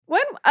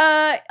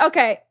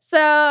Okay,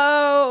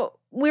 so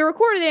we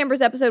recorded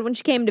Amber's episode when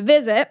she came to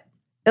visit,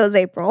 It was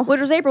April. which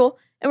was April,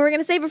 and we were going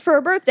to save it for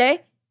her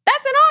birthday.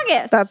 That's in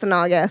August. That's in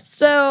August.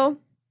 So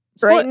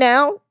right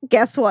now,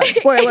 guess what?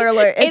 Spoiler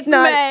alert. It's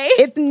not. May.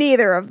 It's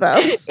neither of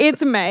those.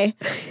 It's May.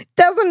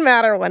 Doesn't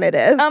matter when it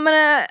is. I'm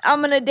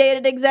gonna date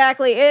it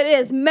exactly. It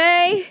is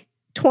May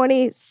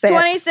 26.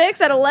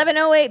 26 at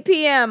 11:08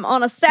 p.m.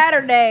 on a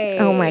Saturday.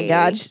 Oh my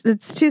God.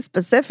 It's too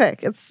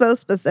specific. It's so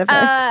specific.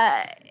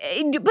 But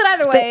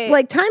either way,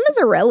 like, time is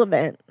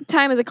irrelevant.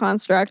 time is a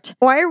construct.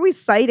 Why are we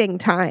citing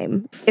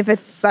time if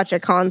it's such a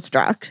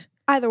construct?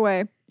 Either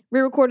way,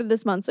 we recorded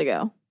this months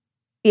ago.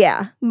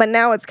 Yeah, but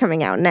now it's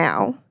coming out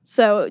now.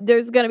 So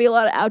there's going to be a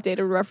lot of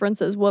outdated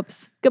references.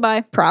 Whoops.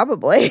 Goodbye.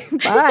 Probably.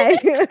 Bye.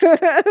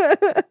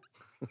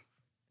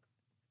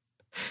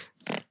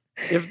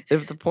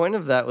 If the point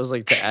of that was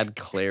like to add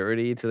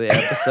clarity to the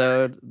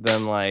episode,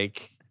 then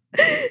like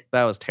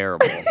that was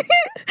terrible.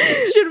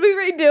 Should we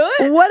redo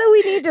it? What do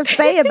we need to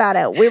say about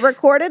it? We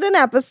recorded an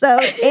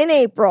episode in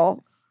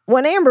April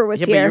when Amber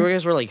was Yeah, here. but you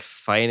guys were like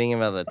fighting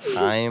about the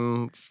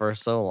time for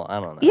so long. I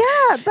don't know.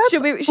 Yeah, that's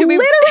Should we-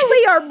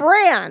 literally our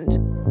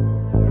brand.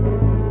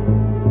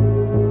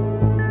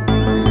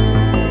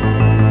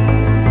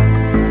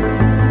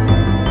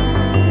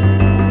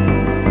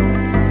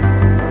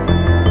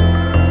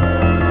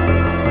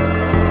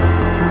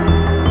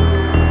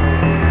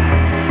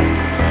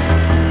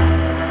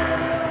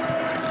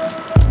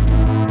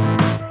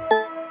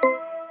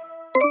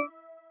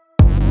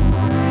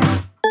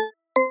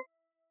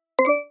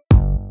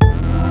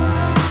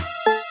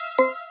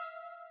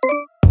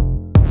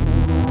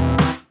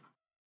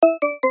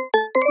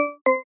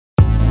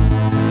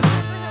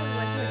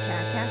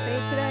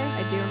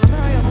 I do remember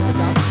I almost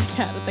adopted a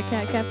cat at the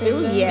cat cafe. It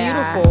was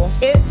Yeah. beautiful.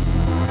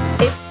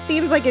 It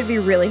seems like it'd be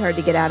really hard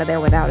to get out of there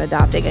without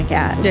adopting a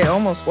cat. Yeah, it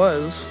almost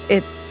was.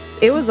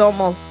 It was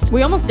almost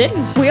We almost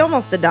didn't. we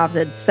almost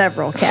adopted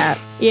several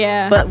cats.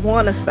 Yeah. But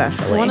one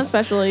especially. one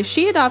especially.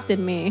 She adopted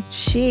me.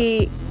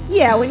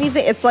 When you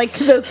think it's like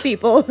those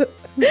people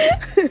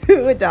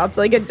who adopt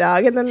like a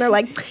dog and then they're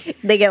like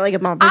they get like a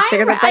bumper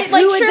sticker that's like,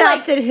 who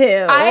adopted who?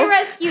 I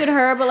rescued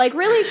her, but like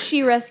really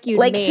she rescued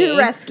like me. who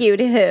rescued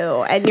who?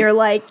 And you're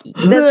like,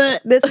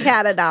 this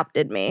cat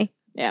adopted me.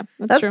 Yeah,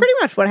 That's true. pretty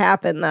much what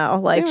happened though.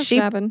 Like much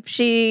what happened.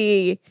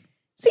 she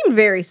seemed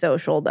very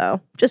social though,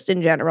 just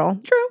in general.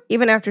 True.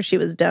 Even after she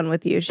was done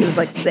with you, she was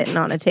like sitting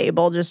on a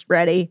table just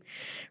ready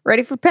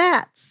for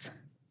pats.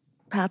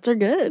 Pats are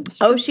good.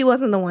 Oh, she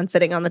wasn't the one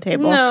sitting on the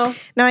table. No,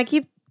 No, I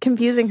keep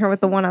confusing her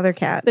with the one other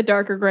cat. the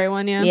darker gray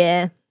one, yeah.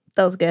 Yeah,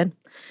 that was good.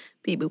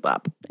 Beep boop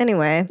bop.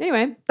 Anyway,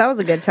 Anyway, that was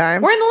a good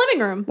time. we're in the living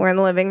room. We're in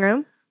the living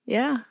room.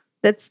 Yeah.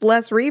 It's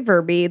less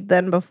reverby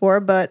than before,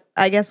 but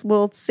I guess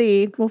we'll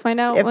see. We'll find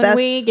out If when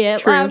we that's get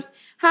true. loud.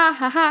 Ha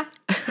ha ha.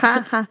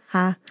 Ha ha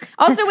ha.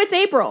 Also, it's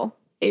April.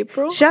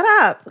 April? Shut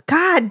up.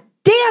 God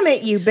damn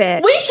it, you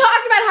bitch. We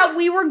talked about how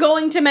we were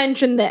going to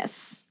mention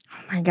this.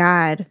 Oh my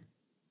God.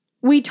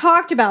 We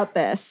talked about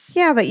this.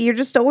 Yeah, but you're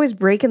just always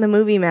breaking the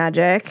movie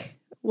magic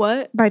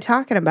What? by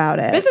talking about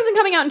it. This isn't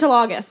coming out until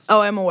August.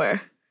 Oh, I'm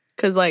aware.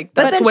 Because, like,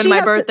 But that's then when she my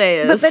has to- birthday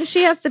is. But then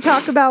she has to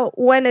talk about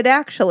when it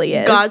actually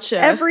is. Gotcha.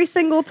 Every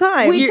single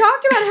time. we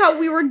talked about how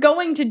we were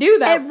going to do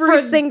that. Every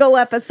for- single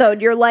episode,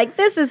 you're like,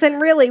 this isn't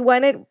really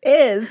when it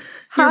is.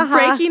 You're Ha ha.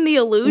 breaking the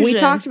illusion. We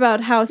talked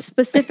about how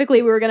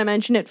specifically we were going to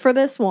mention it for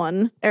this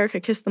one. Erica,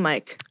 kiss the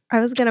mic.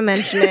 I was going to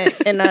mention it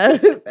in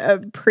a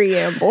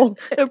preamble,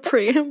 A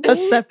preamble. a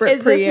separate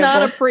Is this preamble.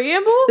 not a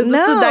preamble? Is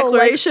this the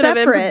Declaration like of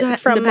separate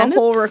from the whole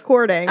Independence?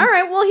 recording. All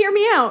right, well, hear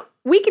me out.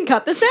 We can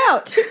cut this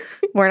out.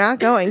 We're not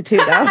going to,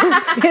 though.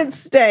 It's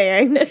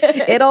staying.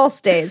 It all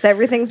stays.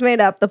 Everything's made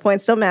up. The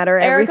points don't matter.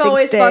 Eric Everything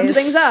always stays. fucks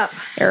things up.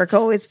 Eric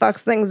always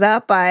fucks things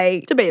up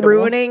by Debatable.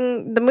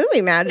 ruining the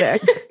movie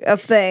magic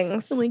of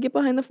things. Can we get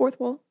behind the fourth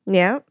wall?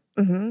 Yeah.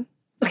 Mm-hmm.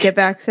 Get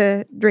back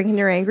to drinking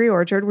your Angry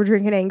Orchard. We're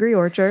drinking Angry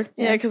Orchard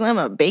Yeah, because I'm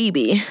a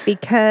baby.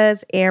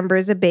 because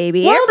Amber's a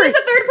baby. Well, there's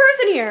a third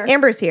person here.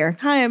 Amber's here.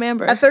 Hi, I'm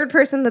Amber. A third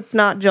person that's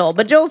not Joel,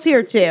 but Joel's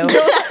here too.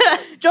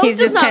 Joel's He's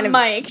just not kind of-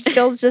 mic'd.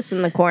 Joel's just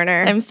in the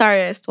corner. I'm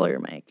sorry I stole your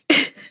mic.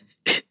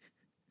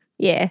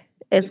 Yeah,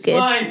 it's good.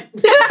 Fine.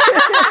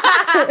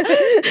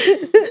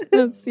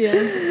 That's,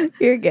 yeah.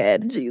 You're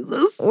good.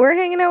 Jesus. We're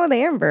hanging out with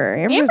Amber.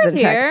 Amber's in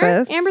here.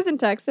 Texas. Amber's in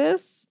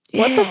Texas.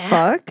 What the Yeah.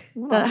 fuck?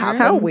 That How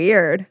happens.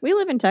 weird. We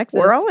live in Texas.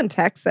 We're all in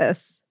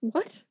Texas.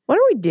 What? What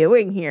are we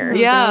doing here?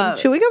 Yeah.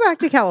 Should we go back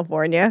to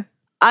California?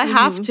 I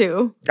have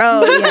to.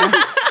 Oh,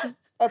 yeah.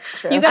 That's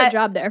true. You got a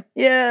job there.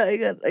 Yeah,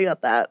 I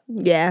got that.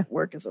 Yeah.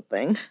 Work is a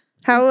thing.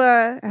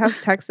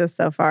 How's Texas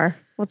so far?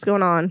 What's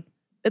going on?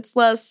 It's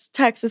less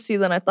Texas-y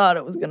than I thought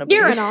it was going to be.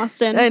 You're in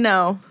Austin. I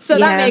know. So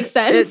Yeah. that makes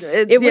sense.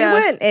 If we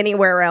went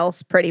anywhere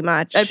else, pretty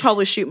much. I'd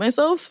probably shoot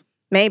myself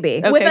Maybe.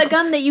 Okay, With a cool.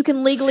 gun that you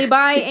can legally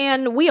buy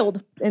and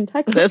wield. in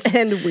Texas.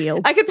 And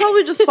wheeled. I could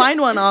probably just find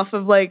one off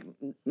of like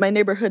my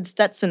neighborhood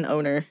Stetson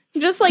owner.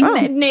 Just like Oh.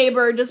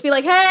 neighbor, just be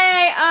like,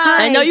 hey,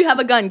 I know you have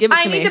a gun. Give it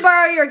I to need me. to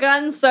borrow your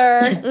gun,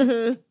 sir.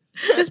 Mhm.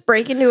 Just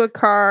break into a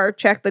car,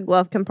 check the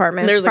glove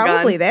compartment. There's It's a gun.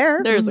 probably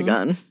there. There's a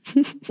gun.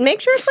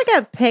 Make sure it's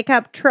like a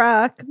pickup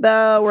truck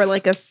though, or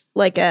like a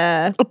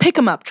Pick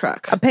 'em up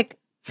truck. pick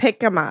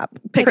 'em up.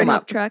 Pick 'em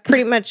up. truck.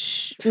 Pretty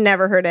much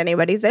never heard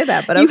anybody say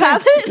that, but You okay.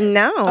 haven't?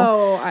 No.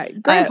 Oh,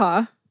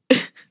 grandpa.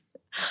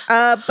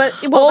 But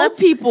Old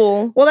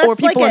people that's or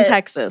people like in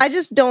Texas. I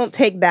just don't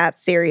take that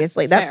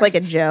seriously. That's Fair. like a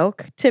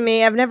joke to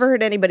me. I've never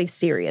heard anybody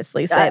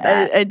seriously say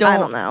that. I don't, I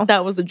don't know.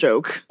 That was a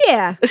joke.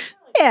 Yeah.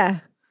 Yeah.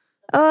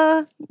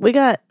 We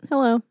got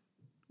Hello.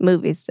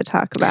 movies to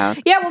talk about.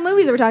 Yeah, what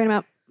movies are we talking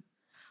about?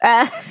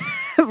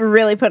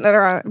 Really putting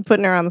her on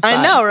the spot.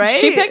 I know,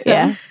 right? She picked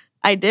Yeah. them.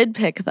 I did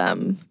pick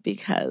them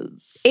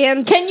because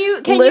And Can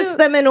you list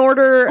them in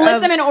order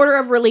list them in order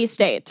of release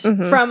date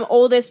Mhm. from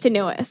oldest to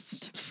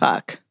newest?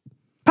 fuck.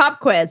 pop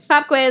quiz.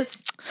 Pop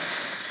quiz.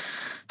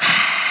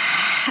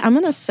 I'm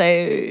gonna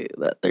say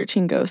that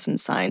 13 Ghosts and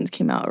Signs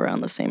came out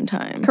around the same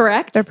time.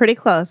 Correct. They're pretty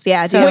close.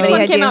 Yeah. So- Do you have Which any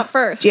one idea? came out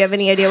first? Do you have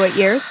any idea what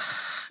years?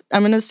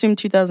 I'm gonna assume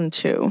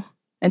 2002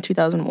 and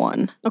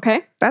 2001.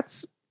 Okay.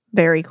 That's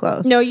very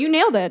close. No, you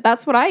nailed it.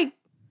 That's what I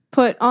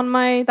put on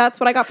my. That's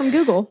what I got from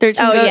Google.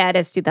 13 Oh Go- yeah, it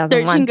is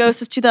 2001. 13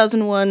 Ghosts is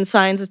 2001.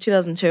 Signs is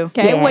 2002.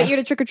 Okay. Yeah. What year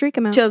did Trick or Treat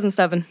come out?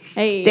 2007.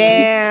 Hey.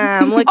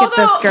 Damn, look at this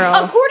Although,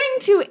 girl. according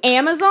to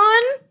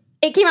Amazon,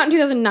 it came out in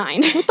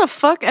 2009. What the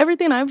fuck?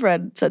 Everything I've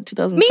read said Me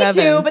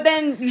 2007. too, but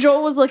then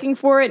Joel was looking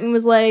for it and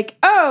was like,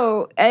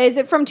 "Oh, is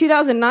it from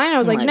 2009?" I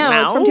was I'm like, like,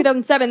 "No, it's from no.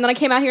 2007." Then I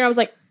came out here and I was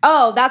like,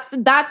 "Oh, that's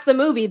the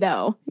movie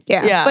though."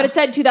 Yeah. yeah, But it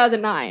said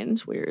 2009.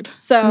 it's weird.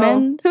 So,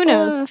 Men who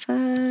knows?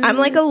 I'm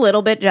like a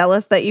little bit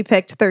jealous that you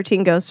picked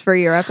 13 Ghosts for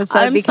your episode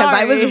I'm because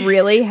I was sorry.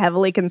 really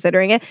heavily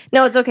considering it.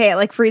 No, it's okay. It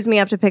like frees me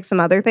up to pick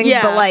some other things.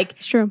 Yeah. But like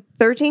It's true.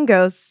 13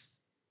 Ghosts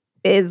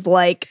is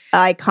like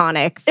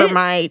iconic for It-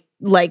 my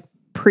like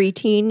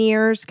preteen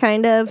years,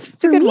 kind of.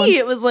 It's a For good me, one.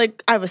 it was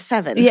like I was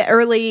 7. Yeah,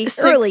 early years.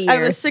 I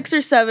was 6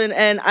 or 7,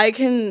 and I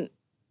can.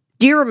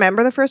 Do you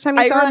remember the first time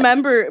you saw I it?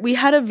 remember we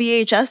had a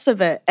VHS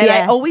of it, and I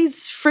Yeah.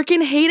 always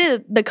freaking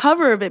hated the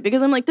cover of it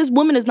because I'm like, this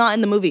woman is not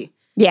in the movie.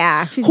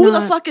 Yeah. She's Who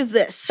not. the fuck is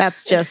this?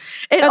 That's just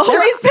it that's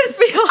always pissed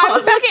me off. I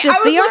was That's looking, just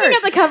I was the looking art.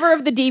 at the cover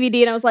of the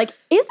DVD and I was like,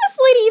 "Is this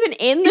lady even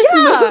in this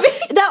Yeah. movie?"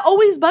 That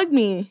always bugged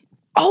me.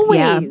 Always.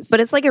 yeah, but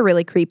it's like a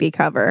really creepy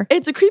cover.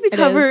 it's a creepy It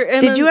cover. is.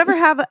 And Did then- you ever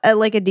have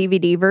like a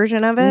DVD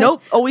version of it?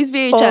 Nope. Always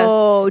VHS.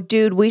 Oh,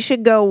 dude, we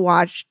should go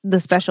watch the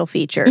special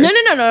features.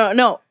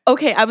 No.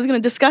 Okay, I was gonna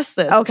discuss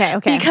this. Okay.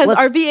 Because Let's-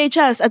 our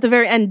VHS at the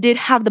very end did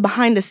have the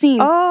behind the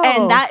scenes, Oh.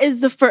 and that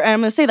is the first. I'm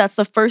gonna say that's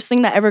the first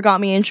thing that ever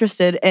got me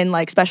interested in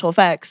like special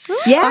effects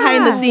yeah.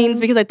 behind the scenes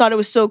because I thought it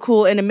was so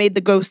cool and it made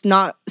the ghost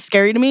not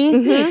scary to me,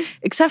 Mhm.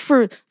 except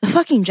for the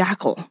fucking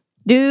jackal.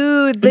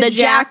 Dude, the The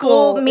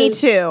jackal, jackal me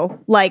is- too.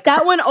 Like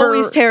That one for-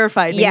 always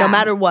terrified me, yeah. no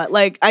matter what.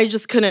 Like I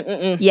just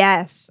couldn't.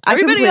 Yes, I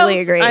Everybody completely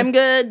else, agree. I'm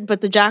good, but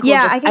the jackal.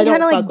 yeah, just, I can don't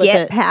kind of like fuck with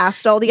get it.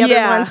 past all the other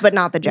Yeah. ones, but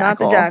not the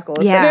jackal. jackal.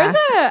 Yeah,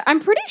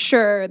 I'm pretty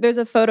sure there's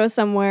a photo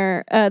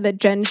somewhere that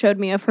Jen showed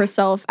me of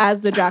herself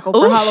as the jackal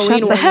for Oof, Halloween. shut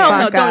the one hell year.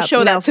 no, Fuck don't up. show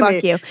No, that to fuck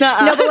me. you.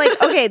 Nuh-uh. No, but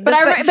like okay, But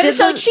it's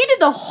like she did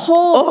the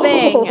whole Oh.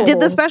 thing. did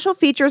the special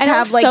features And it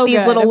have looks like so these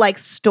good. little like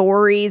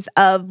stories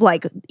of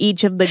like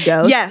each of the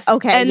ghosts? Yes,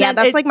 Okay. and Yeah, then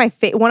that's it- like my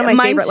one of my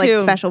mine favorite like too.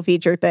 special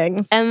feature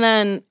things. And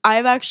then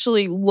I've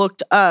actually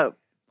looked up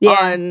Yeah.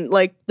 on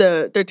like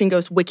the 13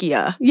 Ghosts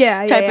Wikia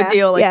yeah, type of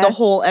deal, like yeah. the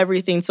whole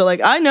everything. So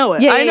like I know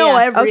it. Yeah, I know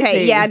everything.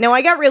 Okay, yeah, no,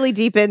 I got really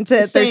deep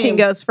into 13 Same.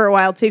 Ghosts for a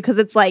while too, because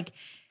it's like,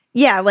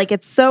 yeah, like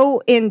it's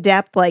so in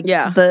depth, like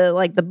Yeah.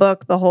 the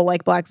book, the whole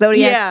like Black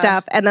Zodiac Yeah.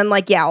 stuff, and then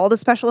like all the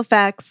special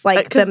effects,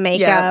 like the 'cause- yeah.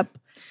 makeup.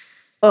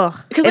 Ugh,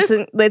 'Cause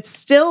it's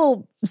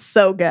still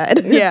so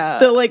good. Yeah. It's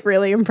still like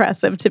really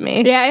impressive to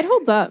me. Yeah, it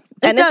holds up.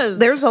 and It it's- does.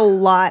 there's a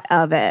lot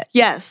of it.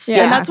 Yes.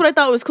 Yeah. And that's what I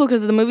thought was cool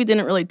because the movie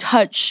didn't really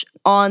touch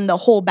on the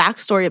whole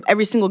backstory of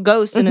every single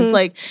ghost. And it's Mhm.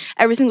 like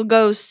every single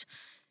ghost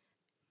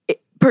it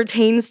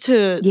pertains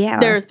to Yeah.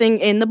 their thing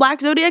in the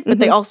Black Zodiac, but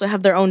they Mhm. also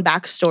have their own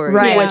backstory,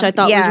 Right, which I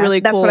thought was really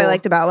That's cool. what I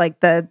liked about like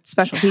the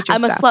special features.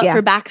 I'm a stuff. slut yeah.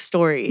 for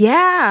backstory.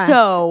 Yeah.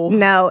 So,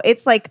 No,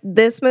 it's like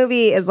this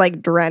movie is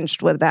like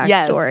drenched with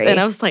yes. backstory. And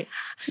I was like,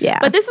 yeah.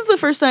 but this is the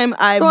first time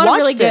I There's a lot watched of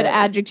really good it.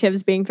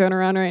 adjectives being thrown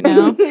around right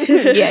now.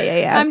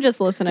 yeah. I'm just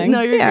listening.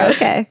 No, you're Yeah, good.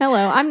 okay. Hello,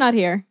 I'm not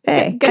here.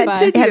 Hey,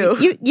 Goodbye.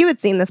 continue. You had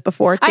seen this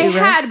before too, I right?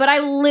 had, but I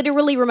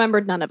literally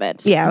remembered none of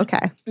it. Yeah,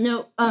 okay.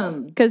 No,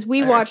 Because we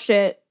Sorry. watched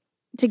it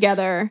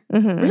together.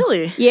 Mhm.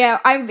 really? Yeah,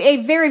 I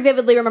very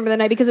vividly remember the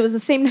night because it was the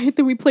same night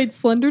that we played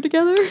Slender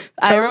together.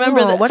 I remember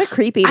Oh, that. What a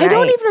creepy I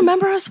don't night. even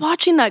remember us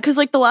watching that because,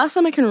 like, the last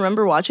time I can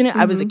remember watching it,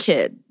 I was a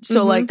kid.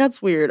 So, Mhm. like,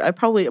 that's weird.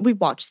 We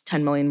watched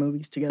 10 million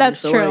movies together. That's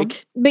so, true.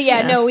 Like, But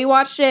yeah, Yeah. no, we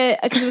watched it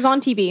because it was on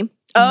TV.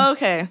 oh,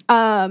 okay.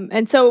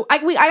 And so I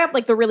got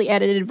like the really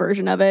edited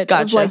version of it. Of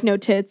Gotcha. like no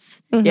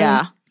tits. Mhm.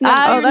 Yeah. No.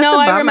 I Oh, that's a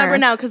I bummer. remember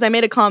now because I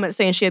made a comment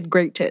saying she had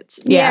great tits.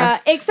 Yeah.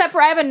 Except for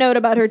I have a note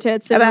about her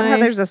tits. in About how my-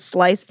 there's a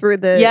slice through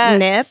the Yes.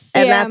 nip,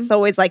 and Yeah. that's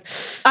always like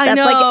I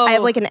that's like I have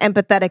know. like an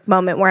empathetic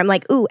moment where I'm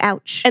like, ooh,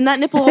 ouch. And that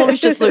nipple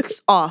always just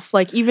looks off.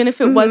 Like, even if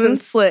it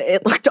wasn't slit,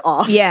 it looked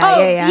off. yeah, Oh,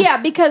 yeah.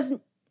 because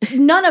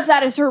none of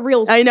that is her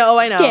real I know.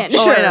 skin.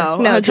 Oh, I know.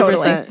 No, 100%.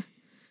 totally.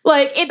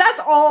 Like, that's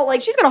all,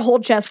 like, she's got a whole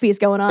chest piece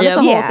going on. Yep. It's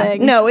a whole Yeah.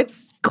 thing. No,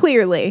 it's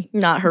clearly.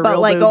 Not her But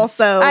real like boobs.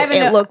 also I have a it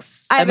note-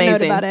 looks I have a note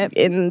amazing. about it.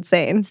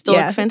 insane. Still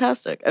yeah. looks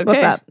fantastic. Okay.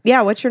 What's up?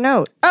 Yeah, what's your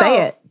note?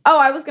 Say it. Oh,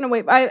 I was gonna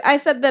wait. I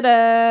said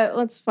that.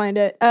 Let's find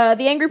it.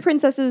 The angry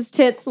princess's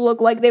tits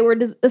look like they were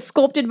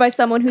sculpted by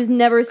someone who's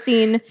never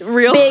seen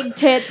Real? big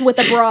tits with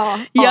a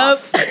bra. Yep.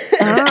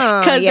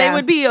 Because They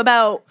would be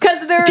about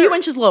Because they're a few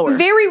inches lower.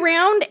 very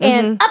round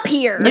and up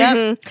here. Yep.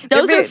 They're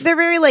Those very, are they're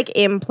very like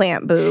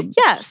implant boobs.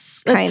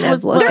 yes. That's kind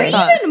of what They're I looking.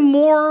 thought. even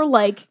more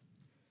like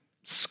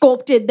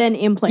sculpted than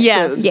implant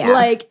Yes. boobs. Yeah.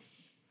 Like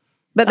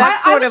But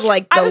that's I sort was of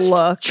like I the was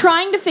look.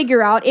 Trying to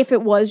figure out if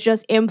it was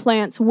just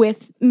implants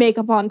with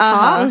makeup on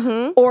top,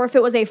 Mhm. or if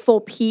it was a full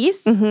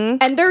piece. Mhm.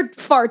 And they're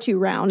far too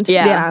round.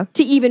 Yeah. Yeah.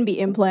 To even be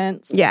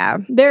implants. Yeah.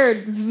 They're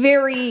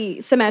very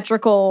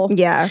symmetrical.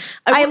 Yeah.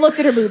 I looked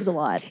at her boobs a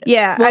lot.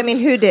 Yeah. I mean,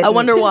 who did? I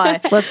wonder why.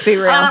 Let's be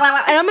real.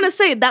 And I'm gonna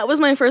say that was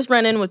my first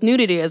run in with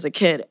nudity as a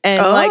kid, and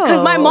like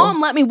because my Oh.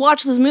 mom let me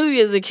watch this movie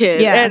as a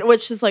kid, Yeah. and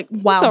which is like,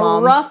 wow, It's a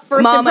mom, rough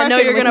first mom, I know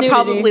impression you're with gonna nudity.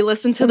 probably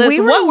listen to this.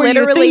 We were What were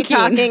literally you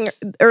thinking?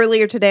 talking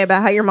earlier today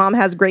about how your mom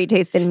has great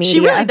taste in media. She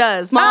really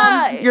does,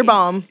 mom. Your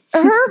mom.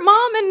 Her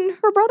mom and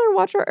her brother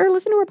watch her or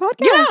listen to her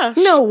podcast.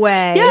 Yeah. No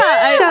way.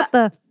 Yeah, Shut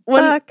the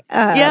when- fuck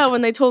up. Yeah,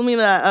 when they told me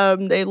that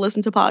they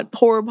listened to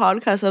horror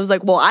podcasts, I was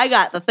like, well, I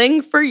got the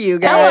thing for you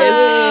guys.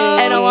 Hello.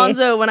 And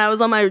Alonzo, when I was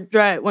on my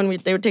drive,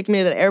 they were taking me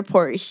to the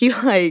airport, he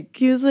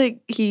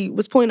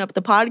was pulling up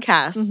the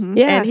podcast,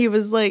 Yeah. and he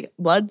was like,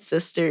 Blood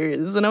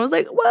Sisters, and I was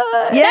like,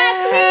 what?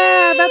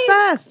 Yeah, that's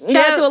us. Shout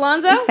out Yeah. to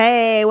Alonzo.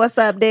 Hey, what's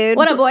up, dude?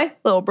 What up, boy?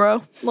 Little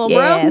bro. Little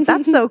Yeah, bro.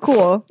 that's so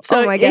cool.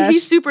 So oh my and gosh.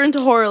 he's super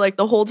into horror. Like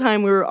the whole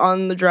time we were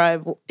on the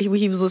drive, he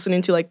was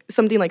listening to like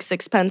something like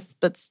Sixpence,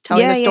 but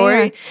telling Yeah, a yeah,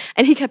 story, yeah.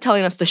 and he kept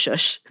telling us to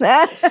shush.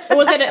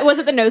 Was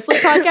it the No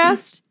Sleep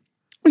podcast?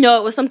 No,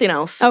 it was something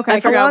else. Okay, I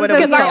forgot what it Alonzo,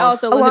 was because I called.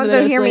 also listen to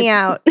Alonzo, No hear me Sleep.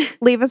 out.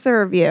 Leave us a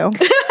review.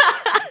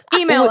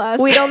 Email us.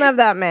 We don't have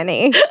that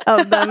many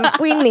of them.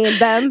 We need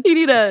them. You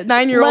need a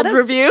 9-year-old Let us-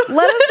 review.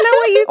 Let us know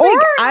what you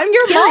think. or I'm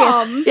your curious.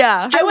 mom.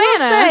 Yeah. I will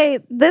Joanna. say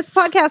this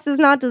podcast is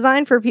not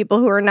designed for people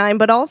who are 9,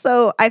 but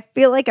also I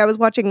feel like I was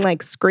watching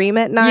like Scream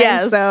at 9,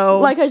 Yes. so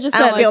Like I just I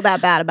said, don't feel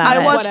that bad about I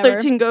it. watched Whatever.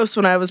 13 Ghosts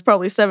when I was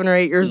probably 7 or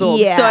 8 years old.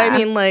 Yeah. So I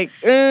mean, like,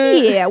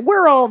 Yeah,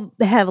 we're all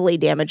heavily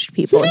damaged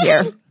people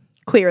here.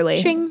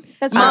 Clearly. Ching.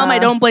 That's Mom, right. I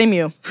don't blame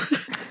you.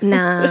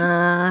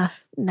 Nah.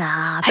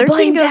 I 13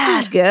 blame Ghosts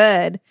is Dad.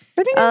 good.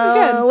 13 Ghosts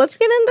is good. Let's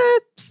get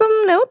into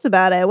some notes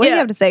about it. What do you Yeah.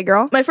 have to say,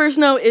 girl? My first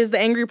note is the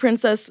Angry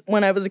Princess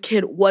when I was a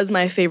kid was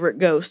my favorite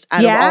ghost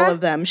out Yeah? of all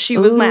of them. She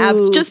was my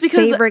Ooh, just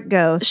because favorite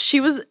ghost. she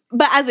was,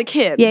 but as a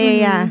kid. Yeah, yeah,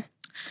 yeah.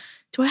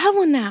 Do I have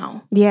one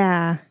now?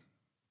 Yeah.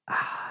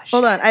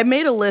 Hold on. I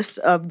made a list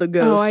of the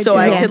ghosts I so do.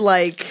 I Yeah. could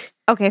like.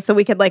 Okay, so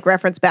we could like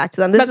reference back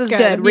to them. This That's is good.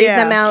 good. Read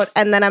Yeah. them out,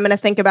 and then I'm gonna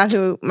think about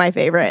who my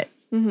favorite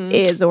Mhm.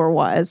 is or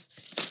was.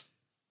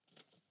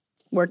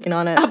 Working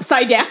on it.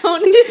 Upside down.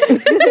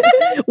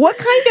 What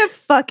kind of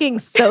fucking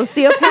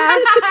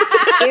sociopath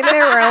in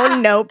their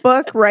own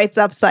notebook writes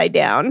upside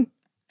down?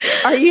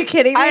 Are you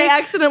kidding me? I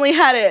accidentally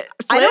had it.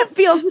 I don't flipped.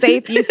 feel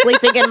safe you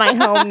sleeping in my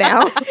home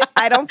now.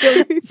 I don't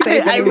feel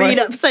safe I anymore. read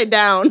upside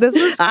down. This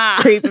is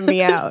creeping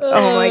me out.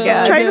 Oh my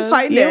god. Trying to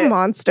find you it.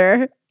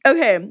 monster.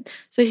 Okay,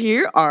 so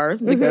here are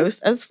the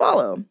ghosts as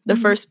follow. The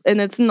first, and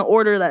it's in the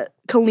order that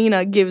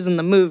Kalina gives in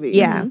the movie.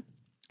 Yeah.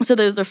 So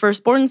there's the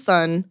firstborn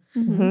son,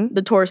 Mhm.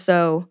 the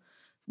torso,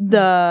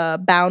 the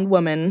bound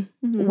woman,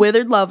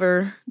 withered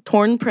lover,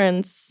 torn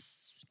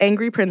prince,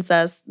 angry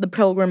princess, the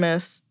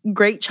pilgrimess,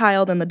 great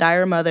child, and the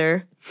dire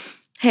mother,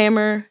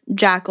 hammer,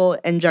 jackal,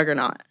 and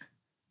juggernaut.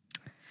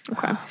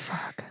 Okay. Oh,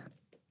 fuck.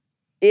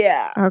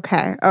 Yeah.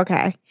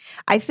 Okay.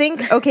 I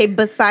think,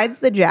 besides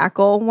the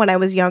jackal, when I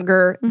was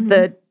younger,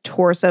 the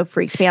torso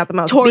freaked me out the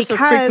most. Torso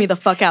freaked me because- the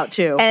fuck out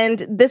too. And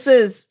this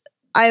is,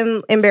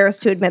 I'm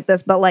embarrassed to admit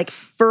this, but like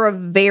for a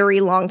very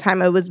long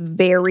time, I was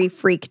very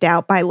freaked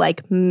out by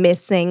like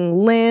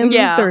missing limbs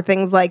Yeah. or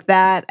things like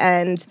that.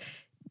 And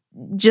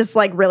just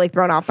like really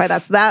thrown off by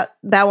that. So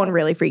that one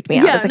really freaked me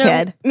out as a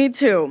kid. Me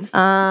too.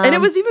 And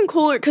it was even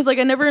cooler because like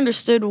I never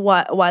understood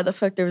why the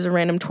fuck there was a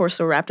random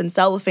torso wrapped in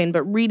cellophane.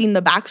 But reading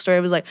the backstory, I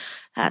was like,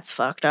 that's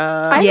fucked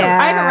up. I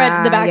haven't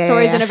read the Yeah,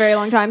 backstories yeah. in a very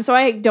long time, so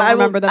I don't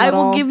remember them I at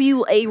all. will give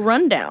you a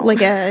rundown.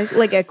 like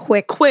a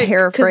quick because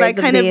paraphrase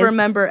I kind of these.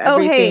 remember Oh,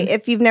 everything. hey,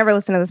 if you've never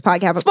listened to this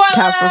podcast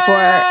Spoilers!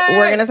 before,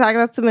 we're going to talk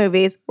about some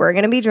movies. We're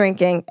going to be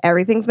drinking.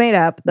 Everything's made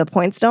up. The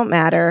points don't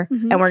matter.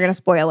 And we're going to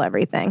spoil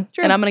everything.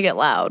 And I'm gonna get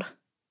loud.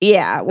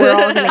 Yeah, we're all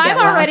going to get I'm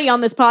loud. already on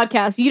this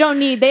podcast. They don't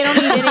need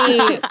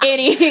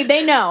any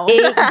they know.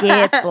 It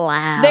gets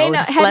loud. They know.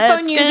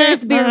 Headphone Let's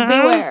users get-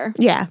 beware.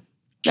 Yeah.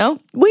 No.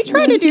 We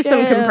try to do some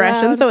Let's get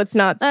compression loud. so it's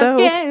not Let's so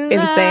get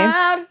insane.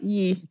 loud.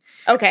 Yee.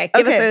 Okay,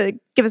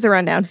 give us a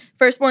rundown.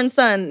 Firstborn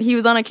son. He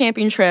was on a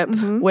camping trip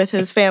Mm-hmm. with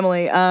his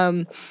family.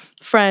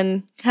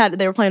 Friend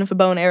they were playing with a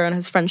bow and arrow, and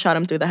his friend shot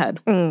him through the head.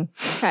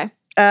 Okay.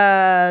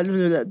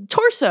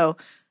 Torso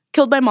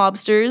killed by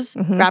mobsters,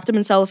 Mm-hmm. wrapped him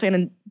in cellophane,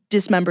 and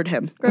dismembered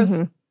him. Gross.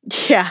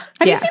 Yeah.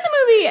 Have you seen the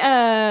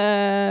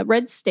movie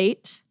Red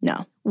State?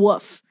 No.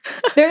 Woof.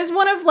 There's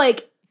one of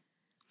like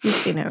You've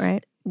seen it,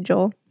 right,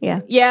 Joel?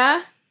 Yeah.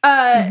 Yeah.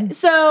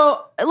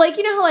 So like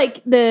you know how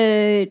like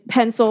the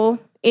pencil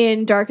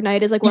in Dark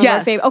Knight is like one of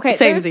my favorite. Okay,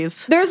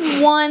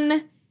 there's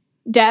one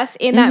death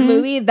in that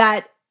movie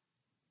that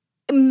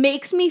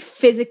makes me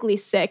physically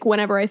sick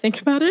whenever I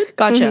think about it.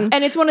 Gotcha.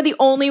 And it's one of the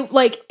only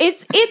like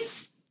it's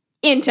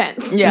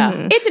intense.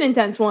 Yeah. It's an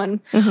intense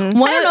one. I don't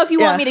know if you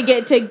want me to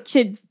get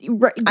to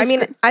I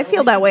mean, I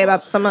feel that way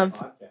about some of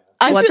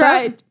I what's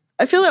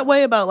feel that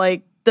way about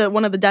like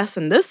one of the deaths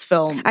in this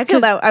film. I feel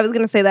that I was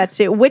going to say that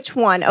too. Which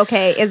one?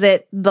 Okay, is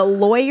it the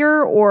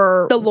lawyer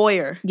or the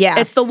lawyer? Yeah,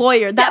 it's the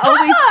lawyer. That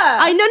always.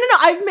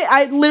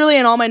 I literally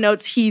in all my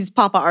notes he's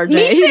Papa RJ.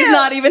 Me too. He's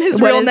not even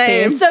his real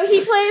name. So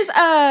he plays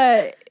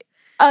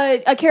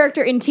a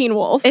character in Teen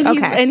Wolf.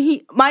 And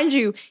he, mind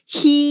you,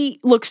 he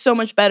looks so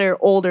much better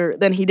older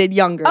than he did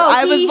younger.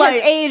 I was has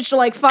aged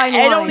like fine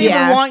wine. I don't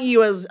even want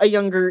you as a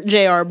younger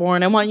J.R.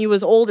 Bourne. I want you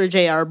as older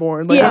J.R.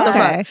 Bourne. Like, what the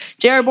fuck?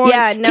 J.R. Bourne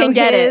can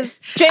get it.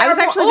 I was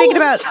actually thinking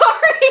about...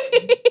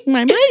 Sorry.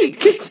 My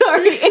mic.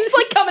 Sorry. It's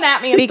like coming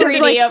at me in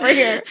 3D over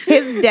here.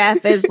 His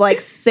death is like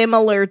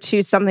similar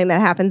to something that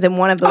happens in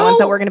one of the ones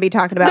that we're going to be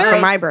talking about for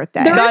my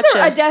birthday. There is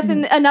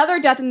another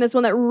death in this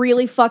one that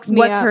really fucks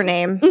me up. What's her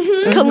name?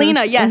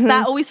 Kalina. Yes,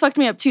 that always fucked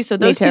me up too. So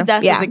those two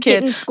deaths as a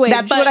kid. That's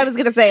what I was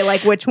going to say.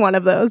 Like, which one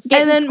of those?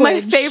 And then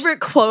my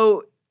favorite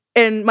quote,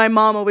 and my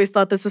mom always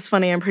thought this was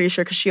funny, I'm pretty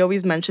sure, because she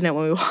always mentioned it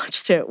when we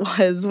watched it,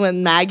 was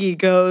when Maggie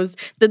goes,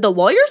 "Did the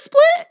lawyer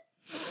split?"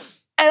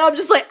 And I'm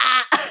just like,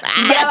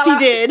 yes, he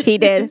did. He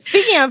did.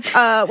 Speaking of,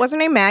 what's her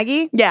name?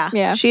 Maggie?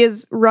 Yeah. She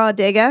is Raw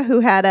Digga,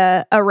 who had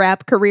a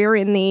rap career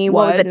in the,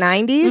 what was it,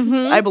 90s?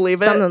 I believe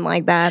it. Something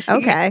like that.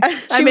 Okay.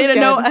 I made a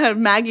note of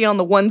Maggie on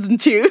the ones and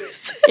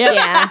twos.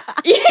 Yeah.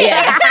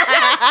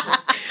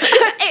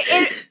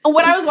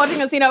 When I was watching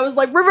the scene, I was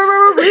like, yeah.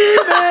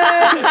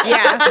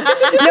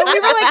 No,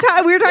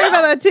 we were talking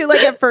about that too.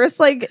 Like at first,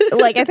 like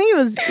I think it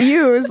was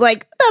you. It was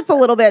like, that's a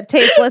little bit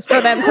tasteless for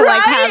them to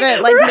like have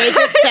it like make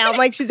it sound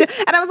like she's.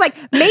 And I was like,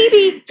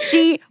 maybe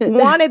she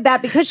wanted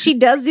that because she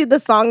does do the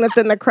song that's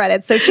in the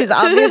credits, so she's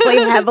obviously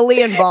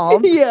heavily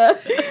involved. Yeah.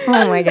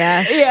 Oh my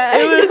god. Yeah.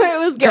 It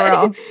was good.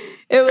 Girl.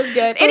 It was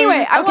good.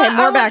 Anyway, I want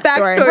more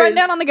backstory. Run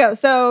down on the go.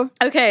 So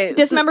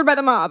dismembered by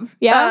the mob.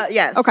 Yeah.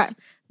 Yes. Okay.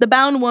 The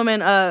bound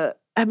woman.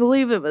 I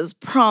believe it was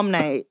prom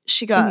night.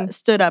 She got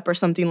stood up or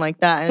something like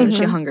that, and then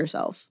she hung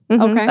herself.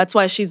 Okay. That's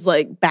why she's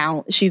like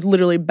bound. She's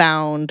literally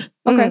bound.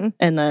 Okay.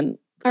 And then.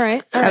 All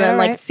right. And then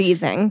like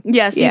seizing.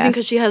 Yeah, seizing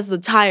because she has the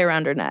tie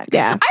around her neck.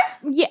 Yeah.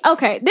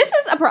 Okay. This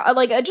is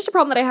just a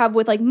problem that I have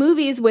with like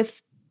movies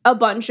with a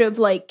bunch of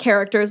like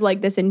characters like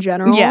this in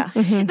general. Yeah.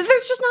 That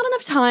there's just not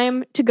enough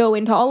time to go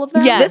into all of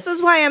them. Yes. This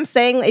is why I'm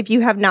saying if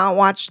you have not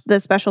watched the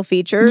special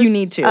features, you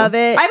need to of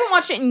it. I haven't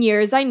watched it in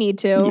years. I need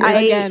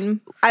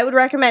to. I would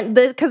recommend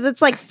this because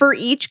it's like for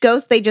each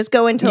ghost they just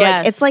go into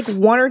like it's like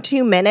 1 or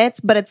 2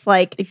 minutes, but it's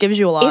like it gives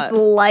you a lot. It's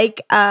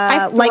like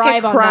a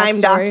crime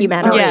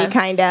documentary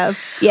kind of.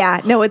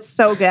 Yeah, no, it's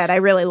so good. I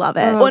really love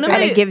it.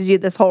 And it gives you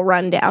this whole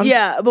rundown.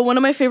 Yeah, but one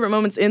of my favorite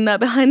moments in that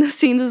behind the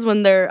scenes is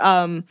when they're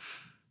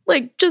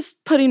like just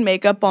putting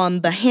makeup on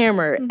the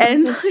hammer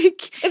and like is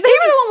the hammer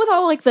the one with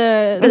all like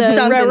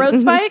the railroad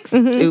spikes?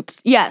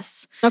 Oops.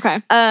 Yes.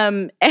 Okay.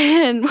 And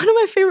one of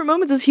my favorite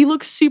moments is he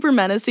looks super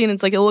menacing.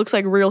 It's like it looks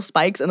like real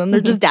spikes, and then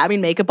they're just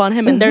dabbing makeup on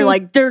him, and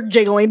they're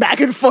jiggling back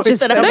and forth.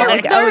 Just and I'm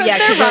like,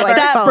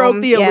 that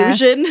broke the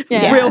illusion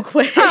real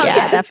quick. Oh,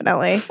 yeah,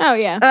 definitely. Oh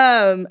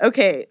yeah.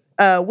 Okay.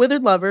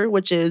 Withered Lover,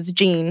 which is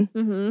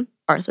Jean,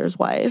 Arthur's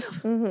wife.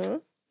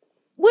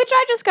 Which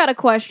I just got a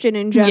question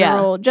in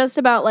general, just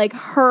about like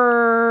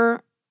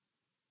her.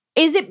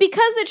 Is it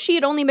because that she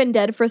had only been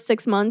dead for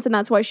 6 months and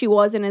that's why she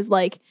wasn't as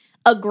like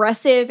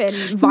aggressive and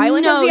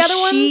violent as the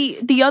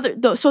other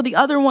ones? So the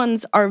other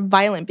ones are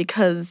violent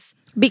because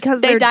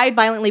they died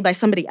violently by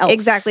somebody else.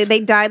 Exactly, they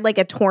died like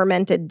a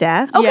tormented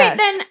death. Okay,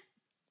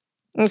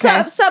 then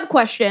sub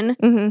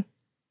question: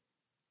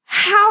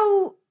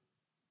 how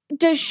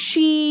does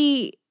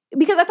she?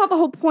 Because I thought the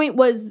whole point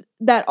was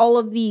that all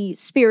of the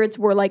spirits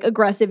were like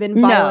aggressive and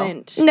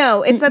violent.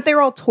 No, it's that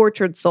they're all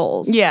tortured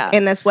souls.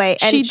 In this way,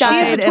 and she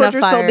died a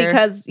tortured soul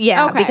because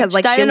because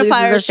like she died in a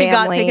fire. She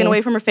got family. taken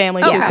away from her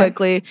family too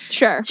quickly.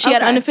 Sure, she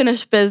had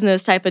unfinished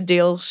business type of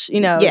deal.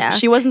 She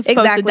wasn't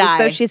supposed to die.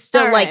 So she's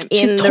still like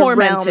in the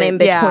tormented. realm in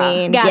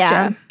between.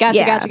 Gotcha.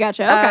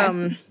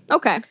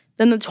 Okay.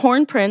 Then the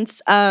Torn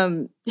Prince.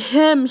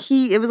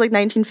 It was like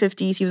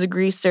 1950s. He was a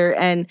greaser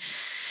and.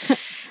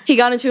 He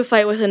got into a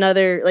fight with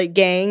another like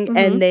gang,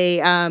 and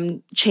they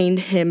chained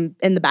him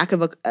in the back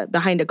of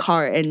behind a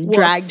car and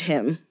dragged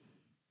him.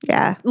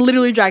 Yeah,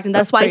 literally dragged him.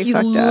 That's why he's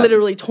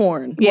literally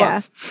torn.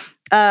 Yeah.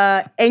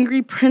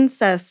 Angry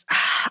Princess.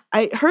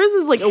 Hers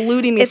is like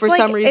eluding me for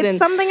some reason. It's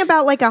something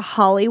about like a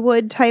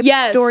Hollywood type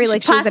story.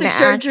 Like she's an actress.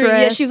 surgery.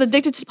 Yeah, she's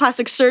addicted to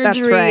plastic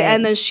surgery,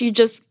 and then she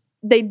just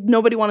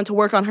nobody wanted to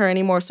work on her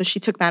anymore, so she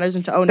took matters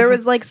into own. There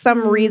was like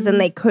some reason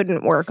they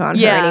couldn't work on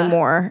her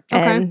anymore.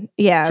 And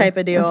type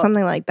of deal.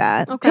 Something like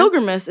that. Okay.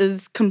 Pilgrimess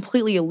is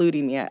completely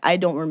eluding me. I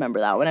don't remember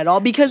that one at all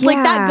because like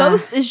that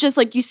ghost is just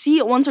like you see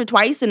it once or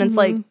twice and it's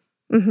like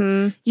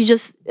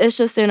it's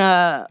just in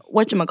a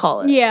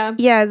whatchamacallit. Yeah.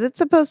 Yeah, is it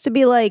supposed to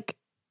be like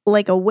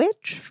a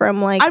witch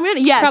from like I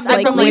mean, yes,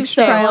 I believe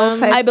so.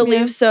 I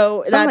believe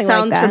so. That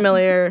sounds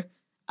familiar.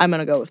 I'm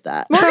gonna go with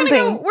that.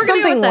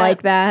 Something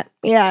like that.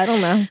 Yeah, I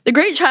don't know. The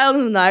Great Child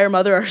and the Dire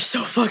Mother are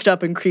so fucked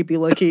up and creepy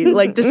looking,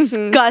 like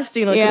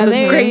disgusting. Like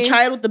the Great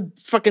Child with the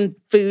fucking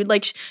food,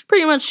 like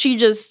pretty much she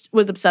just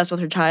was obsessed with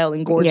her child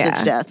and gorged it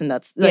to death, and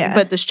that's like,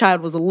 but this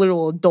child was a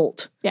literal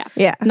adult.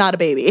 Yeah, not a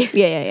baby.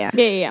 Yeah.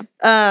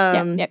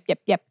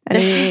 Yep.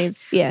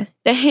 Anyways, yeah.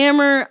 The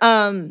Hammer.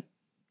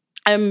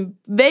 I'm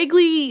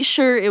vaguely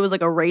sure it was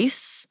like a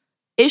race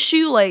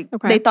issue. Like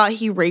they thought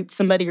he raped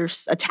somebody or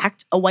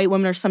attacked a white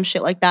woman or some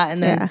shit like that,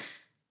 and then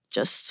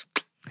just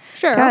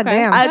sure. God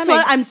damn. That's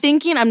what I'm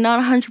thinking. I'm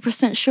not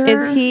 100% sure.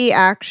 Is he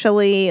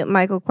actually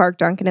Michael Clark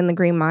Duncan in The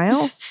Green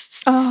Mile?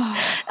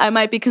 I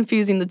might be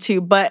confusing the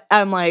two, but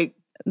I'm like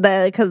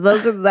because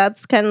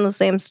that's kind of the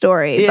same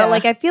story. But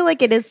like I feel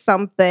like it is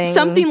something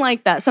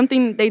like that.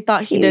 Something they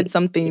thought he did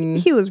something.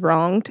 He was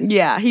wronged.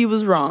 Yeah, he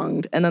was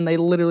wronged, and then they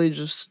literally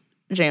just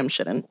jammed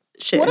shit into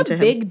him. What a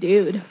big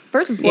dude.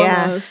 First and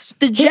foremost.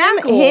 The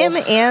Jackal. Him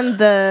and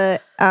the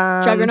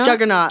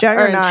Juggernaut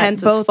are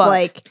intense both as fuck.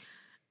 Like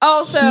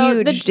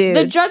also, the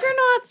dudes.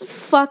 Juggernaut's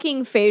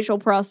fucking facial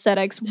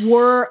prosthetics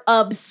were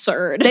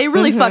absurd. They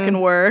really fucking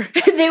were.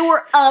 They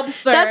were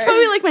absurd. That's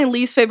probably like my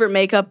least favorite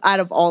makeup out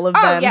of all of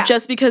them. Yeah.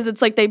 Just because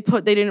it's like they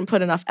didn't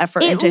put enough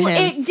effort into him.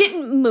 It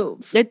didn't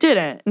move. It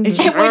didn't. Which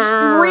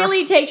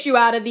really takes you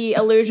out of the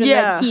illusion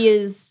that he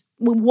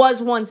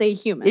was once a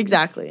human.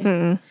 Exactly.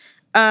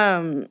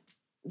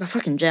 The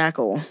fucking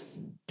Jackal.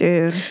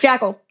 Dude.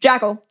 Jackal.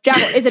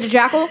 Is it a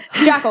jackal?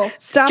 Jackal.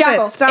 Stop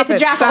jackal. It. Stop it's a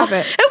jackal. Stop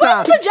it. It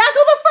wasn't the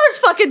Jackal the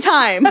first fucking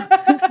time.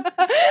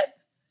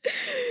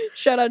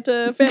 Shout out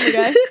to Family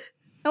Guy.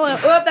 Hello.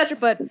 Oh, that's your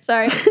foot.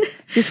 Sorry.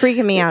 You're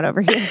freaking me out over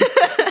here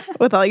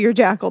with all your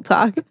Jackal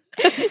talk.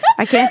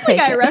 I can't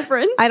take it.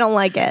 Reference. I don't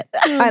like it.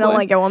 I don't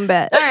like it one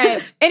bit. All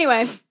right.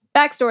 Anyway,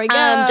 backstory. Go.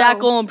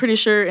 Jackal, I'm pretty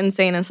sure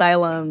insane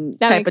asylum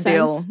type of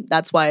deal.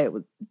 That's why it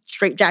was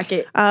straight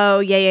jacket. Oh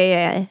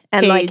yeah.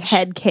 And cage. Like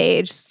head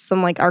cage,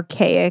 some like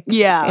archaic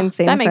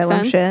insane that asylum makes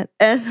sense. shit.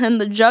 And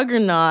the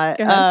Juggernaut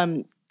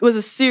was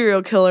a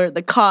serial killer.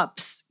 The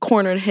cops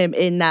cornered him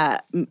in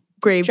that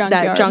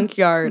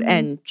junkyard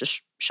and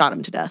just shot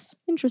him to death.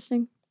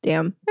 Interesting.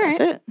 Damn. That's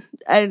it.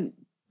 And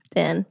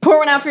then pour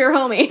one out for your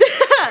homie.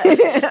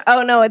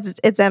 Oh no,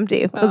 it's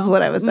empty. Was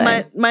what I was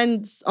saying.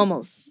 Mine's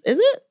almost. Is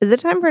it? Is it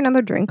time for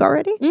another drink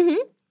already?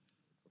 Mm-hmm.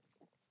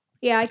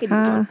 Yeah, I could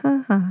use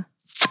one.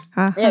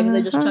 Yeah, because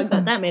I just chugged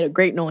that. That made a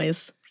great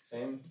noise.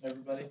 Same,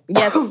 everybody?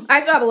 Yes. I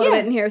still have a little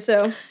bit in here,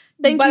 so.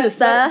 Thank you,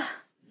 sir.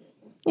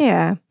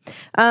 Yeah.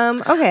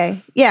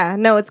 Okay. Yeah,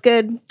 no, it's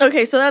good.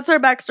 Okay, so that's our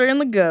backstory on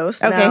the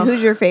ghost. Okay, now.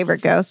 Who's your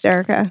favorite ghost,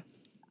 Erica?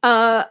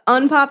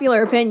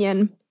 Unpopular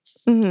opinion.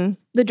 Mm-hmm.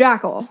 The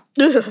Jackal.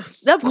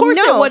 Of course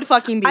it would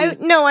fucking be.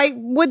 I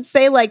would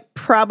say like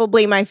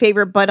probably my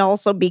favorite, but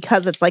also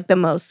because it's like the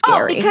most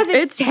scary. Oh, because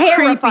it's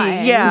terrifying.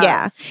 Creepy.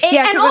 Yeah.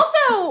 And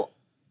also,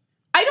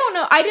 I don't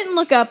know. I didn't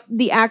look up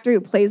the actor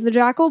who plays the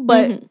Jackal,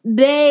 but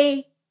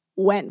they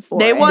went for it.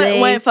 They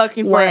went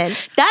fucking for went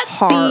it. That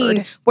hard.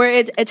 scene where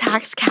it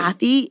attacks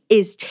Kathy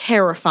is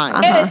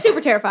terrifying. It is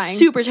super terrifying.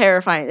 Super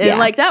terrifying. And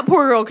like that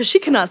poor girl, because she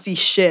cannot see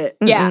shit.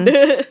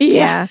 Yeah.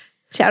 Yeah.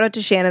 Shout out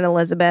to Shannon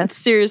Elizabeth.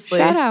 Seriously.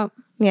 Shout out.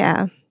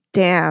 Yeah.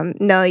 Damn.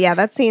 No, yeah,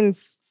 that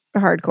scene's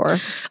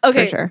hardcore.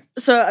 Okay. For sure.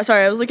 So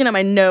sorry, I was looking at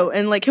my note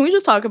and like, can we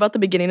just talk about the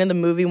beginning of the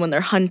movie when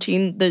they're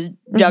hunting the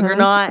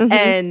Juggernaut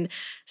and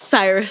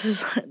Cyrus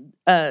is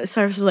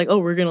like, oh,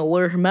 we're gonna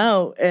lure him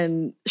out,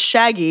 and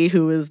Shaggy,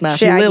 who is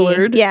Matthew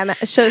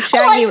Lillard, so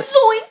Shaggy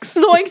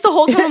zoinks the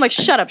whole time. I'm like,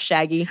 shut up,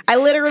 Shaggy. I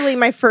literally,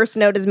 my first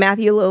note is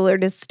Matthew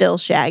Lillard is still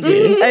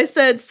Shaggy. I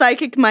said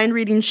psychic mind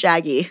reading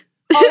Shaggy.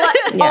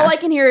 All I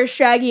can hear is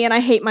Shaggy, and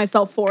I hate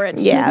myself for it.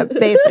 Yeah,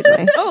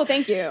 basically. Oh,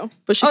 thank you.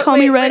 But she called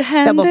me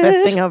red-handed. Double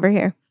fisting over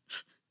here.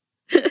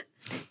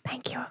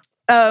 Thank you.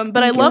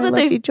 But I love that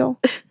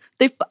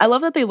I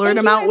love that they lured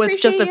him out with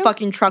just a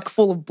fucking truck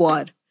full of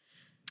blood.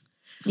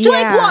 Yeah.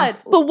 Like blood,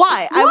 but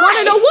why? I want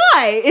to know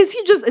why.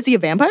 Is he a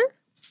vampire?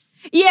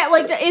 Yeah,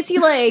 like is he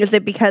like? Is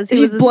it because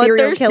he was a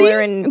serial killer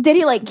and did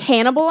he like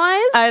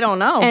cannibalize? I don't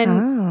know.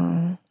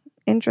 And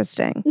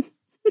interesting.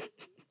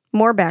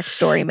 More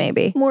backstory,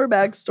 maybe.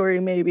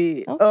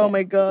 Okay. Oh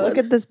my god! Look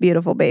at this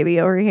beautiful baby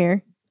over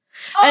here.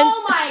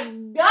 Oh my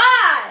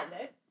god!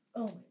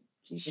 Oh,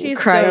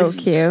 she's so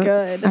cute.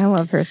 Good. I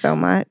love her so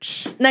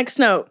much. Next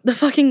note: the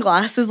fucking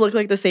glasses look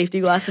like the safety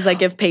glasses I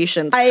give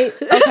patients. Okay.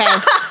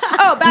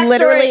 Oh, backstory.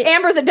 Literally,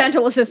 Amber's a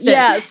dental assistant.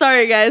 Yeah,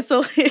 sorry guys.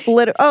 So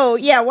oh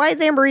yeah, why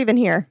is Amber even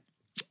here?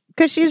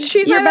 Because she's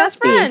your my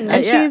best bestie, friend.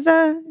 and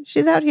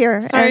she's out here.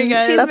 Sorry,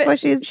 guys. That's why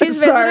she's visiting?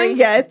 sorry,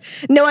 guys.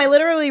 No, I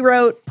literally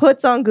wrote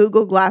puts on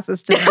Google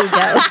glasses to see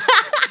ghosts.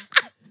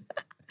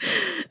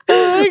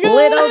 God.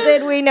 Little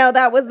did we know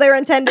that was their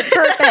intended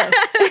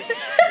purpose.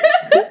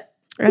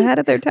 Ahead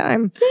of their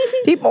time.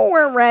 People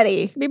weren't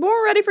ready. People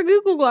weren't ready for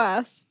Google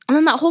Glass. And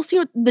then that whole scene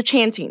with the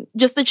chanting.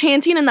 Just the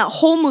chanting in that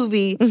whole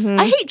movie.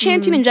 I hate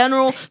chanting in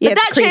general, but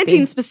that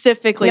chanting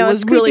specifically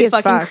was really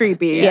fucking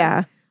creepy.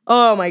 Yeah.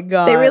 Oh my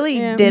God. They really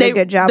did a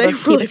good job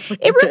of keeping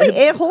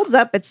it holds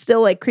up. It's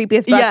still like creepy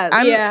as fuck.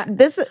 Yes.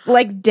 This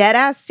like dead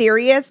ass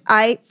serious.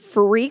 I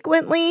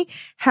frequently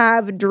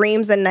have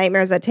dreams and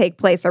nightmares that take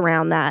place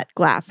around that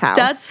glass house.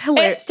 That's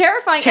hilarious. It's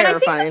terrifying. And I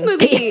think this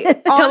movie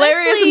hilarious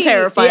honestly, and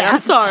terrifying. I'm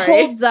sorry.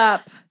 Holds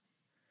up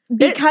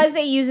because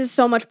it uses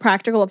so much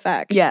practical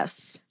effects.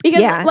 Yes.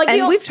 Because like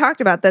and we've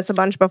talked about this a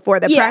bunch before.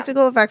 The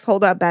practical effects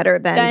hold up better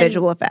than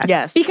visual effects.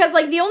 Yes. Because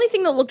like the only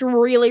thing that looked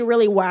really,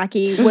 really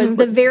wacky was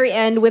the very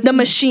end with the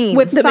machine.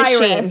 With the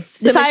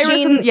Cyrus. Machine. The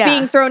machine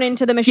being thrown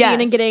into the machine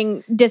and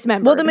getting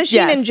dismembered. Well, the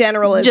machine in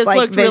general is just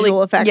like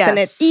visual effects. And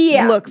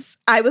it looks,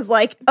 I was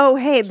like, oh,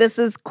 hey, this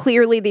is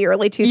clearly the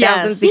early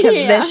 2000s because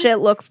this shit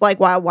looks like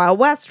Wild Wild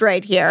West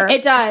right here.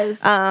 It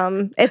does.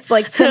 It's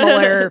like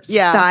similar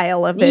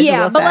style of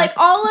visual effects. But like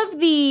all of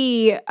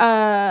the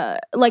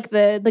like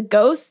the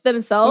ghosts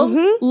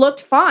themselves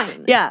looked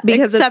fine. Yeah,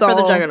 because except for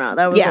the Juggernaut.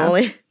 That was the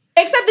only.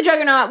 Except the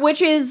Juggernaut,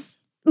 which is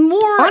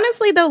more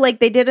honestly though, like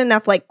they did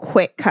enough like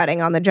quick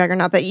cutting on the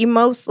Juggernaut that you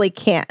mostly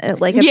can't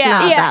like it's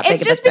not that big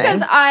it's just of a thing.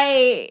 because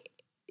I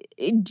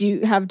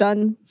do have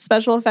done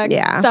special effects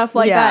stuff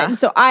like that, and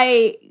so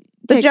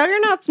the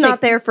Juggernaut's not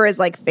there for his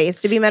like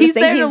face to be menacing.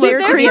 He's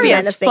there to be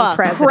menacing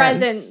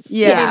presence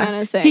to be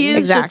menacing. He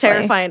is just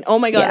terrifying. Oh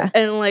my God.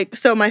 And like,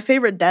 so my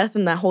favorite death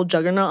in that whole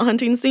Juggernaut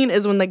hunting scene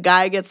is when the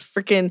guy gets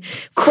freaking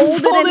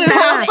folded in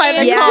half by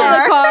the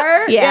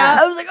car. Yeah.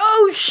 I was like,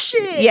 oh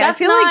shit. Yeah, I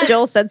feel like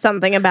Joel said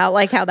something about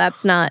like how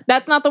that's not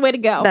the way to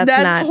go.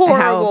 That's not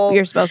horrible. How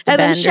you're supposed to and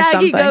bend then Shaggy or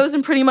something. goes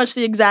in pretty much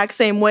the exact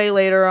same way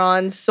later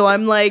on. So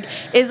I'm like,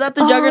 is that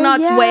the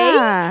Juggernaut's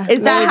way?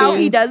 Is that how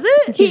he does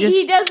it?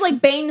 He does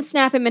like Bane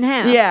snap him in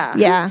half.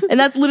 Yeah. And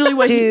that's literally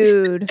what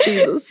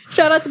Jesus.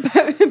 Shout out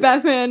to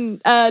Batman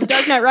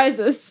Dark Knight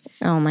Rises.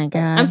 Oh my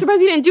God. I'm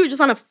surprised he didn't do it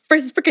just on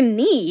his freaking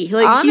knee.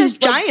 Like he's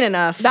giant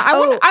enough. I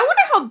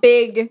wonder how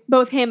big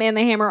both him and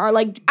the Hammer are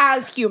like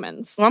as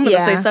humans. Well, I'm gonna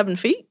say 7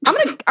 feet. I'm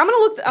gonna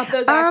look up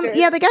those actors.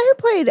 Yeah, the guy who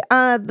played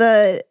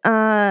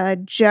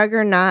the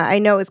Juggernaut, I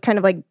know is kind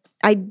of like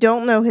I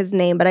don't know his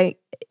name, but I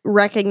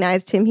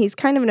recognized him. He's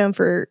kind of known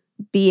for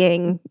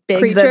being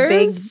big,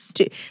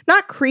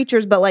 not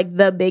creatures, but like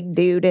the big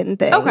dude in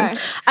things. Okay,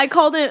 I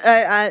called it.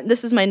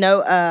 This is my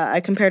note.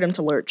 I compared him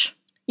to Lurch.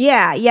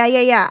 Yeah.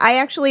 I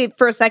actually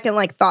for a second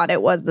like thought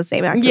it was the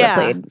same actor that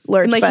played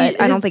Lurch, but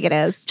I don't think it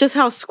is. Just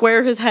how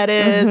square his head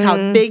is, how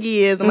big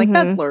he is. I'm like,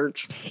 that's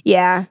Lurch.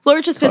 Yeah,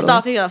 Lurch is pissed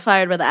off he got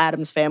fired by the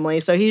Addams family,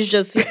 so he's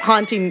just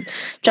haunting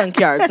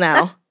junkyards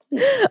now.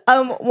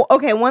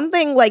 Okay, one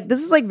thing, like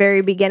this is like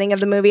very beginning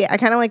of the movie. I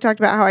kind of like talked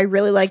about how I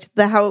really liked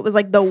how it was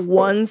like the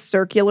one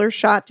circular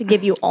shot to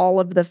give you all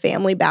of the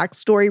family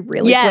backstory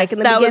really quick in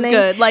the beginning.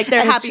 That was good. Like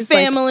their happy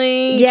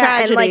family,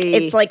 tragedy. And like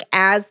it's like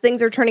as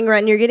things are turning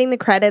around, you're getting the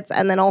credits,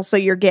 and then also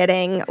you're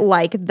getting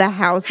like the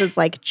house is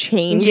like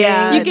changing.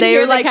 Yeah, you can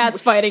hear the cats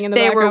fighting in the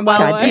background.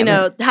 They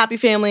were happy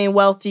family,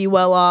 wealthy,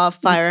 well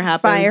off. Fire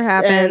happens,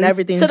 and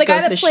everything. So the guy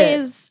that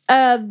plays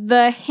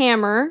the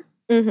Hammer.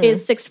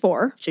 Is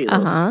 6'4".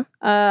 Jesus.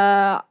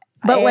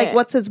 But like,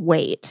 what's his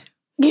weight?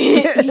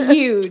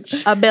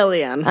 Huge. A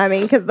billion. I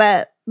mean, because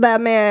that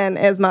man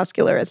is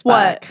muscular as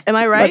fuck. What? Am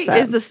I right?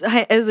 Is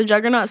the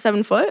Juggernaut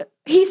 7 foot?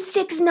 He's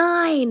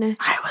 6'9".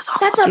 I was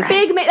almost That's a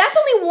big man. That's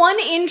only 1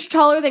 inch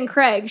taller than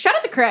Craig. Shout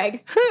out to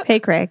Craig. Hey,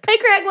 Craig. Hey,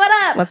 Craig. What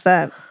up? What's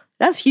up?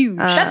 That's huge.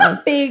 That's a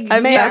big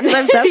man.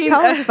 That's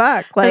tall as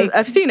fuck. Like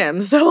I've seen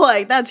him, so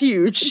like that's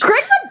huge.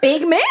 Craig's a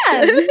big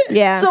man.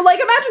 Yeah. So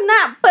like imagine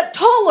that, but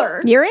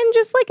taller. You're in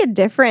just like a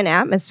different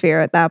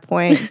atmosphere at that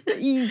point.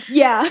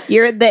 Yeah.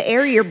 The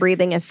air you're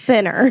breathing is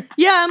thinner.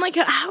 Yeah, I'm like,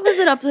 how is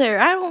it up there?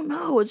 I don't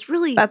know. It's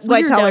really that's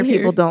why taller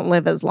people don't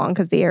live as long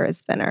because the air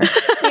is thinner.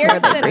 The air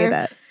is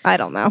thinner. I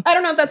don't know. I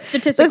don't know if that's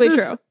statistically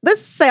true.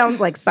 This sounds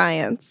like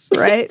science,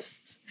 right?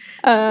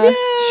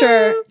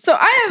 Sure. So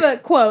I have a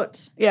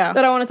quote that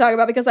I want to talk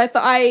about because I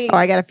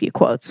got a few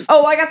quotes.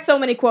 Oh, I got so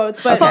many quotes,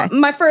 but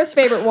my first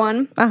favorite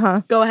one.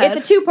 Go ahead.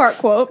 It's a 2-part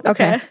quote.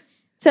 Okay. It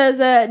says,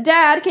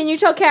 Dad, can you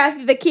tell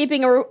Kathy that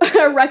keeping a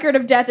record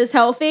of death is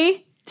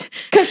healthy?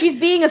 Because she's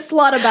being a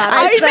slut about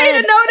it. I made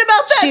a note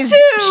about that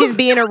too. She's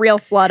being a real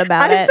slut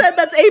about it. I said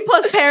that's A+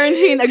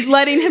 parenting,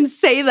 letting him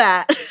say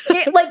that.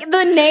 Like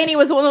the nanny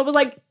was the one that was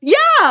like,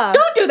 yeah,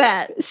 don't do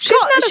that. She's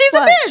a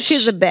bitch.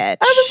 She's a bitch.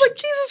 I was like,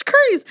 Jesus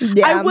Christ.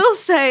 Yeah. I will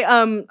say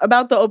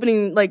about the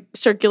opening like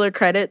circular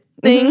credit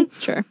thing.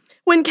 Sure.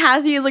 When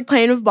Kathy is like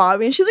playing with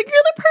Bobby and she's like, you're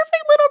the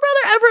perfect little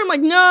brother ever. I'm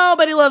like,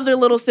 nobody loves their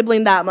little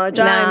sibling that much.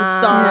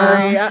 I'm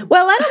sorry.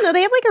 Well, I don't know.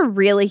 They have like a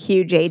really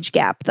huge age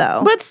gap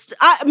though. But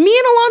me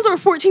and Alonzo are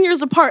 14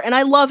 years apart and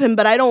I love him,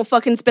 but I don't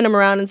fucking spin him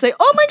around and say,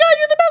 oh my God,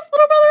 you're the best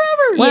little brother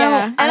ever.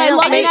 Well, and I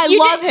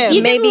love him.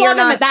 You maybe you're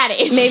not at that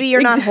age. Maybe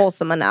you're not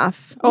wholesome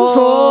enough.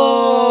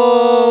 Oh.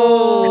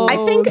 I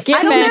think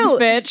Get benched,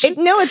 bitch.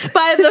 It's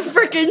by the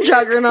freaking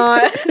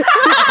juggernaut.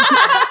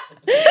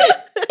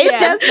 It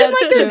does seem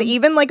like there's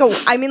even like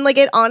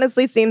it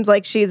honestly seems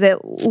like she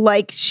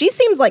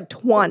seems like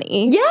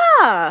 20.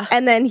 Yeah.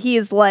 And then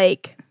he's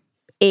like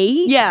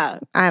 8. Yeah.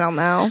 I don't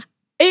know.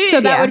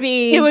 So that would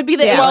be... It would be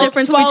the age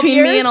difference between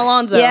years? me and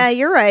Alonzo. Yeah,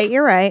 you're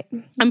right.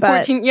 I'm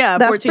 14. Yeah,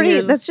 that's 14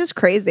 years. That's just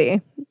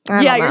crazy.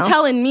 You're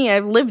telling me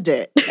I've lived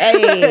it.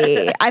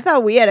 Hey, I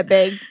thought we had a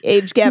big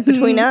age gap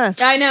between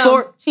us. I know.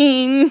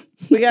 14.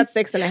 We got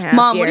 6.5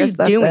 Mom, years.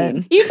 what are you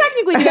doing? You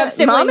technically do have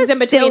siblings in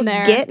between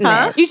there.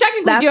 Huh? You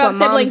technically do have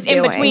siblings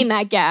in between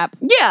that gap.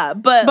 Yeah,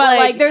 but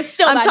like there's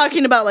still... I'm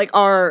talking about like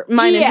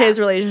mine and his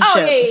relationship.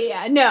 Oh,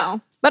 yeah. No.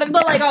 But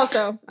like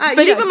also, but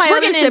even my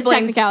other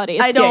siblings,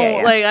 I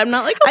don't like. I'm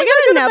not like. Oh,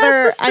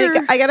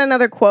 I got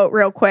another quote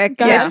real quick.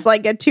 It's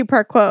like a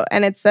 2-part quote,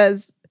 and it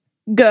says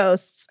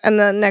ghosts, and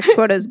the next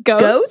quote is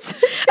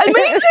goats. And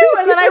me too.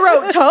 And then I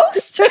wrote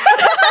toast.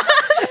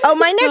 Oh,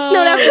 my next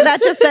note after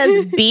that just says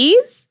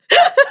bees,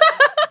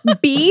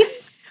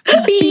 beads,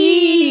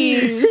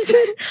 bees.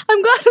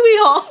 I'm glad we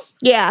all.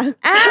 Yeah.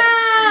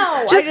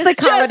 Ow! Just the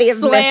comedy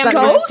of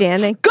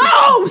misunderstanding.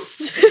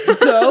 Ghosts.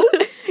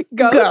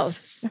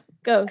 Ghosts.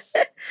 Ghosts,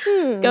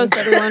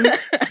 everyone.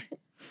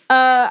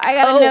 I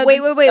got.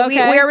 Wait.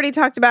 Okay. We already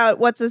talked about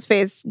what's his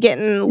face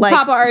getting like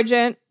Papa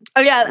Argent.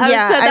 Oh yeah,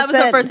 that was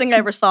the first thing I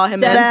ever saw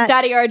him in.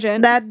 Daddy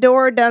Argent. That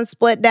door done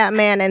split that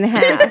man in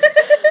half.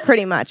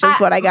 Pretty much is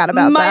what I got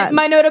about that.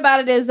 My note about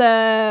it is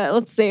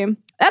let's see.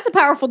 That's a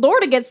powerful door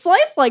to get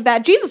sliced like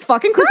that. Jesus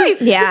fucking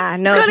Christ. Yeah,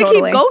 no, it's gotta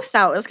keep ghosts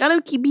out. It's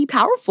gotta be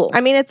powerful.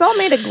 I mean, it's all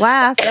made of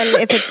glass,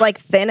 and if it's like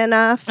thin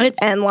enough,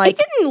 and like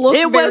it didn't look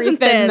it very wasn't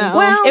thin. Though.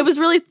 Well, it was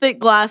really thick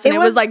glass, and it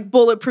was like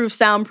bulletproof,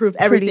 soundproof,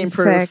 everything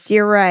proof. Thick.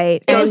 You're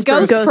right. It was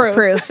ghost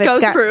proof. It's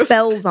got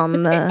spells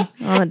on the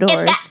doors.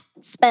 It's got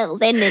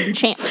spells and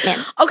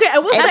enchantments. Okay, I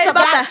will say about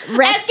that.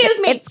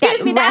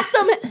 Excuse me. That's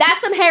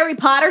some Harry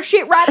Potter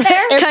shit right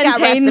there.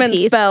 Containment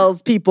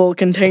spells, people.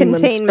 Containment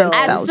spells.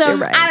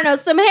 I don't know,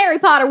 some Harry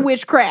Potter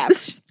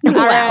witchcraft. All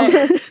right.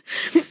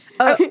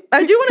 I do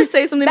want to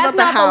say something about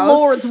the house. That's not the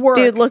Lord's work.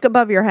 Dude, look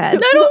above your head.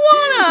 I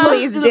don't wanna.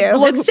 Please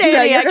do. It's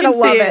shady. You're gonna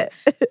love it.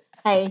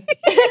 Hey.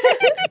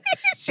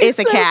 She's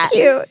a cat.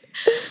 Cute.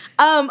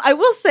 I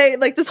will say,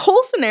 like, this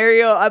whole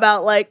scenario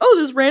about, like,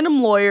 this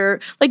random lawyer,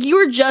 like, you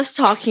were just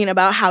talking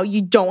about how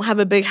you don't have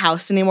a big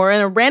house anymore,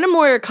 and a random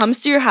lawyer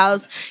comes to your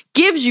house,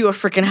 gives you a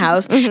freaking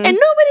house, and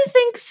nobody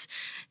thinks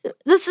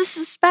this is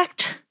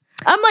suspect.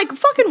 I'm like,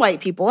 fucking white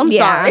people. I'm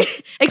sorry.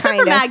 Except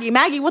for Maggie.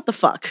 Maggie, what the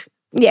fuck?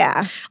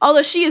 Yeah.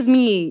 Although she is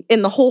me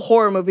in the whole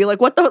horror movie. Like,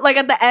 what the, like,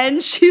 at the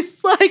end,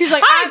 she's like,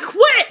 I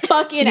quit.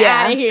 Fucking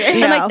out of here. And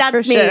like,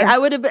 that's me. Sure. I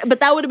would have, but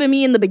that would have been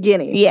me in the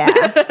beginning. Yeah.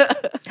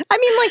 I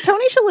mean, like,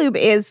 Tony Shalhoub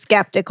is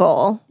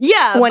skeptical.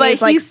 Yeah. When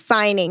he's like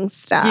signing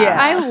stuff. Yeah.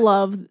 I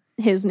love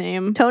his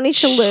name. Tony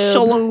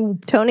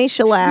Shalhoub. Tony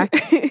Shellac.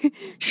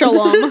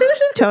 Shalom.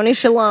 Tony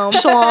Shalom.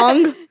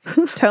 Shlong.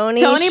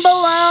 Tony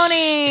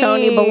Baloney.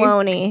 Tony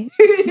Baloney.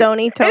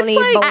 Tony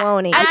like,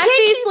 Baloney.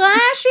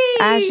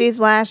 Ashy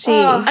Slashy.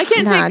 Oh, I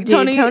can't take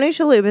Tony. Tony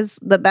Shalhoub is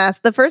the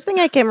best. The first thing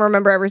I can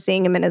remember ever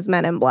seeing him in is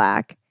Men in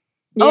Black.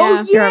 Yeah. Oh,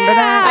 yeah. You remember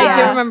that? I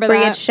do remember that. Where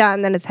he gets shot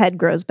and then his head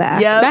grows back.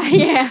 Yep.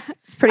 Yeah.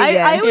 It's pretty good.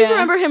 I always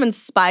remember him in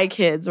Spy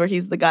Kids, where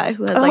he's the guy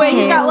who has like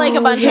he's got like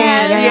a bunch of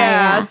hands.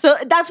 Yeah. So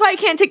that's why I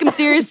can't take him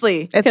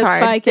seriously. It's hard.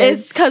 Spy Kids.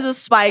 It's because of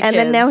Spy Kids. And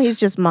then now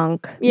he's just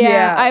Monk.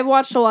 Yeah. I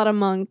watched a lot of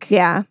Monk.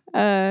 Yeah.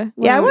 I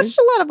watched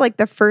a lot of like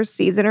the first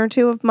season or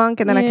two of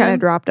Monk, and then I kind of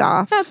dropped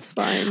off. That's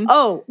fine.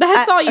 Oh,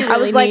 that's all you really I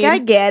was like, I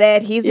get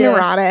it. He's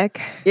neurotic.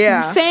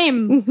 Yeah.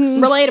 Same.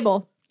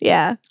 Relatable.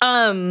 Yeah.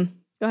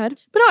 Go ahead.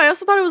 But no, I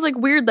also thought it was like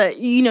weird that,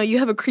 you know, you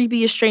have a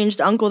creepy estranged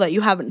uncle that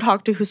you haven't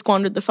talked to who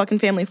squandered the fucking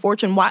family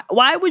fortune.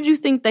 Why would you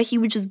think that he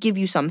would just give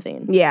you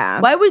something?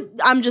 Yeah.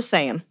 I'm just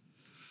saying.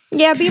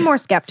 Yeah, be more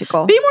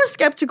skeptical. Be more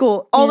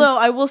skeptical. Although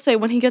I will say,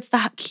 when he gets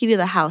the key to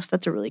the house,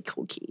 that's a really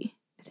cool key.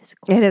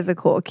 It is a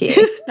cool key.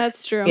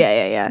 That's true.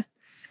 Yeah.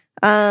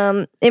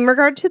 In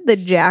regard to the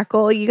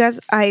jackal, you guys,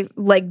 I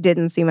like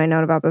didn't see my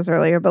note about this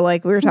earlier, but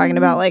like we were talking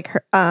about like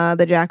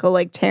the jackal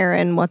like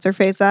tearing what's her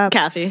face up,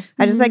 Kathy.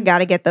 I just like got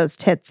to get those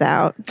tits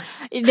out.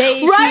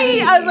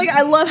 I was like,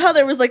 I love how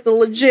there was like the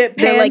legit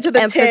pan like, to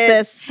the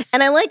emphasis, tits.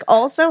 and I like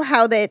also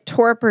how they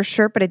tore up her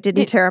shirt, but it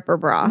didn't tear up her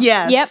bra.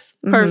 Yes.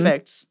 Yep.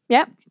 Perfect.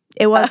 Yep.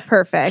 It was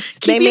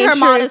perfect. Keeping they made her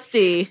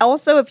modesty.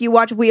 Also, if you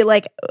watch, we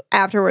like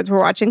afterwards, we're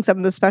watching some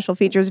of the special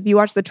features. If you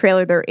watch the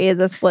trailer, there is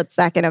a split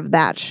second of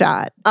that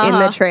shot in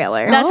the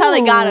trailer. That's how they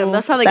got him.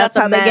 That's how they got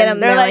the men. They get him.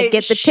 They're like,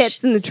 get the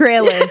tits in the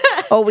trailer.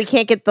 Oh, we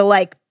can't get the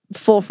like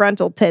full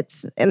frontal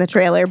tits in the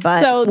trailer,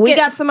 but we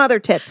got some other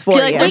tits for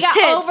you. We got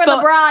tits, over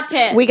the bra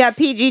tits. We got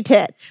PG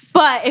tits.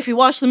 But if you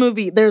watch the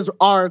movie, there's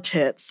R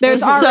tits.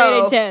 There's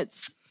R-rated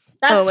tits.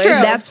 That's true.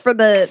 That's for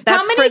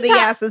the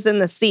asses in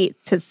the seat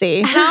to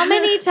see. How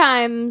many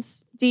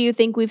times do you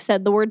think we've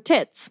said the word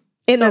tits?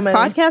 In this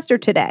podcast or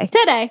today?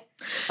 Today.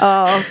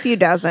 Oh, a few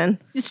dozen.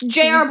 Just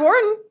J.R.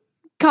 Borden.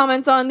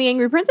 comments on the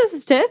angry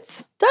princess's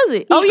tits. Does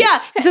he? Oh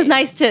yeah, he says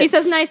nice tits. He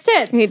says nice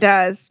tits. He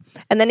does.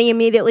 And then he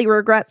immediately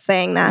regrets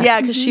saying that.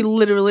 Yeah, because she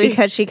literally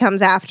Because she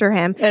comes after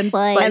him. and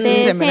slices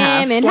him in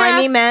half.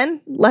 Slimy men,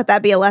 let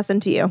that be a lesson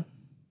to you.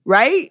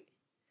 Right?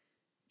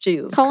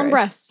 Jesus Call them Christ.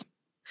 breasts.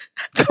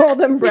 Call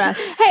them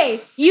breasts.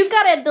 Hey, you've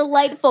got a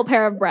delightful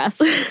pair of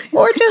breasts.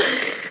 Or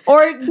just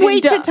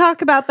wait to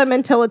talk about them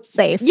until it's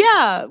safe.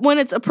 Yeah, when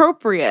it's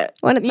appropriate.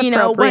 When it's when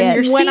appropriate.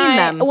 you're seeing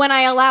them. When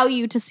I allow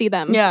you to see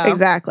them. Yeah.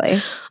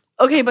 Exactly.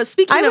 Okay, but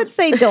speaking I of... would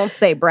say don't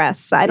say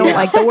breasts. I don't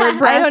like the word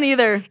breasts. I don't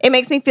either. It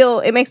makes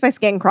my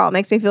skin crawl. It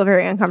makes me feel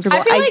very uncomfortable.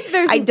 I feel like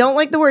there's... I don't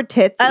like the word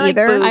tits I like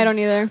either. boobs. I don't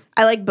either.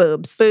 I like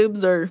boobs.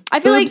 Boobs or... I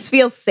feel Boobs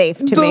feels safe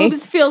to me.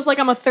 boobs feels like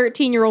I'm a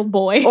 13-year-old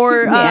boy.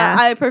 Or Yeah.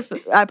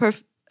 I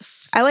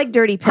I like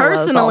dirty pillows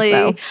personally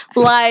also.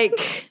 like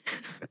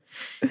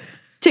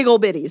tickle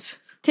bitties.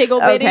 Tiggle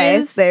Okay,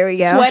 bitties. there we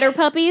go. Sweater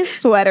puppies.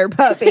 Sweater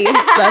puppies.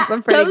 That's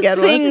a pretty Those good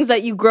things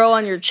that you grow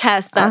on your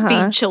chest that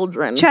Uh-huh. feed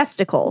children.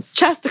 Chesticles.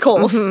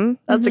 Chesticles. Mhm.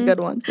 That's a good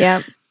one.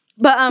 Yeah.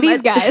 But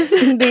These guys.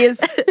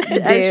 These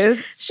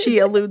dudes. She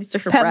alludes to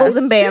her Pebbles breasts.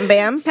 and Bam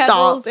Bam.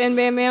 Pebbles and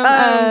Bam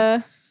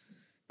Bam.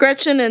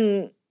 Gretchen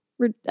and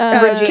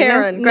Regina?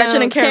 Karen. Gretchen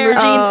No, and Karen.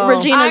 Oh.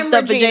 Regina's I'm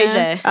the Regina.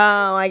 vajayjay.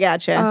 Oh, I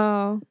gotcha.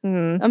 Oh.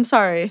 I'm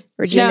sorry.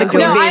 Regina No,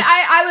 Queen no, Bee.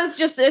 I was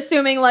just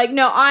assuming like,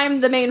 no,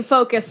 I'm the main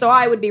focus, so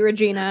I would be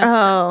Regina.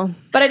 Oh,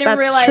 But I didn't that's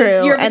realize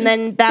true. you're... And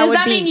then that does would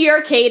that be mean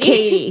you're Katie?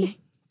 Katie.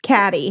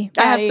 Catty.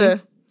 I have Catty.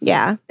 to.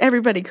 Yeah.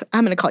 Everybody,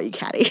 I'm going to call you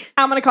Catty.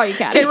 I'm going to call you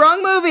Catty. Okay,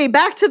 wrong movie.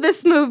 Back to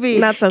this movie.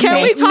 That's okay.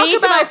 Can we talk Me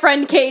to my about...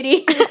 friend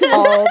Katie.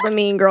 All the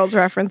Mean Girls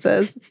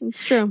references.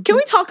 It's true. Can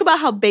we talk about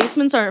how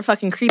basements aren't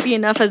fucking creepy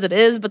enough as it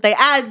is, but they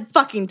add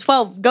fucking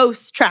 12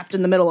 ghosts trapped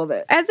in the middle of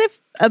it? As if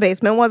a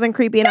basement wasn't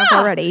creepy enough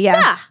already.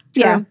 Yeah.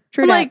 Yeah.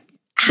 True I'm that. like,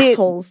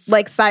 assholes.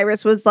 Like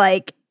Cyrus was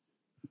like,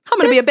 I'm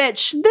going to be a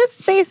bitch.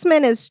 this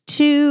basement is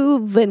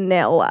too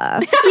vanilla.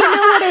 You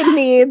know what it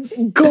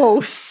needs?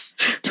 Ghosts.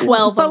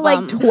 12 But of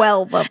like them.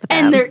 12 of them.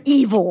 And they're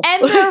evil.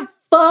 And they're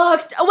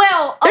fucked.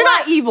 Well, They're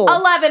not evil.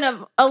 11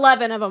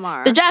 of them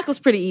are. The Jackal's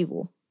pretty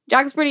evil.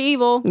 Jack's pretty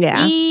evil.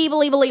 Yeah.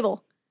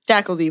 Evil.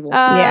 Jackal's evil.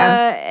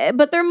 Yeah.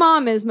 But their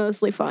mom is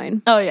mostly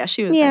fine. Oh, yeah,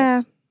 she was yeah.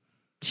 nice.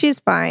 She's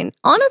fine.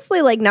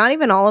 Honestly, like not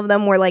even all of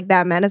them were like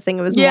that menacing.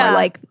 It was Yeah. more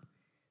like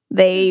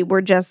they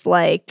were just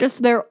like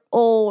Just their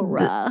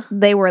aura.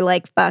 they were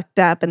like fucked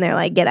up and they're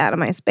like, get out of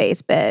my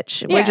space,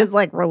 bitch. Which Yeah. is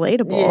like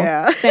relatable.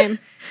 Yeah. Same.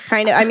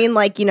 Kind of. I mean,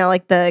 like, you know,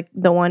 like the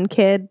one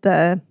kid,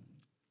 the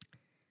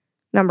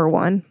number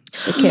one,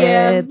 the kid,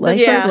 Yeah, like,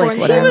 the he's firstborn. like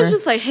He whatever. He was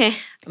just like, hey, I'm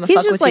gonna He's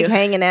fuck just with like you.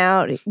 hanging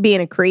out,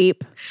 being a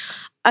creep.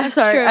 I'm That's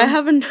sorry. true. I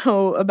have a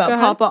note about Go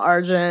ahead. Papa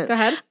Argent. Go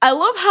ahead. I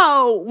love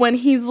how when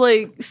he's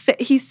like,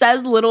 he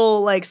says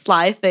little like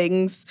sly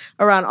things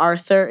around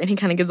Arthur and he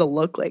kind of gives a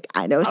look like,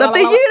 I know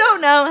something you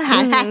don't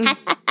know.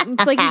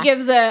 It's like he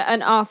gives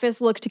an office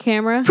look to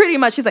camera. Pretty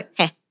much. He's like,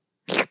 hey,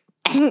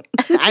 I'm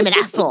an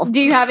asshole. Do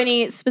you have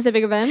any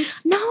specific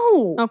events?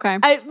 No. Okay.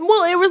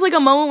 Well, it was like a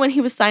moment when he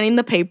was signing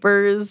the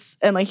papers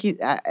and like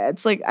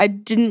it's like I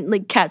didn't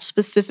like catch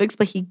specifics,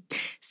 but he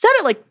said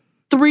it like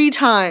 3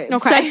 times.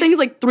 Okay. Said things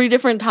like 3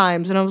 different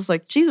times, and I was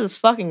like, Jesus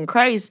fucking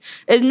Christ!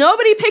 Is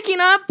nobody picking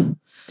up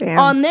Damn.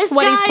 on this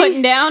What guy? he's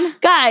putting down?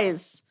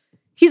 Guys,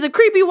 he's a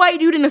creepy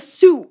white dude in a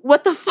suit.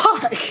 What the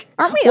fuck?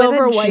 Aren't we With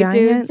over a white giant-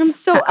 dudes? I'm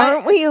so.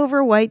 Aren't we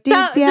over white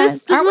dudes yet?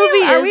 This Are we-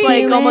 movie are is we-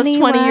 like Too almost many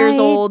 20 years white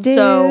old,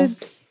 so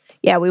dudes.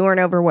 Yeah, we weren't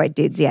over white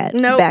dudes yet.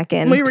 Nope, Back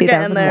in we were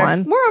getting there.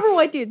 2001. We're over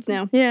white dudes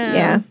now.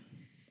 Yeah.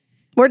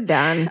 We're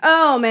done.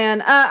 Oh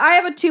man, I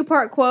have a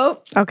 2-part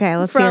quote Okay,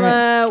 let's from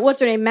hear it. what's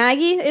her name?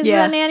 Maggie is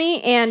Yeah. the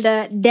nanny,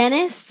 and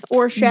Dennis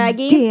or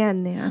Shaggy.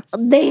 Dennis.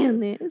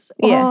 Dennis.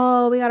 Yeah.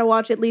 Oh, we gotta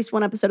watch at least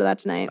one episode of that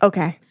tonight.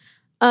 Okay,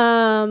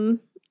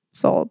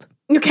 sold.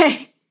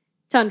 Okay.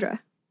 Tundra.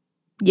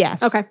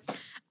 Yes. Okay.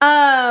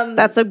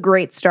 That's a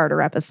great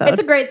starter episode. it's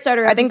a great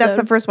starter episode. I think that's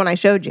the first one I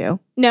showed you.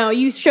 No,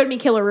 you showed me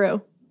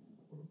Killaroo.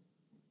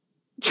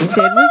 Did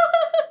we?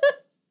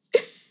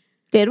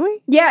 Did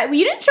we? Yeah, well,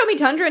 you didn't show me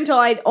Tundra until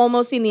I'd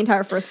almost seen the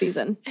entire first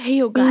season. hey,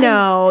 yo, guys.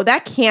 No,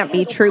 that can't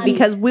be true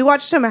because we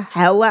watched them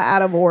hella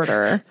out of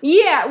order.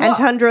 Yeah, well, And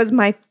Tundra's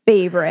my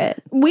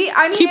favorite. I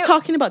mean, Keep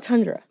talking about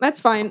Tundra. That's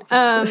fine. We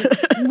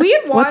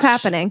had watched. What's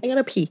happening? I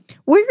gotta pee.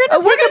 We're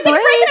gonna We're take gonna a take a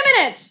break. break in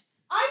a minute.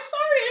 I'm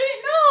sorry, I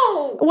didn't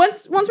know.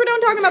 Once we're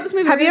done talking about this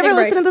movie, Have you ever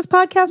listened to this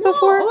podcast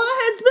before?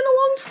 It's been a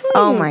long time.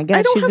 Oh my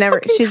god, she's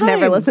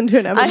never listened to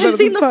an episode. I have of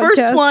seen this the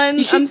first podcast. one.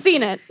 You've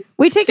seen it.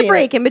 We take a seen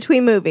break in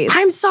between movies.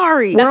 I'm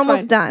sorry. We're That's almost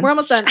fine. done. We're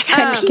almost done.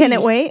 Can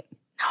it wait?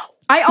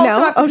 I also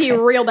No? have to pee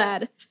Okay. real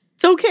bad.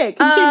 It's okay.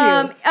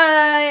 Continue.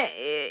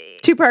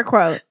 2-part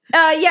quote.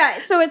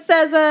 Yeah. So it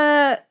says,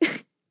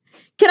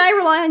 "Can I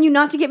rely on you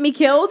not to get me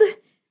killed?"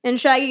 And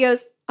Shaggy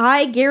goes,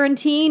 "I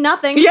guarantee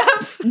nothing." Yep.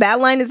 That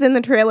line is in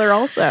the trailer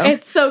also.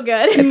 It's so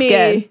good. It's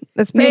good.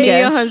 That's pretty Me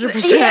good.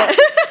 100%.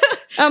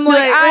 I'm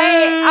like,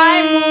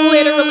 I'm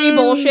literally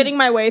bullshitting bullshitting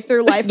my way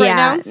through life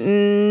right now.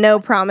 No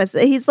promise.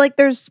 He's like,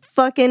 there's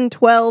fucking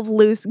 12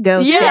 loose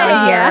ghosts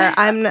down here.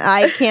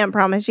 I can't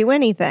promise you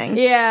anything.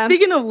 Yeah.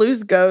 Speaking of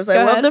loose ghosts,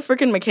 I love the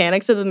freaking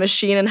mechanics of the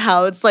machine and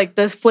how it's like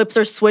the flips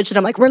are switched and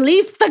I'm like,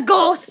 release the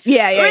ghosts.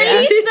 Yeah.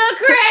 Release the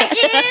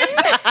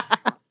Kraken.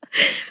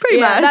 Pretty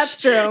much.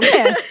 That's true.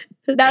 Yeah.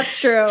 That's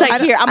true. It's like,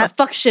 here, I'm gonna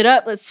fuck shit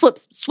up. Let's flip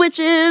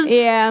switches.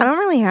 Yeah. I don't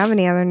really have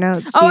any other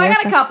notes. Oh, I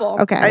got a couple.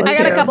 Okay. I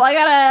got a couple. I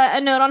got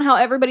a note on how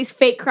everybody's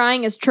fake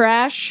crying is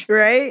trash.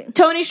 Right?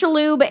 Tony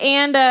Shalhoub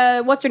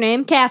and what's her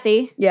name?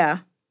 Kathy. Yeah.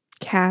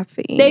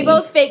 Kathy. They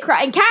both fake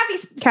cry. And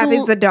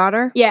Kathy's the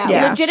daughter?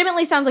 Yeah.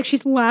 Legitimately sounds like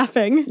she's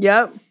laughing.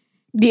 Yep.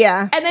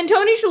 Yeah. And then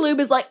Tony Shalhoub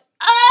is like,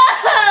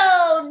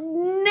 oh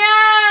no.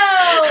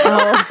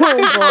 Oh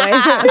boy.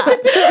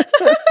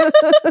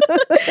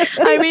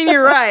 I mean,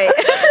 you're right.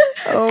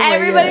 Oh my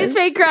Everybody's God.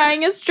 fake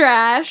crying is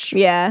trash.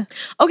 Yeah.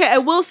 Okay, I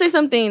will say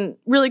something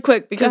really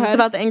quick because it's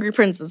about the Angry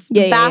Princess.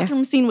 Yeah, The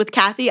bathroom scene with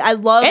Kathy, I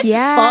love. It's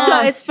Yeah. fun.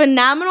 So it's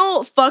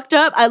phenomenal, fucked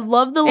up. I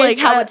love the like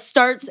It's, how it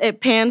starts. It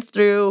pans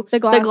through the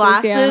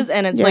glasses,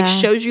 and it's like Yeah.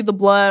 shows you the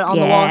blood on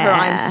the wall. Her,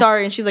 Yeah. I'm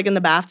sorry, and she's like in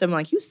the bathtub. I'm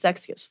like, you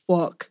sexy as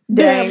fuck.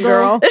 Dang,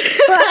 girl.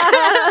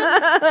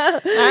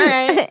 All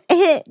right.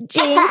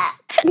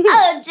 Jinx.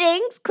 Oh,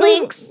 Jinx.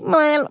 Clinks.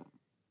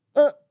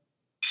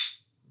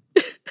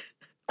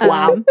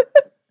 Wow.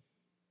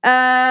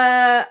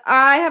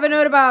 I have a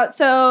note about,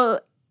 so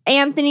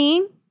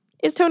Anthony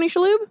is Tony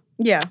Shalhoub.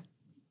 Yeah.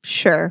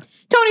 Sure.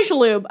 Tony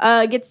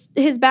Shalhoub gets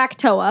his back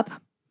toe up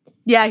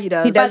Yeah, he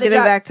does. He does the get his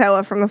doc- back toe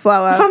up from the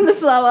flow up. from the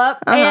flow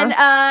up,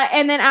 Uh-huh.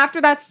 and then after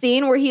that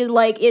scene where he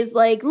like is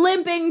like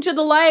limping to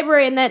the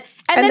library, and then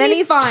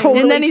he's fine.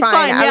 Totally And then he's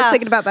fine, I was yeah.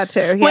 thinking about that too.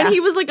 Yeah. When he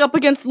was like up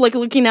against like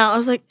looking out, I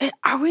was like,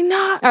 are we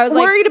not I was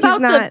like, worried he's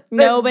about not- the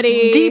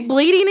nobody- deep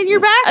bleeding in your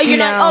back? You're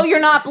No. not. Oh, you're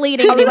not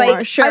bleeding I was anymore.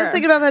 like, sure. I was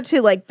thinking about that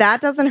too. Like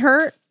that doesn't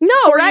hurt. No,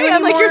 for right? you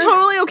I'm like, you're anymore?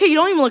 totally okay. You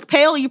don't even look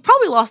pale. You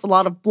probably lost a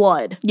lot of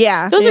blood.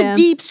 Yeah. Those Yeah. are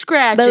deep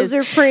scratches. Those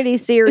are pretty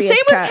serious. Same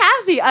with cuts.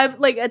 Cassie. I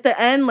like at the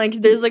end, like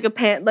there's like a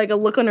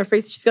look on her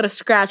face. She's got a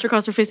scratch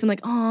across her face. I'm like,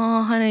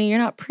 oh, honey, you're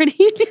not pretty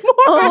anymore.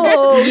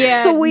 Oh,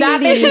 yeah, sweetie.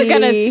 that bitch is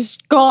gonna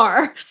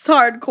scar. It's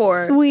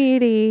hardcore.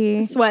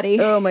 Sweetie. Sweaty.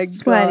 Oh my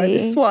Sweaty.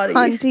 god, swatty.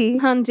 Hunty.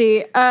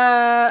 Hunty.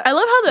 I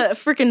love how the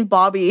freaking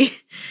Bobby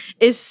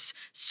is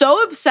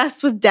so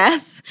obsessed with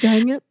death.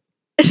 Dang it.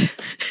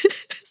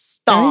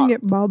 Stop. Dang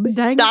it, Bobby.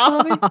 Dang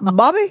Stop. it,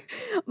 Bobby.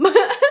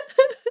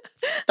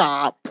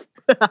 Stop.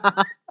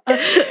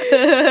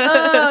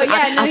 Oh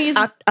yeah, no, he's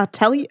I'll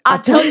tell you.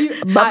 I'll tell you.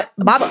 Bobby.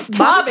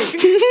 Bobby.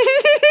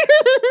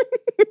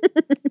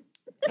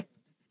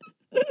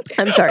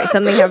 I'm sorry.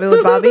 Something happened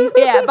with Bobby.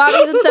 Yeah,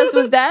 Bobby's obsessed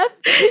with death.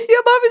 Yeah,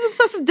 Bobby's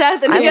obsessed with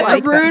death, and he I gets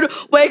like a rude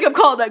wake up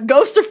call that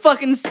ghosts are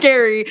fucking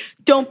scary.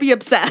 Don't be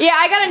obsessed. Yeah,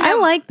 I gotta know. I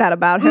like that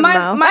about him, though.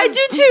 I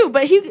do too,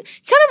 but he kind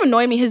of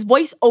annoyed me. His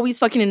voice always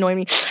fucking annoyed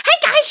me. Hey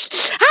guys!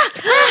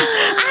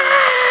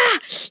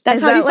 That's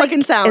Is how he that like,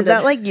 fucking sounded. Is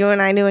that like you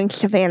and I doing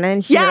Savannah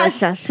and Sheila Yes.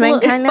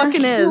 assessment It kind of?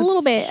 fucking is. a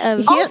little bit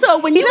of. Also,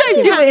 when you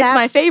guys do it, it's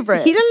my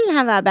favorite. He doesn't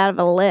have that bad of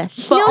a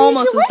lisp, but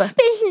almost as bad.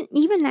 isn't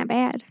even that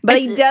bad. but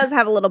he does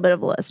have a little bit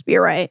of a lisp.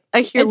 You're right.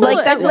 I hear It's Like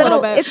a that little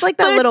little. bit. It's like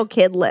that But little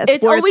kid lisp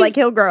it's where always- it's like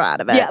he'll grow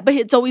out of it. Yeah, but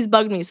it's always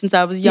bugged me since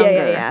I was younger.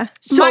 yeah.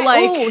 So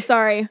Oh,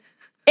 sorry.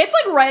 It's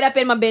like right up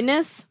in my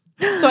business,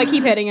 so I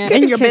keep hitting it.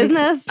 in your Kitty-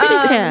 business.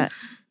 Kitty cat.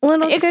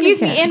 Little Excuse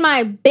kitty me, cat. in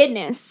my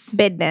business.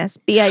 Business.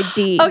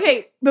 BID.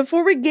 Okay,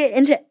 before we get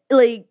into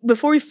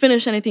before we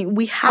finish anything,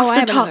 we have Oh, I to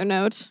have talk. another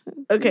note.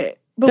 Okay,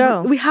 but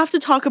Go. we have to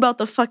talk about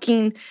the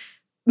fucking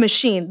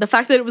machine. The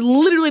fact that it was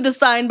literally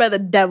designed by the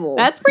devil.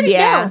 That's pretty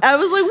Yeah. cool. I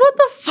was like, what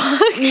the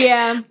fuck?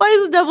 Yeah. Why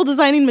is the devil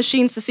designing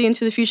machines to see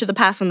into the future, the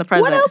past, and the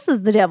present? What else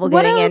is the devil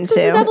What getting else into?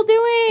 is the devil doing?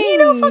 You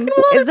know, fucking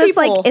with other Is this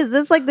people. is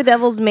this like the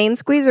devil's main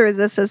squeeze or is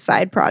this his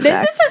side project?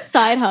 This is a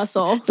side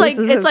hustle. It's like This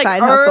is it's his like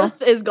side hustle.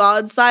 Earth is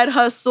God's side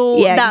hustle.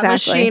 Yeah, that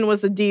exactly. machine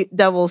was the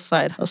devil's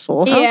side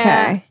hustle. Yeah.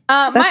 Okay.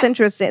 That's my-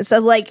 interesting. So,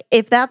 like,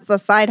 if that's the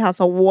side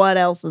hustle, what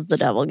else is the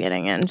devil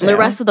getting into? The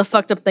rest of the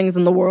fucked up things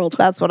in the world.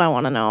 That's what I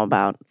want to know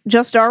about.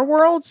 Just our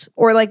world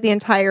or like the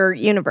entire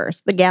universe,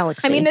 the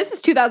galaxy? I mean, this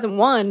is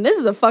 2001. This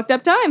is a fucked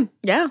up time.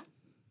 Yeah.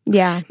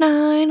 yeah.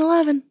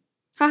 9/11.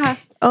 Haha.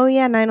 Oh,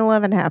 yeah.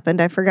 9/11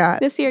 happened. I forgot.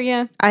 This year,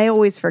 yeah. I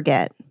always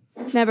forget.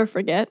 Never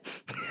forget.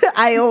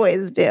 I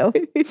always do.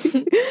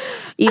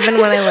 Even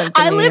when I lived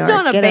in I New lived York.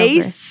 on a Get over it.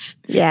 base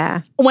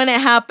Yeah. when it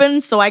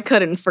happened, so I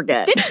couldn't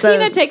forget. Didn't So-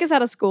 Tina take us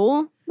out of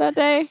school that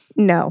day?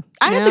 No.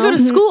 I had to No? go to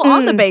school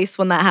on the base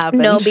when that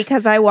happened. No,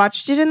 because I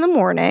watched it in the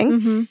morning.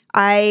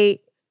 Mm-hmm.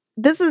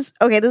 This is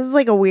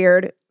like a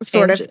weird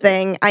sort of Tangent.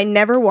 thing. I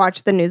never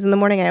watch the news in the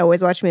morning. I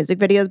always watch music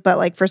videos, but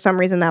like for some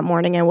reason that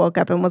morning I woke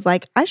up and was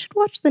like, I should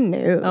watch the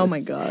news. Oh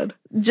my God.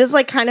 Just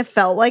like kind of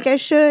felt like I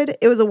should.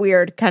 It was a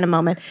weird kind of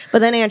moment. But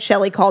then Aunt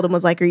Shelley called and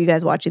was like, are you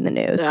guys watching the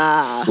news?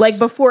 Like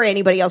before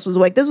anybody else was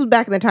awake. This was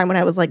back in the time when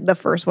I was like the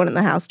first one in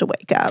the house to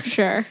wake up.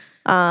 Sure.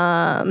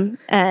 No,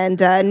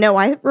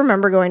 I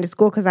remember going to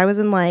school because I was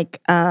in like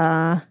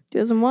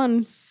 2001.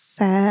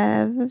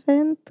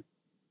 7th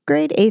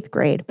grade? 8th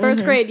grade.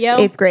 First grade, yo.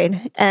 8th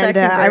grade. And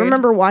I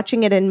remember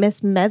watching it in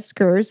Miss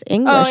Metzger's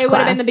English class. Oh, it would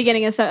have been the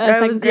beginning of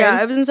second grade. Yeah,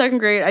 I was in 2nd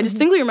grade. I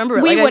distinctly remember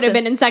it. We would have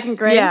been in 2nd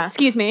grade. Yeah.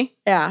 Excuse me.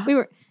 Yeah. We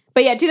were.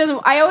 But yeah, 2000.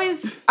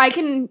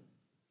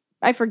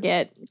 I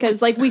forget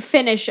because like we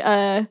finish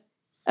a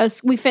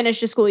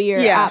school year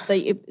at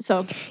the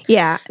so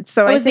yeah.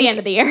 So it was the end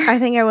of the year. I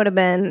think I would have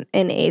been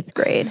in 8th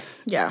grade.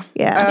 Yeah.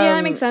 Yeah,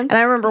 that makes sense. And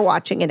I remember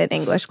watching it in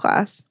English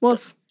class.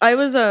 Wolf. I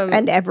was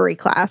and every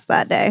class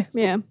that day.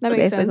 Yeah, that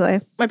makes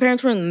sense. My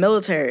parents were in the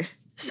military,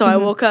 so I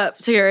woke up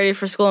to get ready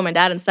for school, and my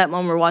dad and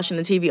stepmom were watching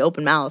the TV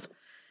open mouth.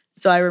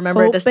 So I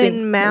remember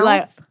open mouth.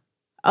 Like,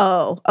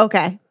 oh,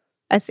 okay.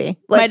 I see.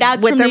 Like, my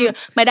dad's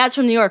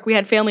from New York. We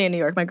had family in New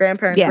York. My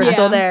grandparents were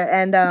still there.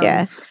 And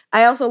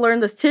I also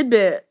learned this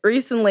tidbit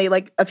recently,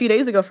 like a few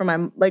days ago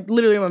from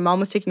literally my mom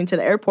was taking me to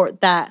the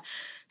airport, that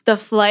the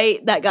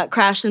flight that got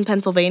crashed in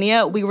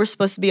Pennsylvania, we were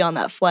supposed to be on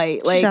that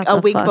flight like a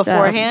week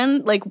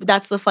beforehand. Up. Like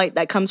that's the flight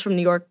that comes from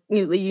New York,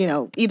 you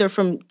know, either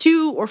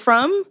to or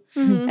from.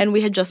 Mm-hmm. And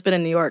we had just been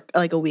in New York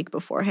like a week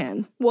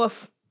beforehand.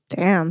 Woof.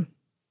 Damn.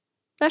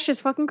 That's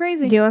just fucking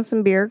crazy. Do you want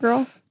some beer,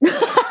 girl?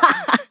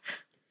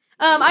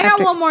 I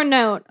got one more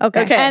note.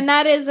 Okay. And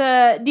that is,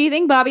 do you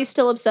think Bobby's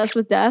still obsessed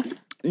with death?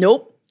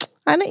 Nope.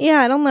 I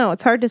don't know.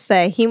 It's hard to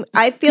say.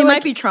 I feel he like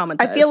might be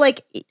traumatized. I feel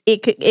like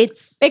it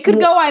could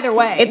go either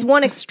way. It's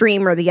one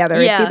extreme or the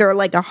other. Yeah. It's either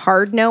like a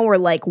hard no or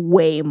like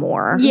way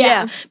more.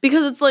 Yeah.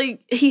 Because it's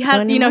like he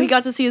had, he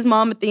got to see his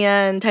mom at the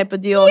end type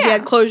of deal. Yeah. He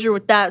had closure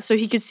with that, so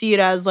he could see it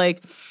as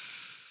like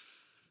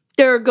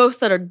there are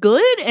ghosts that are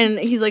good, and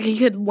he's like he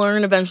could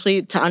learn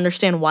eventually to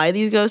understand why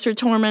these ghosts are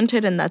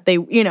tormented, and that they,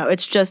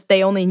 it's just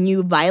they only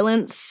knew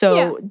violence,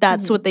 so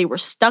that's what they were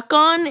stuck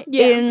on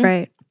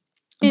in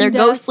their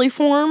ghostly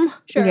form.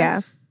 Sure.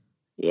 Yeah.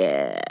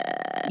 Yeah.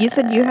 You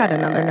said you had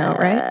another note,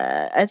 right?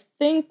 I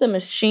think the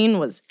machine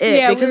was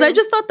it, because I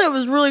just thought that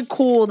was really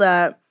cool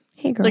that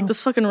like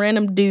this fucking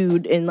random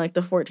dude in like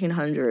the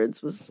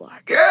 1400s was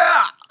like,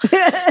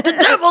 the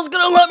devil's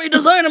gonna let me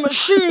design a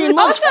machine.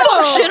 Let's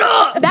fuck shit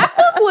up. That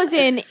book was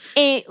in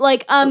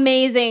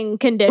amazing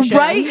condition.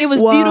 Right? It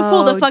was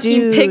beautiful. The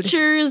fucking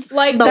pictures,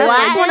 like that's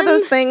like one of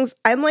those things.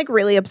 I'm like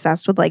really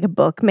obsessed with like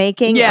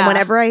bookmaking. Yeah. And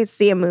whenever I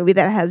see a movie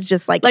that has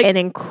just like an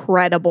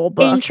incredible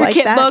book,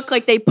 intricate like book,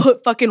 like they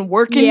put fucking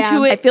work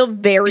into it. I feel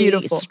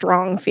very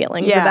strong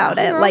feelings about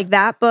it. Like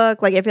that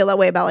book, like I feel that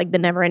way about like the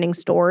Neverending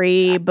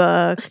Story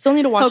book. I still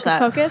need to watch that.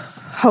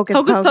 Hocus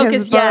Pocus book.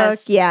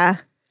 Yes. Yeah.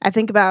 I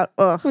think about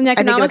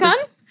Necronomicon?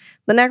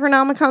 The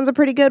Necronomicon's a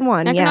pretty good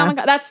one. Yeah.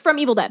 That's from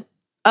Evil Dead.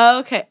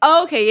 Okay.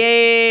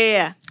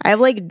 Yeah. I have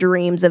like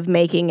dreams of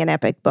making an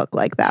epic book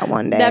like that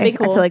one day. That'd be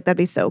cool. I feel like that'd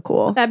be so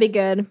cool. That'd be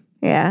good.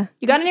 Yeah.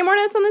 You got any more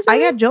notes on this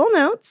movie? I got Joel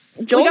notes.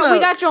 We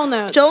got Joel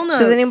notes.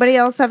 Does anybody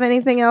else have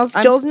anything else?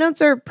 Joel's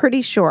notes are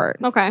pretty short.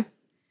 Okay.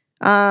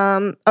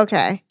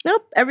 Okay.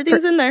 Nope.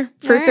 Everything's in there.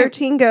 For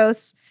 13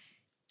 Ghosts.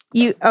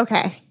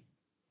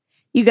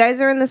 You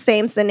guys are in the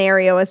same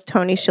scenario as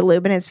Tony Shalhoub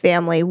and his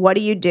family. What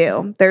do you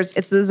do? This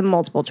is a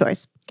multiple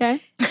choice.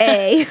 Okay.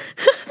 A.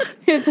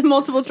 It's a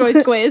multiple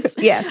choice quiz.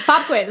 Yes.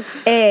 Pop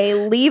quiz.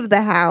 A. Leave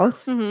the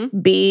house.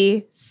 Mm-hmm.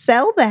 B.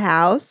 Sell the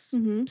house.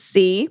 Mm-hmm.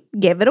 C.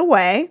 Give it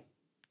away.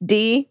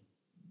 D.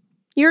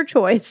 Your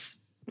choice.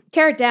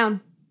 Tear it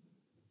down.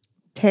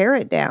 Tear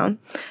it down.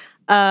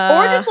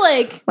 Or just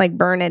like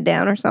burn it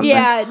down or something.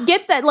 Yeah,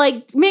 get that.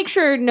 Like, make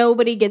sure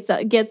nobody gets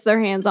their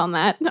hands on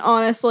that.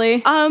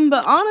 Honestly,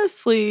 but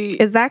honestly,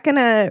 is that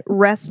gonna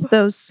rest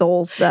those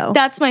souls though?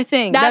 That's my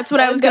thing. That's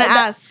what I was gonna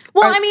ask.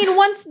 Well, I mean,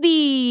 once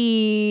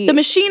the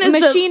machine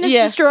is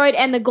destroyed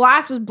and the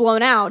glass was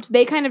blown out,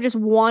 they kind of just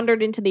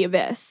wandered into the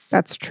abyss.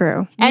 That's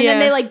true. And then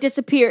they like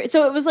disappeared.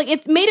 So it was like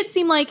it made it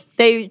seem like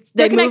they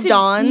moved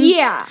on.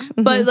 Yeah,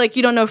 but like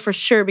you don't know for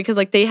sure because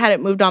like they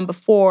hadn't moved on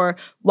before.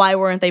 Why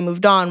weren't they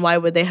moved on?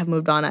 Why would they have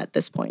moved on at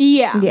this point?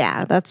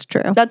 Yeah, that's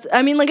true.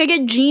 I mean, like I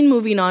get Jean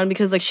moving on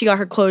because like she got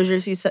her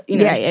closure. She said,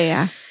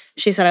 yeah.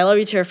 She said, "I love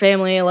you to your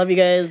family. I love you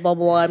guys. Blah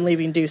blah blah. I'm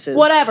leaving. Deuces.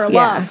 Whatever.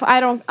 Love. I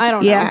don't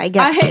know. Yeah, I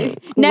get. I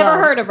never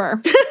heard of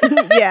her.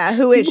 Yeah,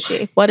 who is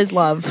she? What is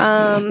love?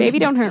 Baby,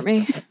 don't hurt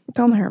me.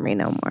 Don't hurt me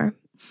no more.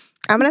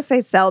 I'm gonna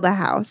say sell the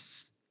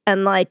house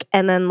and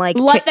then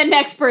let the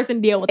next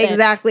person deal with it.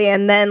 Exactly,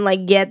 and then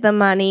like get the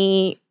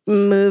money.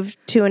 Move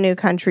to a new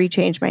country,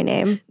 change my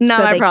name.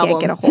 Not my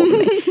problem. Can't get a hold of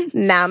me.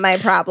 Not my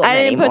problem anymore.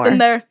 I didn't put them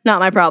there. Not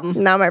my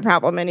problem. Not my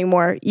problem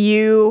anymore.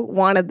 You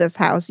wanted this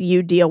house.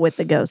 You deal with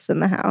the ghosts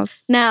in the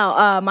house.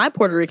 Now, my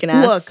Puerto Rican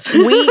ass.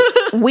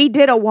 Look, we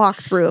did a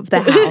walkthrough of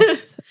the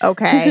house.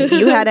 Okay,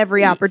 you had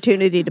every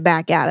opportunity to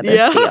back out of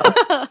this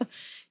deal.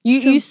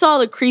 You saw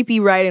the creepy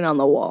writing on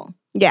the wall.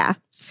 Yeah,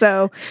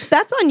 so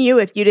that's on you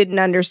if you didn't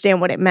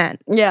understand what it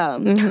meant. Yeah,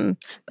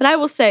 but I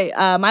will say,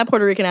 my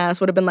Puerto Rican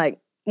ass would have been like,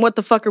 what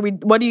the fuck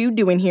what are you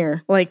doing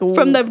here? Like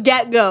from the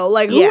get-go.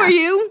 Like, who are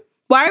you?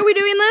 Why are we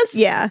doing this?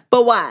 Yeah.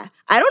 But why?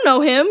 I don't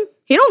know him.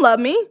 He don't love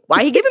me.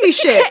 Why he giving me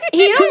shit?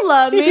 He don't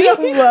love me. You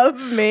don't love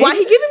me. Why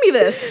he giving me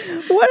this?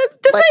 What is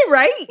This ain't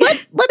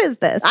right. What is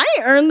this? I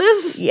ain't earned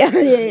this. Yeah,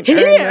 He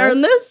didn't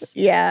earn this.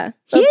 Yeah,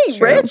 He that's ain't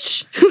true.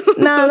 rich.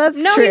 No, that's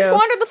No, true. he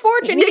squandered the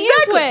fortune. He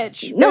is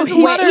witch. No, There's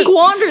he a lot of-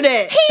 squandered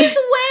it. He's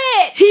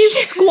witch.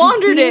 He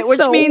squandered it, He's which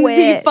so means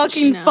he witch.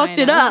 fucking No, fucked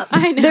I it know. up.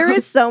 I know. There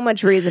is so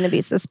much reason to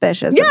be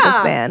suspicious of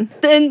this man.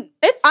 Then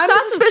It's I'm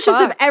sus as suspicious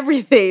of fuck.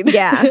 everything.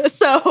 Yeah.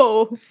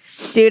 So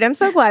Dude, I'm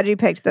so glad you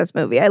picked this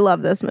movie. I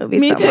love this movie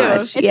Me so too.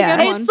 much. It's a yeah.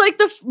 good one. it's like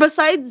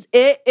besides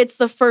it's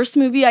the first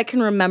movie I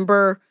can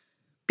remember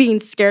being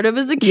scared of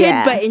as a kid,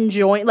 Yeah. but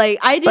enjoying. Like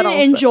I But didn't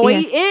also- enjoy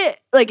yeah. it.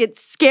 Like it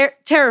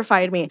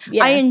terrified me.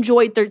 Yeah. I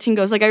enjoyed 13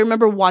 Ghosts. Like I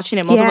remember watching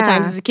it multiple Yeah.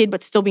 times as a kid,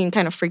 but still being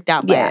kind of freaked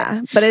out by it.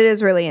 Yeah, but it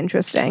is really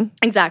interesting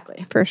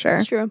Exactly. for sure.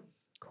 It's true.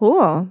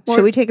 Cool. Or-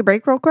 Should we take a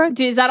break real quick?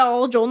 Is that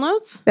all Joel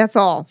notes? That's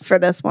all for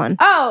this one.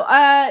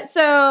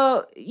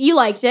 So you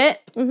liked it.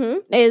 Mm-hmm.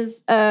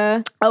 Is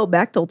Oh,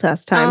 Bechdel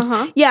test times.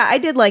 Uh-huh. Yeah, I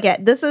did like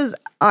it. This is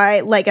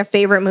like a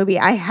favorite movie.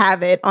 I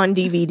have it on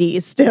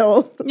DVD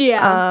still.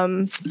 yeah.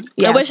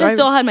 Yeah, I wish so I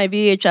still had my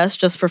VHS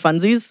just for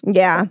funsies.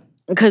 Yeah,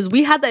 Because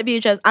we had that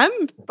VHS.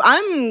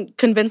 I'm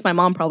convinced my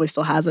mom probably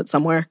still has it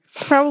somewhere.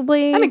 it's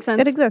probably That makes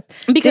sense. It exists.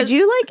 Because- Did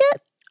you like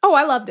it? Oh,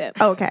 I loved it.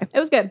 Oh, okay, It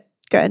was good.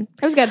 good.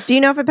 It was good. Do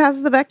you know if it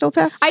passes the Bechdel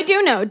test? I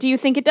do know. Do you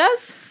think it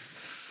does?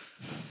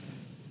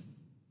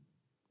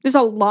 There's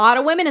a lot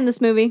of women in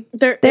this movie.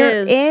 There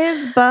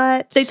is,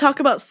 but They talk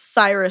about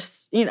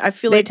Cyrus. You know, I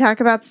feel They like talk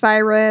about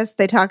Cyrus.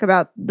 They talk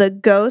about the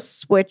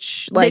ghosts,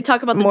 which like they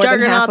talk about the more than half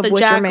Juggernaut, of the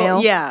which are Jackal.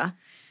 male. Yeah,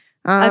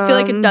 I feel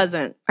like it Um,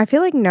 doesn't. I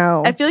feel like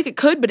no. I feel like it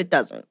could, but it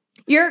doesn't.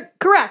 You're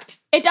correct.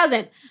 It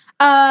doesn't.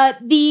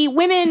 The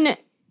women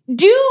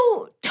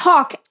do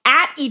talk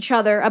at each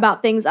other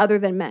about things other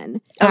than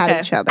men. at Okay.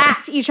 each other.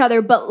 At each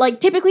other, but like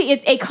typically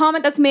it's a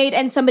comment that's made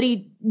and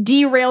somebody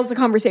derails the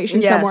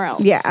conversation Yes. somewhere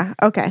else. Yeah.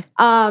 Okay.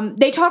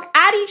 They talk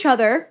at each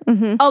other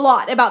Mhm. a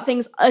lot about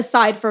things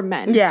aside from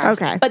men. Yeah.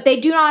 Okay. But they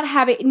do not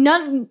have it.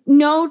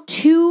 No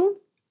two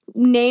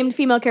named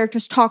female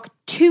characters talk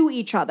to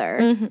each other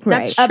Mhm. Right.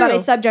 That's true. about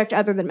a subject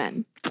other than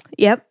men.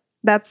 Yep.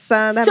 That's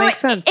that so makes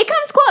sense. it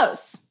comes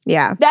close.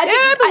 yeah. That Yeah,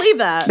 I believe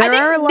that. There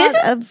think are a lot this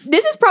is, of-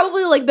 this is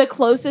probably like the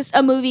closest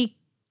a movie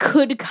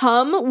could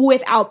come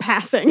without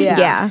passing. Yeah.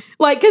 Yeah.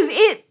 Like, because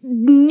it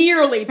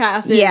nearly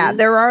passes. Yeah.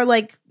 There are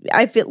like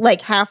I feel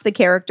like half the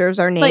characters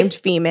are named Like,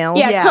 females.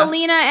 Yeah, Yeah.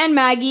 Kalina and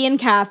Maggie and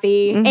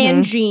Kathy Mhm.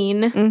 and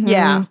Jean. Mhm.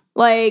 Yeah.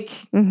 Like,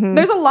 Mhm.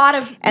 there's a lot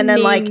of And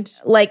then named-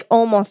 like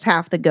almost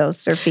half the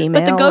ghosts are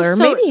female, ghosts or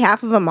so- maybe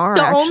half of them are.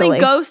 The actually. only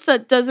ghost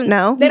that doesn't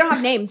No, they don't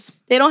have names.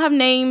 they don't have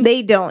names.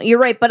 They don't. You're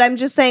right, but I'm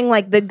just saying,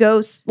 like the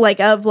ghosts, like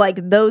of like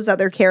those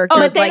other characters,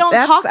 but they like, don't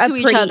that's talk a to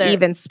each pretty other.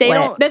 even They split.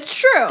 don't- That's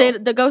true.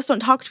 the ghosts don't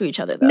talk to each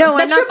other though. No, I'm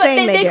That's not true, but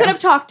saying they do. could have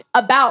talked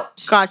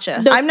about.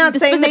 Gotcha. The- I'm not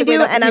saying they specifically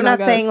do, about the and I'm female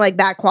not saying ghosts. like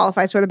that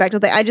qualifies for the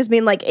Bechdel thing. I just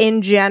mean like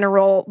in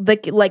general,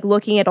 like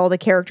looking at all the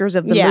characters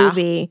of the Yeah.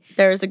 movie.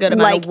 There's a good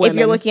amount Like of women. if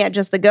you're looking at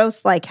just the ghosts,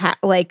 like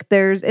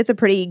it's a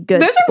pretty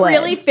good. There's split. a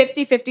really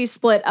 50-50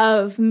 split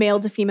of male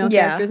to female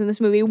Yeah. characters in this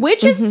movie,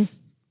 which is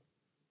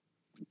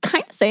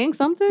kind of saying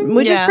something.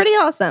 which Yeah. is pretty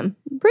awesome,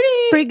 Pretty.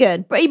 pretty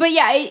good. But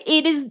yeah,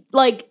 it is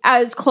like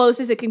as close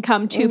as it can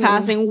come to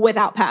passing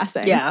without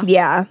passing. yeah.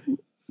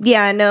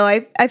 Yeah. No,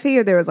 I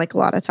figured there was like a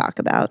lot of talk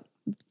about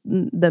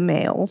the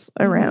males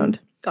around.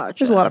 Gotcha.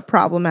 There's a lot of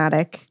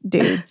problematic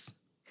dudes.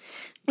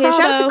 Yeah,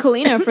 shout out to Bravo.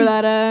 Kalina for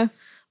that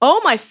Oh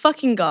my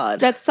fucking god.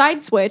 that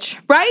side switch.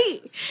 Right.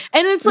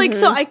 And it's like,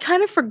 so I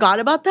kind of forgot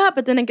about that,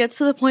 but then it gets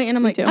to the point and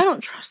I'm like, too. I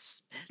don't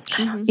trust this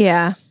bitch.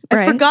 Yeah, I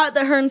right. forgot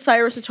that her and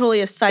Cyrus are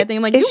totally a side thing.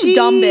 I'm like, Is you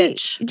dumb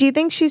bitch. Do you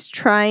think she's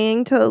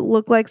trying to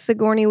look like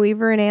Sigourney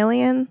Weaver in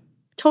Alien?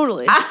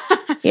 Totally.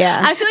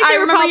 Yeah. I feel like I they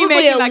were remember you probably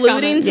making that alluding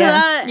comment. to Yeah.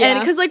 that. Yeah. And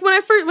because like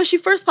when she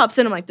first pops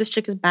in, I'm like, this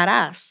chick is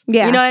badass.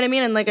 Yeah. You know what I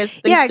mean? And like I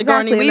think yeah,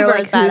 Sigourney exactly. Weaver They're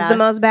like, is badass. who's the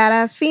most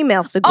badass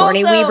female?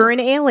 Sigourney Also- Weaver in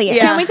Alien.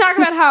 Yeah. Can we talk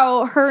about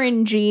how her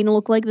and Jean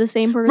look like the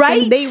same person?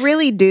 Right? They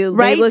really do.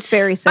 Right? They look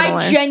very similar.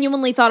 I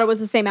genuinely thought it was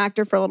the same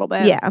actor for a little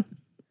bit. yeah.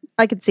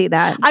 I could see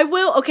that. I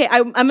will. Okay,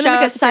 I'm gonna Shout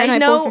make out a to side Fahrenheit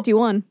note.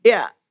 451.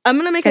 Yeah, I'm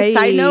gonna make a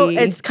side note.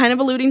 Hey. It's kind of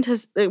alluding to.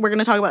 We're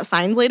gonna talk about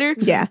Signs later.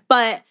 Yeah.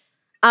 But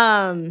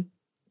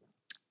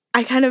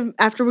I kind of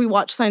after we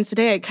watched Signs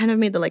today, I kind of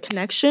made the like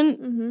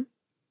connection.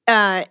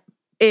 Mm-hmm.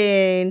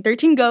 In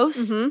 13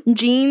 Ghosts, Mhm.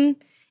 Jean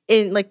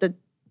in like the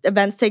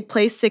events take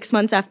place 6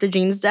 months after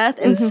Jean's death.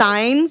 In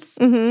Signs,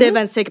 Mhm. the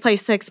events take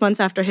place 6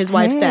 months after his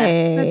wife's death.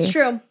 Hey. That's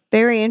true.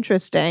 Very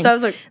interesting. So I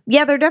was like,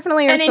 yeah, there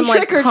definitely are And in some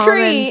like Trick or common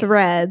Treat,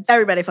 threads.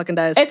 everybody fucking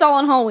dies. It's all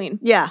on Halloween.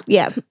 yeah.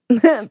 Yeah,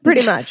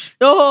 pretty much.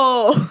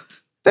 Oh,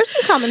 There's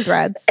some common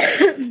threads So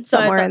I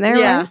somewhere thought- in there.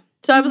 Yeah. Right?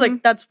 So I was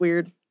like, that's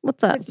weird.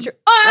 What's up? It's true.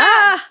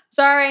 Ah!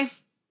 Sorry.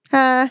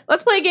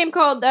 Let's play a game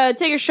called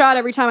Take a Shot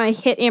Every Time I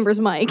Hit Amber's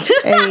mic.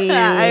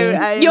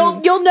 Hey.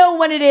 You'll know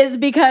when it is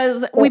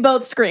because we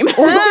both scream.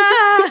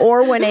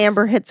 Or when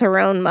Amber hits her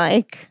own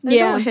mic.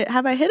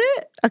 Have I hit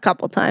it? A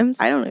couple times.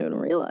 I don't even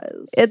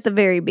realize. At the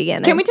very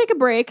beginning. Can we take a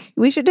break?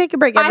 We should take a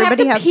break.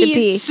 Everybody has to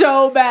pee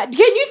so bad.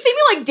 Can you see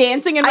me like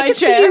dancing in my chair? I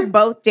chair? can see you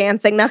both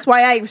dancing. That's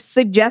why I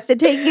suggested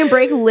taking a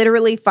break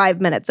literally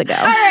 5 minutes ago.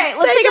 All right,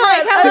 let's take a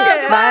break. Hello,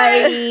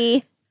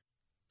 okay, bye.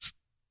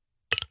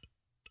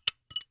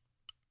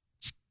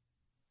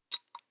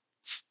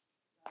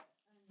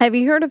 Have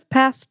you heard of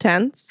past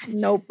tense?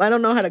 Nope. I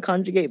don't know how to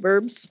conjugate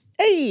verbs.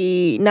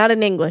 Hey, not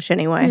in English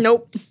anyway.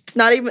 Nope.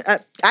 Not even. I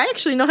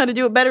actually know how to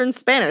do it better in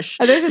Spanish.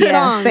 Oh, there's a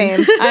song.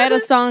 Same. I had a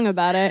song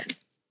about it.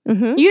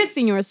 Mm-hmm. You had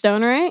Senor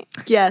Stone, right?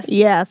 Yes.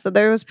 Yeah, so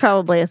there was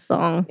probably a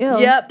song.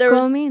 Yep, there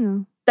was.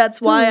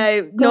 That's why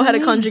I know how to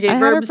conjugate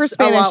verbs for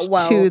Spanish a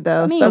lot too,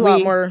 though. So a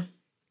lot more.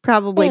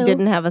 Probably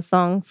didn't have a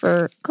song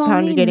for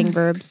conjugating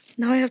verbs.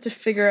 Now I have to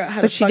figure out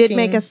how but she did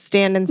make us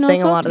stand and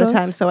sing a lot of the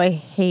time, so I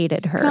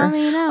hated her.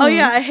 Oh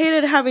yeah, I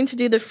hated having to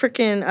do the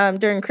freaking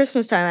during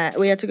Christmas time.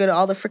 We had to go to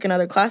all the freaking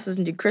other classes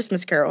and do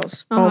Christmas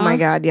carols. Oh my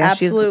god, yeah,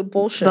 absolute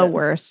bullshit. The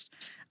worst.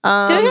 Did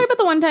I hear about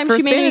the one time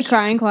she made me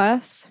cry in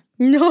class?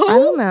 No, I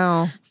don't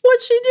know.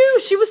 What'd she do?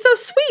 She was so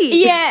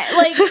sweet. Yeah,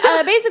 like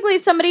basically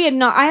somebody had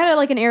I had it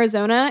like in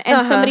Arizona,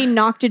 and somebody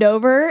knocked it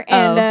over,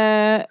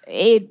 and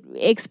it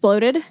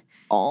exploded.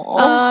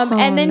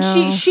 And then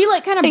she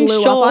like kind of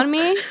blew up on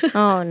me.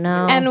 Oh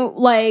no. And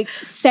like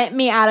sent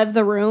me out of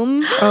the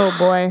room. Oh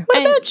boy. What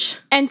a bitch.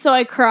 And so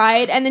I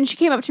cried, and then she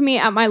came up to me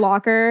at my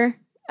locker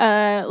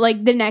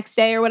like the next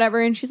day or whatever,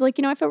 and she's like,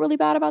 I feel really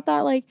bad about that.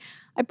 Like,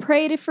 I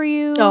prayed for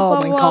you. Oh blah,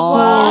 my blah,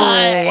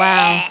 god. Blah. Oh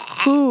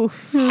wow.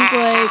 Oof. I was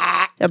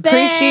like,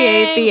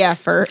 appreciate the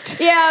effort.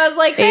 Yeah, I was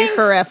like, thanks. A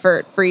for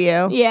effort for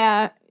you.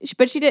 Yeah.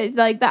 But she did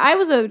like that. I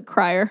was a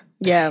crier.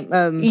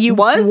 Yeah. You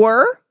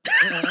were?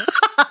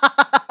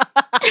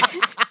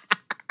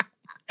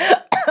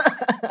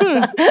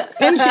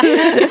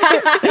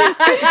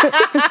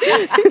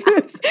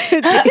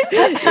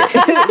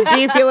 Do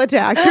you feel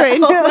attacked right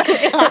now?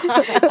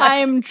 I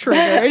am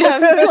triggered.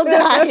 I'm still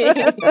dying.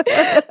 Erica,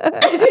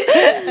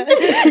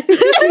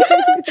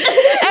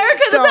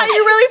 that's how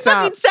you really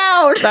fucking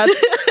sound.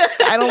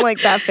 I don't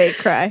like that fake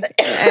cry.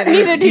 And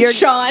neither did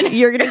Sean.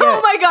 You're gonna get,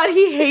 oh my god,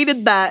 he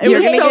hated that. It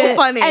was so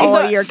funny.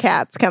 All your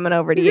cats coming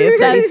over to you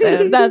pretty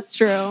soon. That's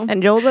true.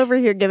 And Joel's over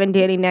here giving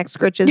Danny neck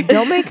scritches.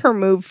 They'll make her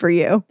move for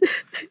you.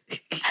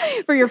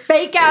 For your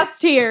fake ass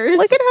tears.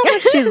 Look at how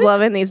much she's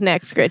loving these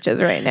neck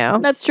scritches right now.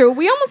 That's true.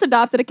 We almost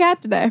adopted a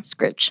cat today.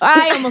 Scritch.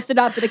 I almost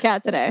adopted a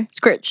cat today.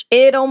 Scritch.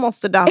 It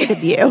almost adopted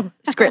you.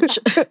 Scritch.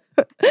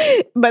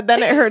 But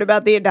then it heard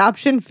about the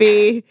adoption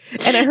fee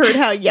and it heard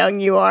how young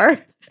you are.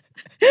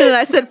 And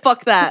I said,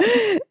 fuck that.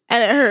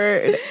 And it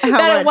heard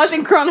that it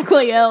wasn't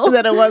chronically ill.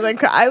 That it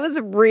wasn't. I was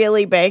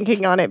really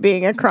banking on it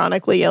being a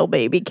chronically ill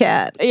baby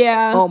cat.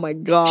 Yeah. Oh my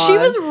god. She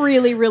was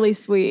really, really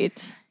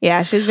sweet.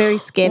 Yeah, she was very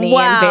skinny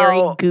and very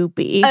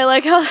goopy. I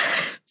like how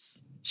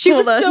she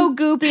was so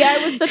goopy.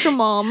 I was such a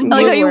mom. I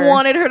like how you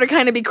wanted her to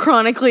kind of be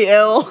chronically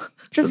ill.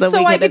 Just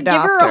so I could give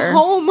her a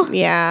home.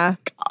 Yeah.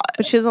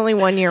 But she was only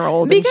 1 year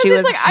old. Because and she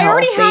was like, I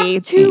already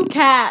have 2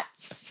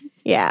 cats.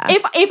 Yeah.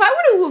 If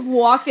I would have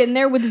walked in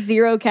there with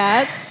 0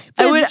 cats,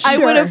 I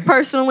would have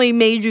personally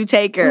made you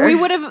take her. We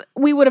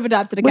would have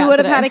adopted a cat. We would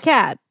have had a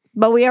cat,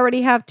 but we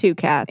already have 2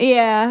 cats.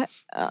 Yeah.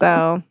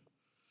 So.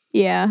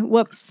 Yeah.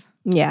 Whoops.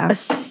 Yeah.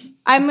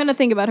 I'm gonna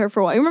think about her for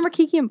a while. You remember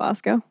Kiki and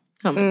Bosco?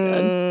 Oh my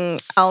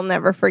god. I'll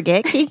never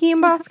forget Kiki and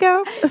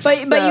Bosco.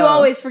 But you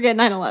always forget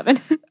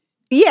 9/11.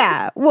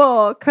 Yeah.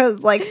 Well,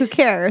 because like who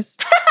cares?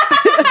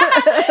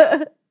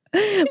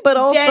 But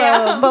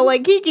also, but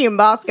like Kiki and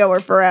Bosco are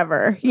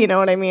forever. You know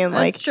what I mean?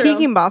 Like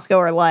Kiki and Bosco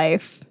are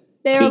life.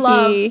 They are Kiki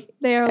love.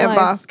 They are and life.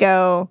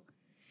 Bosco.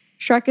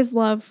 Shrek is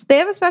love. They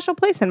have a special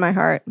place in my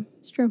heart.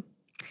 It's true.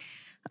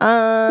 We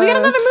got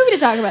another movie to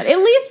talk about. At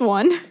least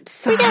one.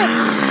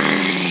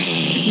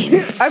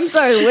 I'm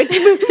sorry, which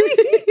movie?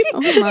 Oh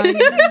my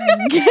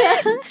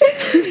god.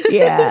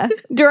 Yeah.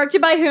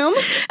 Directed by whom?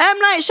 M.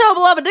 Night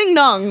Shyamalan Ding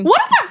Dong.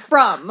 What is that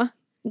from?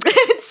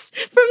 It's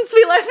from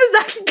Sweet Life of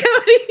Zack and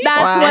Cody.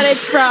 That's what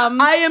it's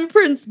from. I am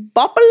Prince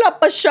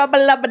Bopalapa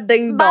Shabalaba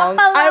Ding Dong.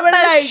 I would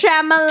like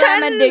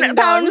 10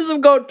 pounds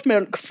of goat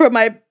milk for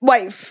my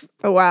wife.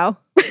 Oh wow.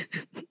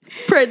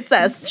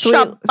 Princess. Sweet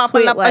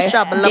life.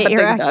 Get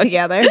your act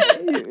together.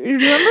 You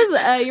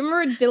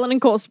remember Dylan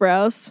and Cole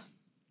Sprouse?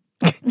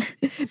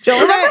 Joel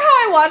Remember how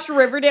I watched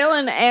Riverdale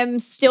and am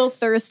still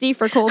thirsty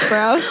for Cole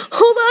Sprouse?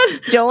 Hold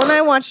on. Joel and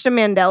I watched a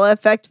Mandela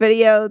Effect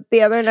video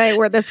the other night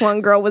where this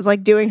one girl was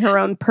like doing her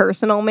own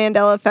personal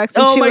Mandela effects,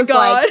 and she was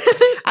like,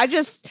 "I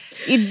just,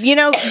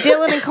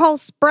 Dylan and Cole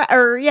Sprouse,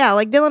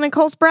 Dylan and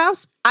Cole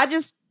Sprouse. I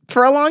just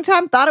for a long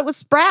time thought it was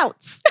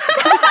Sprouts."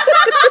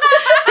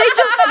 They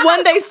just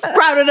one day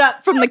sprouted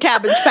up from the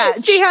Cabbage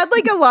Patch. She had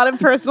like a lot of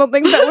personal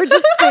things that were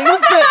just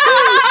things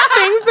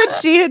that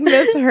she had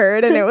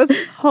misheard, and it was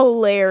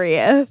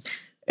hilarious.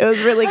 It was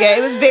really good.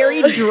 It was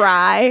very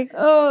dry.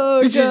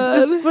 Oh, God.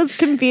 Just was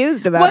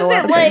confused about. Was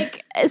it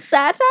like a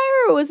satire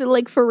or was it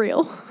like for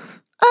real?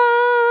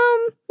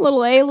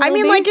 Little A, little I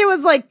mean, B? like it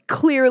was like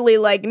clearly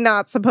like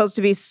not supposed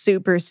to be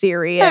super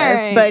serious,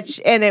 Right.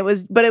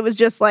 but it was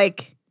just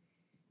like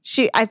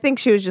I think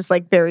she was just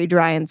like very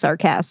dry and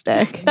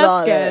sarcastic.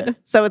 That's good.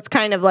 So it's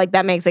kind of like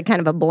that makes it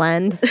kind of a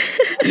blend.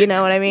 You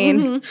know what I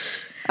mean?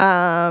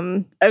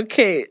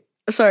 Okay.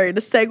 Sorry, to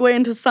segue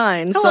into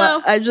Signs. Hello.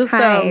 So I just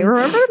Hi,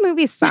 remember the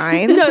movie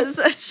Signs?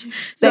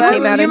 that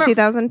came out in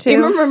 2002. You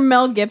remember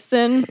Mel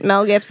Gibson?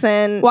 Mel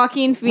Gibson,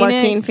 Joaquin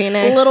Phoenix,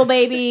 Phoenix. little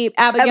baby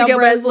Abigail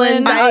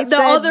Breslin. The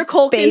other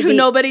Culkin who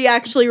nobody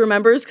actually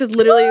remembers because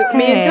literally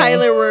me and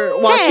Tyler were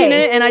watching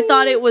it and I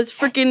thought it was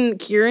freaking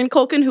Kieran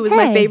Culkin who was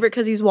my favorite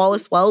because he's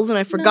Wallace Wells and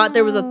I forgot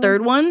there was a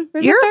third one.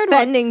 You're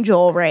offending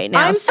Joel right now.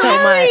 I'm so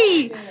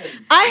sorry. much.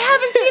 I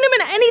haven't seen him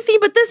in anything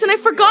but this and I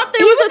forgot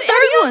there was a Have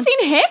third you one. not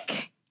seen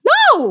Hick?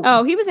 No.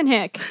 Oh, he was in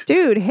Hick.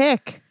 Dude,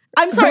 Hick.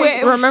 I'm sorry.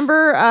 Wait,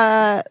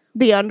 Remember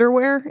the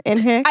underwear in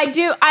Hick? I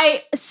do.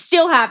 I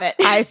still have it.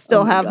 I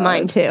still have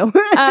mine too.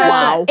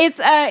 Wow. It's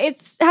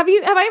have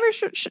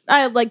I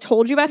ever like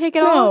told you about Hick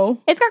at all?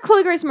 No. It's got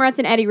Chloe Grace Moretz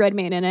and Eddie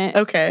Redmayne in it.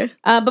 Okay.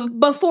 But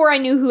before I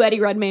knew who Eddie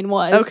Redmayne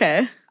was.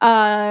 Okay.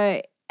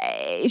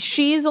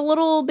 She's a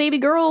little baby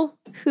girl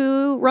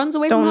who runs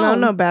away Don't from know home.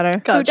 no better. Who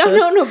Gotcha. don't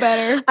know no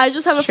better. I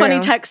just have It's a funny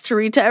true. text to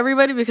read to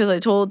everybody because I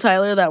told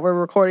Tyler that we're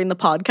recording the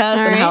podcast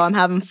and right. how I'm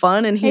having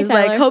fun. And he Hey, was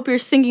like, Tyler. hope you're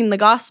singing the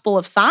gospel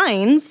of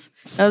signs.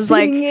 I was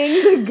like,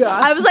 Singing the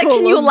gospel I was like,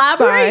 can you of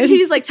elaborate? signs.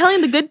 He's like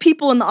telling the good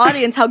people in the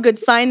audience how good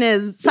Signs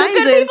is. The good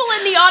people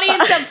in the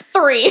audience have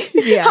 3.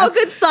 Yeah. How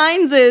good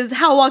Signs is,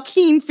 how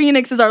Joaquin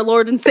Phoenix is our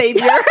Lord and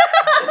Savior.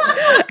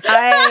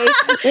 I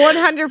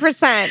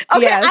 100%.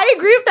 Okay, yes. I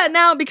agree with that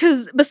now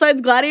because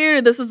besides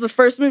Gladiator, this is the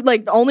first movie,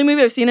 like the only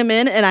movie I've seen him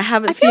in, and I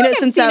haven't I feel seen like it I've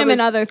since seen I him was. in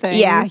other things.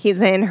 Yeah,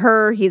 he's in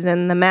Her. He's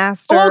in The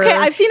Master. Oh, okay,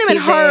 I've seen him in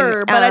He's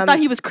Her, but I thought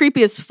he um, was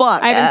creepy as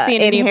fuck. I haven't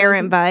seen any of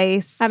Inherent those.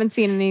 Vice. Haven't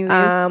seen any of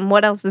these.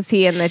 What else is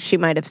he in that she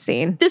might have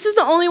seen? This is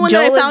the only one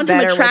Joel that is I found him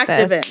better with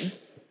attractive this. in.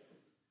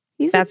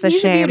 That's a he's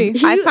shame. beauty.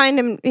 I find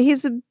him.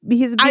 He's a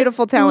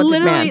beautiful, talented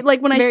Literally, man.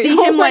 like when I Very- see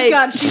oh him, my like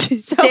God,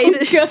 she's so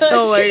dated- good.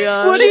 Oh my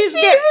god! What is she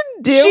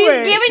even doing?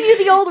 She's giving you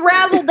the old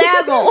razzle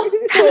dazzle.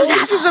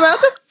 She's about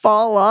to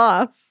fall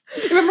off.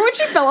 Remember when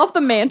she fell off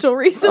the mantle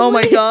recently? Oh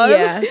my god!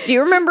 Yeah. Do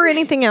you remember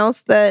anything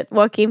else that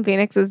Joaquin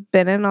Phoenix has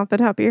been in off the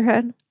top of your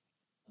head?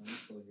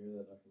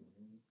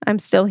 I'm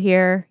still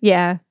here.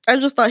 Yeah. I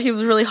just thought he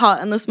was really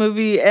hot in this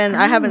movie, and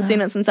I haven't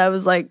seen it since I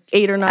was like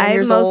 8 or 9 I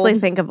years mostly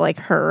old. think of like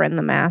Her and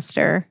The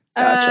Master.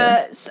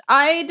 Gotcha. So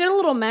I did a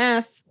little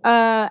math.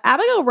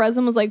 Abigail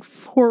Breslin was like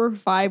 4 or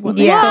 5 when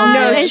they Yeah. filmed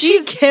No, it. and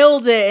she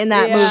killed it in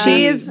that Yeah. movie.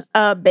 She's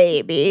a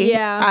baby.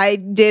 Yeah. I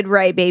did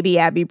write baby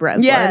Abby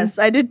Breslin. yes,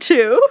 I did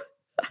too.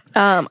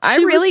 I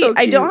She was really so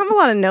I don't cute. have a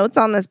lot of notes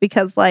on this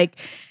because like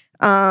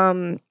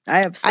I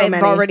have so I've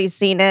many. already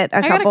seen it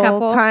a got a couple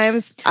couple.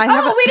 times. I Oh,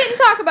 haven't we didn't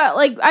talk about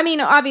I mean,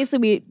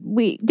 obviously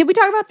we did we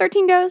talk about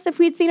 13 Ghosts if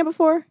we had seen it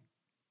before?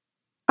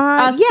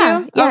 Us yeah,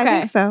 too? yeah, I Okay.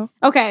 think so.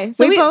 Okay,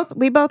 so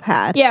we both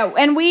had. yeah,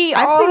 and we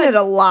I've all seen had- it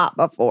a lot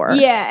before.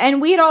 Yeah, and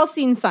we had all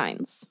seen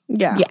Signs.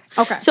 Yeah. Yes.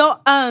 Okay. So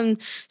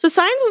so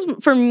Signs was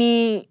for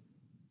me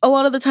a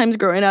lot of the times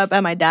growing up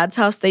at my dad's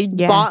house, they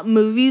Yeah. bought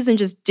movies and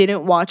just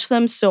didn't watch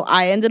them. So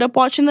I ended up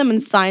watching them,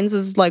 and Signs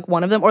was like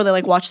one of them, or they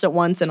like watched it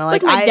once and It's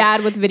like my I,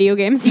 dad with video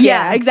games.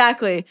 Yeah,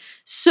 exactly.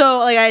 So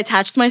like I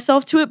attached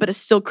myself to it, but it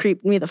still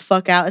creeped me the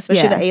fuck out,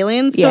 especially Yeah. the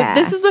aliens. Yeah.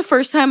 So this is the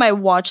first time I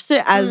watched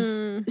it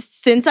as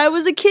since I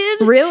was a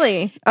kid.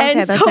 Really? Okay, And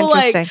that's so,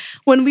 interesting. like,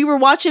 when we were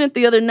watching it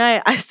the other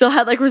night, I still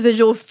had like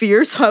residual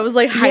fear, so I was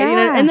like hiding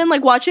Yeah. it. And then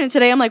like watching it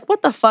today, I'm like,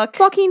 what the fuck?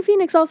 Joaquin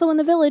Phoenix also in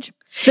The Village.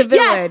 The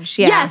Village,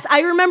 yeah. Yes,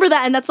 I remember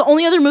that, and that's the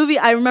only other movie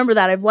I remember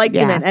that I've liked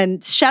him Yeah. in.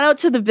 And shout out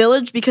to The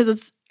Village because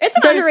it's It's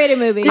an There's- underrated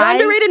movie. the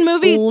underrated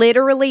movie.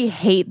 Literally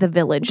hate The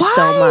Village so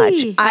Why?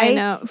 much. I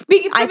know. For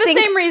I the think-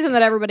 same reason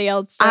that everybody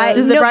else does. I-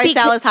 Is it No, Bryce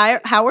because- Dallas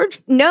Howard?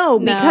 No,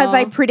 because No.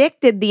 I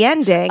predicted the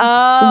ending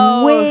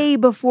Oh. way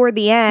before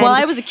the end. Well,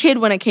 I was a kid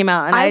when it came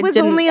out, and I I, was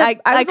didn't. only a- I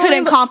I was couldn't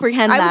only-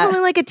 comprehend I that. was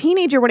only like a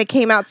teenager when it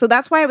came out, so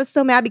that's why I was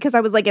so mad because I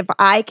was like, if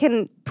I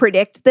can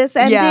predict this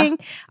ending,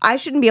 I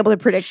shouldn't be able to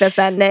predict this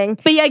ending.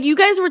 But yeah, you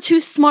guys were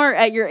too smart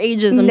at your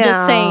ages. I'm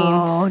just saying.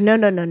 No.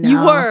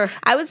 You were.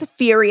 I was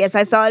furious.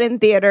 I saw it in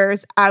theaters.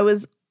 I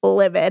was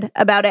livid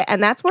about it,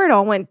 and that's where it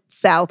all went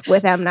south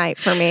with M. Night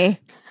for me.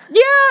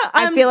 Yeah,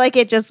 I feel like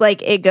it just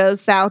like it goes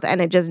south and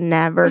it just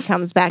never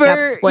comes back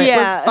up. Split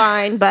yeah. was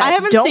fine, but I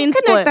haven't don't seen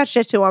connect Split. that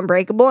shit to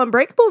Unbreakable.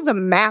 Unbreakable is a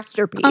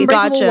masterpiece.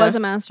 Unbreakable Gotcha. was a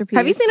masterpiece.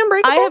 Have you seen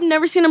Unbreakable? I have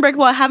never seen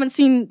Unbreakable. I haven't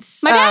seen.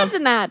 My dad's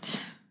in that.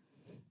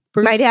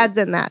 Bruce My dad's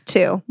in that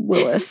too.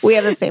 Willis. We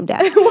have the same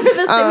dad.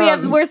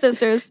 We're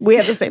sisters. We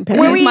have the same Where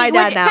parents. He's my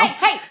dad now.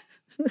 Hey,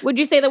 would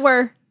you say that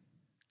we're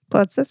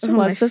Blood sisters? Oh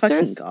my Blood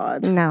sisters? fucking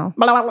god! No.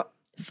 blah, blah, blah.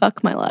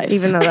 Fuck my life.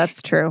 Even though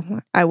that's true,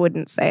 I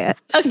wouldn't say it.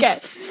 Okay.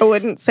 I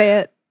wouldn't say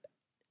it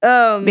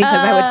because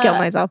I would kill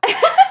myself.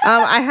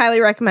 I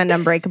highly recommend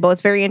Unbreakable.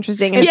 It's very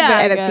interesting and,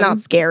 and it's not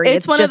scary.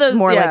 It's one just of those,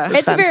 more like suspenseful.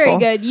 It's very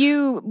good.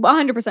 You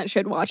 100%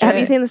 should watch it. Have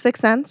you seen The Sixth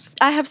Sense?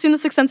 I have seen The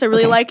Sixth Sense. I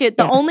really like it.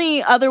 The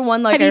only other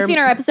one, like, have you seen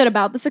our episode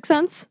about The Sixth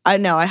Sense?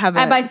 No, I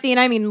haven't. And by seen,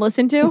 I mean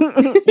listen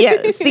to.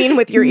 Yeah, seen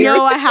with your ears.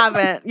 No, I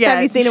haven't. Yeah,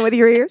 have you seen it with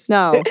your ears?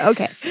 No.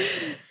 Okay.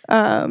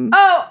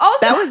 Also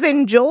that was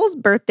in Joel's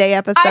birthday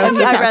episode.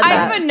 I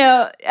have a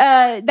note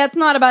that's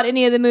not about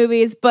any of the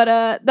movies, but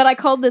that I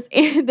called this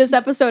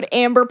episode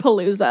Amber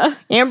Palooza.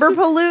 Amber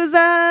Palooza.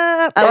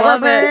 I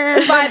love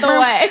it. By the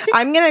way,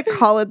 I'm gonna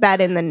call it that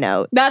in the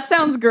notes. That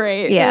sounds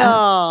great. Yeah.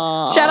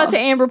 Aww. Shout out to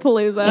Amber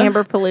Palooza.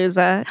 Amber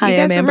Palooza. Hi, you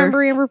guys Amber.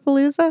 remember Amber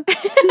Palooza?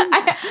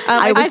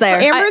 I was there.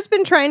 Amber's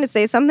been trying to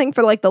say something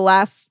for like the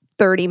last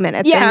 30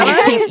 minutes. Yeah.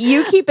 And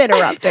you keep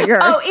interrupting her.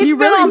 Oh, it's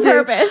been on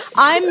purpose.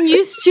 I'm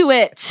used to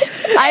it.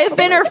 I've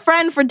been her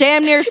friend for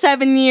damn near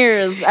 7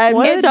 years.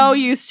 I'm so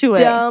used to it.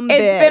 Dumb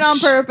It's bitch. been on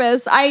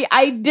purpose.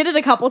 I did it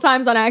a couple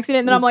times on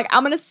accident, and then I'm like,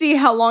 I'm gonna see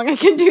how long I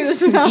can do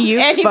this without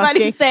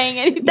anybody saying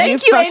anything.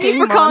 Thank you, Amy,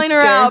 for calling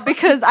her out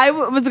because I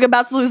was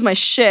about to lose my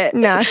shit.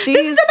 Nah, this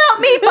is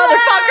about me,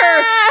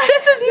 motherfucker.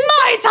 This is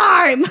my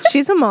time.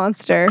 She's a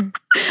monster.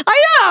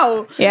 I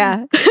know.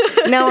 Yeah.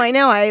 No, I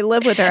know. I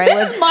live with her.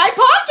 This is my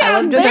podcast. I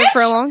lived with her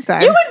for a long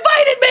time. You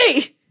invited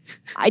me.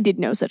 I did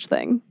no such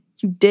thing.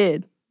 You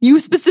did. You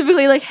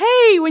specifically like,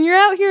 hey, when you're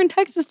out here in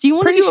Texas, do you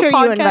want to do a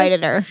podcast? You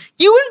invited her.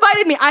 You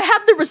invited me. I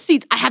have the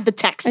receipts. I have the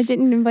text. I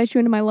didn't invite you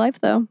into my life,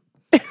 though.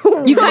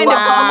 You kind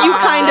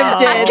of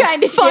did. I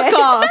kind of Fuck did.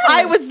 off.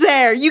 I was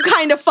there. You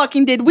kind of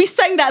fucking did. We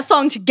sang that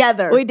song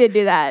together. We did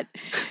do that.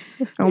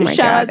 Oh my Shout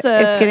God. out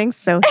to- It's getting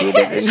so heated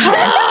in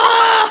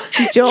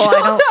here. Joel,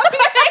 Joel's having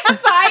an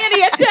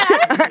anxiety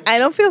attack. I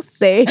don't feel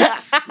safe.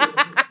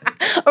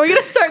 Are we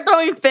gonna start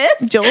throwing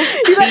fists? Joel's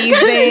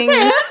seizing.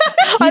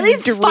 Are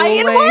these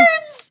fighting drooling.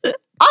 words?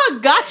 I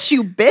got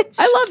you, bitch.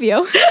 I love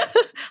you.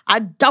 I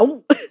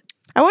don't.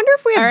 I wonder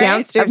if we have All right.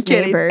 downstairs I'm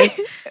kidding. neighbors.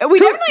 We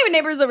definitely have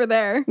neighbors over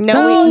there.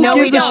 No,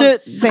 we gives a don't.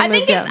 shit? They I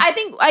think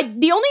moved out.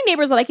 the only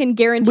neighbors that I can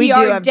guarantee We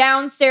do are have-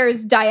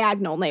 downstairs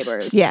diagonal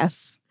neighbors.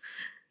 Yes.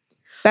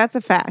 That's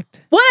a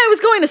fact. What I was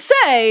going to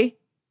say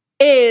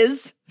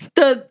is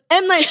the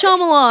M. Night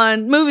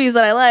Shyamalan movies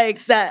that I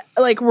like that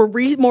like were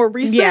more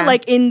recent, Yeah.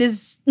 like in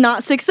this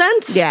not Sixth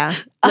Sense. Yeah.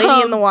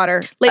 Lady in the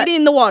Water. Lady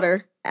in the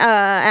Water.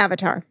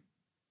 Avatar.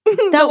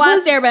 The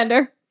Last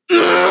Airbender.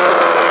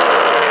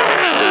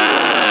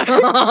 You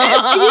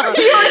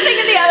were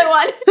thinking the other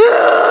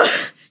one.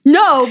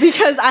 No,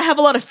 because I have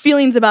a lot of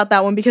feelings about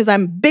that one because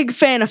I'm a big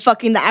fan of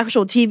fucking the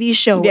actual TV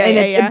show and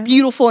it's a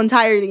beautiful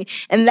entirety.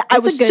 And I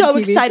was so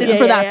excited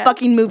for that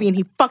fucking movie and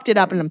he fucked it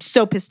up and I'm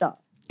so pissed off.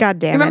 God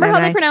damn Remember it. how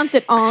they pronounce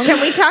it Ong? Can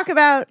we talk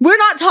about We're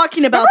not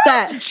talking about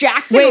that.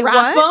 Jackson Wait,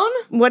 Rathbone?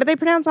 what do they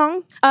pronounce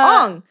Ong?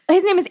 Ong.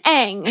 His name is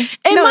Aang.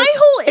 And No, my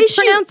whole it's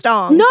issue pronounced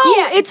Ong. No,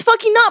 Yeah. it's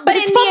fucking not, but But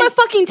it's in from the a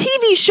fucking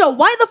TV show.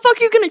 Why the fuck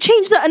are you gonna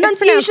change the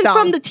enunciation pronounced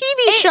from Ong. the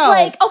TV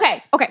show?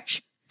 Okay,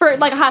 for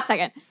like a hot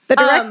second. The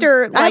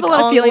director, I have a lot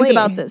of Ong feelings Lee.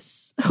 about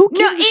this. Who No,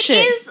 gives a it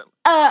shit? is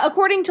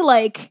according to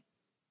like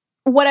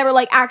whatever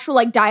like actual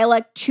like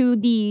dialect to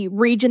the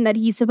region that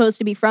he's supposed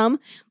to be from.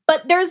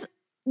 But there's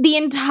the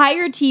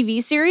entire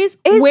TV series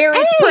Is where it's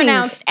Aang.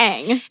 pronounced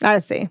Aang. I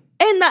see.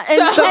 And that,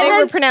 So- and, So and they were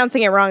that's-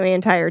 pronouncing it wrong the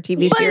entire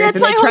TV But series, that's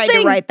and they my whole tried to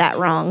thing. write that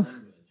wrong.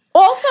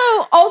 Also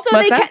What's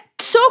they that?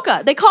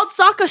 Sokka. They called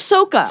Sokka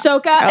Sokka.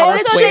 Sokka. Oh, and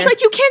that's it's weird. just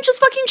like you can't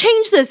just fucking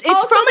change this. It's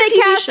also from a they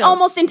TV cast show.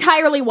 almost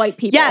entirely white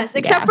people. Yes,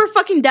 except Yeah. for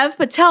fucking Dev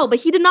Patel, but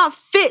he did not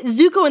fit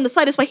Zuko in the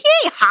slightest way. He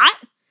ain't hot.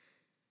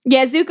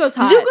 Yeah, Zuko's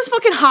hot. Zuko's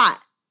fucking hot.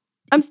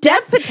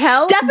 Dev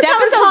Patel Dev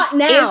Patel is hot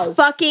now. is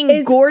fucking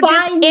Is gorgeous.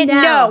 fine And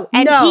now.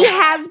 and No. he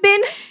has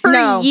been for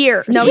No.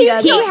 years. No, he, he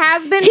hasn't.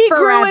 has been He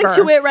forever. grew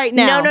into it right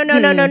now. No,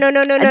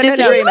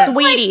 disagree.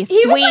 sweetie,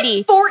 He was sweetie.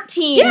 like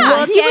 14. Yeah.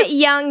 Look he at was-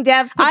 young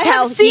Dev Patel. I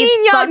have seen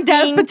He's young Dev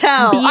fucking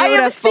Patel. I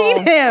have seen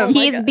beautiful. him. Oh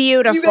my He's God.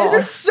 beautiful. You guys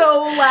are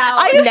so loud.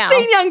 I have No,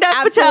 seen young Dev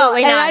Patel,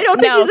 absolutely and not. I don't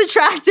think No. he's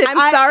attractive.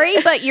 I'm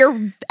sorry, but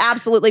you're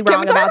absolutely Can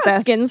wrong we talk about about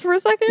this. skins for a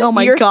second? Oh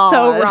my You're God.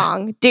 so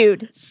wrong,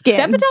 dude. Skins.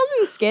 Dev Patel's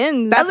in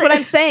skins. That's what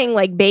I'm saying.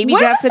 Like baby What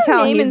Dev was his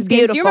Patel, name in he's Skins?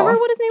 beautiful. Do you remember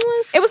what his name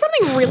was? It was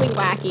something really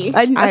wacky.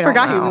 I I don't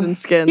forgot he know. was in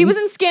Skins. He was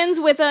in Skins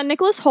with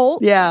Nicholas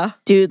Holt. Yeah.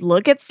 Dude,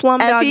 look at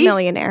Slumdog Effie?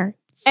 Millionaire.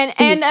 And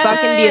He's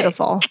fucking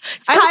beautiful.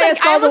 I Kaya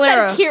almost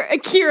Scodelario.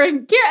 said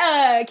Karen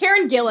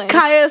Gillan.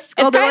 Kaya It's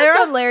Kaya Scodelario.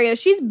 Scodelario.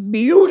 She's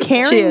beautiful.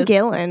 Karen She is.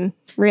 Gillan.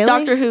 Really?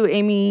 Doctor Who,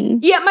 Amy.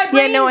 Yeah, my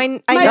brain. no, I my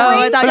know. brain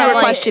I thought you said, were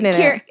like, questioning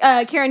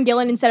it. Karen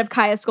Gillan instead of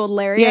Kaya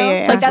Scodelario.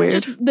 Yeah. Like that's Weird.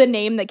 just the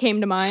name that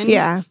came to mind.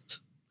 Yeah.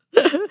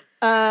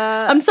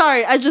 I'm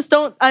sorry. I just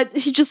don't.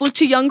 He just looked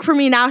too young for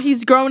me. Now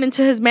he's grown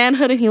into his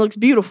manhood and he looks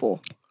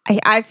beautiful.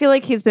 I feel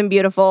like he's been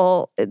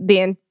beautiful the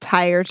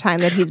entire time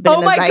that he's been in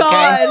the my zeitgeist.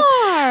 God.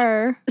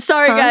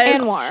 Sorry,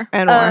 guys.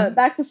 Anwar.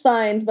 Back to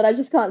signs, but I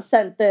just got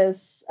sent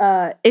this.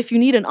 If you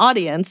need an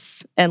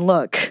audience, and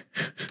look,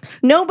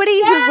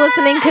 nobody who's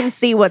listening can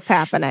see what's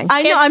happening.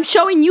 I know. I'm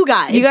showing you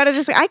guys. You gotta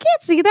I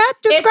can't see that.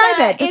 Describe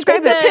it.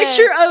 Describe it. A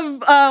picture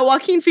of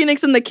Joaquin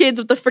Phoenix and the kids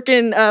with the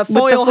freaking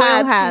foil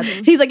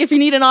hats. He's like, if you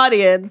need an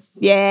audience.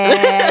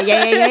 Yeah.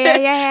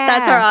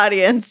 That's our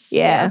audience.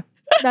 Yeah.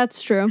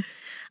 That's true.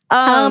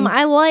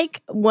 I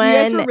like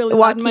when really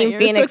Joaquin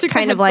Phoenix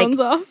kind of like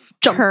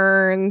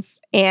turns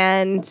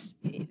and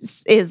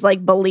is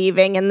like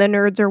believing, and the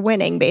nerds are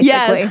winning. Basically,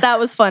 yes, that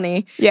was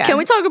funny. Yeah, can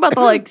we talk about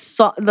the like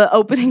the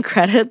opening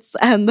credits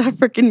and the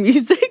freaking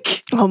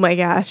music? Oh my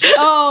gosh!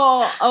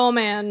 Oh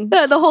man!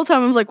 Yeah, the whole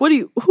time I was like, "What do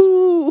you?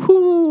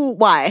 Who?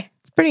 Why?"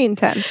 It's pretty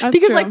intense. That's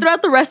because true. like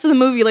throughout the rest of the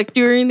movie, like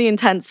during the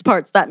intense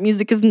parts, that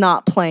music is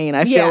not playing.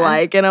 I feel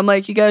like, and I'm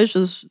like, you guys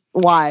just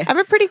why? I have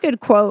a pretty good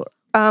quote.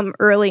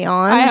 Early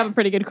on, I have a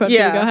pretty good quote.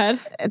 Yeah. Go ahead.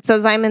 It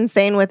says, "I'm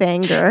insane with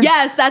anger."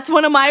 Yes, that's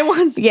one of my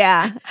ones.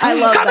 Yeah, I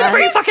love that. For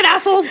you fucking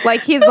assholes.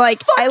 Like he's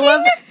like, I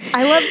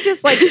love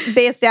just like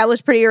they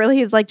established pretty early.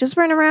 He's like, just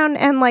run around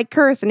and like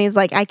curse, and he's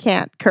like, I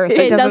can't curse.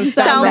 It doesn't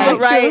sound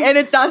right, and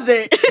it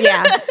doesn't.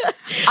 Yeah.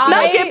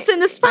 Mel Gibson.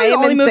 This is probably the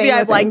only movie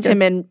I've liked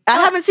him in. I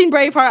haven't seen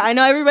Braveheart. I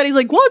know everybody's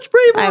like, watch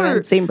Braveheart. I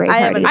haven't seen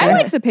Braveheart. I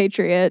like The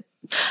Patriot.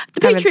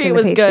 The Patriot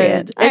was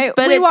good.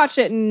 We watched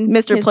it in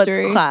Mr. history.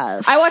 Plitt's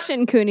class. I watched it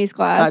in Cooney's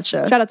class.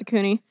 Gotcha. Shout out to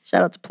Cooney.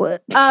 Shout out to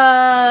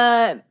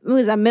Plitt. Who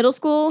was that? Middle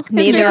school?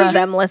 Neither of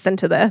them listen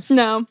to this.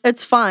 No,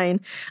 it's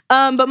fine.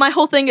 But my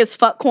whole thing is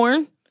fuck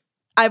corn.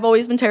 I've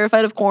always been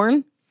terrified of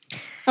corn.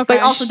 Okay.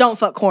 But also don't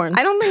fuck corn.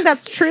 I don't think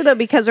that's true though,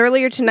 because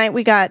earlier tonight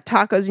we got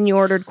tacos and you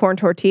ordered corn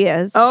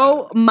tortillas.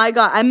 Oh my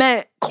God. I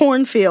meant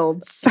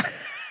cornfields.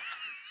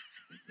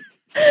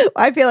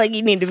 I feel like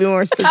you need to be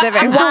more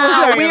specific.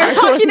 Wow, we are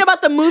talking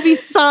about the movie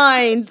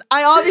Signs.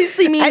 I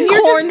obviously mean and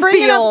you're just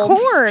bringing up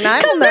corn. I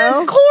don't know.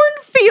 There's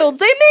cornfields.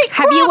 They make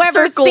Have you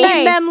ever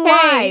seen them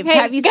live?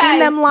 Have you seen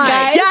them live?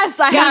 Guys, yes,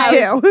 I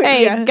have. Too.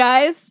 Hey,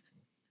 guys.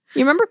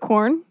 You remember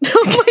corn?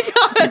 Oh my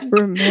God.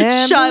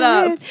 Remember Shut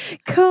up.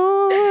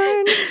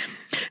 Corn.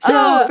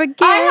 So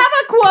I have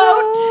a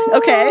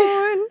quote.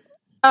 Okay.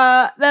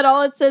 That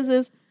all it says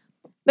is,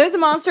 "There's a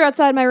monster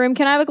outside my room.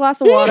 Can I have a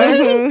glass of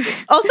water?"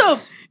 Also,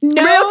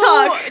 no, real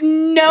talk.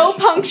 No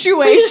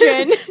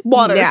punctuation.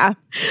 Water. Yeah.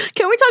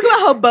 Can we talk about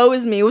how Bo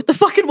is me with the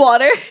fucking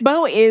water?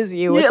 Bo is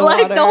you with the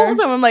like water. The whole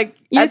time I'm like,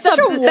 you're such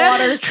a water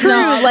That's true.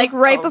 snob. Like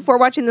right before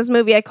watching this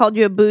movie, I called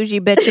you a bougie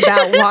bitch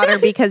about water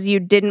because you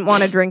didn't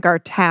want to drink our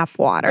tap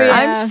water. Yeah.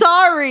 I'm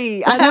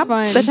sorry. That's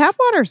fine. The tap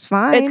water's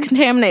fine. It's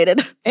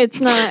contaminated.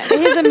 It's not.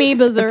 His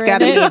amoebas are It's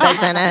got in it.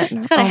 amoebas in it.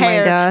 It's got oh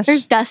hair. My gosh.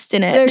 There's dust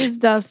in it. There's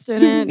dust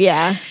in it.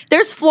 Yeah.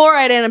 There's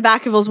fluoride in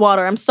Vacaville's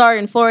water. I'm sorry,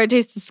 and fluoride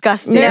tastes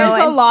disgusting.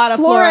 There's a lot of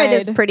fluoride.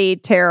 Is pretty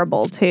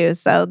terrible too,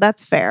 so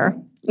that's fair.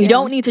 You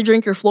don't need to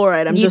drink your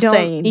fluoride. I'm just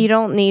saying. You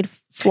don't need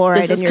fluoride.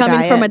 This is in your coming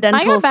diet. from a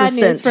dental I got bad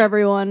assistant. news for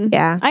everyone.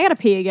 Yeah. I gotta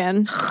pee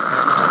again.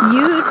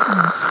 You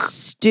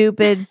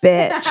stupid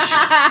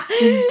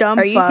bitch. Dumb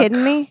Are you fuck.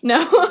 kidding me?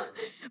 No,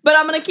 but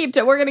I'm gonna keep.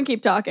 We're gonna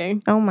keep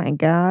talking. Oh my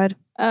God.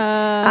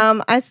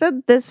 I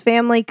said this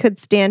family could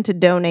stand to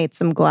donate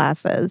some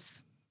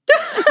glasses.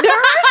 There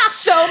are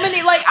so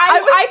many. Like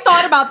I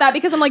thought about that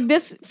because I'm like,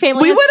 this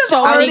family. We has would have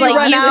so already many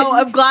run glasses.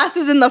 out of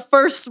glasses in the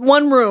first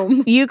one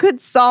room. You could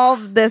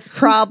solve this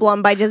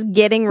problem by just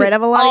getting rid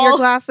of a lot of your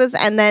glasses,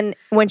 and then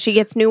when she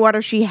gets new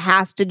water, she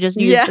has to just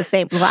use the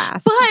same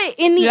glass. But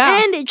in the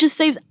end, it just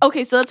saves.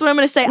 Okay, so that's what I'm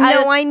going to say.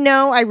 I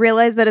know. I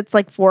realize that it's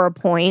like for a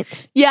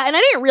point. Yeah, and I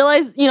didn't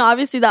realize,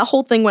 obviously that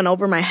whole thing went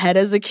over my head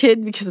as a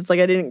kid because it's like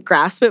I didn't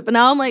grasp it. But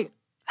now I'm like,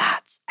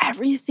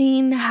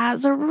 everything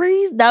has a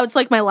reason. That's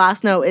like my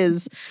last note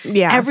is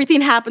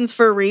everything happens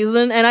for a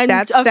reason. And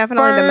that's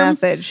definitely the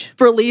message.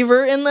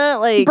 Believer in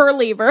that. Like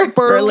believer.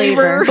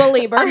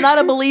 I'm not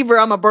a believer,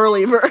 I'm a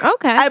believer.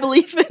 Okay. I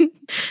believe in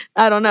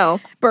I don't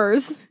know.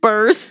 Burrs.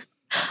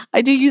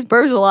 I do use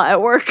burrs a lot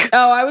at work.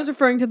 Oh, I was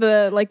referring to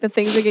the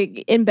things that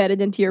get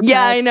embedded into your pets.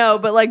 Yeah, I know,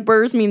 but like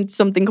burrs means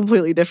something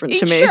completely different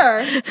to me.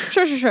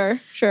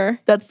 Sure.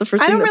 That's the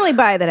first thing. I don't really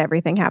buy that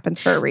everything happens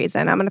for a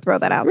reason. I'm going to throw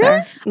that out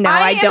there. No,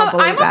 I don't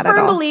believe that at all. I'm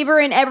a firm believer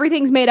in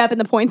everything's made up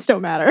and the points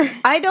don't matter.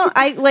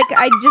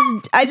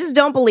 I just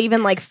don't believe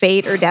in like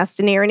fate or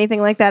destiny or anything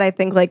like that. I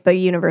think like the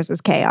universe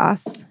is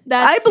chaos.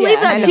 I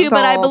believe that too,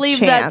 but I believe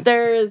that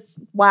there's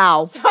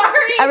wow.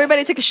 Sorry.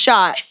 Everybody take a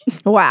shot.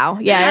 Wow.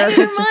 Yeah,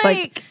 Erica's just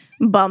like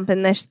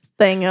bumping this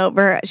thing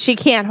over. She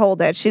can't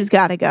hold it. She's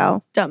got to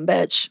go. Dumb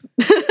bitch.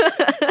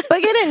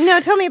 But get it. No,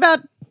 tell me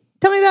about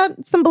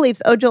some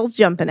beliefs. Oh, Joel's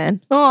jumping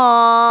in.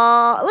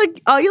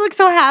 Aw, you look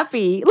so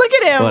happy. Look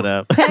at him. What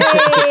up?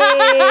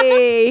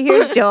 Hey,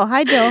 here's Joel.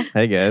 Hi, Joel.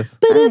 Hey guys.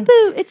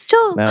 Boo, it's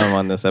Joel. Now I'm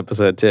on this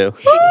episode too.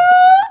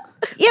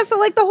 Yeah, so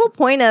like the whole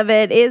point of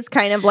it is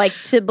kind of like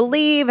to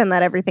believe and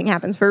that everything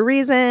happens for a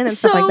reason and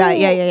stuff like that.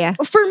 Yeah.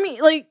 For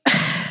me, like,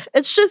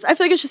 it's just, I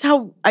feel like it's just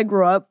how I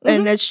grew up,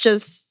 and it's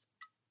just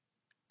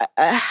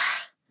a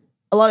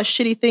lot of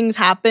shitty things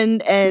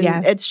happened,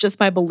 and it's just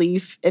my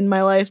belief in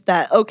my life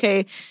that,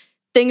 okay,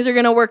 things are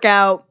gonna work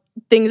out.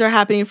 Things are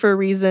happening for a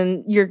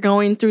reason. You're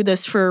going through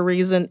this for a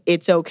reason.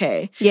 It's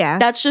okay. Yeah.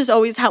 That's just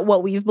always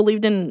what we've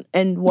believed in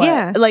and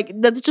what like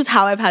that's just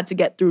how I've had to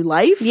get through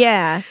life.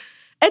 Yeah.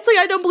 It's like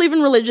I don't believe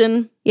in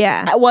religion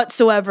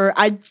whatsoever.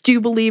 I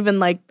do believe in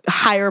like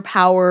higher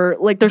power.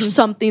 Like there's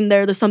something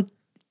there. There's something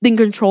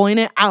controlling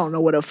it. I don't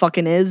know what it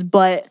fucking is,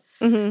 but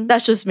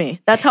that's just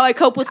me. That's how I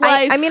cope with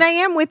life. I mean, I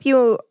am with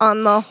you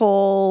on the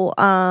whole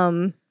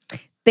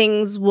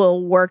things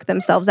will work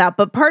themselves out.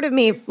 But part of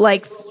me,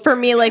 like, for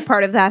me, like,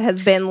 part of that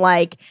has been,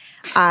 like,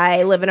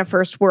 I live in a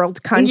first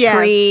world country.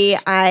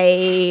 Yes.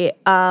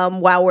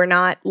 While we're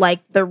not,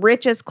 like, the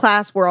richest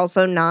class, we're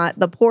also not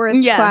the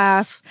poorest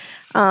class.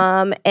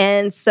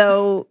 And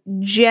so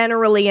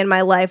generally in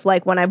my life,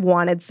 like, when I've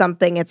wanted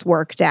something, it's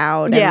worked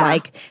out. And,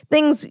 like,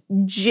 things,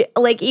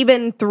 like,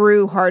 even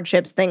through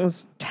hardships,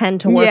 things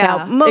tend to work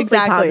out mostly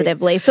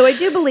positively. So I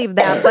do believe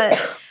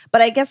that,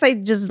 but I guess I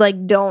just,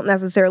 like, don't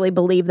necessarily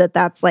believe that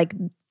that's, like,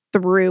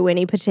 through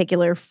any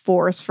particular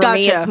force. For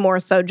me, it's more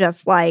so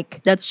just,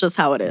 like... That's just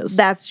how it is.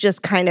 That's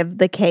just kind of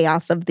the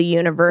chaos of the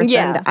universe,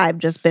 and I've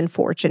just been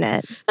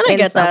fortunate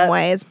in some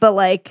ways. But,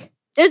 like...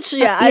 It's,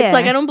 it's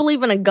like, I don't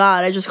believe in a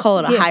God. I just call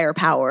it a higher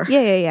power.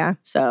 Yeah.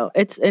 So,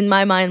 it's, in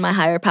my mind, my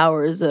higher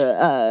power is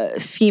a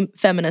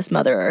feminist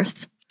Mother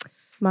Earth.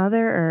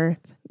 Mother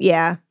Earth.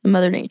 Yeah.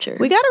 Mother Nature.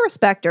 We gotta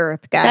respect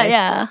Earth, guys.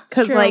 Yeah.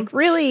 Because, like,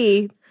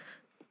 really...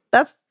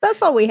 That's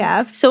all we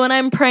have. So when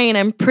I'm praying,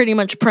 I'm pretty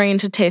much praying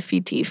to Te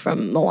Fiti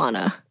from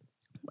Moana.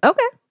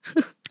 Okay.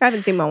 I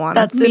haven't seen Moana.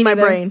 That's in my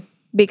brain.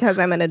 Because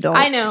I'm an adult.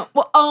 I know.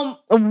 Well,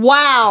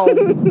 wow.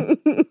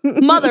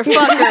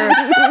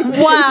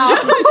 Motherfucker.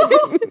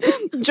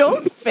 Wow.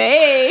 Joel's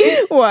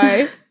face.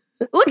 Why?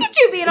 Look at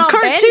you being all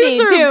Cartoons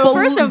bendy, are too,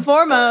 first and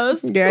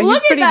foremost. Yeah, look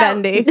he's pretty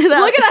bendy.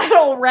 Look at that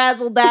old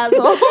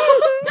razzle-dazzle.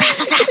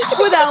 Razzle-dazzle.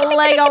 With that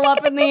leg all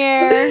up in the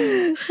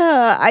air.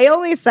 I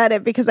only said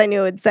it because I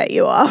knew it would set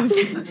you off.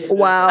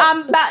 Wow.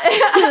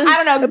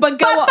 I don't know, but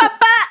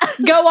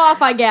go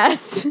off, I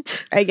guess.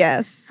 I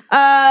guess. So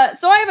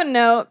I have a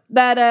note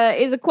that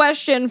is a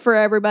question for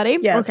everybody.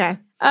 Yes. Okay.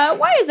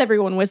 Why is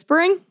everyone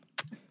whispering?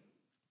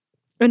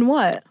 In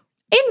what?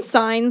 In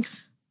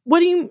signs. What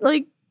do you,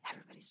 like...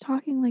 Everybody's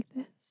talking like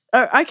this.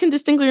 I can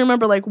distinctly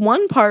remember, like,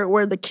 one part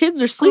where the kids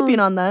are sleeping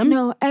on them.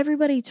 No,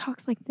 everybody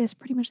talks like this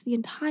pretty much the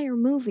entire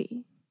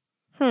movie.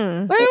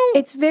 Well,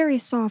 It's very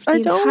soft the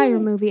entire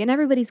movie, and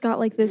everybody's got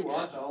like this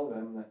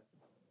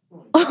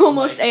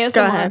almost ASMR.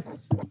 Go ahead.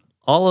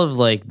 All of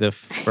like the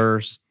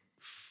first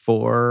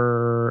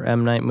 4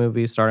 M. Night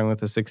movies, starting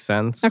with The Sixth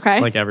Sense,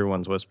 like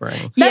everyone's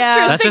whispering.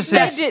 That's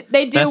true.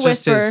 They do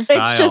whisper. Just his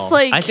it's just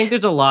like I think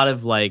there's a lot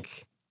of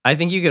like. I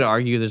think you could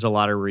argue there's a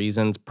lot of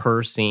reasons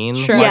per scene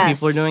why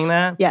people are doing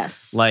that.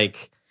 Yes.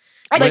 Like.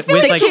 I just feel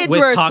like the kids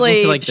were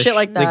asleep, to, like, shit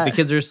like that. Like the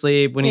kids are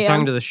asleep. When he's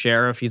talking to the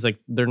sheriff, he's like,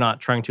 they're not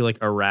trying to like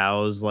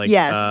arouse like,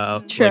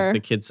 like the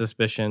kid's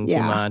suspicion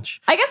too much.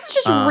 I guess it's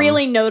just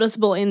really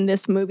noticeable in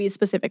this movie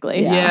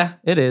specifically. Yeah,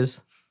 it is.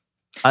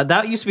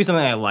 That used to be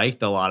something I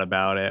liked a lot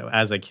about it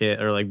as a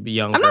kid or like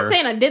younger. I'm not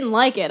saying I didn't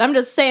like it. I'm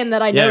just saying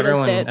that I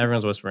noticed it.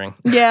 Everyone's whispering.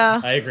 Yeah.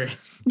 I agree.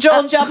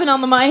 Joel jumping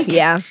on the mic.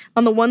 Yeah.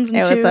 On the ones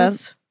and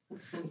twos.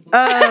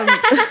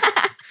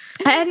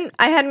 I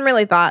hadn't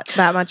really thought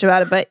that much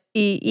about it, but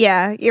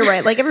yeah, you're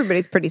right. Like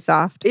everybody's pretty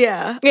soft.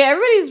 Yeah,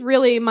 everybody's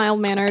really mild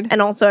mannered,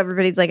 and also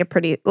everybody's like a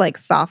pretty like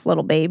soft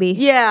little baby.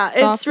 Yeah,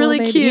 soft it's really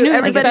cute. You know,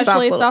 everybody's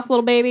especially a soft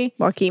little baby.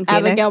 Joaquin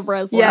Phoenix, Abigail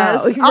Breslin.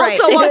 Yes, right.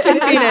 Also Joaquin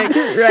Phoenix.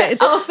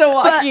 Right. Also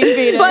Joaquin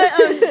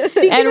Phoenix.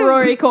 But and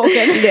Rory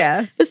Culkin.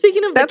 Yeah. But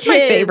speaking of that's the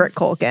kids, my favorite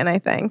Culkin. I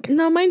think.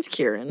 No, mine's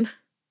Kieran.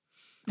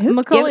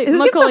 Macaulay's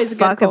gives a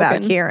fuck good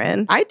about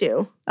Kieran? I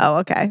do. Oh,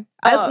 okay.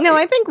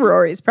 I think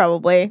Rory's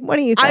probably. What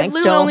do you think? I've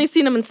literally only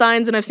seen him in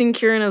Signs, and I've seen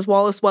Kieran as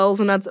Wallace Wells,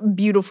 and that's a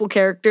beautiful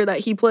character that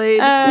he played.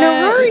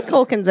 No, Rory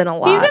Culkin's in a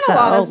lot. He's in a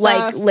lot of stuff.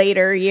 Like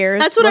later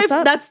years.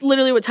 That's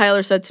literally what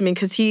Tyler said to me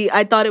because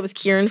I thought it was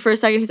Kieran for a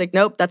second. He's like,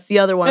 nope, that's the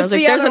other one. I was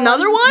like, there's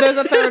another one? There's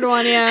a third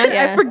one.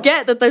 Yeah. I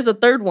forget that there's a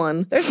third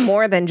one. There's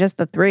more than just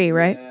the 3,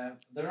 right? Yeah,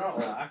 they're not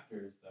all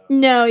actors though.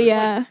 No,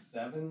 Like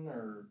 7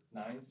 or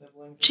 9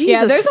 siblings.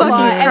 Jesus there's fucking a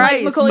lot. Christ. And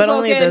like Macaulay but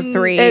only the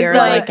 3 are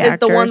like is actors.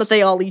 the one that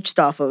they all leached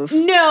off of.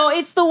 No,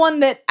 it's the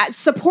one that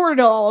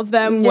supported all of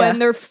them when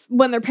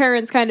their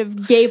parents kind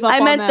of gave up. I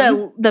meant on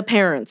them. the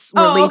parents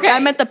were leeching. I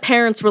meant the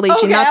parents were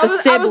leeching, not the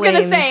siblings. I was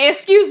gonna say,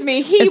 excuse me.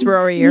 Is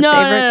Rory your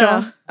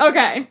favorite? Joel?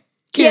 Okay.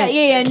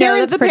 Yeah.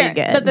 Kieran's pretty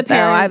good. Though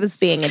I was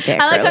being a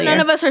dick. I like earlier. how none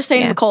of us are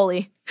saying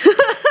Macaulay.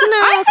 No,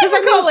 I said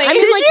Macaulay.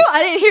 Did you?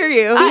 I didn't hear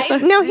you.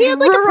 No, he had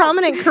like a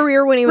prominent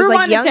career when he was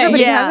like younger, but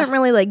he Yeah. hasn't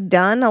really like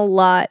done a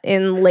lot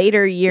in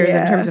later years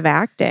in terms of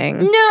acting.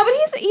 No, but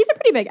he's a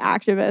pretty big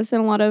activist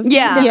in a lot of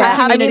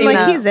I mean, like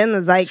that. he's in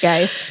the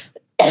zeitgeist.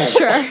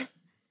 Sure. I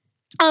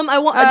do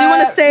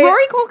want to say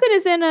Rory Culkin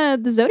is in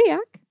the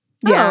Zodiac.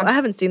 Yeah, I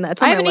haven't seen that.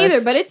 It's on I haven't my list.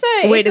 either, but it's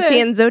a Wait, is he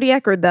in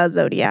Zodiac or the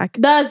Zodiac?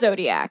 The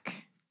Zodiac.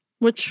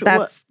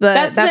 That's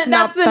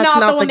not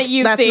the one that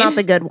you've seen. That's not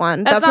the good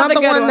one. That's not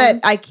the one that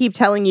I keep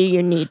telling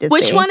you need to see.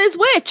 Which one is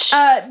which?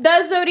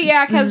 The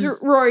Zodiac has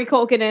Rory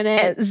Culkin in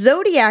it.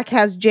 Zodiac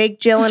has Jake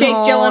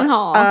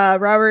Gyllenhaal.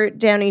 Robert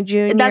Downey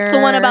Jr. That's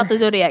the one about the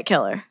Zodiac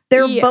killer.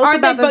 They're both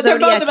about the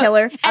Zodiac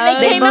killer.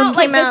 And they came out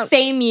like the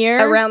same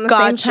year. Around the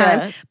same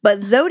time. But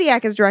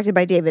Zodiac is directed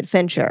by David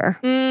Fincher.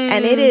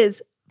 And it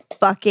is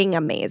fucking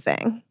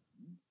amazing.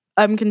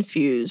 I'm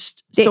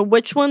confused. So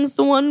which one's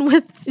the one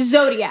with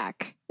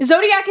Zodiac?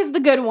 Zodiac is the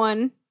good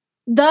one.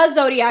 The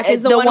Zodiac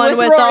is the one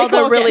with all Culkin.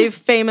 the really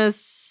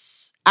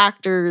famous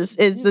actors.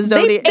 Is the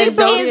Zodiac?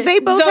 They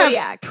both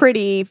Zodiac. Have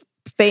pretty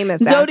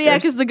famous. Zodiac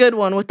actors. is the good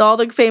one with all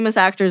the famous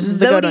actors. Is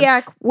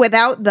Zodiac the good one.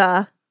 Without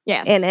the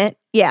in it.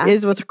 Yeah,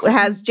 is with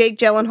has Jake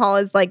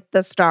Gyllenhaal as like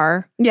the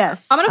star.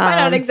 Yes, I'm gonna find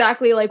out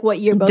exactly like what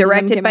year. Both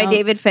directed by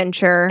David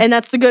Fincher, and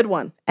that's the good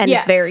one, and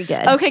it's very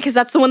good. Okay, because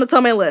that's the one that's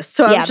on my list.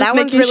 So yeah, that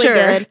one's really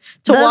good.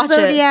 To watch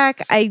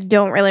Zodiac, I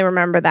don't really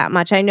remember that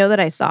much. I know that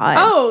I saw it.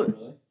 Oh.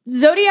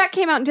 Zodiac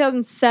came out in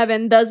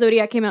 2007. The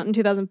Zodiac came out in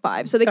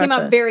 2005. So they came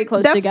out very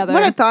close together. That's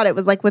what I thought. It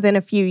was like within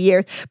a few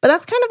years. But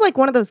that's kind of like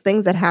one of those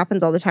things that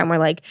happens all the time where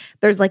like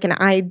there's like an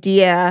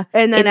idea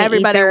and then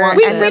everybody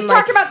wants it. We've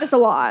talked about this a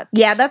lot.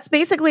 Yeah, that's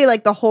basically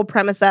like the whole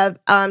premise of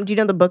do you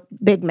know the book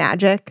Big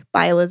Magic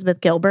by Elizabeth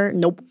Gilbert?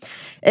 Nope.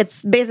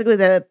 It's basically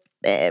the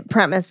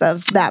premise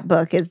of that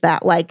book is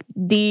that like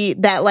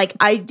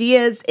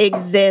ideas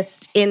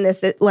exist in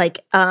this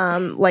like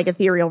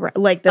ethereal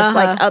like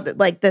this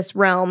like this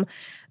realm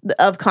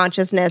of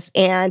consciousness,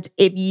 and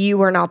if you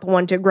are not the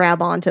one to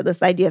grab onto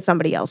this idea,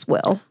 somebody else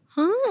will.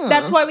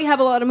 That's why we have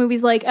a lot of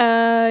movies like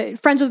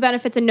Friends with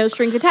Benefits and No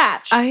Strings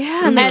Attached. Oh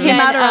yeah, and they came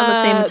out around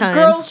the same time.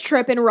 Girls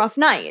Trip and Rough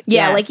Night.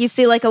 Yeah, like you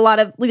see like a lot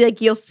of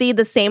like you'll see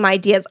the same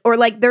ideas, or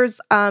like there's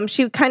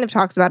she kind of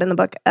talks about in the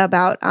book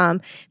about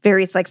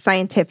various like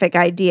scientific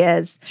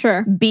ideas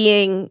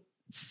being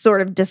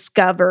sort of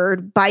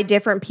discovered by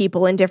different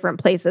people in different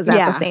places at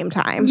the same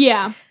time.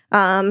 Yeah.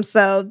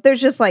 So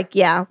there's just like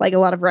a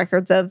lot of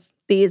records of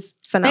these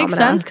phenomena. Makes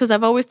sense because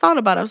I've always thought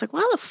about it. I was like,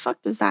 why the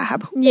fuck does that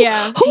happen?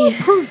 Who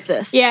approved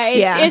this? Yeah,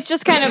 it's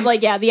just kind of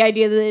like the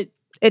idea that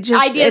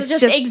ideas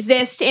just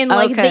exist in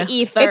like the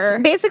ether.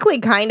 It's basically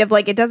kind of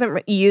like it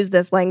doesn't use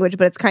this language,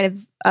 but it's kind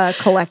of a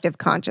collective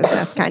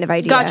consciousness kind of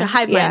idea. Gotcha.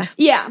 Hive mind.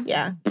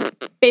 Yeah.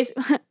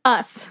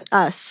 Us.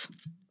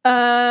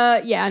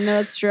 Yeah. No,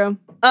 that's true.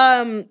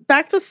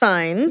 Back to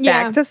Signs.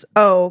 Yeah. This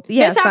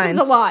happens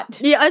a lot.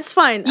 Yeah, it's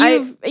fine.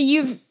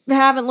 You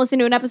haven't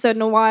listened to an episode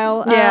in a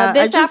while. Yeah,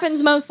 this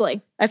happens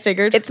mostly. I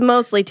figured it's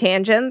mostly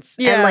tangents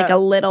and like a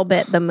little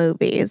bit the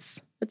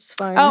movies. It's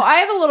fine. Oh, I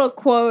have a little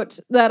quote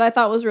that I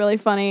thought was really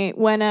funny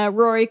when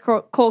Rory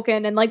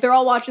Culkin and like they're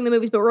all watching the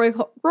movies, but Rory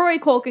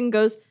Culkin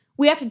goes,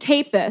 "We have to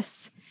tape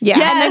this." Yeah,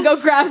 and then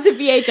go grabs a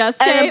VHS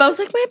tape. And then Bo's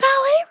like, my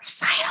ballet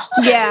recital.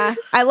 Yeah,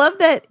 I love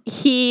that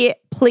he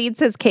pleads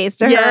his case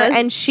to her,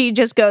 and she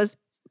just goes,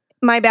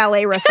 my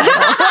ballet recital.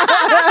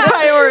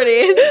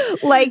 Priorities.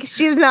 Like,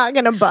 she's not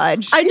going to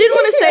budge. I did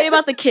want to say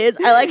about the kids,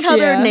 I like how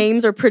their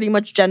names are pretty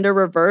much gender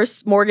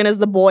reverse. Morgan is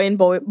the boy and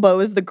Bo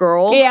is the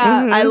girl.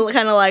 Yeah. I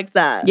kind of like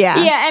that.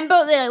 Yeah. Yeah, and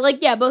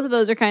both of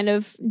those are kind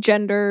of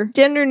gender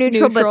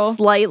neutral, but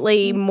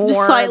slightly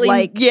more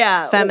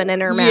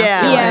feminine or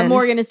masculine. Yeah,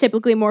 Morgan is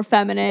typically more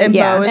feminine. And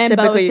Bo is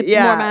typically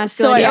more masculine.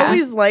 So I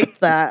always liked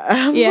that.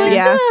 I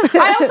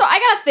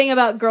got a thing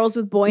about girls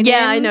with boy names.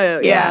 Yeah, I know.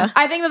 Yeah.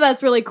 I think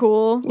that's really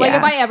cool. Like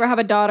if I ever have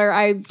a daughter,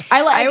 I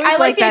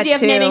like the idea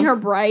of naming her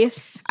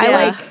Bryce.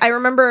 I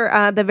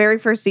remember the very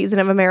first season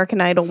of American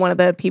Idol, one of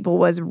the people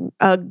was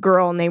a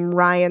girl named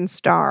Ryan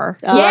Starr.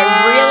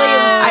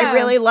 I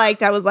really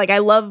liked. I was like, I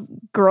love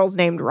girls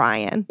named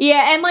Ryan.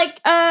 Yeah, and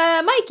like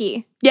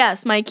Mikey.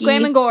 Yes, Mikey.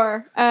 Graham and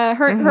Gore.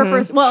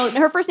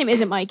 Her first name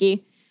isn't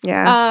Mikey.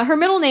 Yeah. Her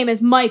middle name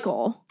is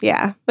Michael.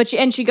 Yeah. But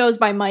she goes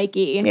by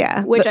Mikey.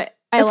 Yeah. Which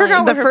I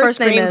forgot what the her first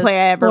screenplay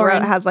I ever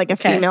Lauren. wrote has like a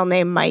female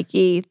named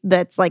Mikey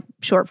that's like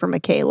short for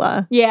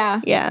Michaela.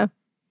 Yeah. Yeah.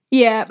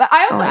 Yeah, but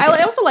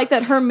I also like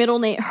that her middle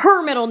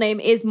name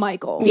is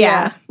Michael.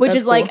 Yeah. Which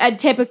is like a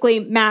typically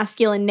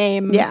masculine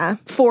name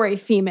for a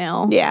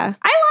female. Yeah.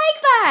 I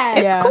like that.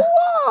 It's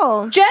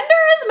cool. Gender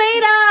is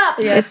made up.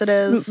 Yes, it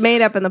is.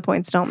 Made up and the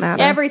points don't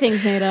matter.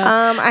 Everything's made up.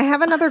 I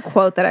have another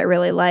quote that I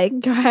really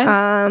liked. Go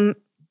ahead.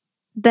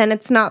 Then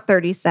it's not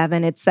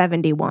 37, it's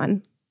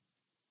 71.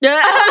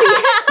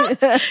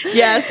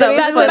 Yeah, so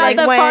that's about like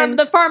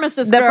the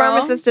pharmacist girl. The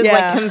pharmacist is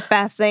like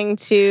confessing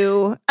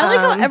to. I like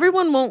how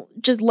everyone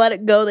won't just let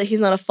it go that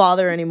he's not a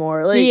father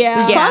anymore. Like,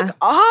 fuck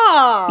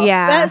off.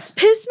 Yeah, that's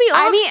pissed me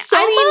off so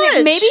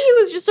much. Maybe he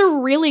was just a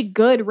really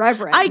good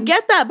reverend. I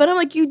get that, but I'm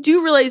like, you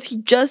do realize he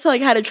just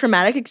like had a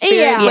traumatic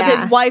experience with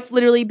his wife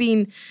literally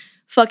being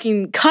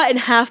fucking cut in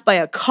half by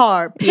a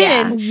car,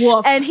 pinned,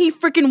 and he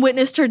freaking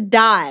witnessed her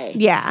die.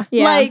 Yeah.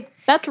 Like.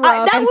 That's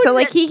rough. And so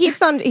like he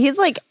keeps on, he's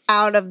like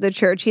out of the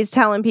church. He's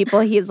telling people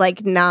he's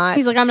like not.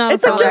 He's like, I'm not.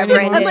 It's a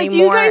reverend anymore. Like, do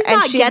you guys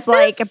not and she's get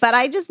like, this? but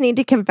I just need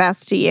to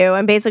confess to you.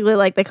 And basically,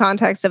 like the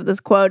context of this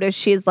quote is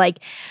she's like,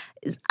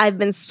 I've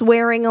been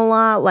swearing a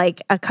lot,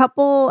 like a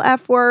couple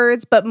F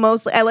words, but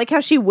mostly I like how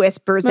she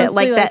whispers it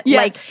like that.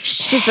 Like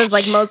she says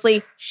like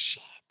mostly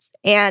shits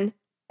and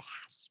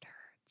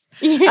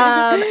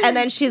and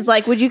then she's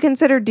like, would you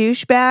consider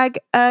douchebag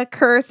a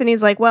curse? And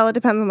he's like, well, it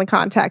depends on the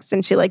context.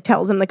 And she like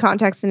tells him the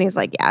context and he's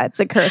like, yeah,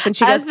 it's a curse. And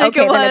she goes,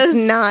 okay, then it's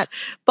not.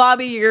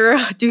 Bobby, you're a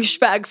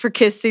douchebag for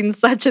kissing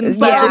such and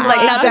such. Yeah,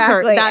 like, that's a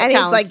curse. That and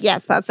counts. He's like,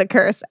 yes, that's a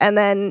curse. And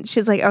then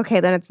she's like, okay,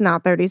 then it's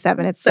not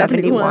 37, it's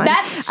 71.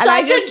 That's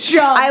such a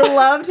jump. I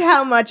loved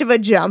how much of a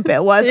jump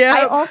it was. Yep.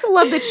 I also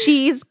love that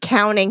she's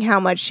counting how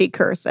much she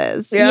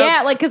curses. Yep.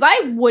 Yeah, like, because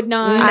I would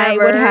not. I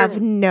would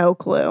have no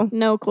clue.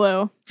 No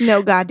clue.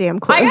 No goddamn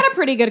clue. I got a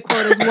pretty good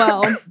quote as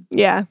well.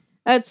 Yeah.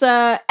 That's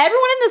everyone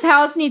in this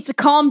house needs to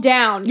calm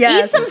down.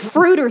 Yes. Eat some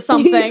fruit or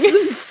something. Right.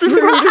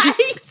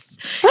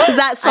 Because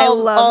that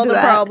solves all the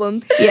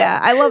problems. Yeah,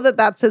 I love that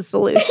that's his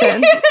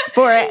solution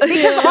for it.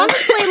 Because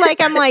honestly,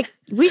 like, I'm like,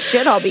 we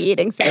should all be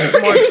eating some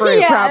more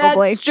fruit,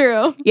 probably. That's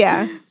true.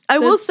 Yeah. I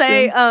will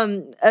say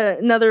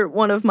another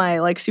one of my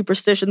like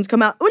superstitions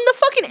come out. When the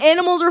fucking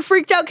animals are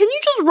freaked out, can you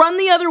just run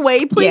the other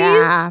way, please?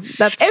 Yeah,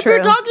 that's true. If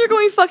your dogs are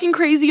going fucking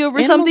crazy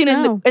over something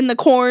in the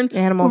corn,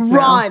 animals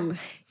run. Know.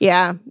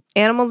 Yeah.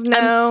 Animals know.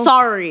 I'm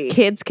sorry.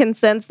 Kids can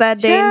sense that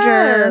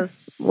danger.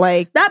 Yes.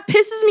 Like, that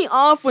pisses me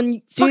off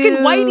when fucking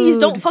whiteys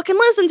don't fucking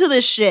listen to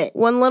this shit.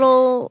 One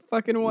little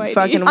fucking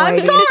whitey. I'm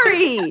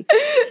sorry.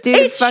 Dude,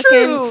 it's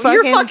true.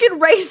 Your fucking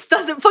race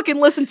doesn't fucking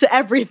listen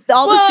to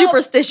all the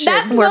superstitions.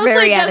 That's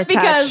mostly just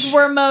because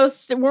we're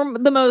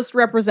the most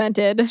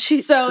represented.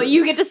 Jesus. So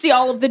you get to see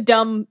all of the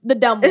dumb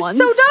ones. It's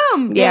so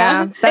dumb.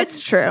 Yeah,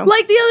 that's true.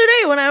 Like the other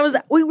day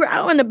when we were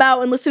out and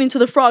about and listening to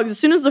the frogs. As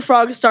soon as the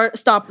frogs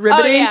stopped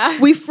ribbiting,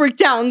 we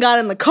freaked out and got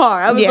in the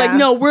car. I was like,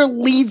 no, we're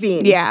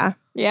leaving. Yeah.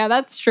 Yeah,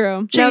 that's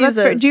true. No, that's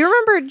true. Do you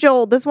remember,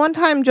 Joel, this one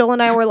time Joel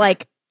and I were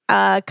like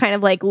kind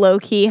of like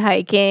low-key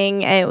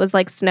hiking and it was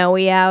like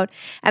snowy out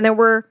and there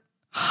were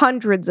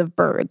hundreds of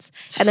birds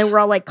and then we're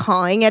all like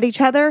cawing at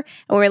each other and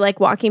we were like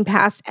walking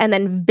past and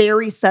then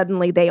very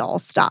suddenly they all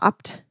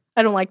stopped.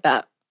 I don't like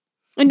that.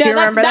 No, do you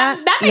remember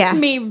that? That makes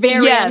me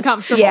very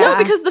uncomfortable. Yeah. No,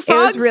 because the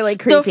frogs it was really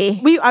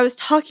creepy. I was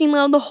talking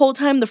loud the whole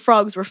time. The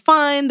frogs were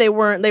fine. They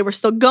were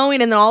still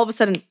going and then all of a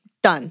sudden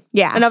done.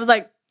 Yeah. And I was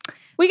like,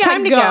 we gotta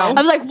time to go. I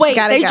was like, wait,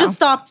 they just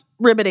stopped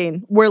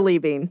ribbiting. We're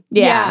leaving.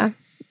 Yeah.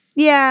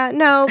 Yeah,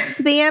 no,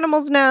 the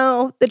animals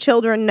know, the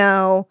children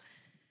know.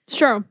 It's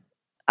true.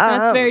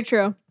 That's very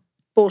true.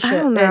 Bullshit. I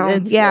don't know.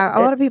 A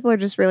lot of people are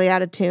just really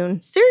out of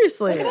tune.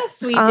 Seriously. Look at how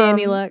sweet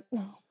Danny looks.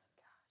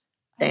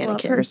 I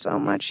love her so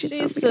much. She's so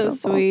beautiful.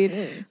 So sweet.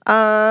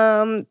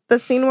 The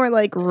scene where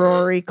like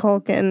Rory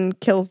Culkin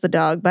kills the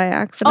dog by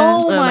accident.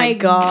 Oh my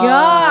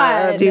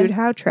god, dude,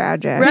 how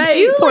tragic! Right, could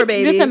you poor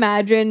baby. Just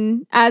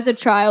imagine as a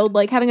child,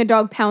 like having a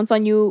dog pounce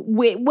on you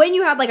when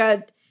you had like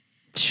a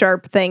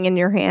sharp thing in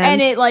your hand,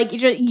 and it like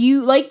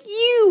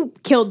you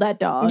killed that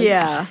dog.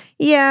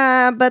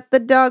 Yeah, but the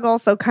dog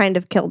also kind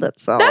of killed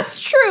itself. That's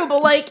true,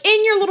 but like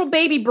in your little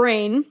baby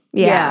brain,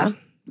 yeah.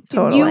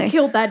 Totally. You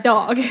killed that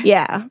dog.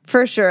 Yeah,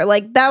 for sure.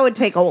 Like that would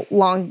take a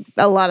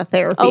lot of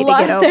therapy to get over. A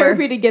lot of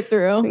therapy to get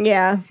through.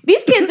 Yeah.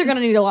 These kids are going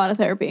to need a lot of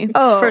therapy.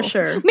 Oh, for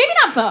sure. Maybe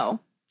not Bo.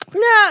 No,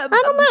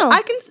 I don't know.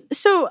 I can.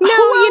 So no,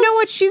 you know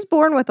what? She's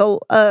born with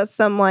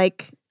some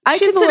like. I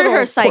consider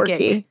her psychic.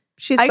 Quirky.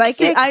 She's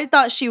psychic. I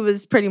thought she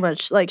was pretty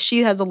much like she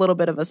has a little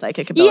bit of a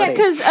psychic ability. Yeah,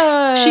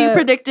 because she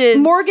predicted.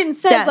 Morgan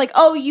says like,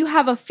 "Oh, you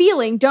have a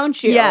feeling,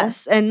 don't you?"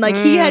 Yes, and like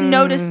he had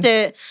noticed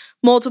it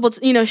multiple.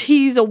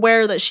 He's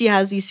aware that she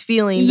has these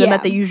feelings and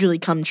that they usually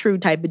come true,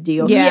 type of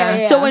deal.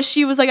 Yeah. So when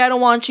she was like, "I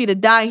don't want you to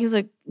die," he's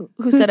like,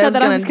 "Who said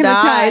I was gonna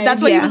die?"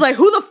 That's why he was like,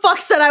 "Who the fuck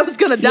said I was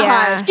gonna die?"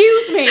 Yeah.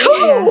 Excuse me.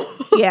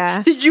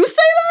 Yeah. Did you say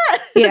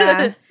that?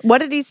 Yeah. What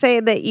did he say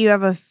that you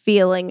have a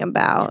feeling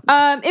about?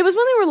 It was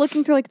when they were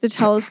looking through like the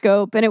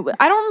telescope, and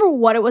I don't remember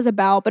what it was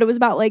about, but it was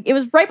about like it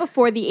was right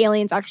before the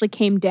aliens actually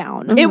came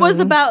down. Mm-hmm. It was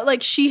about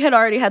like she had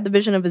already had the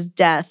vision of his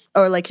death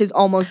or like his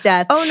almost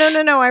death. Oh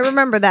no! I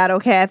remember that.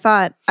 Okay, I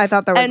thought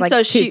there was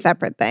like two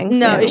separate things.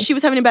 No, maybe. She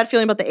was having a bad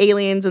feeling about the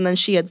aliens, and then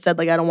she had said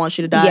like, "I don't want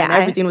you to die," and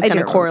everything was kind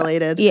of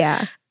correlated.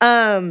 Yeah.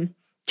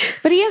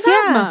 But he has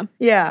asthma.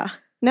 Yeah.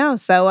 No,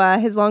 so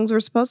his lungs were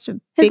supposed to.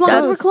 His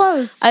lungs were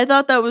closed. I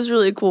thought that was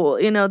really cool.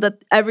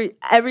 That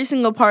every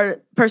single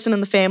person in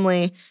the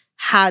family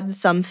had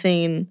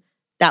something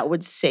that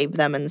would save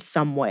them in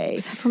some way.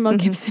 Except for Mel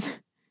Gibson.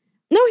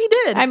 No, he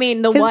did. I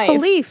mean, his wife.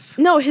 Belief.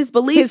 No, his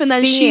belief, his and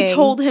then seeing. she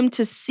told him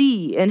to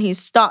see, and he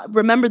stopped.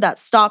 Remember that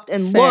stopped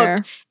and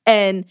looked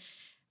and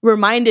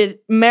reminded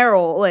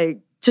Meryl like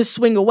to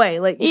swing away.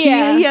 Like he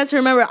had to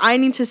remember, I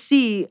need to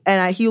see,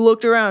 and he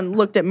looked around,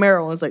 looked at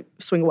Meryl, and was like,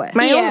 swing away.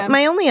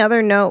 My only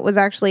other note was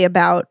actually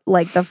about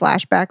like the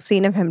flashback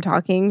scene of him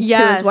talking to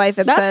his wife.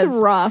 It That's says,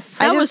 rough.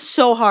 That was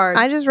so hard.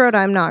 I just wrote,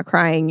 "I'm not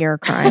crying, you're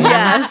crying."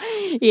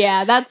 Yes.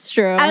 Yeah, that's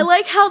true. I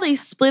like how they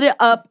split it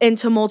up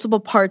into multiple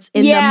parts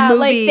in the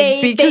movie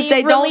like because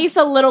they release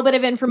a little bit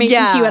of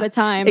information to you at a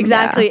time.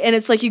 Exactly. And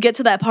it's like you get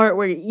to that part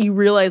where you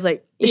realize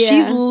like,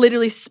 She's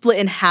literally split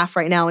in half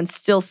right now and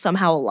still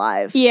somehow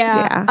alive.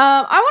 Yeah.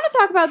 I want to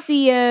talk about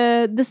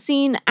the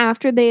scene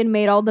after they had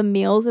made all the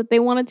meals that they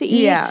wanted to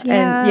eat. Yeah.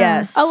 And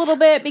yes. A little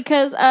bit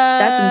because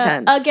that's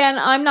intense. Again,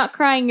 I'm not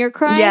crying, you're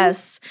crying.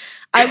 Yes.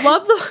 I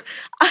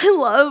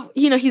love,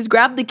 he's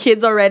grabbed the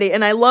kids already,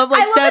 and I love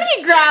that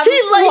he grabs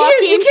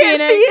you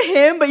can't see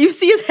him, but you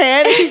see his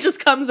hand, and he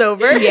just comes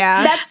over.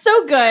 Yeah, that's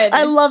so good.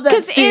 I love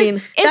that scene.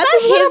 Is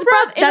that his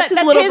brother? That's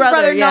his little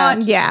brother,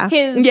 not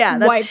his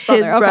wife's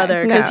brother. His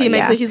brother, because he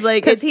makes it. He's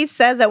like, because he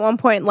says at one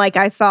point, like,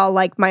 I saw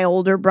like my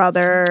older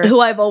brother,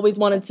 who I've always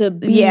wanted to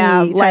be,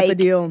 type of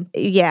deal.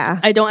 Yeah,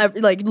 I don't ever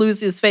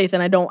lose his faith,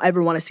 and I don't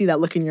ever want to see that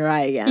look in your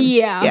eye again.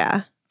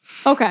 Yeah.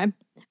 Okay.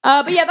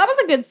 But yeah, that was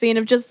a good scene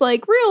of just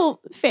like real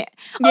fan.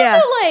 Yeah.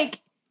 Also, like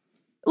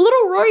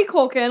little Rory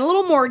Culkin,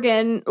 little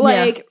Morgan,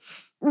 like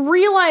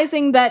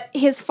realizing that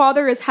his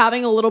father is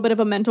having a little bit of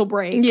a mental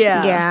break.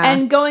 Yeah.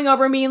 And going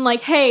over and being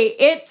like, hey,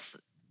 it's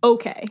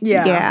okay.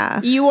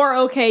 Yeah. You are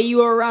okay.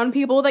 You are around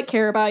people that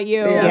care about you.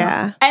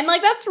 Yeah. And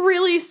like that's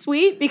really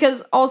sweet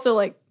because also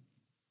like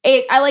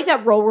I like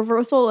that role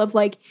reversal of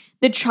like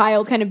the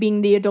child kind of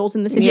being the adult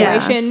in the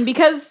situation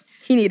because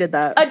he needed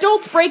that.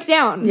 Adults break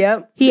down.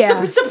 Yep.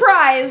 Yeah.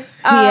 Surprise.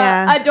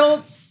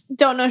 Adults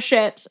don't know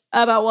shit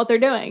about what they're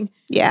doing.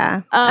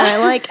 Yeah.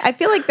 And I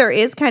feel like there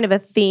is kind of a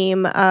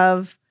theme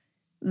of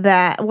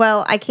that.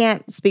 Well, I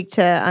can't speak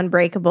to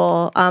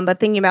Unbreakable, but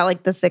thinking about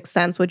like The Sixth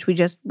Sense, which we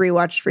just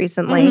rewatched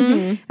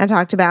recently and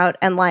talked about,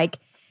 and like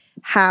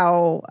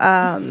how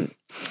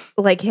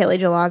like Haley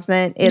Joel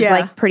Osment is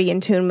like pretty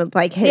in tune with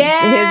like his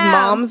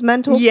mom's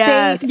mental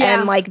state,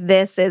 and like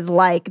this is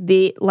like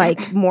the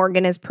like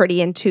Morgan is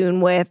pretty in tune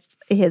with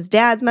his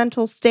dad's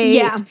mental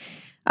state.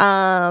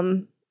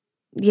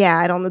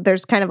 I don't know.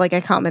 There's kind of like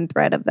a common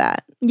thread of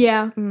that.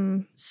 Yeah.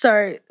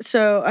 Sorry.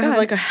 So I have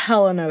like a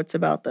hella notes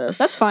about this.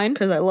 That's fine.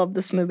 Because I love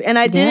this movie. And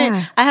I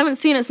haven't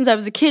seen it since I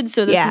was a kid.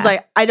 So this is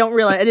like, I didn't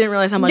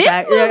realize how much,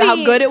 how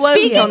good it was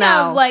until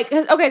now.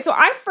 Okay, so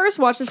I first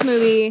watched this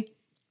movie.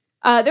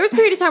 There was a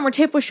period of time where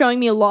Tiff was showing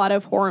me a lot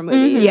of horror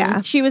movies.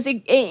 Yeah. She was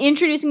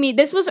introducing me.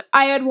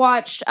 I had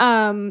watched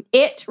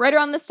It right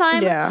around this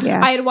time.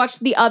 Yeah. I had watched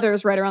The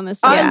Others right around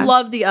this time. I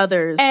love The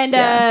Others.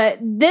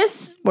 And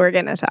this we're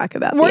gonna talk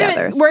about The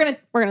Others. We're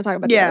gonna talk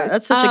about The Others. Yeah,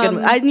 that's such a good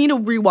movie. I need to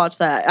rewatch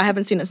that. I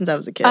haven't seen it since I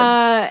was a kid.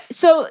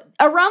 So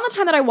around the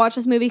time that I watched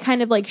this movie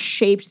kind of like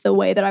shaped the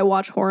way that I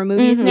watch horror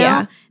movies now.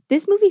 Yeah.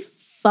 This movie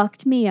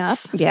fucked me up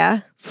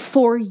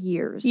for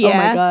years. Oh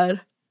my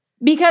God.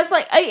 Because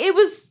like it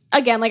was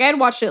again like I had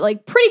watched it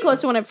like pretty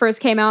close to when it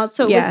first came out,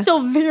 so it was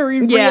still very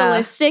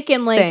realistic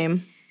and like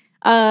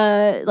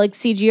like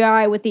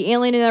CGI with the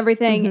alien and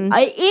everything.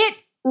 It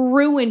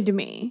ruined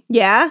me.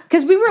 Yeah,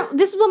 because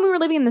this is when we were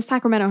living in the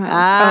Sacramento house.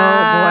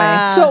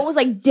 Oh boy! So it was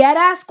like dead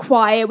ass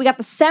quiet. We got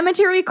the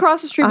cemetery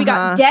across the street. We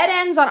got dead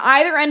ends on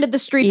either end of the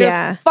street.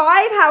 There's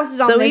 5 houses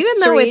on this street. So even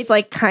though it's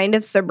like kind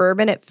of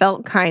suburban, it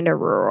felt kind of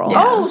rural.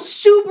 Yeah. Oh,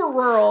 super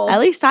rural.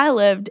 At least I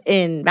lived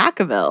in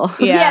Vacaville.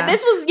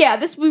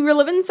 We were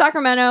living in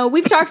Sacramento.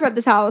 We've talked about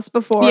this house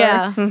before.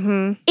 Yeah.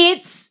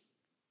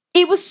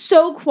 It was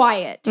so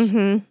quiet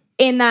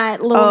in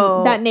that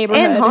little that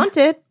neighborhood.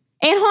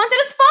 And haunted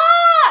as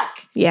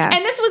fuck. Yeah.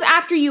 And this was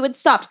after you had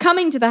stopped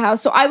coming to the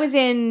house. So I was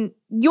in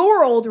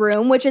your old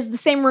room, which is the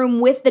same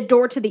room with the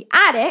door to the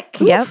attic.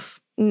 Yep.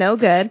 No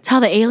good. That's how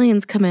the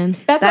aliens come in.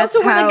 That's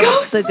also where the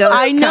ghost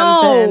I know.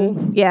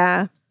 Comes in.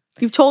 Yeah.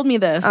 You've told me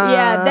this.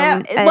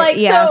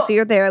 So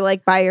you're there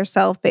like by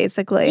yourself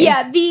basically.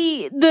 Yeah,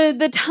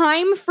 the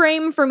time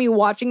frame for me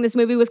watching this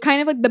movie was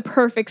kind of like the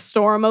perfect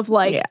storm of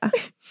like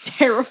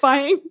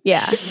terrifying.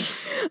 Yeah.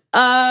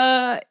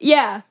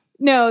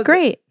 No.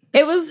 Great.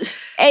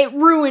 It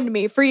ruined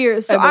me for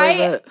years. So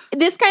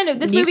this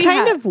movie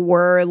kind of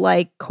were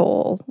like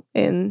Cole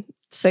in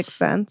Sixth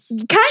Sense.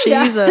 Kind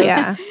of. Jesus.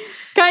 Yeah.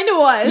 Kind of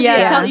was.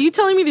 Yeah. You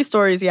telling me these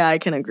stories, I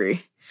can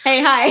agree.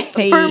 Hey, hi.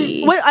 Hey.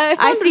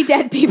 I see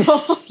dead people.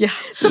 Yeah.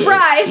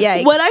 Surprise.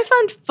 Yikes. What I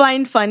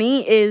find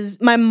funny is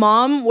my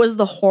mom was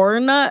the horror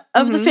nut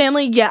of the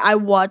family. Yeah, I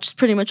watched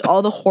pretty much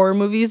all the horror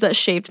movies that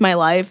shaped my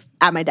life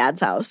at my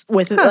dad's house.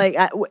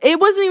 It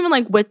wasn't even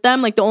like with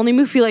them. Like the only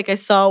movie like I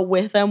saw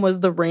with them was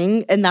The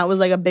Ring, and that was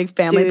like a big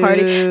family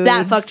party.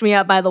 That fucked me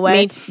up, by the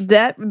way.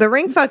 The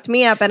Ring fucked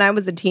me up, and I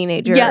was a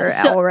teenager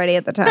already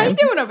at the time. How you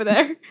doing over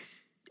there?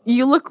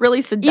 You look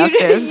really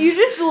seductive. You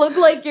just look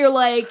like you're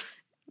like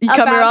you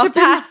come about to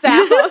pass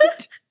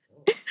out.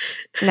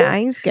 Nah,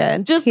 he's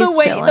good. Just the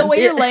way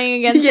you're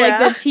laying against like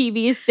the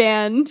TV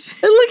stand.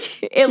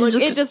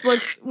 It just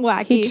looks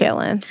wacky. He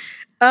chilling.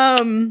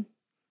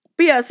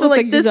 But yeah, so looks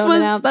like this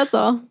was out, that's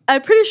all.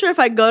 I'm pretty sure if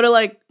I go to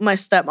like my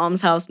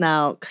stepmom's house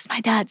now because my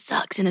dad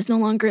sucks and is no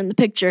longer in the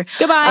picture.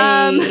 Goodbye.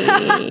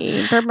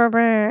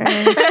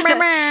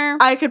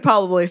 I could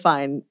probably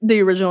find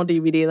the original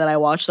DVD that I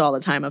watched all the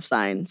time of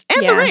Signs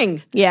and The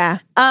Ring. Yeah.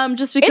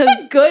 Just because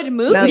it's a good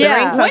movie. No,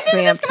 yeah. When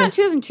did this come out?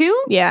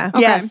 2002? Yeah.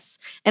 Okay. Yes.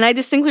 And I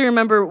distinctly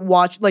remember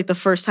the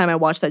first time I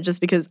watched that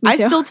just because I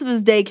still to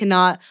this day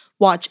cannot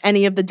watch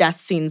any of the death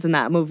scenes in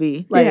that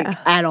movie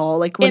at all.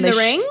 Like when in the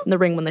ring? In the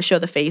ring when they show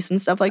the face and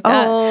stuff like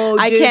that. Oh,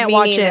 I can't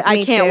watch it.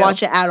 I can't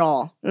watch it at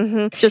all.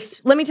 Mm-hmm.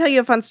 Just let me tell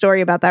you a fun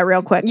story about that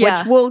real quick,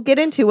 which we'll get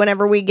into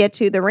whenever we get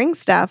to the Ring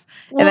stuff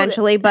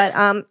eventually. But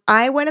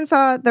I went and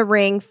saw The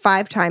Ring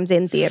 5 times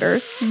in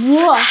theaters.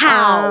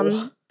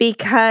 How?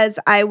 Because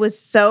I was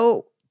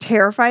so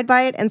terrified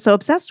by it and so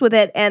obsessed with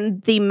it,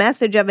 and the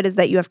message of it is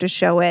that you have to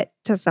show it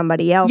to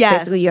somebody else.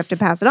 Basically you have to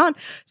pass it on.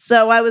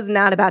 So I was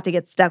not about to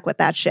get stuck with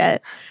that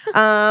shit.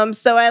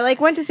 So I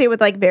went to see it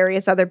with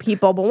various other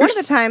people, but one of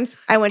the times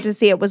I went to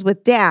see it was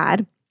with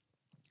Dad.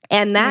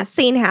 And that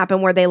scene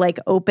happened where they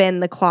open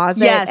the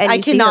closet. Yes, and I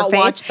you cannot see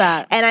her face, watch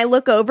that. And I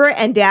look over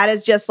and Dad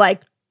is just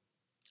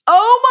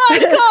oh my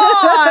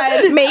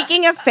God,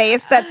 making a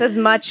face that's as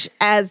much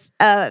as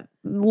a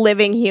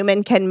living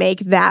human can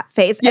make that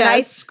face. Yes. And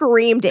I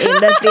screamed in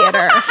the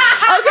theater.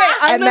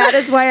 And that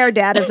is why our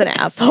dad is an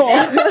asshole.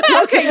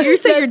 Okay, you're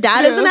saying your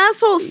dad is an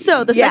asshole?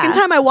 So the second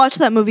time I watched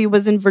that movie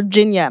was in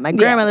Virginia at my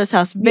grandmother's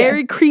house.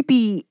 Very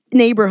creepy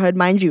neighborhood,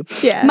 mind you.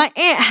 Yeah. My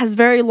aunt has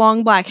very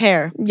long black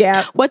hair.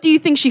 Yeah. What do you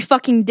think she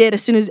fucking did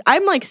as soon as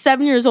I'm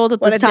 7 years old at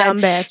this time?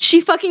 Dumb bitch.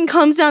 She fucking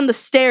comes down the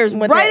stairs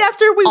right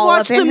after we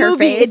watch the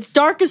movie. It's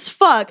dark as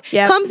fuck.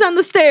 Yep. Comes down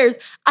the stairs.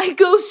 I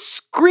go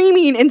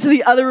screaming into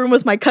the other room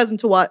with my cousin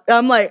to watch.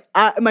 I'm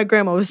my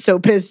grandma was so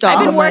pissed off.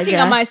 I've been working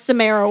on my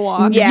Samara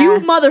walk. Yeah.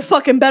 You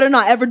motherfucking better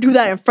not ever do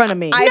that in front of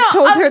me. I've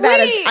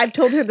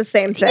told her the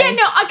same thing. Yeah,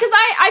 no, because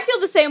I feel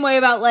the same way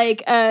about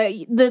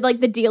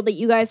the deal that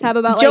you guys have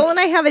about Joel and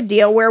I have a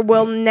deal where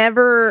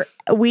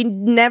we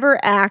never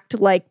act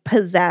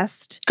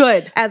possessed.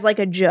 Good. As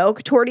a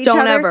joke toward each other.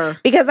 Don't ever.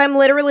 Because I'm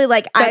literally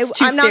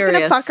I'm not going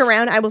to fuck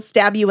around. I will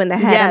stab you in the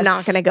head. Yes. I'm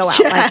not going to go out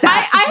like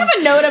that. I have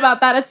a note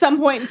about that at some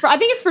point. I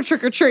think it's for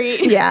Trick or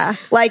Treat. Yeah.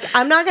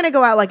 I'm not going to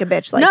go out like a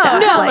bitch like that.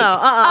 No.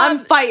 I'm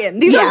fighting.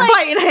 These are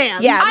fighting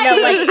hands. Yeah.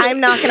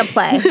 I'm not going to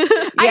play.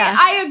 Yeah.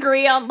 I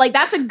agree on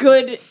that's a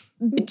good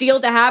deal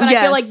to have, and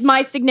I feel like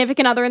my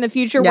significant other in the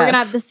future, we're gonna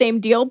have the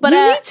same deal. But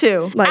you need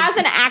to. As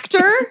an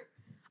actor,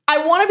 I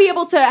want to be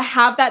able to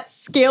have that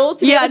skill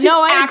to be able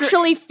to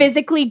actually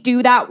physically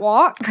do that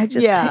walk. I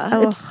just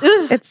it's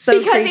so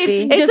because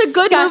creepy. it's a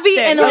good movie,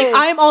 and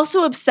I'm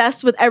also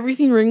obsessed with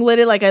everything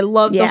ring-related. I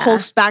love the whole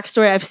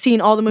backstory. I've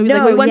seen all the movies.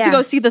 We went to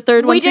go see the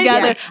third one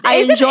together. Yeah. I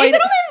enjoyed it. Is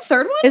it only the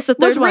third one? It's the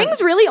third one.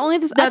 Rings really only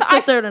the That's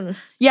the third one.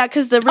 Yeah,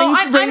 because the Ring 2.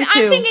 I'm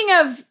thinking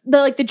of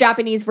the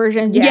Japanese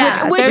version.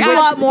 Yeah, which there's adds, a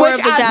lot more of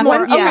the Japanese.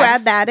 Once you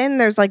add that in,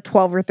 there's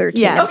 12 or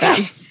 13. Yeah. Okay.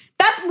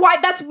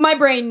 That's my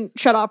brain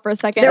shut off for a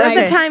second. There was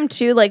a time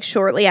too,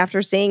 shortly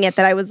after seeing it,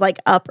 that I was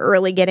up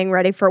early getting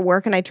ready for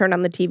work, and I turned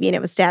on the TV and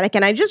it was static,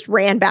 and I just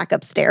ran back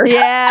upstairs.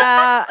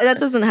 Yeah, that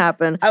doesn't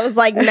happen. I was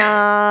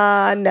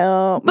nah,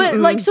 no.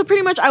 But so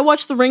pretty much, I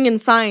watched The Ring and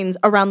Signs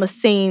around the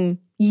same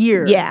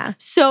year. Yeah.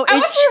 So I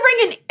watched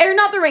The Ring or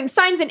not The Ring,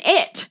 Signs and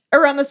It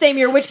around the same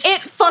year, which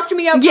it fucked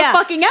me up for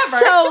fucking ever.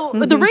 So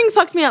The Ring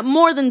fucked me up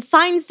more than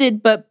Signs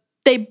did, but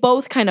they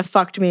both kind of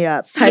fucked me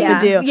up type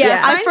of deal.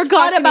 Yeah, I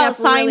forgot about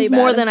Signs really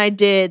more than I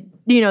did,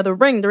 The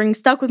Ring. The Ring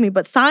stuck with me,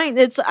 but Signs,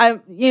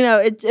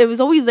 it was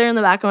always there in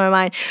the back of my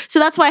mind. So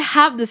that's why I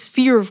have this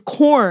fear of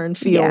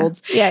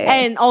cornfields. Yeah.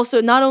 And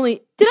also not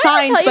only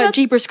Signs, but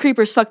Jeepers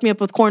Creepers fucked me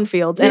up with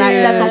cornfields. And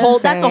that's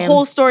a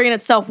whole story in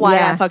itself why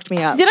that fucked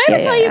me up. Did I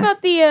ever tell you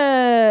about the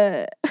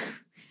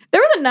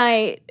there was a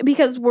night,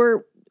 because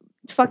we're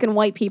fucking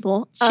white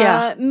people.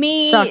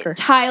 Me, Shocker.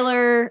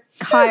 Tyler,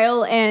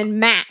 Kyle, and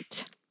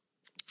Matt.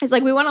 It's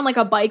we went on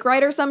a bike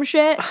ride or some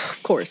shit.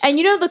 Of course. And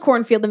the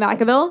cornfield in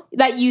Vacaville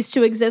that used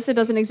to exist, it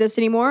doesn't exist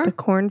anymore. The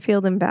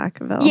cornfield in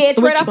Vacaville. Yeah,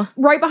 it's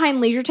right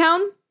behind Leisure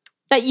Town.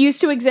 That used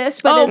to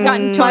exist, but it's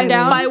gotten torn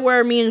down. By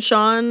where me and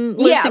Sean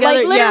lived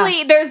together.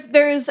 Literally, there's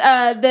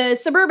the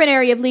suburban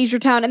area of Leisure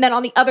Town, and then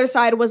on the other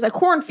side was a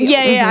cornfield.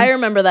 Yeah, I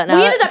remember that now.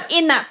 We ended up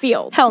in that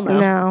field. Hell no.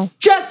 No.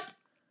 Just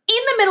in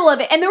the middle of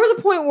it. And there was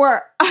a point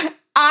where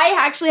I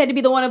actually had to be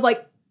the one of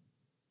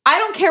I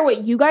don't care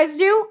what you guys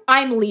do,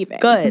 I'm leaving.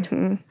 Good.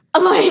 Mm-hmm.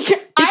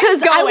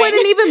 Because I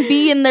wouldn't even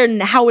be in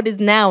there how it is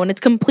now, and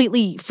it's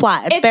completely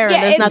flat. It's barren.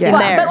 There's nothing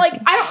there. But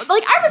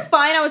I was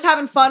fine. I was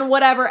having fun,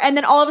 whatever. And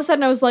then all of a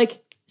sudden I was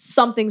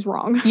something's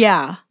wrong.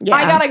 Yeah.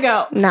 I gotta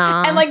go.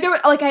 Nah. And there were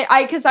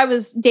because I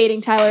was dating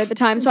Tyler at the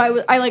time, so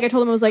I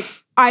told him, I was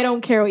I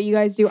don't care what you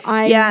guys do.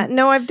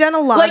 I've done a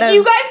lot of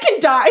you guys can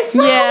die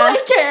for all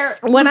I care.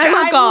 When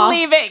I'm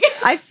leaving.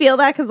 I feel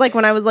that because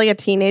when I was a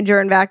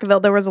teenager in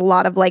Vacaville, there was a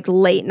lot of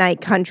late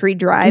night country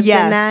drives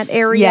in that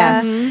area.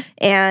 Yes.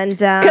 And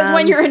because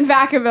when you're in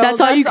Vacaville, that's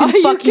all you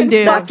can fucking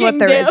do. That's what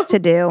there is to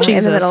do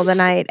in the middle of the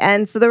night.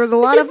 And so there was a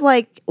lot of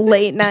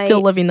late night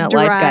still living that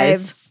drives. life,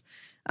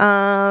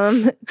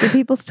 guys. Do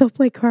people still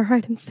play car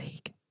hide and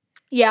seek?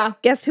 Yeah.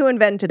 Guess who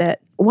invented it?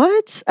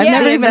 What? I've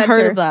never even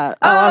heard of that.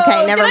 Oh,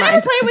 okay. Never mind. Did I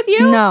ever play it with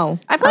you? No.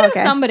 I played it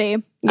with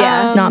somebody.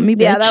 Yeah. Not me,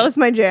 bitch. Yeah, that was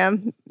my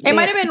jam. It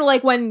might have been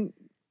like when...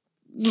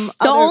 The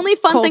only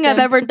fun thing I've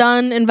ever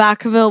done in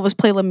Vacaville was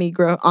play La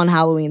Migra on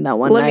Halloween that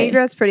one night. La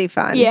Migra's pretty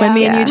fun. Yeah. When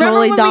me and you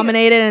totally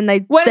dominated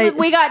and when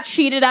we got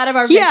cheated out of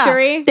our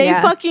victory.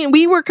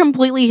 We were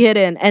completely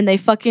hidden and they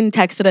fucking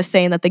texted us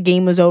saying that the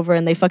game was over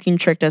and they fucking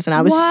tricked us and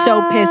I was so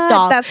pissed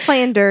off. That's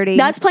playing dirty.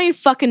 That's playing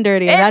fucking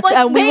dirty. And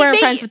we weren't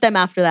friends with them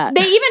after that.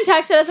 They even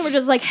texted us and were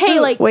just like, hey,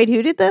 like... Wait,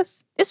 who did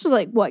this? This was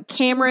like, what,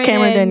 Cameron,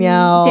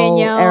 Danielle,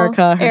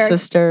 Erica, her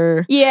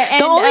sister. Yeah,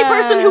 and the only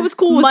person who was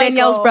cool was Michael.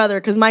 Danielle's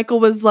brother because Michael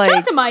was like... Shout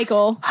out to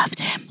Michael. Loved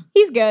him.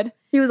 He's good.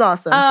 He was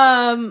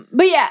awesome.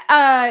 But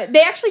yeah,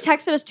 they actually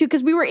texted us too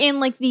because we were in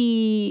like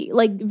the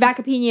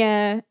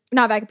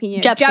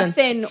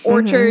Jepson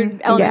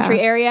Orchard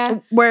Elementary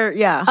area.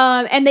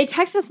 And they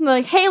texted us and they're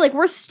like, hey, like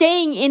we're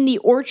staying in the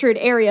Orchard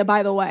area,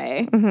 by the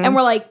way. And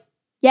we're like,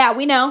 yeah,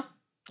 we know.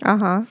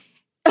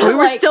 We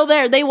were still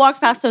there. They walked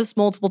past us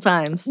multiple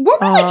times. We were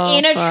like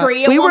in a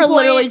tree. We were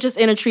literally just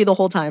in a tree the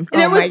whole time.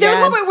 There was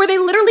one point where they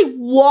literally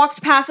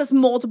walked past us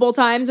multiple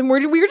times, and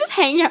we were just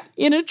hanging out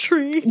in a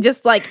tree,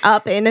 just like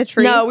up in a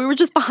tree. No, we were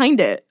just behind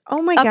it.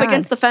 Oh my god, up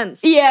against the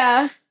fence.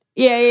 Yeah.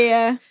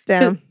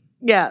 Damn.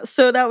 Yeah,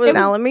 so that was...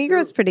 La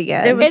Migra's pretty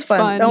good. It was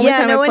fun.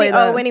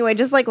 Anyway,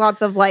 just like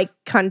lots of like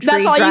country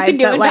That's all drives you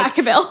can do in like,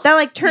 Vacaville. that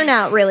like turn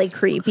out really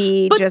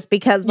creepy just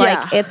because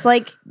like it's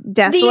like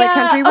desolate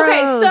country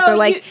roads or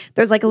like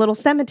there's like a little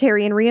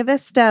cemetery in Ria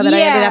Vista that I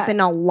ended up in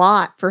a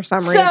lot for some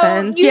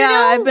reason.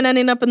 I've been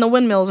ending up in the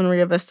windmills in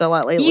Ria Vista a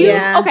lot lately.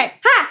 Okay.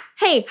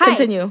 Hi.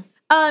 Continue.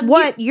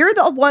 What? You're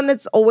the one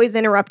that's always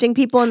interrupting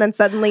people, and then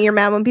suddenly you're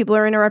mad when people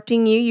are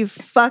interrupting you. You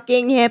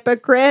fucking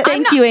hypocrite!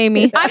 Thank you,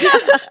 Amy.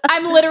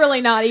 I'm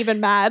literally not even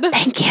mad.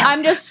 Thank you.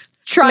 I'm just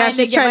trying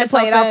to get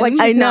myself play it off like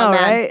she's I know, not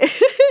mad. right?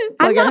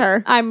 Look at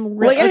her. I'm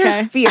really look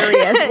at her furious.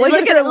 Look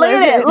at her. Look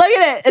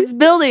at it. It's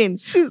building.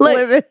 She's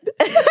livid.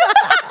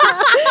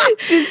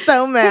 She's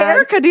so mad. Hey,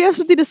 Erica, do you have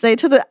something to say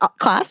to the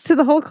class? To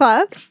the whole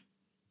class?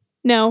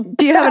 No.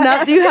 Do you have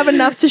enough? Do you have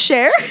enough to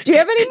share? Do you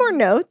have any more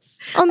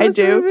notes on this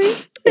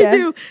movie? I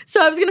do.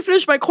 So I was gonna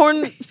finish my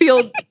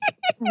cornfield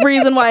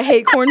reason why I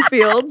hate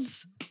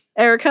cornfields.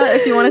 Erica,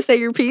 if you want to say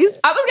your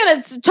piece. I was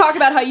gonna talk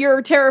about how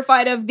you're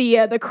terrified of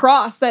the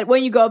cross that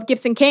when you go up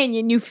Gibson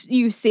Canyon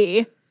you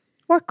see.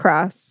 What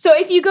cross? So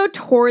if you go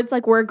towards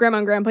like where Grandma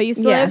and Grandpa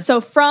used to live,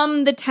 so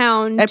from the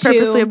town I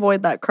purposely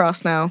avoid that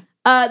cross now.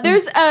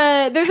 There's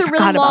a really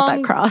long about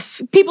that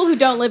cross. People who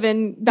don't live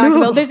in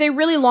Vacaville, there's a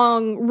really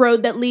long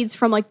road that leads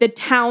from like the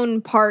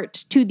town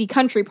part to the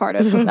country part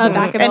of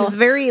Vacaville, and it's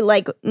very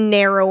like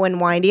narrow and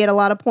windy at a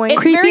lot of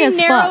points. It's very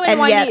narrow and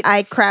windy. Yet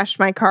I crashed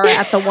my car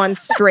at the one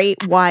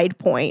straight wide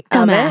point.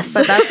 Dumbass,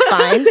 but that's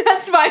fine.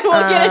 That's fine.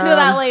 We'll get into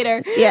that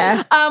later.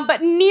 Yeah.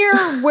 But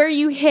near where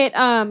you hit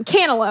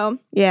Canelo.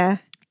 Yeah.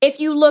 If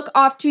you look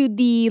off to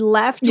the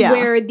left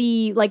where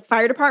the like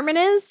fire department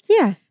is.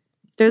 Yeah.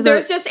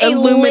 There's just an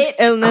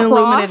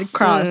illuminated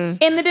cross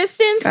in the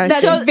distance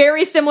that's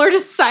very similar to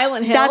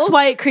Silent Hill. That's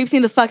why it creeps me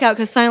the fuck out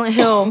because Silent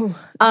Hill,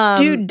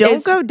 dude,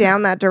 don't go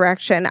down that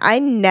direction. I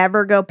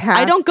never go past.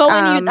 I don't go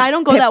I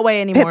don't go that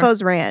way anymore.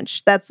 Pippo's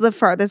Ranch. That's the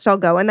farthest I'll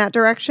go in that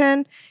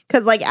direction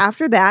because like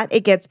after that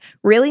it gets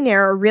really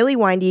narrow, really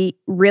windy,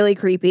 really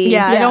creepy.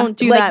 Yeah, I don't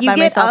do that by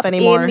myself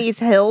anymore. You get up in these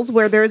hills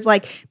where there's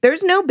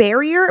no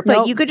barrier,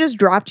 but you could just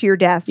drop to your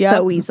death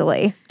so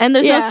easily, and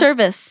there's no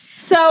service.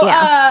 So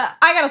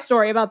I got a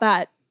story about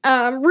that.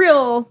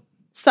 Real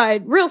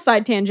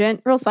side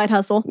tangent, real side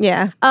hustle.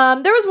 Yeah.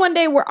 There was one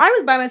day where I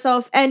was by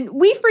myself, and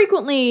we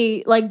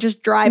frequently like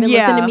just drive and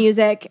listen to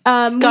music.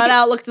 Got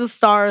out, looked at the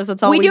stars.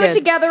 That's all we do. It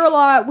together a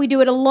lot. We do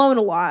it alone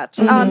a lot.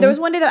 There was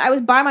one day that I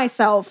was by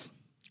myself.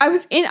 I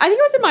think I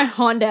was in my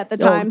Honda at the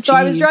time, so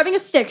I was driving a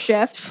stick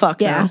shift.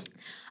 Fuck yeah.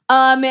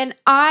 And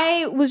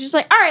I was just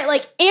like, all right,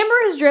 like Amber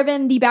has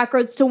driven the back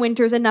roads to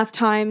Winters enough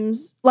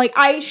times, like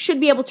I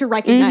should be able to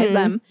recognize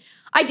them.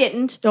 I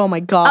didn't. Oh my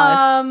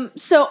god.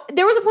 So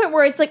there was a point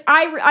where it's like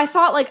I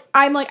thought like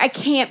I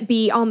can't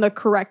be on the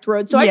correct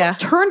road, so I just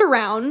turned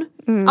around.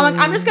 I'm like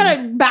I'm just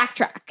gonna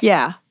backtrack.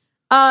 Yeah.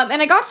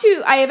 And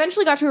I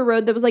eventually got to a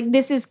road that was like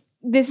this is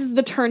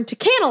the turn to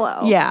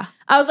Canelo. Yeah.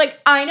 I was like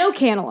I know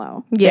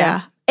Canelo.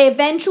 Yeah.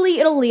 Eventually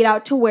it'll lead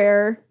out to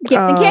where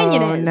Gibson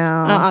Canyon is.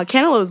 No.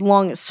 Canelo is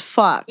long as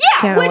fuck.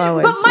 Yeah.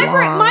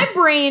 My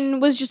brain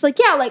was just like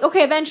like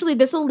okay, eventually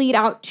this will lead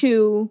out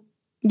to.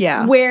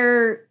 Yeah.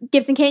 Where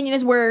Gibson Canyon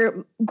is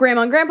where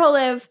Grandma and Grandpa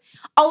live,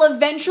 I'll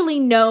eventually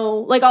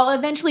know, like I'll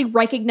eventually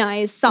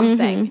recognize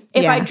something.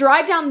 If I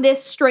drive down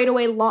this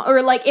straightaway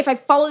or like if I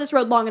follow this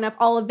road long enough,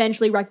 I'll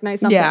eventually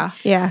recognize something. Yeah.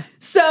 Yeah.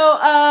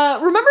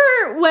 So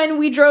remember when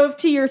we drove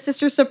to your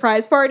sister's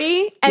surprise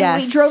party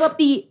and we drove up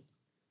the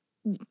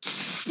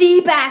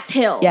steep ass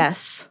hill?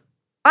 Yes.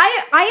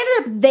 I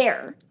ended up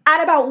there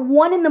at about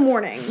 1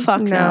 a.m.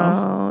 Fuck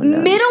no.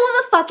 Middle of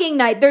the fucking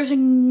night. There's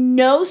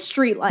no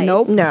street lights.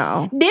 Nope.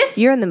 No.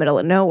 You're in the middle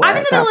of nowhere. I'm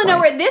in the middle of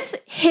nowhere. This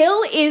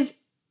hill is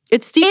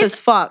it's steep as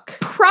fuck.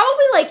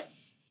 Probably like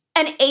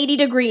an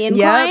 80-degree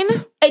incline,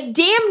 a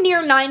damn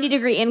near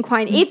 90-degree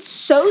incline. It's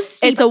so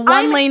steep. It's a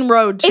one-lane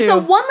road, too. It's a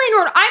one-lane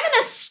road. I'm in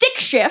a stick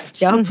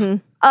shift. Yep. Mm-hmm.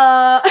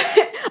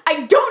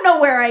 I don't know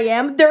where I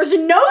am. There's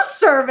no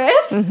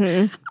service.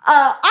 Mm-hmm.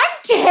 I'm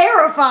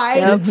terrified.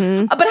 Yep.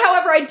 Mm-hmm. But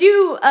however, I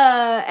do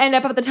end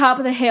up at the top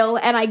of the hill,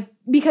 and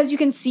because you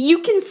can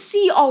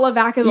see all of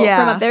Vacaville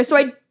from up there. So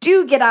I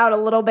do get out a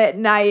little bit,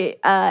 and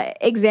I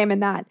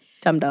examine that.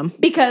 Dum-dum.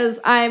 Because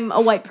I'm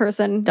a white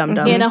person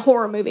in a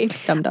horror movie.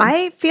 Dum-dum.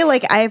 I feel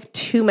like I have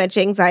too much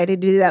anxiety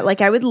to do that. Like,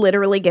 I would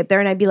literally get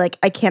there and I'd be like,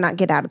 I cannot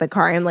get out of the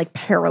car. I'm like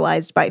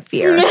paralyzed by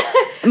fear.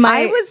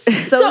 I was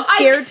so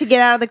scared to get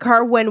out of the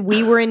car when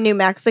we were in New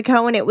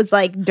Mexico and it was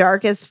like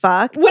dark as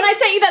fuck. When I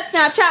sent you that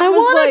Snapchat, I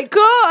want to go.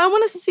 I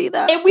want to see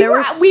that. And we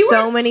were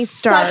so many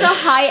stars. Such a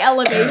high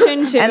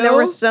elevation too. And there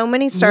were so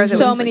many stars.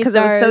 Because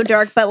it was so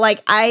dark. But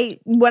like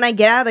when I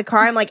get out of the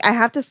car, I'm like, I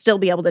have to still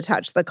be able to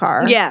touch the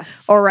car.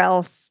 Yes. Or else.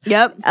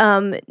 Yep.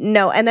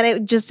 No. And then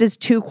it just is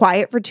too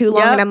quiet for too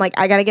long. And I'm like,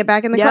 I got to get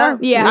back in the car.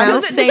 Yeah.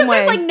 Because there's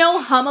like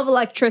no hum of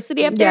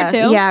electricity up there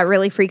too. Yeah, it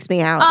really freaks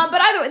me out.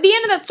 But either way, the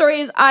end of that story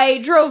is I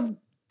drove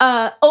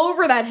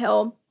over that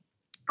hill.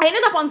 I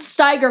ended up on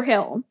Steiger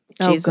Hill.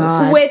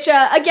 Jesus. Which,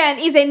 again,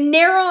 is a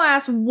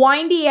narrow-ass,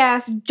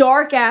 windy-ass,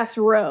 dark-ass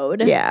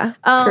road. Yeah,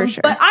 for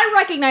sure. But I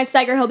recognize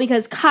Steiger Hill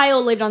because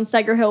Kyle lived on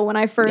Steiger Hill when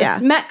I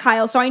first met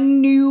Kyle, so I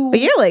knew...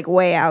 But you're, like,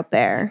 way out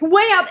there.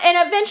 Way out.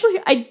 And eventually,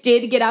 I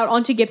did get out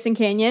onto Gibson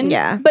Canyon.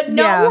 Yeah. But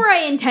not where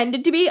I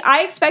intended to be. I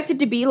expected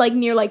to be, like,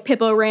 near, like,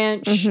 Pippo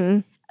Ranch. Mm-hmm.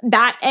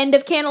 That end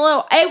of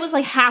Cantaloupe, I was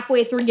like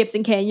halfway through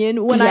Gibson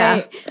Canyon when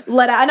I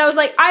let out. And I was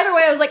like, either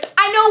way, I was like,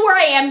 I know where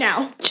I am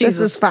now.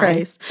 Jesus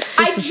Christ.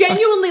 I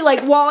genuinely,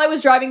 like, while I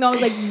was driving, I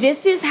was like,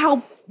 this is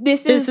how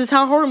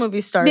horror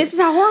movies start. This is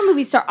how horror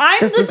movies start.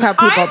 This is how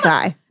people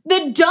die.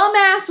 The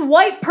dumbass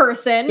white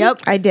person.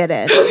 Yep, I did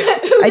it.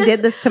 I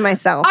did this to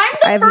myself.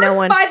 I'm the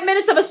first 5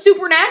 minutes of a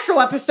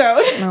Supernatural episode.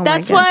 Oh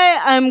That's why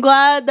I'm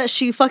glad that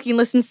she fucking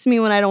listens to me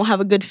when I don't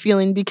have a good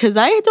feeling, because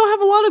I don't have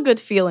a lot of good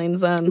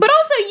feelings. But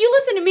also, you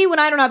listen to me when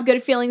I don't have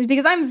good feelings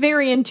because I'm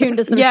very in tune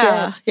to some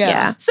shit.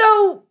 Yeah.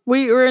 So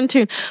we're in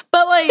tune.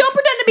 But like, don't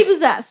pretend to be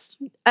possessed.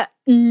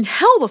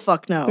 Hell the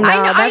fuck no. I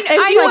know.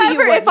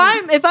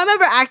 If I'm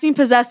ever acting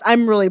possessed,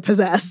 I'm really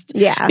possessed.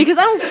 Yeah. Because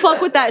I don't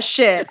fuck with that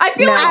shit. I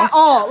feel like at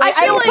all. Like,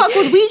 I don't fuck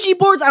with Ouija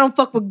boards. I don't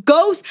fuck with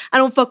ghosts. I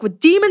don't fuck with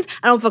demons.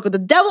 I don't fuck with the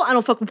devil. I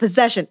don't fuck with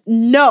possession.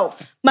 No.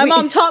 My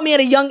mom taught me at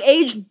a young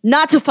age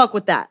not to fuck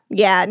with that.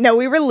 Yeah, no,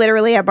 we were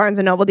literally at Barnes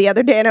 & Noble the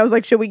other day, and I was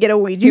like, should we get a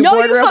Ouija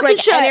board real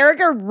quick? Should. And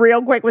Erica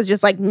real quick was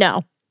just like,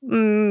 no.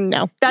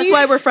 No. That's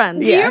why we're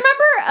friends. Do you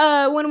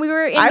remember when we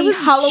were in the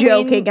Halloween?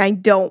 Joking. I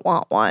don't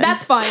want one.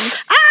 That's fine.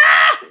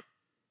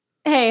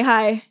 Hey,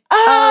 hi.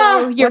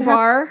 Oh, your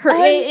bar.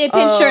 It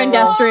pinched her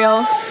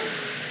industrial.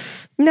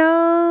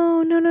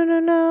 No.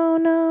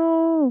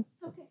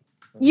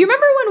 You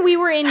remember when we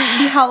were in the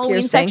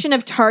Halloween section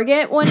of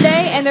Target one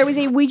day and there was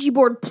a Ouija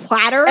board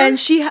platter? And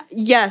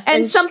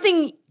and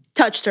something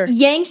touched her.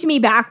 Yanked me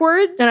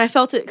backwards. And I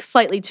felt it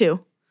slightly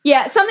too.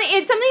 Yeah, something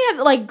had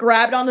like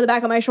grabbed onto the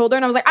back of my shoulder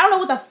and I was like, I don't know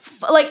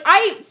what like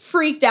I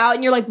freaked out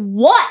and you're like,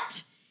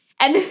 what?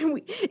 And then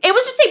it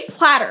was just a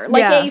platter,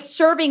 like a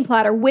serving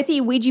platter with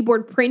a Ouija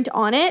board print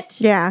on it.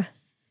 Yeah.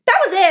 That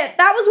was it.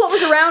 That was what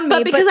was around me.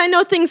 But because I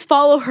know things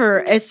follow her,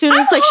 as soon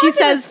as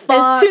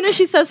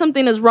she says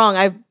something is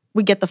wrong,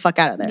 we get the fuck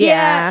out of there.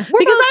 Yeah. Because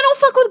I don't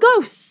fuck with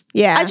ghosts.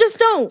 Yeah. I just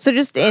don't. So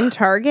just in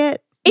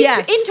Target?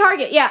 In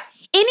Target, yeah.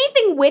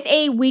 Anything with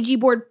a Ouija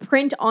board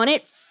print on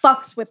it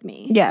fucks with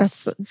me.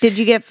 Yes. Did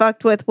you get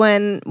fucked with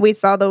when we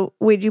saw the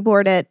Ouija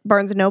board at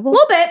Barnes & Noble? A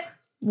little bit.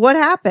 What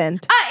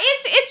happened?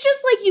 It's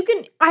just like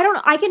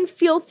I can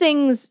feel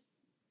things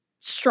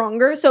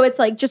stronger. So it's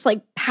like just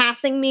like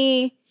passing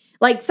me,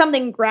 like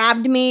something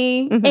grabbed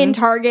me in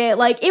Target.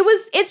 Like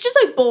it's just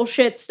like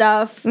bullshit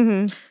stuff.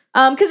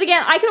 Because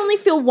again, I can only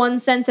feel one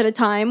sense at a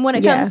time when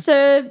it comes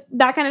to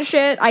that kind of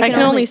shit. I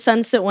can only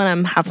sense it when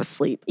I'm half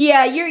asleep.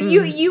 Yeah,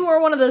 you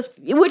are one of those,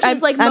 which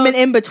is like I'm an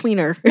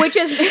in-betweener. Which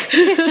is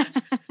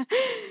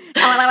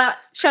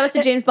shout out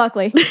to James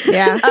Buckley.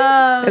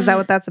 Yeah, is that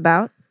what that's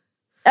about?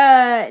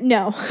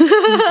 No.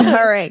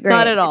 All right, great.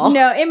 Not at all.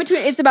 No, in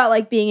between. It's about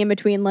like being in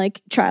between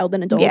like child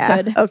and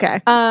adulthood. Yeah. Okay.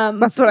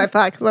 That's what I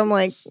thought because I'm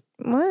like,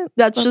 what?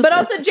 That's just. But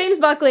also James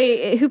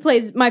Buckley, who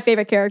plays my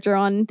favorite character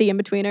on The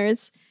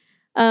In-Betweeners.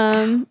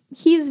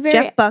 He's very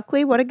Jeff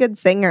Buckley. What a good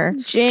singer.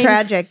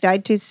 Tragic.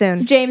 Died too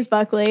soon. James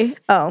Buckley.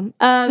 Oh.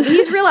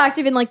 He's real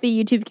active in like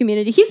the YouTube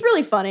community. He's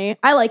really funny.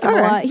 I like him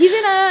a lot. He's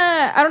in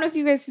I don't know if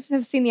you guys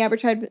have seen the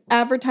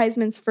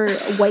advertisements for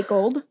White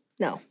Gold.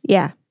 No.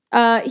 Yeah.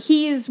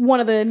 He's one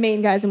of the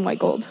main guys in White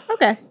Gold.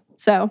 Okay.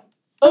 So.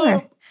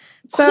 Okay.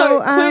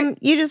 So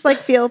you just like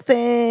feel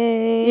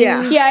things.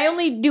 Yeah. Yeah, I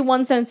only do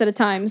 1 sentence at a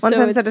time. One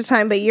sentence at a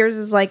time, but yours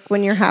is like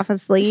when you're half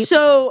asleep.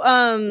 So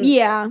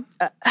yeah.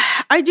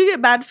 I do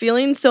get bad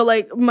feelings. So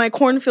like my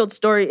cornfield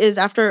story is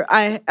after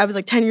I was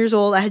like 10 years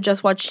old. I had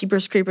just watched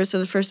Jeepers Creepers for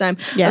the first time.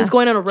 Yeah. I was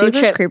going on a road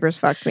trip. Creepers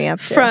fucked me up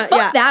too. Fuck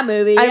that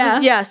movie.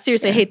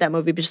 Seriously, I hate that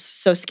movie, but it's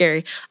so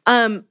scary.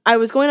 I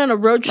was going on a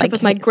road trip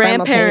with my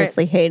grandparents.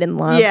 Simultaneously hate and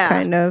love,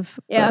 kind of.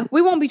 Yeah,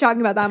 we won't be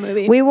talking about that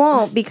movie. We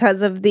won't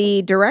because of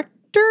the director.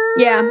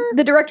 Yeah,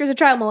 the director's a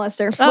child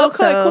molester. Oh, okay,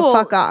 so cool.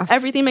 Fuck off.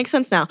 Everything makes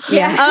sense now.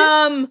 Yeah.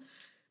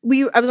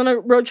 I was on a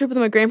road trip with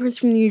my grandparents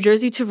from New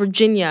Jersey to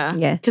Virginia.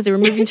 Yeah. Because they were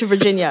moving to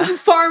Virginia.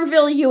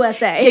 Farmville,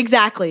 USA.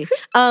 Exactly.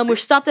 We're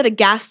stopped at a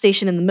gas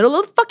station in the middle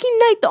of the fucking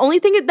night. The only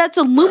thing that's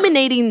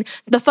illuminating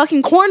the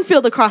fucking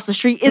cornfield across the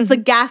street is the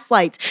gas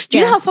lights. Do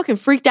you know how fucking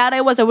freaked out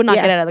I was? I would not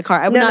get out of the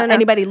car. I would not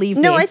anybody leave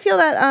me. No, I feel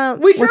that.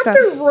 We drove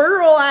through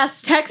rural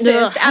ass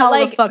Texas at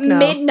like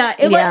midnight.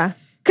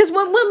 Because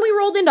when we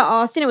rolled into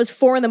Austin, it was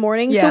 4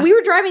 a.m. So we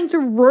were driving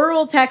through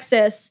rural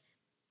Texas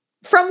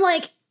from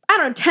like, I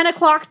don't know, 10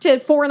 o'clock to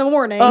 4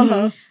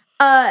 a.m.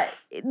 Probably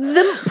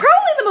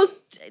the most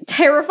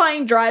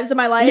terrifying drives of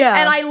my life. Yeah.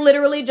 And I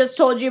literally just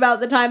told you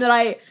about the time that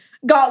I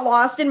got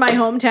lost in my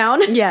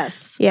hometown.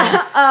 Yes.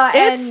 Yeah.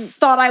 And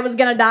thought I was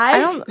gonna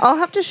die. I'll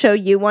have to show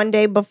you one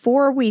day.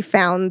 Before we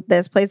found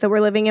this place that we're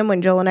living in,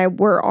 when Jill and I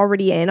were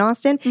already in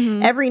Austin,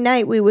 every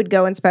night we would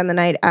go and spend the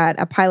night at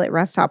a Pilot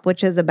rest stop,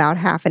 which is about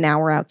half an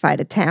hour outside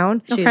of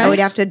town. Okay. So we'd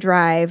have to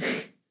drive.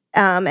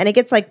 And it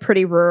gets like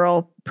pretty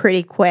rural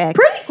pretty quick.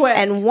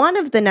 And one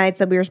of the nights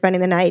that we were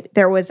spending the night,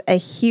 there was a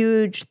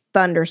huge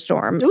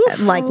thunderstorm,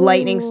 like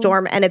lightning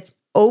storm, and it's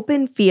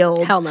open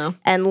fields. Hell no.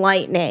 And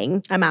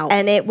lightning. I'm out.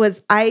 And it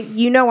was, I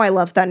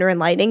love thunder and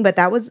lightning, but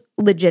that was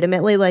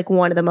legitimately like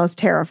one of the most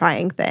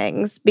terrifying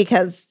things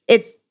because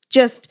it's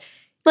just,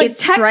 like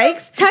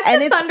Texas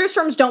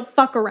thunderstorms don't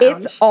fuck around.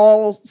 It's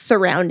all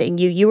surrounding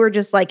you. You were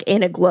just like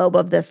in a globe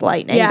of this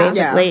lightning,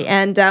 basically.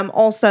 Yeah. And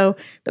also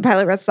the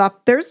Pilot rest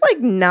stop, there's like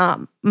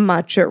not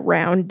much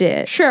around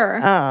it.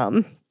 Sure.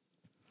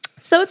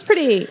 So it's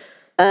pretty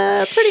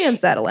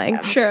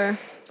unsettling. Sure.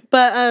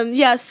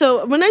 But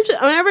so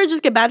whenever I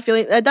just get bad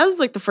feeling, that was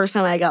like the first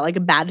time I got like a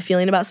bad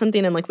feeling about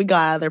something, and like we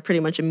got out of there pretty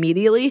much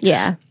immediately.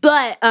 Yeah.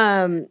 But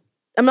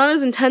I'm not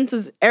as intense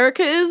as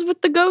Erica is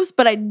with the ghost,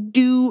 but I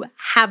do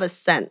have a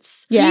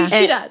sense. Yeah,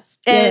 she does.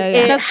 And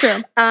that's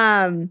true.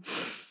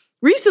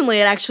 Recently,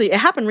 it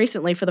happened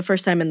recently for the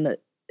first time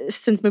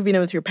since moving in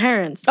with your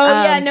parents. Oh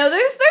yeah, no,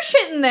 there's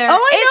shit in there. Oh,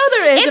 I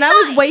know there is, and I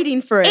was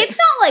waiting for it. It's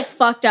not like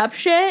fucked up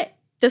shit.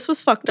 This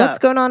was fucked up. What's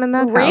going on in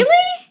that house?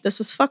 Really? This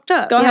was fucked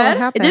up. Go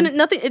ahead. It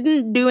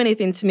didn't do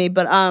anything to me,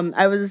 but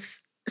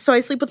I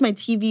sleep with my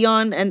TV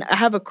on, and I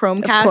have a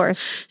Chromecast. Of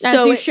course.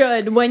 As you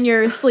should when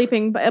you're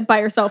sleeping by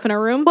yourself in a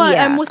room. But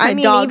I'm with my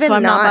dog, so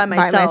I'm not by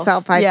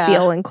myself. I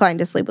feel inclined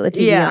to sleep with a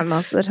TV on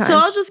most of the time. So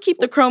I'll just keep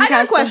the Chromecast. I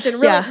got a question,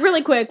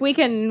 really quick. We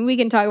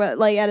can talk about,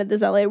 like, edit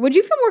this out later. Would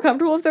you feel more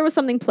comfortable if there was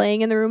something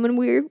playing in the room when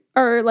we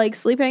are like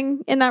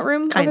sleeping in that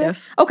room? Kind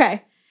of.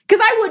 Okay. Because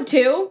I would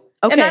too.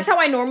 Okay. And that's how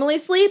I normally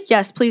sleep.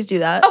 Yes, please do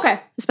that. Okay.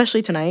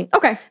 Especially tonight.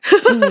 Okay.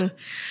 I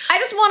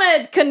just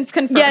want to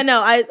confirm. Yeah,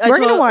 no, we're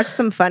going to watch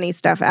some funny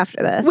stuff after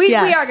this. We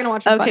are going to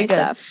watch some funny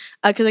stuff.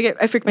 Because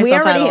I freak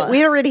myself out a lot.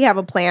 We already have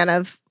a plan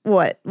of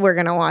what we're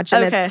going to watch,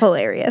 and it's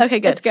hilarious.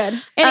 Okay, good. It's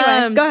good.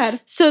 Anyway, go ahead.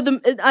 So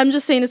I'm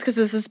just saying this because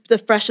this is the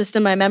freshest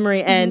in my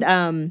memory, and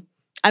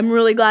I'm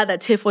really glad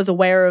that Tiff was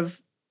aware of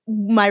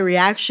my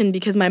reaction,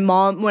 because my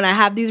mom, when I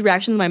have these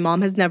reactions, my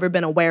mom has never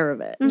been aware of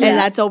it. And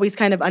that's always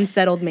kind of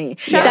unsettled me.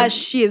 That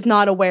she is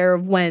not aware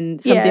of when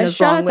something is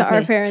wrong with me. Shout out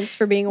to our parents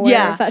for being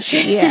aware of that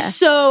shit. Yeah.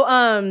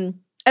 So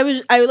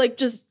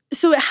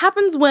so it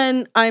happens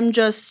when I'm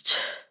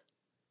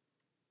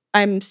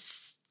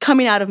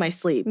coming out of my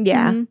sleep.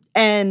 Yeah. Mm-hmm.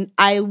 And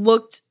I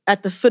looked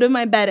at the foot of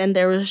my bed, and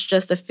there was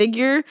just a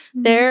figure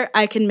there.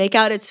 I can make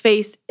out its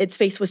face. Its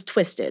face was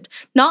twisted.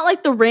 Not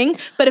like The Ring,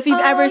 but if you've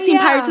ever seen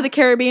Pirates of the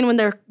Caribbean when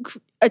they're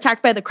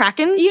attacked by the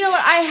Kraken. You know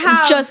what? I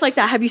have. Just like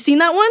that. Have you seen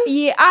that one?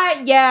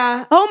 Yeah.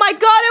 Yeah. Oh my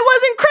God, it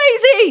wasn't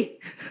crazy.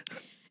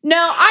 No,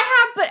 I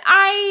have, but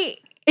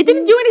it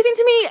didn't do anything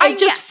to me. It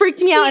just freaked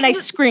me out, and I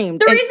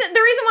screamed. The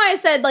reason why I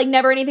said like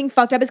never anything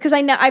fucked up is because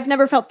I've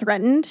never felt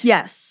threatened.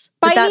 Yes.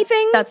 By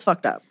anything. That's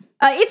fucked up.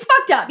 It's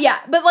fucked up, yeah.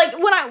 But like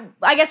when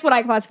I guess what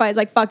I classify as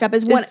like fucked up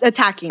is when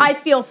attacking. I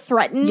feel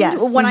threatened.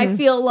 Yes. When I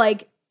feel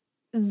like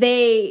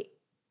they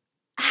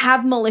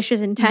have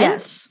malicious intent.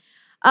 Yes.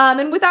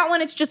 And with that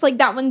one, it's just like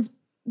that one's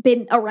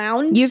been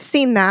around. You've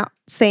seen that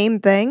same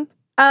thing?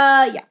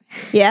 Yeah.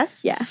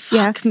 Yes? Yeah.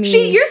 Fuck me.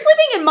 You're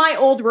sleeping in my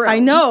old room. I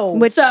know.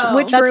 Which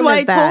that's room why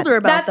is I told her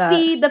about that.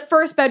 That's the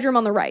first bedroom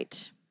on the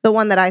right. The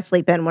one that I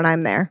sleep in when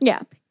I'm there.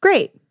 Yeah.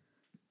 Great.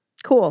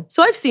 Cool.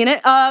 So I've seen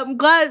it. I'm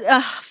glad.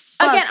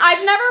 Again,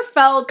 I've never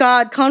felt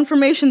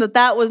confirmation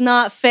that was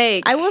not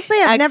fake. I will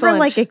say I've never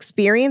like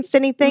experienced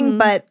anything,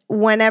 but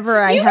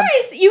whenever you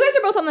guys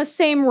are both on the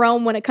same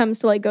realm when it comes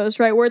to like ghosts,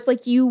 right? Where it's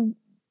like you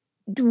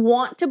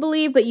want to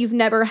believe, but you've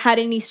never had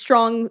any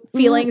strong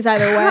feelings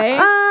either way.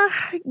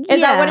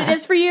 Is that what it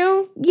is for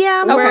you?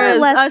 Yeah.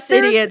 Whereas us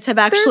idiots have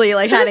actually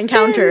had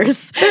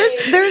encounters.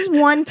 There's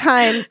one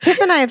time, Tiff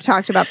and I have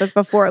talked about this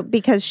before,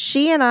 because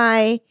she and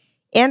I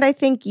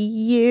think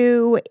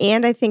you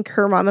and I think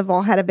her mom have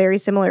all had a very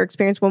similar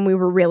experience when we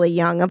were really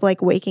young of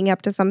like waking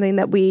up to something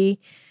that we.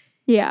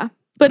 Yeah.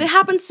 But it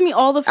happens to me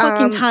all the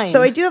fucking time.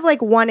 So I do have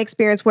like one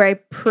experience where I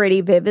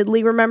pretty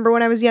vividly remember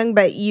when I was young,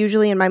 but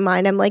usually in my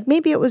mind I'm like,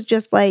 maybe it was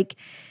just like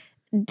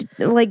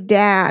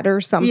dad or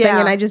something,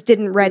 and I just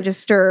didn't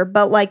register.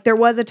 But like there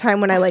was a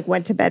time when I like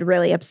went to bed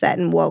really upset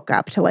and woke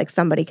up to like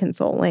somebody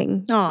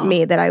consoling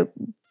me that I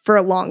for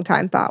a long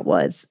time thought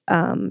was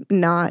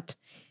not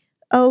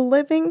a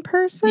living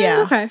person.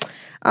 Yeah. Okay.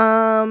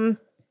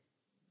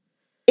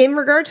 In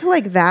regard to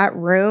like that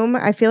room,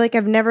 I feel like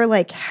I've never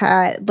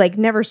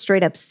never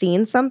straight up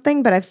seen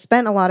something, but I've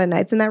spent a lot of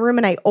nights in that room,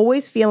 and I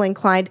always feel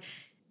inclined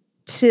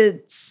to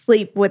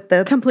sleep with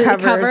the completely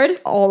covers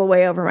all the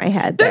way over my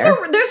head.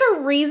 There's a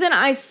reason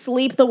I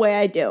sleep the way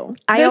I do.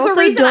 I also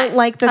don't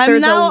like that.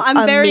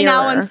 I'm very mirror.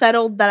 now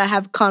unsettled that I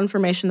have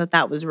confirmation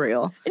that was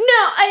real.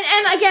 No,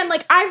 and again,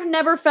 like I've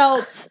never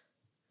felt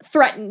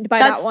threatened by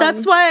that one.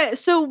 That's why.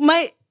 So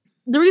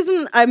the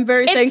reason I'm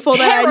very thankful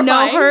that I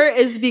know her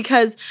is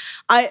because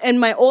in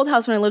my old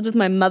house when I lived with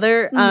my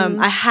mother,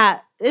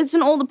 it's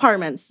an old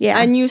apartments. Yeah.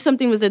 I knew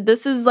something was it.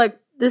 This is like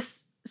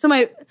this.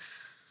 So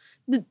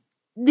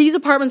these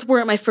apartments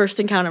weren't my first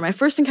encounter. My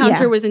first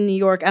encounter was in New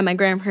York at my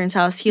grandparents'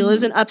 house. He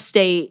lives in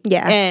upstate.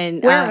 Yeah.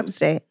 And where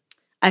upstate?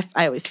 I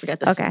always forget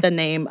the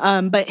name.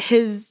 But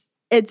it's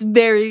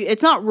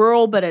not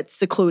rural, but it's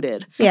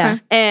secluded. Yeah.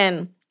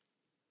 And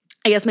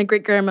I guess my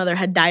great grandmother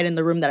had died in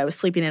the room that I was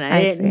sleeping in.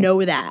 I didn't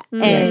know that.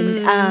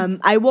 And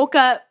I woke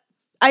up.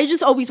 I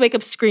just always wake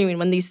up screaming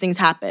when these things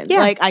happen. Yeah.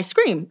 Like I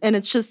scream, and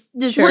it's just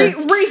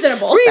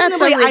reasonable.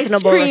 Reasonably, I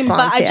scream, response,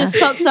 but I just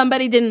felt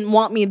somebody didn't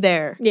want me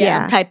there.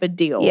 Yeah, type of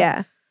deal.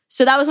 Yeah.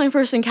 So that was my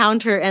first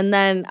encounter, and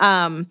then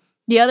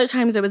the other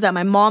times it was at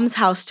my mom's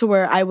house to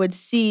where I would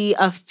see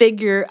a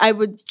figure. I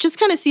would just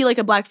kind of see like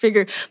a black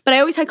figure, but I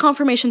always had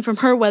confirmation from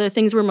her whether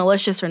things were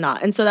malicious or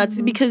not. And so that's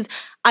because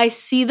I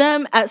see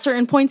them at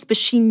certain points, but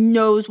she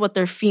knows what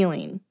they're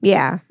feeling.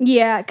 Yeah.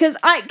 Yeah. Cause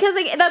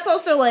that's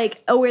also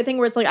like a weird thing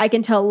where it's like, I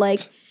can tell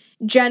like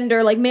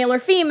gender, like male or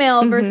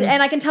female versus,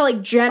 and I can tell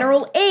like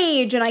general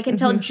age and I can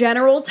tell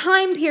general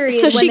time period.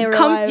 So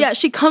when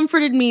she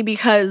comforted me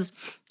because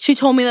she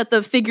told me that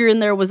the figure in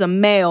there was a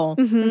male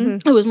who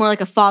was more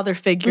like a father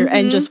figure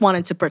and just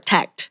wanted to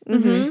protect.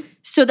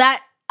 So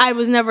that I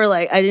was never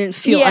like, I didn't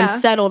feel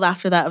unsettled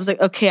after that. I was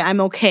like, okay, I'm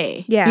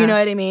okay. Yeah. You know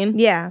what I mean?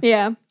 Yeah.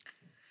 Yeah.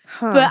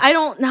 Huh. But I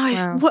don't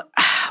know. Wow.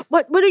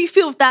 What do you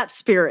feel with that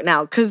spirit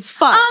now? Because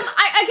fuck.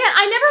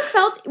 I never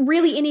felt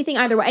really anything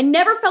either way. I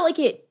never felt like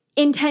it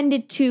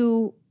intended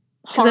to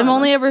harm. Because I've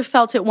only ever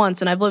felt it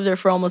once, and I've lived there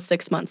for almost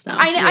 6 months now.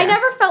 I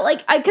never felt like,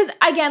 because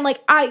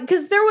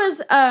there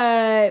was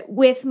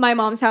with my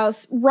mom's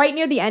house right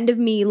near the end of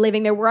me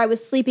living there where I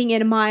was sleeping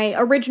in my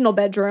original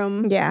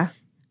bedroom. Yeah.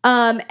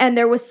 And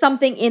there was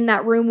something in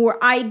that room where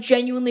I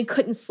genuinely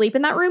couldn't sleep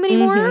in that room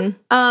anymore.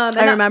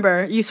 I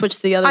remember you switched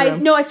to the other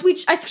room. No, I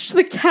switched to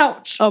the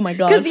couch. Oh my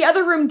God. Because the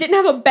other room didn't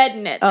have a bed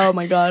in it. Oh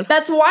my God.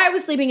 That's why I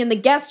was sleeping in the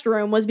guest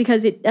room, was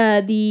because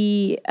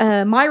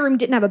my room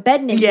didn't have a bed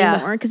in it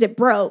anymore because it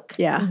broke.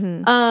 Yeah.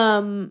 And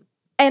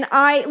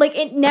I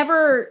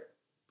never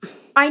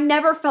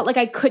felt like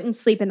I couldn't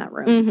sleep in that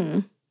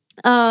room.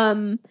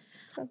 I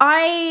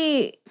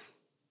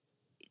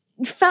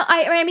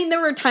mean, there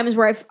were times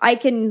where I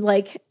can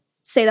like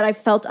say that I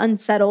felt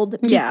unsettled.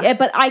 Yeah.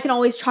 But I can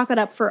always chalk that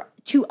up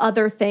to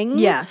other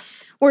things.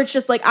 Yes. Where it's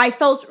just like, I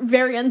felt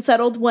very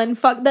unsettled when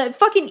the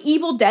fucking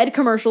Evil Dead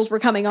commercials were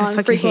coming on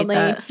frequently.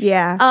 Hate that.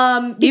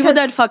 Yeah. Evil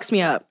Dead fucks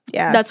me up.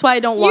 Yeah. That's why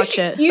I don't watch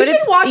it. You should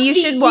watch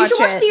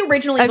the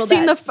original Evil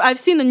Dead. I've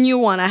seen the new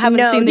one. I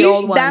haven't seen the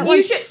old one. That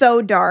one's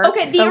so dark.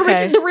 Okay,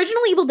 the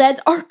original Evil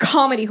Deads are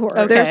comedy horror.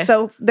 Okay. They're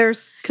so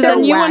because the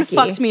new one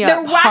fucked me up.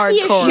 They're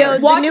wacky as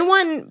shit. The new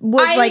one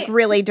was like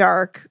really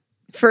dark.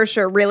 For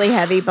sure, really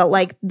heavy, but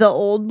like the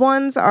old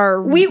ones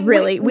are we did 2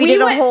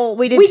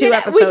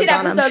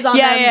 episodes on them.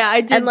 Yeah,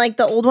 I did. And like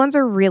the old ones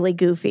are really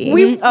goofy.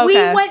 We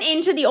went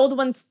into the old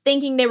ones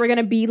thinking they were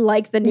gonna be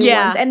like the new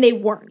ones, and they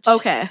weren't.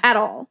 Okay, at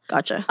all.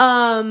 Gotcha.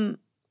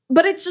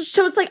 But it's just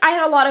so it's like I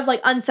had a lot of like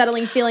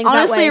unsettling feelings.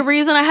 Honestly, the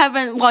reason I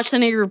haven't watched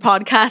any of your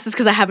podcasts is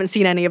because I haven't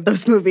seen any of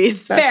those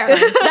movies. Fair,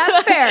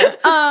 that's fair.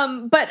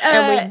 But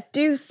and we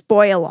do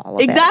spoil all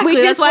of it. Exactly.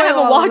 That's why I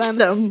haven't watched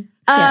them.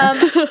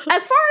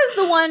 As far as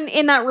the one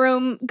in that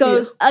room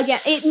goes, again,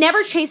 it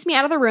never chased me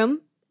out of the room.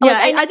 Yeah,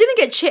 like, I didn't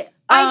get chased.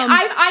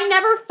 I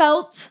never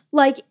felt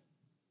like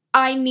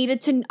I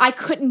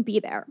couldn't be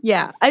there.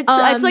 Yeah.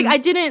 It's like I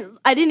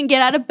didn't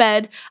get out of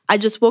bed. I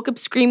just woke up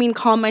screaming,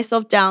 calmed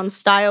myself down.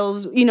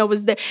 Styles,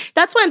 was there.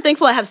 That's why I'm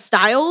thankful I have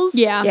Styles.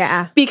 Yeah.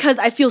 Yeah. Because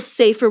I feel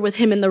safer with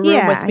him in the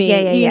room with me.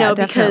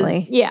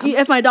 Definitely.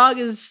 Because if my dog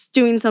is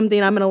doing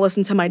something, I'm going to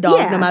listen to my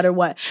dog no matter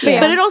what. Yeah.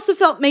 But it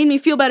also made me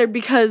feel better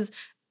because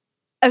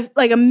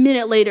like a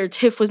minute later,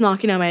 Tiff was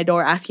knocking on my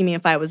door asking me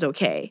if I was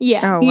okay.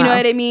 Yeah. Oh, you know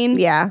what I mean?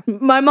 Yeah.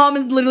 My mom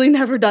has literally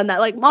never done that.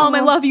 Like, Mom, I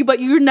love you, but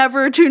you're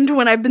never attuned to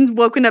when I've been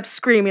woken up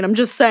screaming. I'm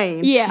just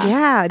saying. Yeah.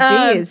 Yeah,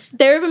 jeez.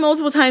 There have been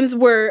multiple times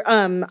where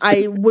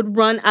I would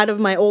run out of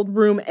my old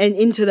room and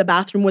into the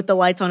bathroom with the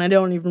lights on. I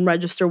don't even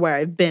register where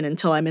I've been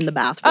until I'm in the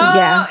bathroom. Oh,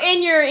 Yeah.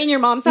 in your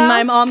mom's house?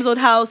 My mom's old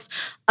house.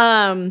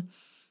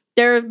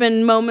 There have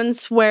been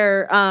moments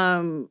where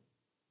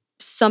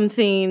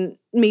something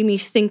made me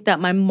think that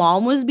my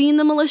mom was being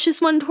the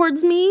malicious one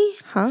towards me.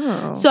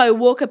 Oh. So I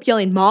woke up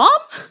yelling, "Mom?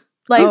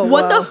 Like,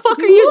 what the fuck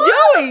are you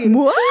doing?"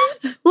 What?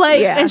 Like,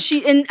 Yeah.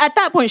 and at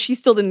that point, she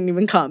still didn't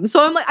even come.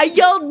 So I'm like, I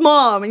yelled,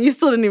 "Mom," and you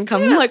still didn't even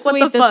come. I'm like, what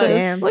the fuck?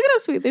 Look at how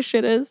sweet this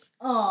shit is.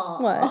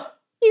 Aww. What?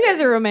 You guys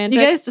are romantic.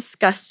 You guys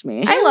disgust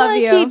me. I love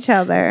like you. each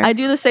other. I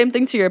do the same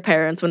thing to your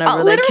parents whenever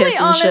they Literally, kiss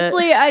and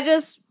honestly, shit. I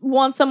just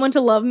want someone to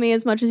love me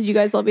as much as you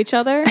guys love each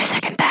other. I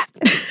second that.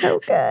 It's so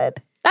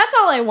good. That's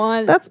all I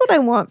want. That's what I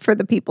want for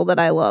the people that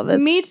I love. Is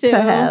Me too.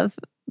 To have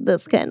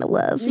this kind of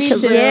love. Me 'Cause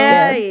too. it's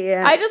Yeah, good.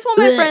 yeah. I just want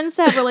my friends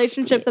to have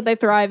relationships that they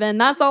thrive in.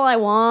 That's all I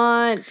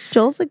want.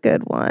 Joel's a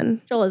good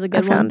one. Joel is a I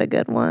good one. found a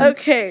good one.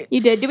 Okay. You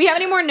did. Do we have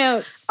any more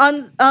notes?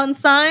 on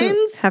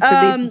signs?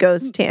 After these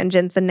ghost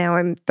tangents, and now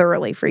I'm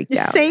thoroughly freaked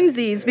out.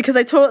 Samesies, because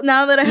I told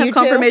now that I have You too?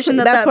 confirmation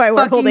that That's that why we're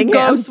fucking holding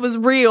ghost hands. was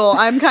real.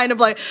 I'm kind of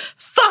like,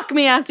 fuck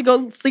me, I have to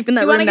go sleep in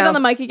that Do you want room to get now. on the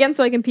mic again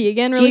so I can pee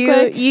again really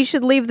quick? You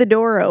should leave the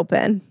door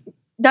open.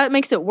 That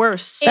makes it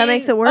worse. That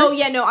makes it worse? Oh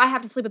yeah, no, I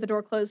have to sleep with the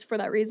door closed for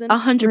that reason.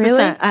 100%. Really?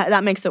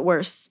 That makes it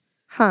worse.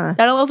 Huh.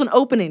 That allows an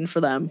opening for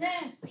them.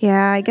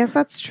 Yeah, I guess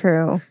that's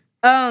true.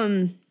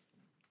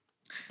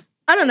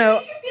 I don't know.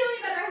 Makes you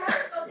feeling better. I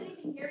haven't felt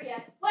anything here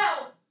yet.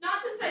 Well, not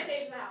since I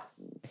stayed in the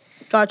house.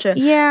 Gotcha.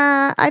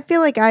 Yeah, I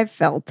feel like I've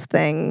felt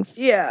things.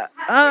 Yeah. Since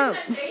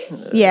I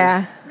stayed?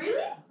 Yeah.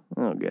 Really?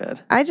 Oh, good.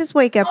 I just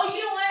wake up. Oh,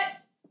 you know what?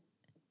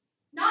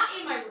 Not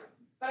in my room,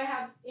 but I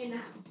have in the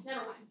house. Never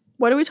mind.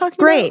 What are we talking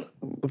Great.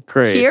 about?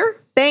 Great. Here?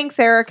 Thanks,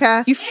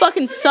 Erica. You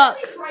fucking suck.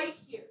 It's right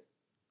here.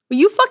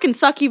 You fucking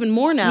suck even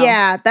more now.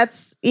 Yeah,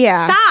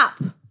 yeah. Stop.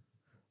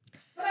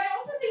 But I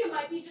also think it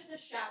might be just a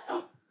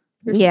shadow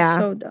You're Yeah.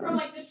 so from dumb.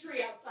 like the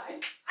tree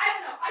outside. I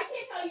don't know. I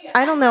can't tell you yet.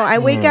 I don't know.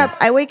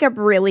 I wake up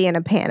really in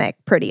a panic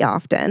pretty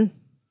often.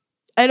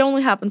 It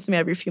only happens to me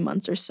every few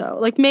months or so.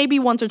 Like maybe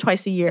once or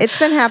twice a year. It's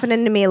been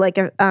happening to me like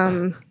a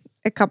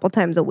couple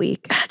times a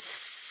week.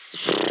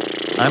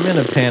 I'm in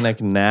a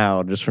panic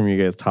now just from you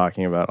guys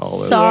talking about all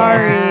this.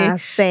 Sorry. Yeah,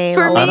 same.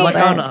 For a me- I'm little like,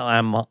 bit.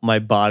 oh no, my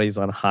body's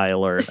on high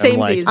alert.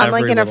 Samesies. I'm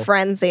like every in a little-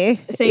 frenzy.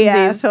 Samesies.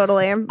 Yeah,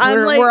 totally.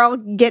 We're all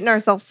getting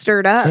ourselves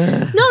stirred up.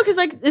 No, because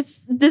like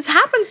this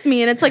happens to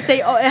me, and it's like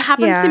it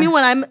happens Yeah. to me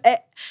when I'm.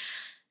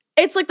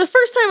 It's like the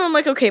first time I'm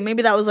like, okay,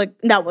 maybe that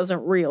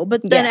wasn't real,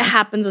 but then Yeah. it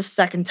happens a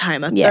second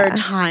time, a Yeah. third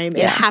time. It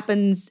Yeah.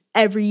 happens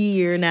every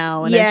year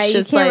now, and Yeah, it's you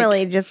just can't like,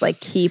 really just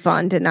like keep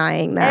on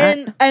denying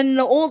that. And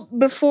the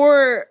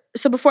before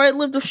I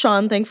lived with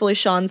Sean, thankfully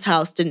Sean's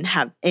house didn't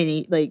have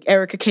any. Like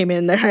Erica came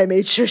in there, I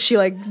made sure she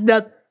like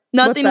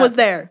nothing up? was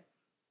there.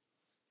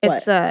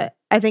 It's I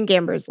think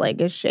Amber's leg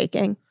is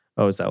shaking.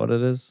 Oh, is that what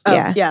it is? Oh,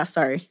 Yeah. yeah.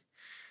 Sorry,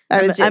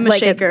 I'm a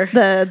shaker.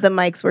 The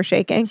mics were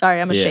shaking. sorry,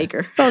 I'm a Yeah. shaker.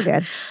 It's all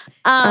good.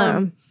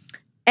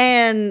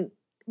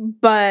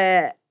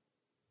 But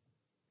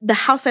the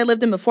house I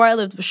lived in before I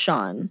lived with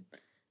Sean,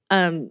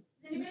 Does anybody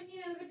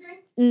need another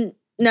drink?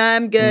 nah,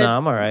 I'm good. No,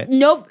 I'm all right.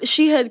 Nope,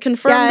 she had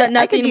confirmed Yeah, that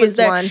I could nothing was use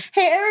there. one.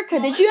 Hey, Erica,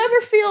 did you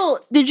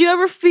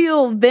ever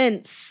feel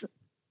Vince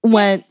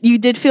when you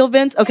did feel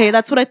Vince? Okay,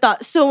 that's what I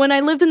thought. So when I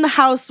lived in the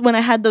house when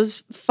I had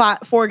those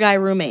 4 guy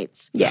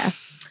roommates, Yeah.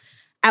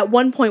 at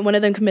one point one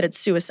of them committed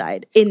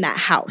suicide in that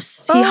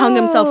house. He hung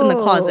himself in the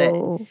closet.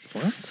 Oh,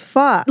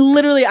 fuck.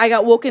 Literally, I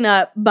got woken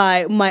up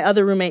by my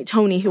other roommate,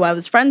 Tony, who I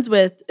was friends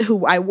with,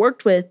 who I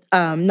worked with,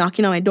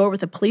 knocking on my door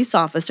with a police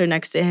officer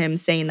next to him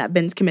saying that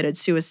Vince committed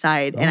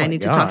suicide and Oh I my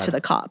need to talk God. to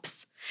the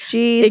cops.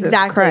 Jesus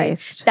Exactly.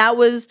 Christ. That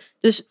was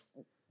the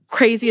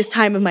craziest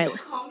time of my Did life.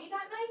 you call me that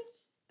night?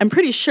 I'm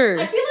pretty sure.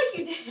 I feel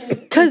like you did.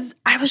 Because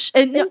I was.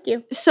 Thank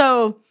you.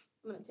 So,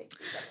 I'm gonna take these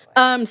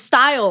out of the way.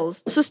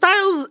 Styles. So,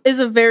 Styles is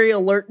a very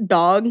alert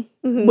dog,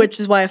 Mhm. which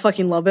is why I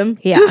fucking love him.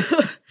 Yeah.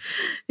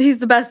 He's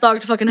the best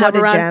dog to fucking What have a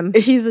around.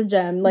 gem. He's a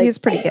gem. Like, He's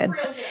pretty It's good.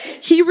 real good.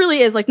 he really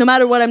is. Like, no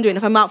matter what I'm doing,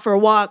 if I'm out for a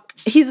walk,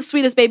 he's the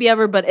sweetest baby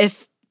ever. But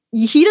if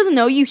he doesn't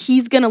know you,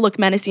 he's gonna look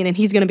menacing and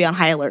he's gonna be on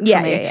high alert Yeah,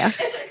 for me. yeah.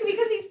 It's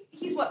because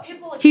he's what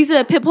Pitbull. He's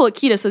a pit bull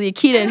Akita, so the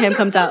Akita in him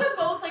comes out. Those are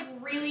both like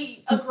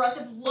really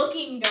aggressive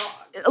looking dogs.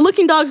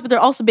 Looking dogs, but they're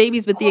also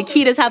babies. But the Also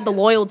Akitas have the babies.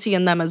 loyalty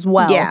in them as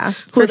well. Yeah, where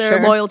for they're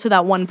sure. loyal to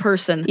that one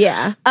person.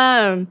 Yeah.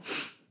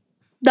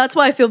 That's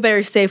why I feel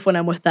very safe when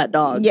I'm with that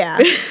dog. Yeah.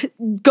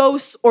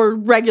 Ghosts or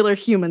regular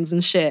humans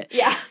and shit.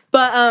 Yeah,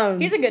 But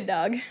he's a good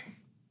dog.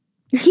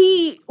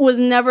 he was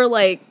never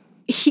like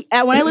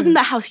when I lived in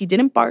that house, he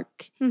didn't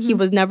bark. He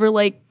was never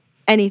like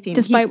anything.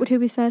 Despite what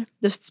Hubie said.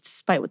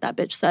 Despite what that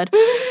bitch said.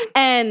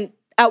 And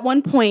at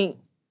one point,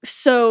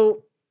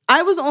 so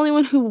I was the only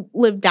one who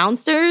lived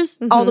downstairs.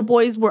 All the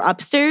boys were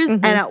upstairs.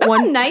 And at That was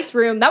one a nice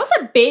room. That was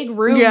a big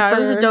room. yeah, for, it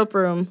was a dope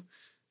room.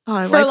 Oh,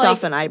 I wiped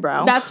off an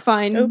eyebrow. That's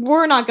fine. Oops.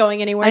 We're not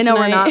going anywhere. I know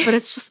tonight. we're not, but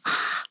it's just.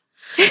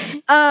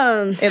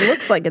 It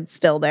looks like it's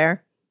still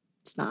there.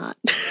 It's not.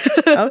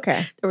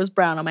 Okay. There was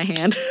brown on my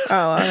hand. Oh,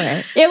 all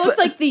right. It looks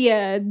like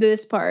the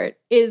this part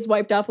is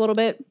wiped off a little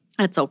bit.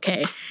 That's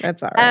okay.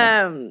 That's all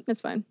right.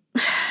 That's fine.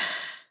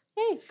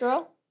 Hey,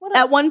 girl. What up?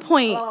 At one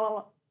point,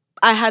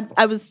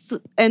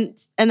 and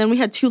then we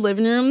had 2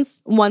 living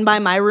rooms, one by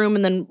my room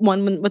and then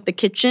one with the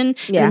kitchen.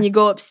 Yeah. And then you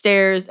go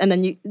upstairs and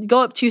then you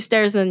go up 2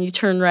 stairs and then you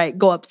turn right,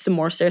 go up some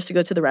more stairs to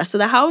go to the rest of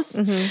the house.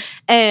 Mm-hmm.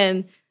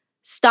 And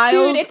Styles,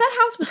 dude, if that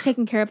house was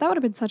taken care of, that would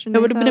have been such a nice house.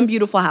 It would have been a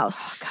beautiful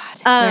house. Oh,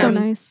 God. So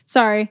nice.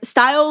 Sorry.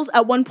 Styles,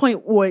 at one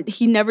point,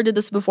 he never did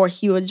this before.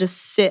 He would just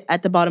sit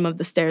at the bottom of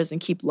the stairs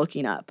and keep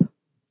looking up.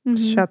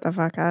 Mm-hmm. Shut the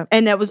fuck up.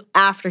 And that was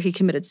after he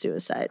committed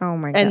suicide. Oh,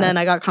 my God. And then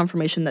I got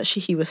confirmation that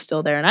he was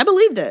still there, and I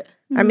believed it.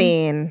 Mm-hmm. I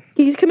mean,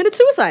 he committed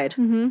suicide.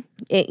 Mm-hmm.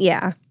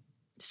 Yeah.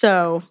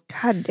 So.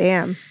 God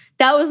damn.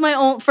 That was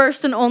my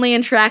first and only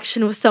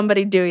interaction with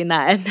somebody doing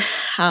that.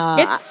 And,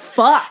 it's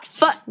fucked.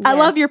 But I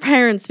love your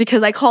parents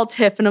because I called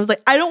Tiff and I was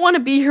like, I don't want to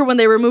be here when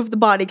they remove the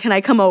body. Can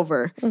I come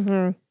over?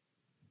 Mm-hmm.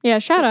 Yeah,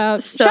 shout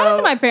out. Shout out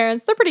to my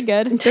parents. They're pretty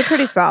good. They're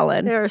pretty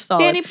solid. They're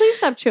solid. Danny, please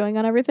stop chewing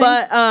on everything.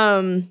 But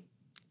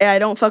I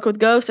don't fuck with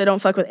ghosts. I don't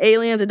fuck with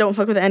aliens. I don't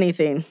fuck with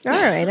anything. All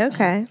right,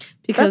 okay.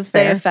 Because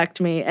they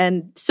affect me.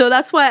 And so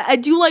that's why I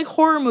do like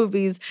horror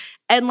movies.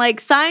 And like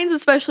Signs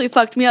especially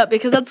fucked me up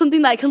because that's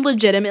something that could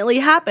legitimately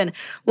happen.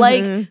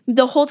 Like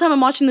the whole time I'm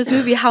watching this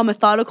movie, how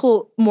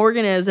methodical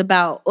Morgan is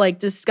about like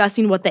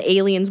discussing what the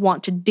aliens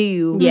want to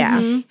do. Yeah.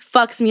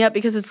 Fucks me up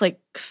because it's like,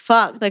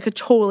 fuck, that could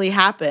totally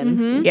happen.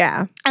 Mm-hmm.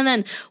 Yeah. And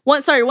then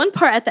one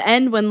part at the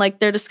end when like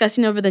they're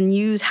discussing over the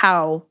news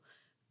how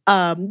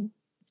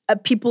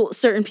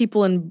certain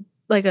people in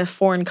like a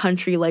foreign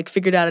country like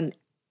figured out an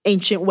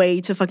ancient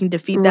way to fucking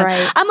defeat them.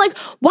 Right. I'm like,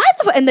 why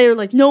the fuck? And they're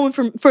like, no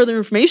further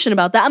information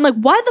about that. I'm like,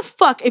 why the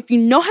fuck, if you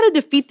know how to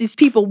defeat these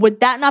people, would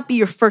that not be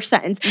your first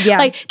sentence? Yeah,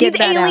 like, these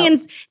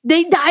aliens,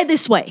 they die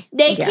this way.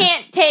 They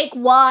can't take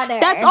water.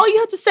 That's all you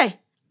have to say.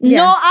 Yeah.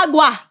 No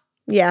agua.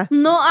 Yeah.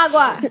 No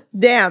agua.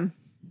 Damn.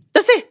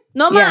 That's it.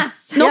 No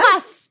mas. No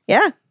mas.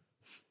 Yeah.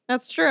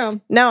 That's true.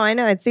 No, I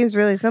know. It seems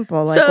really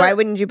simple. Like, why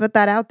wouldn't you put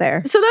that out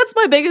there? So that's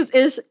my biggest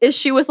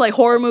issue with like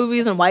horror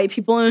movies and white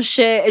people and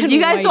shit is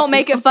you guys don't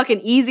make it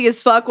fucking easy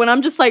as fuck when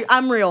I'm just like,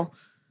 I'm real.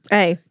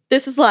 Hey.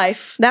 This is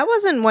life. That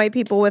wasn't white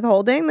people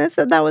withholding. They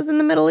said that was in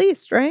the Middle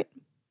East, right?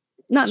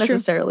 Not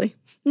necessarily.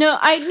 No,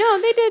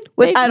 they did.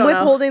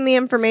 Withholding the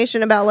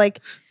information about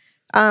like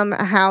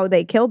how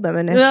they killed them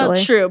initially. Well,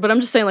 true, but I'm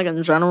just saying like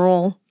in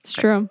general. It's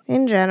true.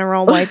 In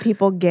general, white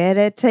people get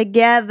it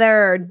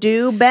together.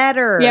 Do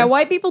better. Yeah,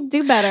 white people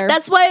do better.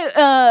 That's why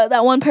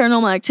that one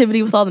Paranormal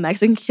Activity with all the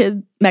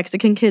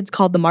Mexican kids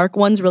called the Mark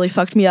ones really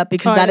fucked me up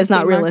because that is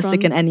not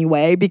realistic in any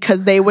way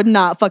because they would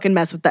not fucking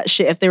mess with that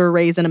shit if they were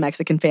raised in a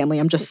Mexican family.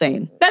 I'm just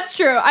saying. That's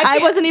true. I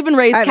wasn't even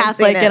raised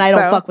Catholic and I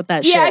don't fuck with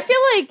that shit. Yeah, I feel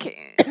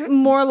like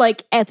more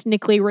like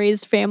ethnically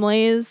raised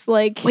families.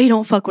 Like we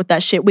don't fuck with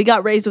that shit. We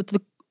got raised with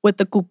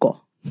the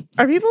cuco.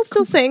 Are people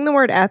still saying the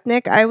word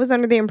ethnic? I was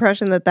under the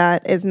impression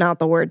that is not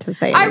the word to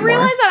say anymore. I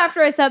realized that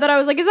after I said that. I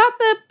was like, is that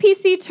the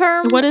PC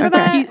term? What is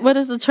what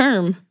is the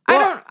term?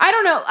 Well, I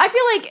don't know. I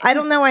feel like I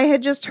don't know. I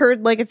had just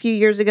heard like a few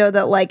years ago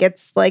that like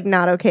it's like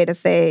not okay to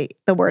say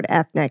the word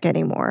ethnic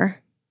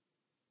anymore.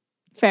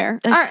 Fair.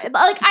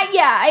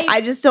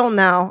 I just don't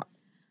know.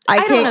 I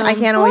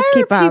can't always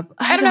keep up.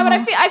 I don't know, but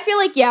I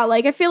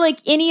feel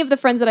like any of the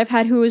friends that I've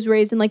had who was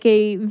raised in like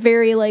a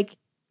very like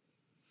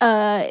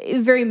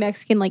very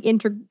Mexican, like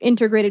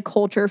integrated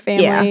culture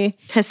family,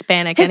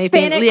 Hispanic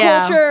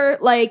culture,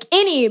 like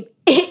any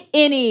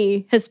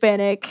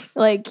Hispanic,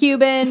 like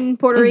Cuban,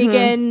 Puerto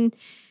Rican,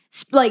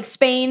 like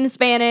Spain,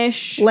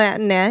 Spanish,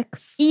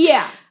 Latinx,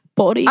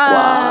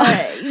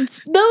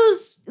 Boricua.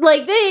 Those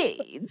like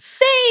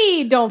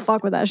they don't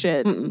fuck with that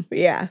shit.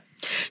 Yeah.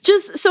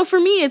 Just so for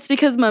me, it's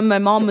because my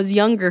mom was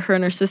younger. Her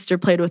and her sister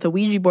played with a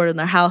Ouija board in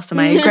their house, and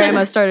my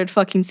grandma started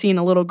fucking seeing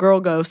a little girl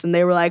ghost, and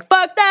they were like,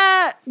 "Fuck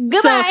that!"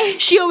 Goodbye. So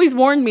she always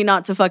warned me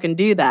not to fucking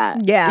do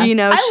that. Yeah, you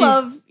know. I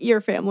love your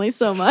family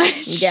so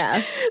much.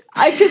 Yeah,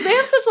 because they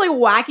have such like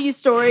wacky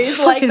stories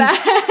like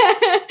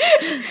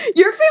that.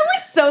 Your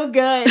family's so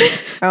good.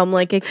 I'm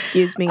like,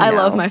 excuse me. I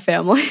love my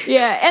family.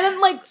 Yeah, and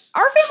then like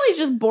our family's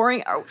just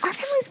boring. Our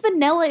family's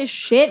vanilla as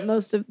shit.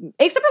 Except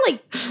for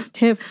like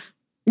Tiff.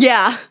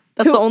 Yeah.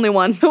 That's the only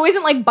one. Who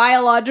isn't like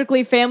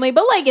biologically family,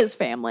 but like is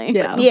family.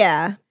 Yeah.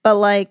 Yeah. But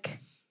like,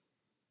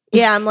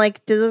 yeah, I'm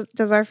like, does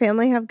our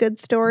family have good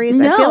stories?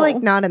 No. I feel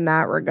like not in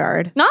that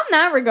regard. Not in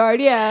that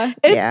regard, yeah.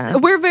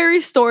 We're very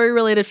story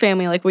related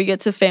family. Like we get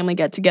to family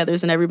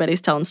get-togethers and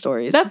everybody's telling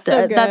stories. That's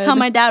so good. That's how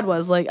my dad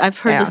was. Like I've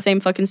heard the same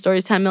fucking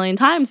stories 10 million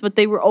times, but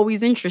they were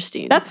always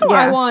interesting. That's how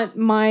I want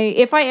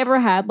if I ever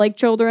had like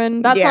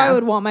children, that's how I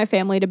would want my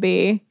family to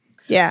be.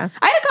 Yeah.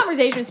 I had a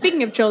conversation,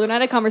 speaking of children, I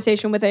had a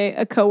conversation with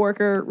a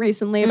coworker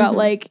recently about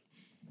like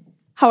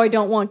how I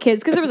don't want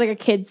kids because there was like a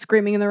kid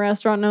screaming in the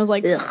restaurant and I was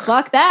like,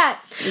 fuck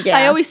that. Yeah.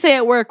 I always say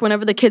at work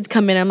whenever the kids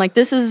come in, I'm like,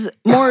 this is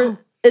more,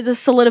 this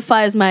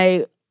solidifies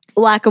my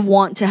lack of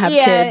want to have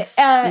kids.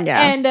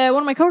 And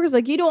one of my coworkers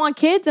like, you don't want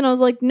kids? And I was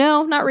like,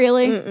 no, not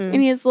really. Mm-mm.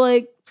 And he's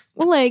like,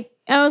 well, like,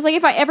 and I was like,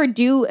 if I ever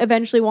do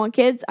eventually want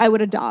kids, I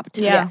would adopt.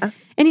 Yeah.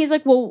 And he's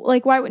like, well,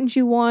 like, why wouldn't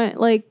you want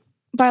like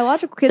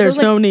biological kids? There's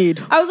no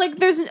need. I was like,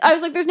 there's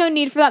no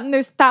need for that. And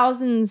there's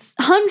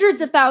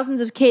hundreds of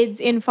thousands of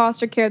kids in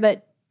foster care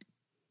that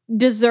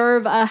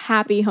deserve a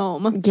happy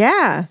home.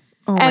 Yeah.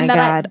 Oh my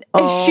God.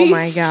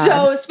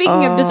 So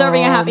speaking of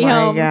deserving a happy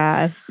home. Oh my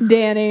God.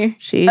 Danny.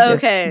 She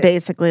just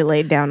basically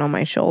laid down on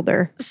my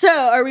shoulder. So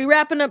are we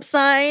wrapping up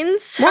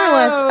signs? More or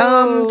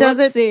less. Does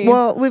it? See.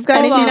 Well, we've got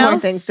anything more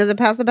things. Does it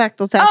pass the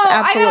Bechdel test?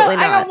 Absolutely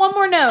not. I got one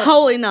more note.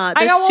 Holy not.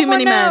 There's too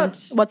many men.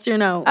 What's your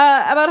note?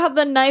 About how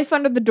the knife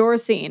under the door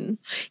scene.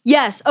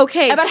 Yes.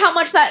 Okay. About how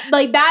much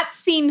that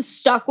scene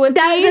stuck with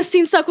me. That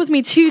scene stuck with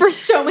me too. For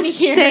so many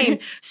years. Same.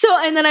 So,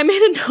 and then I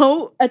made a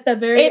note at the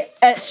very...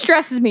 It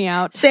stresses me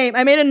out. Same.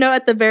 I made a note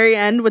at the very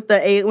end with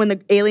when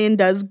the alien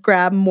does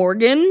grab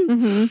Morgan.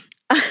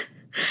 Mm-hmm.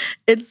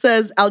 It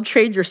says, "I'll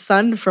trade your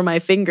son for my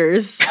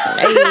fingers." Get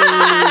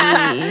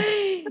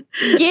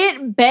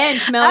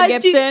bent, Mel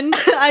Gibson.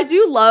 I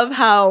do love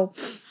how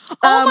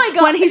oh my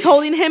God, when he's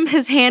holding him,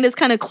 his hand is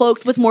kind of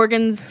cloaked with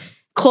Morgan's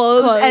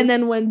clothes. And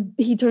then when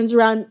he turns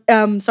around,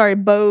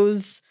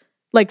 Bo's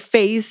like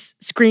face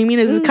screaming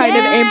is kind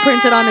of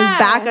imprinted on his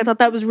back. I thought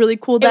that was really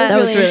cool. That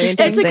was really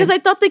interesting. Because I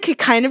thought they could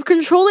kind of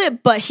control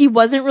it, but he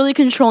wasn't really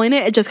controlling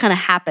it. It just kind of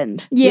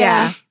happened.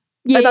 Yeah.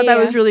 I thought that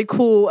was really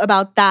cool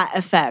about that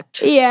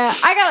effect. Yeah.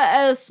 I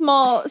got a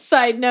small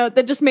side note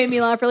that just made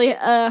me laugh really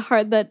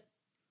hard. That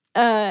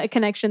a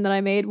connection that I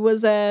made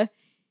was you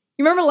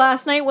remember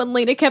last night when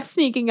Lena kept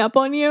sneaking up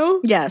on you?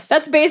 Yes.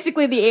 That's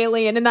basically the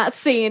alien in that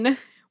scene.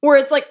 Where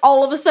it's like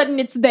all of a sudden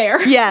it's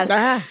there. Yes.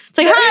 It's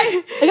like,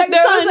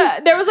 hi.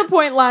 There was a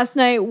point last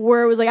night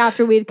where it was like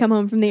after we'd come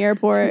home from the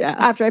airport,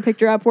 after I picked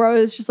her up, where I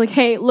was just like,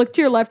 hey, look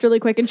to your left really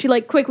quick. And she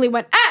like quickly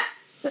went, ah!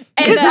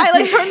 Because I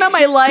like turned on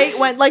my light,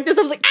 went like this,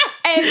 I was like, ah!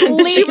 And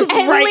Lena was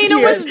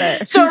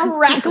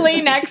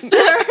directly next to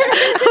her.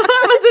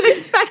 I wasn't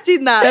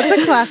expecting that.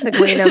 That's a classic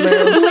Lena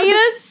move.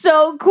 Lena's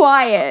so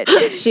quiet.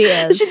 She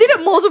is. She did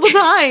it multiple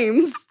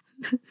times.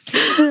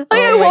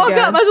 I walk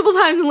up multiple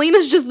times and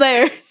Lena's just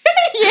there.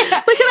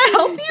 Yeah. Like, can I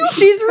help you?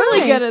 She's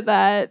really good at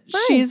that.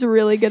 She's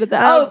really good at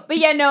that. But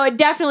yeah, no, it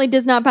definitely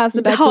does not pass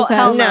the Bechdel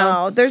test.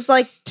 No, there's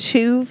like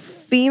 2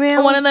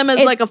 females. One of them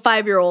is like a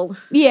 5-year-old.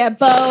 Yeah,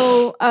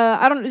 Bo.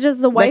 I don't. Does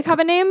the wife have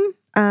a name?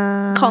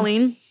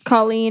 Colleen,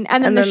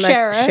 and then the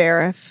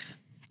sheriff,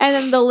 and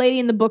then the lady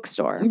in the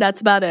bookstore. That's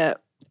about it.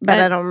 But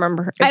I don't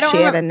remember if she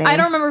had a name. I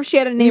don't remember if she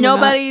had a name.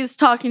 Nobody's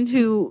talking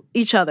to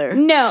each other.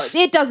 No,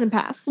 it doesn't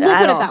pass. We'll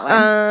put it that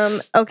way.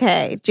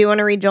 Okay. Do you want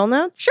to read Joel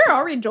notes? Sure,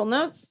 I'll read Joel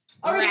notes.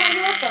 I'll read on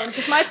your phone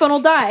because my phone will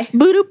die.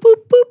 Boop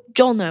boop boop.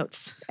 Joel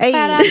notes. Hey.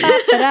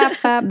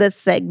 This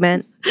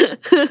segment.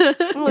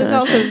 There's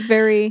also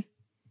very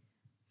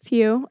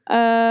few.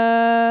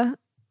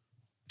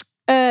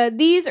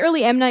 These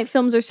early M. Night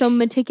films are so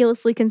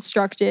meticulously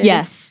constructed.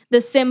 Yes.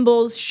 The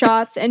symbols,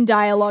 shots, and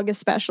dialogue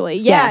especially.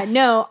 Yeah, yes.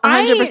 no.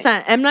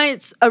 100%. M.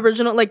 Night's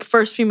original, like,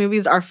 first few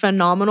movies are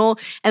phenomenal.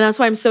 And that's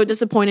why I'm so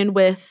disappointed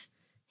with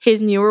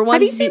his newer ones.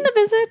 Have you seen The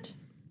Visit?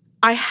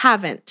 I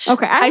haven't.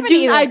 Okay, I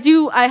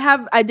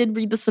did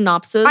read the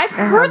synopsis. I've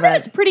heard that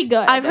it's pretty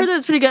good. I read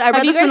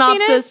the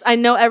synopsis. I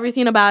know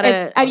everything about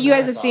it. You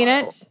guys have seen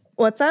it?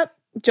 What's up?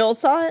 Joel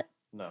saw it?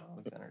 No,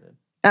 Alexander did.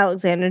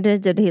 Alexander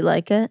did? Did he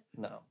like it?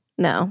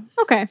 No.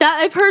 Okay.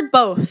 I've heard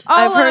both.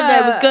 I've heard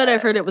that it was good.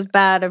 I've heard it was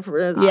bad.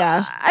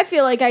 I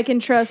feel like I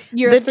can trust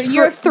your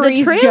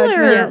three's the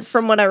judgment.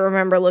 From what I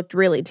remember, looked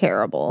really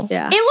terrible.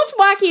 Yeah. It looked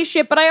wacky as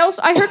shit, but I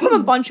heard from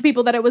a bunch of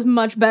people that it was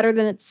much better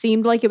than it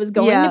seemed like it was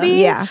going to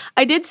be. Yeah.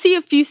 I did see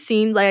a few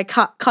scenes, like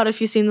I caught a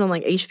few scenes on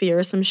like HBO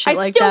or some shit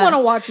like that. I still want to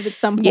watch it at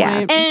some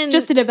point. And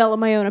just to develop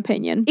my own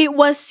opinion. It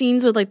was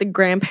scenes with like the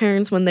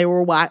grandparents when they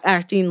were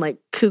acting like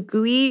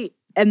cuckoo-y.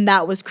 And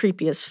that was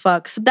creepy as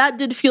fuck. So that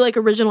did feel like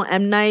original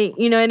M. Night,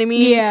 you know what I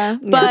mean? Yeah.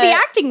 But so the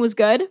acting was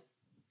good.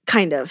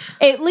 Kind of.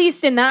 At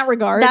least in that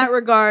regard.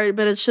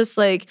 But it's just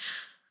like,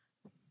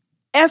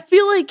 I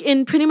feel like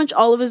in pretty much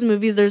all of his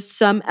movies, there's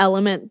some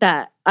element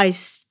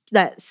that's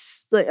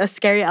like a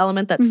scary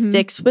element that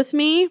sticks with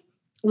me.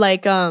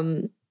 Like, I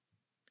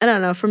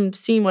don't know, from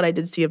seeing what I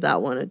did see of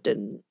that one, it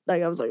didn't,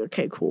 like, I was like,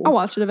 okay, cool. I'll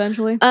watch it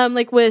eventually.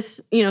 Like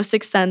with,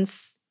 Sixth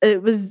Sense,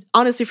 it was,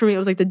 honestly for me, it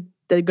was like the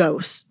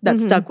ghost that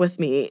stuck with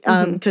me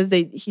because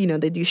they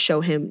do show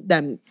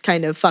them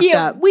kind of fucked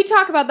up. We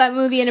talk about that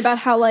movie and about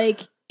how like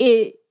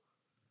it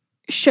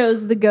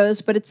shows the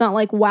ghost, but it's not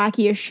like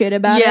wacky as shit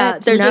about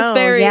it.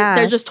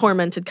 They're just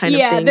tormented kind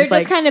of things. Yeah, they're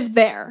just kind of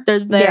there. They're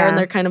there and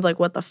they're kind of like,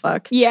 what the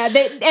fuck? Yeah,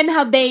 and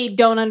how they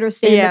don't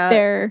understand that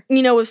they're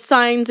with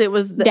Signs, it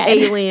was the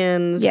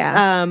aliens.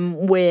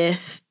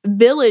 With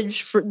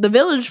Village, the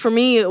Village for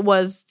me it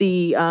was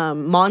the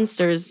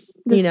monsters.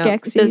 The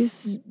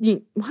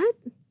Skeksis. What?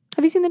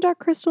 Have you seen The Dark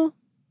Crystal?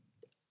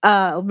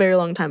 A very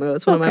long time ago.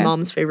 It's one of my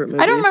mom's favorite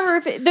movies. I don't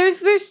remember if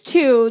there's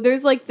two.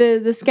 There's like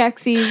the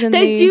Skeksis and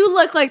they do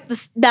look like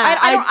that.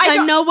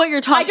 I know what you're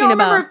talking about. I don't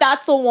remember if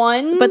that's the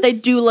ones, but they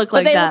do look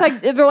like that.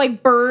 Look like they're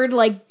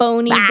like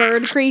bony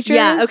bird creatures.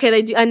 Yeah, okay.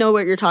 They do. I know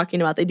what you're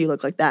talking about. They do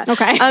look like that.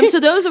 Okay.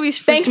 So those always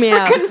freaked me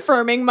out. Thanks for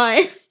confirming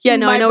my. Yeah,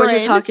 no, I know what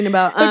you're talking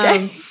about.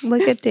 Okay.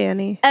 Look at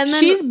Danny. And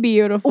then she's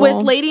beautiful. With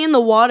Lady in the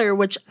Water,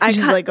 which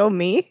she's like, oh,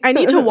 me? I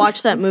need to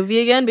watch that movie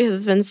again because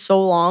it's been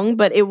so long,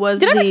 but it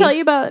was. Did I ever tell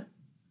you about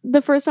the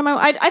first time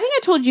I think I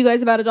told you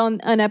guys about it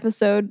on an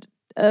episode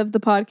of the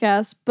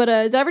podcast, but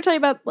did I ever tell you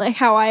about like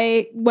how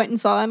I went and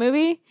saw that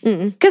movie?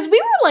 Because we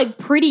were like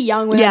pretty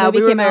young when that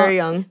movie came out. Yeah, we were very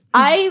young.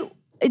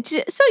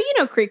 So you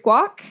know Creek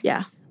Walk?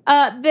 Yeah.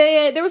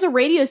 There was a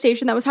radio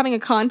station that was having a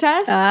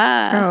contest.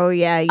 Oh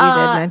yeah, you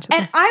did mention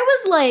and I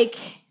was like,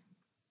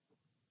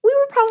 we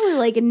were probably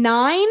like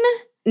 9.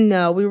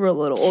 No, we were a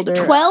little older.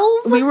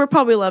 12? We were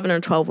probably 11 or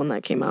 12 when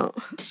that came out.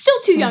 Still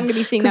too young to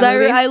be seeing that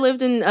movie. I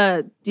lived in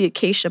the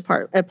Acacia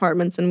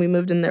apartments, and we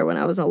moved in there when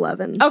I was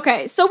 11.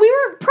 Okay, so we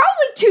were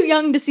probably too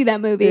young to see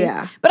that movie.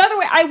 Yeah. But either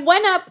way, I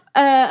went up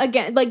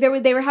again. Like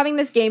they were having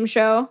this game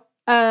show,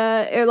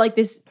 or like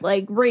this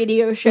like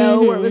radio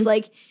show where it was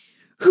like,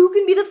 who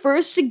can be the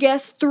first to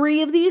guess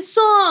 3 of these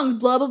songs?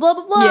 Blah blah blah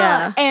blah blah.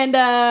 Yeah. And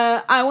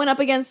I went up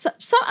against a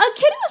kid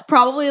who was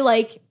probably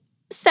like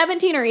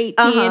 17 or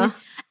 18.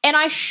 And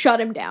I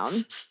shut him down.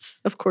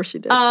 Of course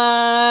you did.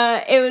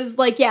 It was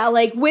like, yeah,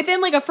 like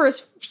within like a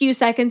first few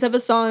seconds of a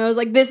song, I was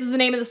like, this is the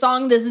name of the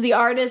song, this is the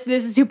artist,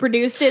 this is who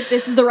produced it,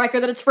 this is the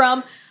record that it's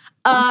from.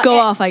 Go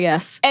off, I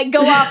guess.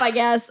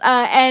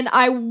 And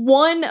I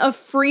won a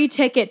free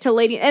ticket to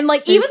Lady. And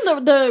like even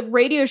the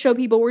radio show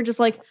people were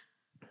just like,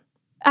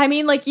 I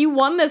mean, like you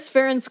won this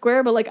fair and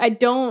square, but like I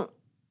don't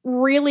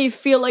really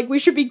feel like we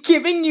should be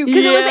giving you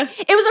because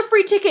it was a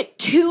free ticket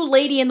to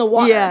Lady in the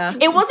Water. Yeah.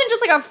 It wasn't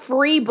just like a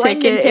free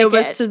Brendan ticket. It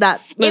was to that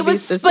movie. It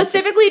was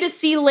specifically to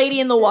see Lady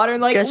in the Water.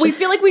 And like we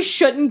feel like we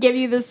shouldn't give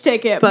you this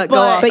ticket. But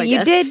go off, but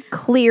you did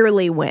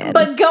clearly win.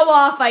 But go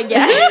off, I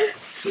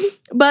guess.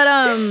 But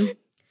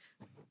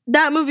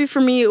that movie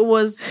for me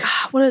was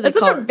what are they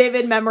called? That's such a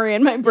vivid memory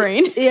in my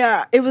brain.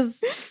 Yeah. It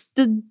was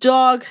the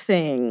dog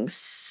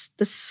things.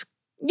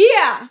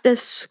 The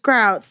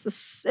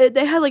Scrouts.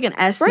 They had like an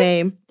S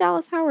name.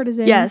 Dallas Howard is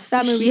in. Yes,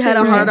 that movie. He had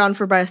a hard on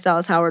for Bryce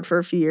Dallas Howard for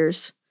a few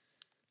years.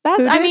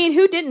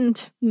 Who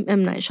didn't?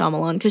 M. Night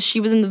Shyamalan, because she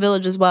was in The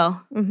Village as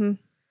well.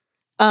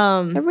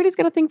 Everybody's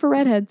got a thing for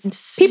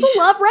redheads. People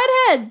love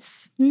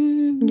redheads.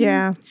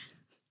 Yeah,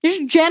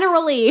 just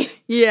generally.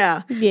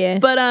 Yeah.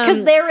 But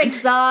because they're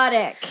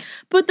exotic.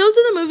 But those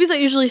are the movies that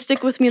usually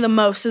stick with me the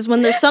most. Is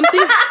when there's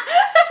something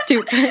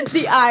stupid.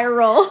 The eye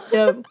roll.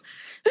 Yep.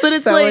 But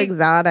it's so like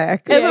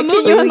exotic. Yeah, can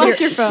you unlock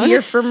your phone?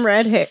 You're from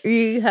Red Hair.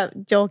 You have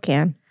Joel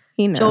can.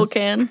 He knows. Joel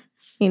can.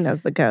 He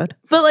knows the code.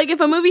 But like, if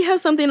a movie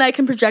has something I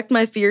can project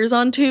my fears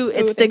onto,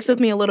 it sticks with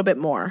me a little bit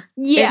more.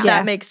 Yeah, if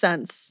that makes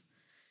sense.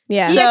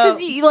 Yeah, yeah,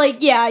 because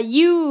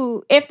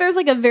if there's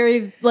like a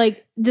very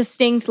like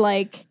distinct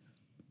like.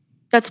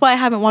 That's why I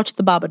haven't watched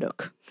The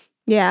Babadook.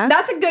 Yeah,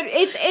 that's a good.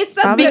 That's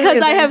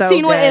because I have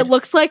seen what it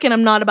looks like, and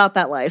I'm not about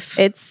that life.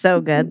 It's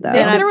so good though.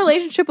 It's in a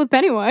relationship with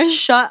Pennywise.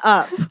 Shut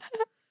up.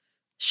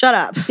 Shut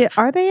up. Yeah,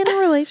 are they in a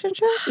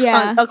relationship?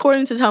 Yeah.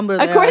 According to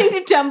Tumblr, According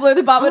to Tumblr,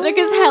 the Babadook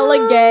is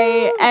hella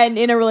gay and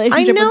in a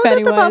relationship with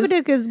Pennywise. I know that the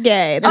Babadook is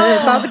gay. The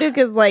Babadook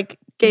is like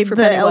gay for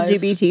the Pennywise.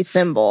 LGBT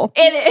symbol.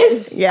 It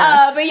is.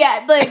 Yeah. But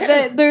yeah, like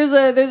there's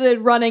a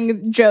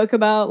running joke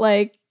about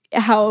like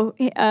how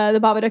the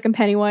Babadook and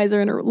Pennywise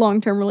are in a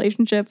long-term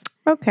relationship.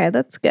 Okay,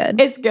 that's good.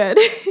 It's good.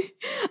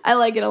 I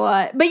like it a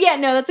lot. But yeah,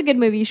 no, that's a good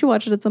movie. You should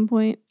watch it at some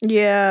point.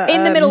 Yeah.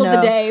 In the middle of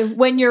the day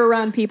when you're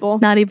around people.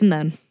 Not even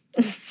then.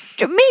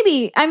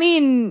 Maybe. I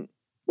mean,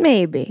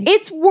 maybe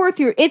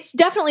it's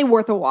definitely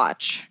worth a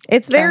watch.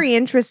 It's very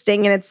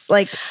interesting and it's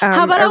like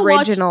how about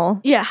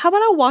original. How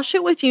about I watch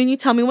it with you and you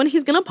tell me when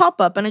he's gonna pop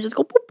up and I just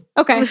go boop.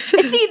 Okay. See,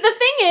 the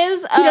thing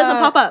is he doesn't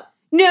pop up.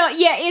 No,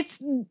 yeah, it's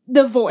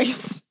the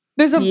voice.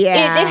 There's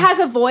it has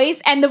a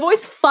voice and the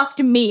voice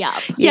fucked me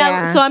up.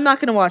 Yeah. So I'm not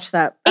gonna watch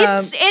that.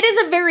 It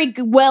is a very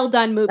well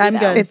done movie. I'm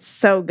good. It's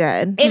so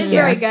good. It is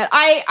very good.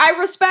 I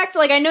respect,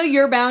 like, I know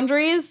your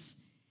boundaries.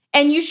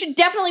 And you should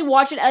definitely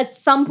watch it at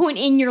some point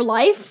in your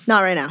life.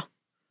 Not right now.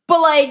 But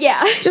like,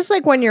 yeah. Just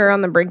like when you're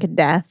on the brink of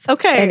death.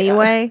 Okay.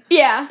 Anyway.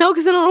 Yeah. No,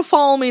 because then it'll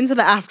follow me into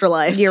the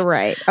afterlife. You're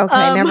right.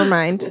 Okay, never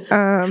mind.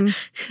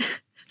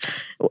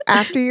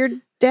 After you're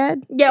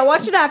dead? Yeah,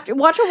 watch it after.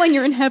 Watch it when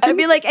you're in heaven. I'd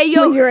be like, hey,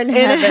 yo, when you're in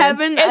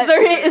heaven.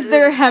 Is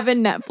there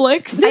heaven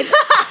Netflix?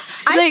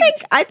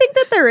 I think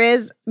that there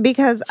is,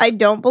 because I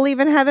don't believe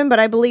in heaven, but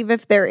I believe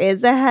if there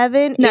is a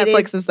heaven,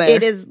 Netflix is there.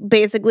 It is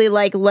basically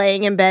like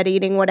laying in bed,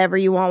 eating whatever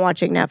you want,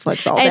 watching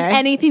Netflix all day. And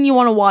anything you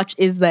want to watch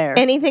is there.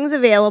 Anything's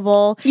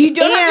available. You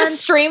don't have to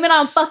stream it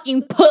on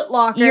fucking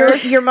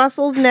Putlocker. Your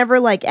muscles never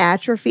like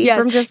atrophy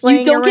from just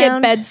laying around. You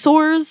don't get bed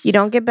sores. You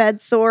don't get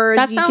bed sores.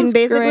 That you sounds can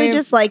basically great.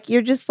 just like,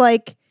 you're just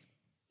like,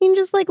 You can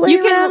just like lay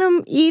around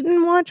and eat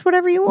and watch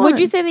whatever you want. Would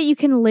you say that you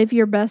can live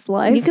your best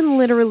life? You can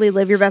literally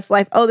live your best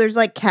life. Oh, there's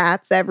like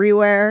cats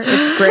everywhere.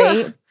 It's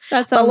great.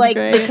 That sounds great.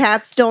 great. The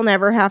cats don't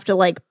ever have to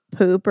like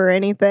poop or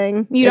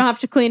anything. You don't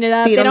have to clean it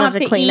up. So they don't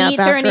have to clean eat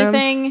or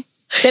anything.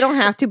 They don't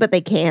have to, but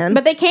they can.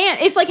 But they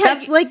can't. It's like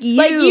that's like you.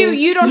 Like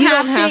you don't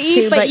have to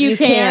eat, but you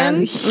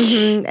can.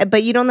 Mm-hmm.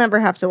 But you don't ever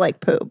have to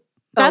like poop.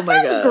 That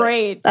sounds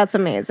great. That's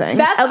amazing.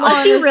 That's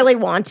unless you really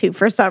want to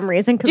for some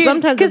reason, because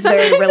sometimes it's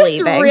very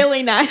relieving. It's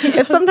really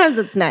nice. Sometimes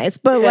it's nice,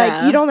 but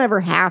like you don't ever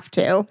have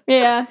to.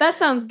 Yeah, that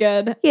sounds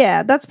good.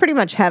 Yeah, that's pretty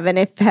much heaven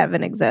if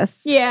heaven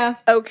exists. Yeah.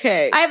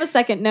 Okay. I have a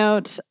second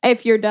note.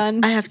 If you're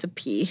done, I have to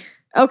pee.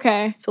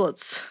 Okay. So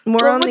let's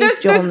on these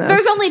Joel notes.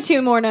 There's only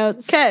 2 more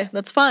notes. Okay,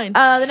 that's fine.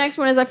 The next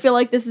one is I feel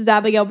like this is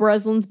Abigail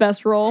Breslin's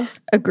best role.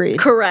 Agreed.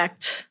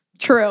 Correct.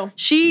 True.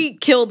 She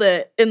killed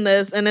it in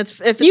this, and that's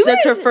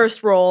her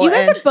first role. You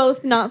guys have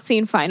both not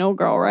seen Final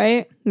Girl,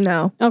 right?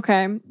 No.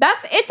 Okay.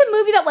 It's a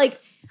movie that like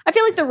I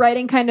feel like the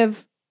writing kind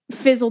of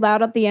fizzled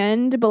out at the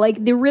end, but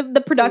like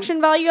the production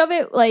value of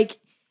it, like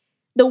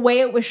the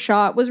way it was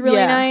shot was really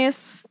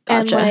nice.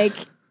 Gotcha. And like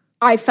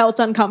I felt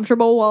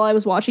uncomfortable while I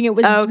was watching it,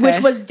 which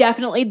was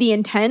definitely the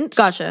intent.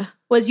 Gotcha.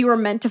 Was you were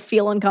meant to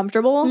feel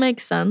uncomfortable.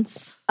 Makes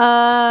sense.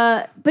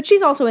 But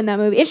she's also in that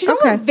movie. And she's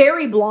also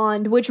very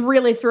blonde, which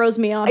really throws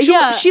me off.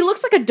 She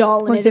looks like a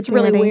doll in it. It's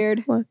really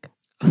weird. Look.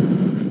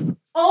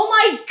 Oh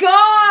my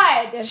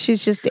god!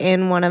 She's just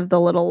in one of the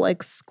little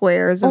like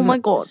squares. Oh my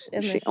god.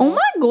 Oh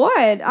my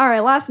god. All right,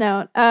 last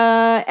note.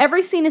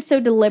 Every scene is so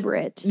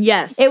deliberate.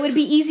 Yes. It would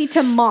be easy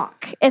to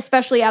mock,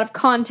 especially out of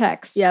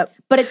context. Yep.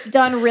 But it's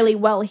done really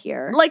well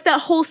here. Like that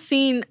whole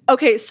scene.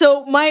 Okay,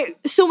 so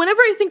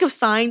whenever I think of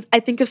Signs, I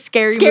think of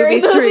Scary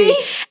Movie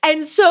 3.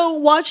 And so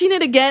watching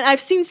it again,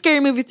 I've seen Scary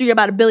Movie 3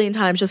 about 1 billion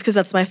times just because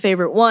that's my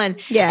favorite one.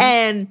 Yeah.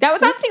 And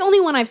that's the only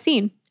one I've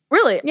seen.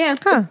 Really? Yeah.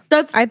 Huh.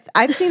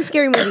 I've seen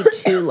Scary Movie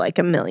 2 like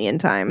 1 million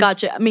times.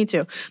 Gotcha. Me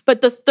too.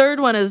 But the third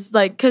one is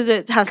like because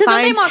it has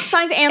Signs, they mock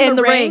Signs and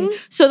The Ring.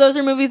 So those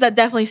are movies that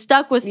definitely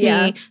stuck with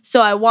me.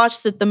 So I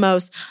watched it the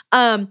most.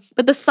 But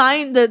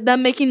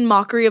them making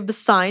mockery of the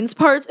Signs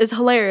parts is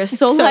hilarious.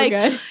 So like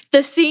good.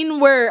 The scene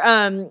where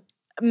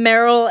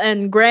Meryl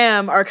and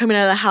Graham are coming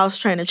out of the house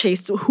trying to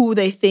chase who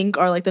they think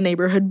are like the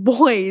neighborhood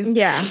boys.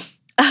 Yeah.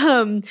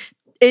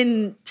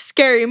 In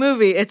Scary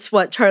Movie, it's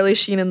what Charlie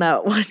Sheen and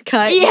that one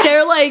guy. Yeah.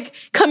 They're like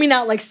coming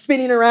out like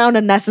spinning around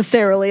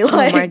unnecessarily.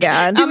 Like, oh my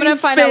god! I'm gonna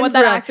find out what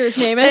that actor's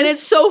name is. And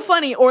it's so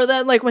funny. Or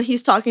then like when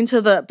he's talking to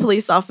the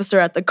police officer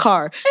at the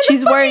car,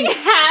 she's wearing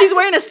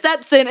a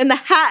Stetson, and the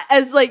hat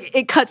as like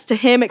it cuts to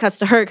him, it cuts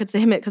to her, it cuts to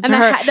him, it cuts to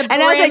her,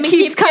 and as it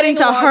keeps cutting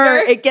to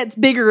her, it gets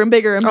bigger and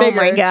bigger and bigger.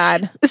 Oh my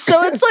god!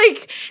 So it's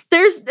like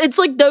it's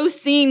like those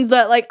scenes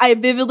that like I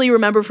vividly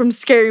remember from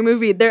Scary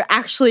Movie. They're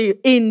actually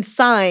in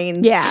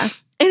Signs. Yeah.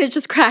 And it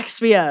just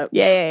cracks me up.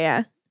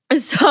 Yeah.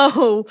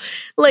 So,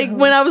 like,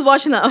 when I was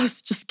watching that, I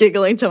was just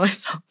giggling to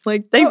myself.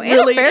 Like, they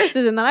really... Anna Faris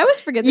is in that. I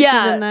always forget that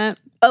she's in that.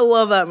 I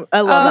love that.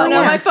 I love that one. Oh, no,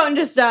 one. my phone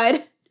just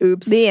died.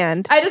 Oops. The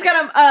end. I just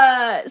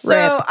got so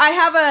Rip.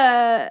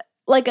 I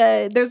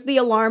have there's the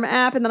alarm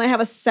app, and then I have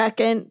a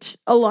second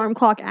alarm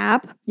clock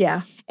app.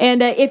 Yeah.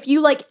 And if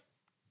you, like,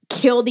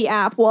 kill the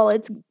app while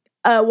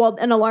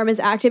an alarm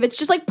is active, it's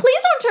just like,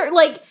 please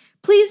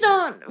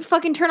don't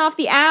fucking turn off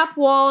the app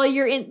while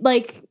you're in,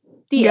 like...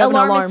 The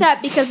alarm is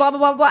set because blah, blah,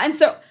 blah, blah. And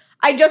so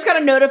I just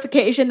got a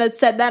notification that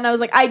said that. And I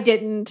was like, I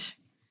didn't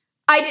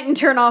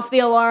turn off the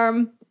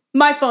alarm.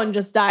 My phone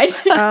just died.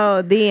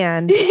 Oh, the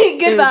end.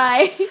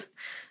 Goodbye. Oops.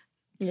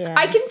 Yeah.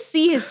 I can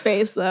see his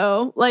face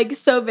though. Like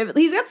so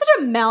vividly. He's got such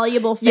a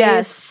malleable face.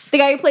 Yes. The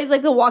guy who plays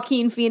like the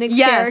Joaquin Phoenix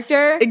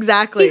character.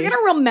 Exactly. He's got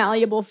a real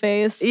malleable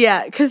face.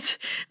 Yeah, because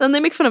then they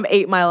make fun of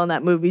 8 Mile in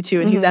that movie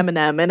too. And he's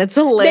Eminem. And it's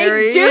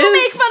hilarious. They do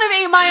make fun of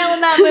 8 Mile in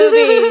that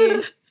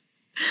movie.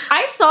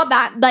 I saw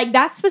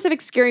that specific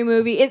Scary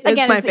Movie. It's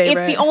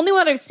the only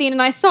one I've seen,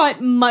 and I saw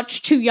it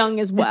much too young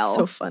as well. It's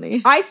so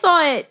funny. I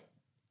saw it.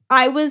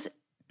 I was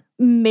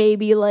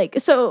maybe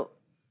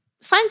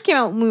Signs came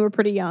out when we were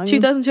pretty young.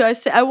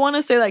 2002. I want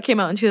to say that came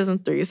out in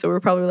 2003, so we're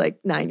probably like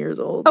 9 years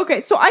old. Okay,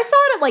 so I saw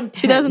it at like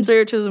 10. 2003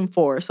 or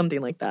 2004, something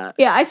like that.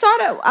 Yeah, I saw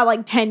it at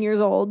like 10 years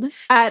old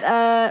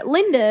at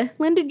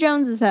Linda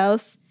Jones's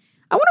house.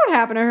 I wonder what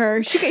happened to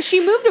her.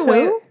 She moved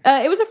away.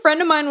 It was a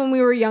friend of mine when we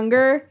were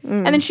younger,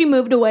 and then she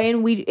moved away,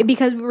 and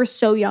because we were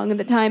so young at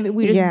the time,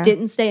 we just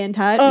didn't stay in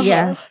touch.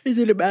 Yeah, it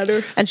didn't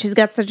matter. And she's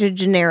got such a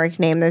generic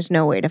name. There's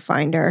no way to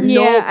find her.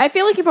 Yeah, nope. I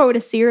feel like if I were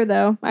to see her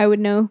though, I would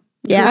know.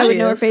 Yeah, I would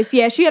know her face.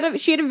 Yeah, she had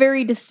a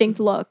very distinct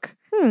look.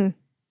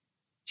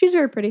 She's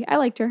very pretty. I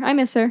liked her. I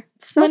miss her.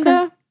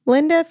 Okay.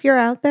 Linda, if you're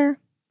out there,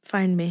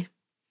 find me.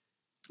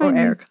 Or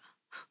Erica.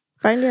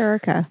 Find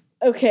Erica.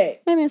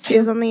 Okay, I miss her.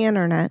 She's on the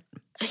internet.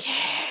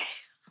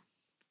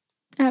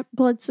 At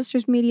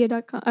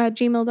bloodsistersmedia.com,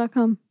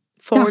 gmail.com.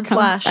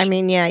 /. I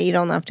mean, yeah, you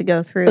don't have to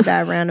go through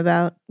that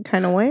roundabout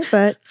kind of way,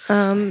 but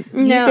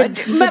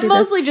but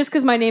mostly just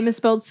because my name is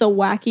spelled so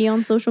wacky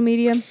on social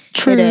media.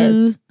 True. It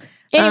is.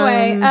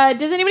 Anyway,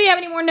 does anybody have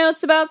any more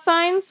notes about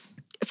Signs?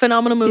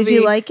 Phenomenal movie. Did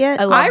you like it?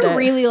 I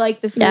really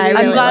like this movie. Yeah,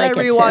 I'm glad I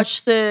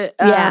rewatched it.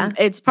 Yeah.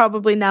 It's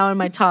probably now in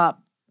my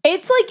top.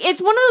 It's like,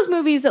 it's one of those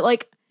movies that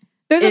like,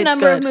 there's a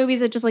number of movies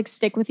that just like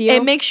stick with you.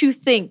 It makes you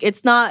think.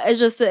 It's not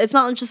just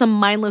a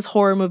mindless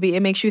horror movie.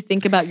 It makes you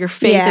think about your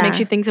faith. It makes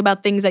you think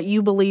about things that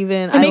you believe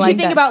in. It makes you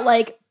think about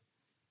like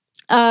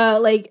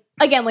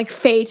again, like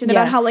fate and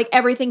about how like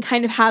everything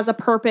kind of has a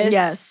purpose.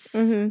 Yes.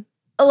 Mm-hmm.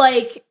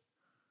 Like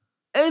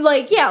even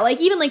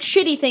like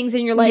shitty things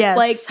in your life,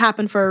 like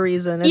happen for a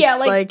reason.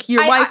 It's like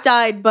your wife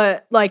died,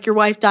 but like your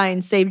wife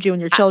dying saved you and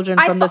your children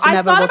from this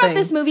inevitable thing. I thought about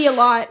this movie a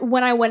lot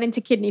when I went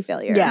into kidney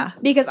failure. Yeah,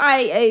 because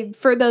I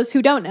for those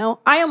who don't know,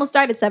 I almost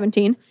died at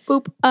 17.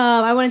 Boop.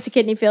 I went into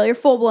kidney failure,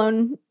 full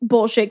blown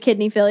bullshit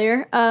kidney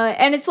failure.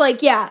 And it's like,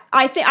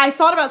 I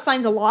thought about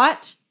signs a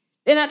lot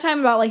in that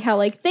time about like how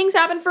like things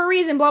happen for a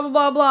reason, blah blah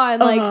blah blah,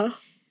 and like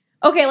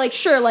okay, like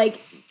sure,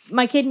 like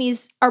my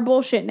kidneys are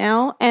bullshit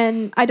now,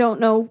 and I don't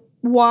know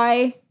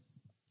why,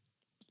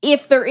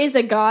 if there is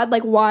a God,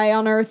 like why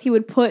on earth he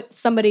would put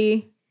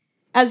somebody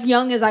as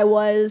young as I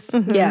was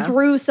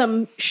through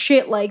some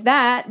shit like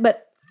that.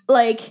 But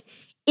like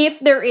if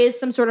there is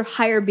some sort of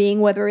higher being,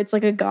 whether it's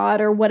like a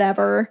God or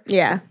whatever,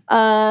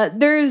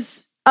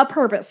 there's a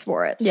purpose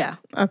for it. Yeah.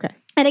 Okay.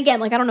 And again,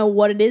 like I don't know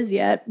what it is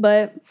yet,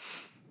 but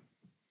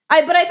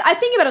I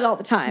think about it all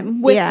the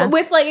time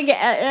with like again,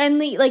 and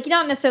like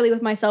not necessarily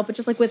with myself, but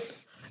just like with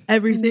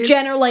everything,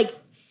 general like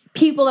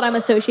people that I'm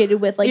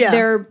associated with, like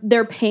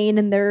their pain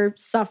and their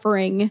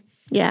suffering,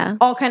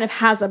 all kind of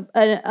has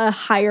a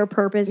higher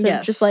purpose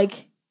and just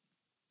like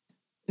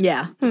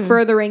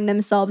furthering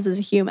themselves as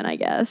a human, I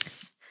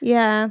guess.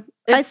 Yeah,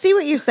 I see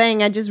what you're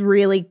saying. I just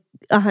really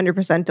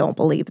 100% don't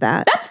believe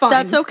that. That's fine.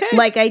 That's okay.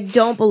 Like I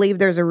don't believe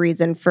there's a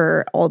reason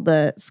for all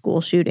the school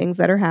shootings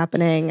that are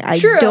happening. I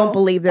don't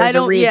believe there's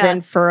a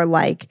reason for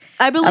like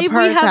I believe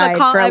we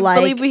have I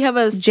believe we have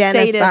a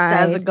sadist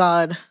as a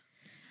god.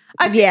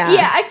 I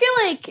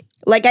feel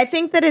like I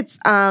think that it's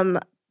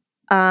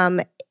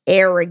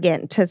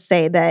arrogant to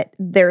say that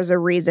there's a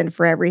reason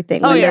for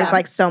everything when there's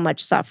like so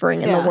much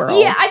suffering in the world.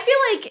 Yeah, I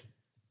feel like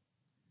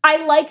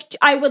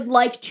I would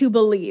like to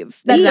believe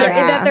that,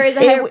 that there is a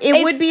higher...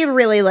 It would be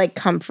really like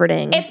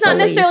comforting. It's not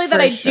necessarily that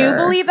I do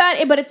believe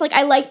that, but it's like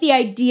I like the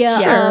idea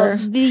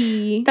of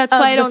the... That's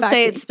why I don't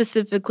say it's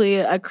specifically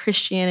a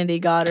Christianity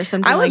God or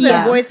something like that. I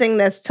wasn't voicing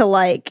this to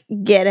like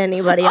get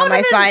anybody on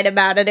my side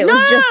about it. It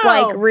was just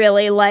like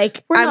really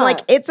like... like,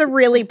 it's a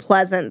really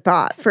pleasant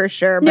thought for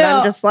sure, but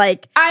I'm just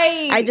like...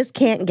 I just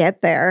can't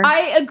get there.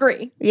 I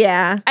agree.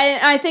 Yeah.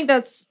 I think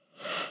that's...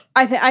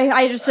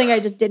 I just think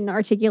I just didn't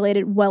articulate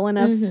it well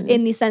enough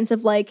in the sense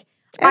of like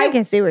I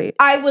can see what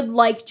I would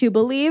like to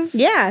believe.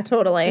 Yeah,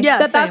 totally. Yeah,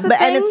 that's a thing.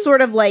 And it's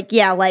sort of like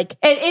like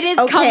it is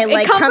okay.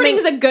 Like comforting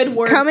is a good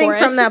word. Coming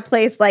from that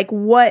place, like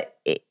what,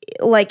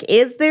 like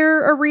is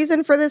there a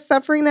reason for this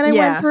suffering that I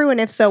went through,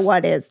 and if so,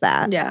 what is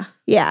that?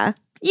 Yeah.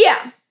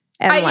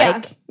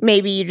 And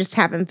maybe you just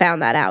haven't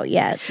found that out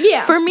yet.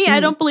 Yeah. For me, I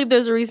don't believe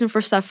there's a reason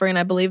for suffering.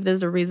 I believe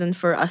there's a reason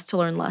for us to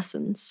learn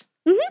lessons.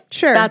 Mm-hmm.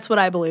 Sure. That's what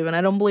I believe in.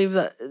 I don't believe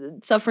that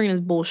suffering is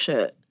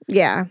bullshit.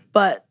 Yeah.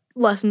 But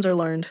lessons are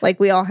learned. Like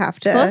we all have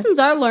to. Lessons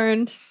are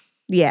learned.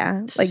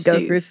 Yeah. Like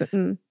go through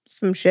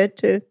some shit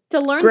to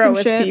learn grow some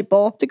as shit.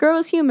 People. To grow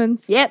as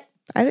humans. Yep.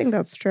 I think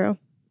that's true.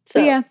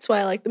 So that's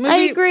why I like the movie. I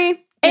agree.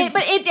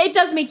 But it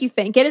does make you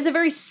think. It is a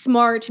very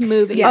smart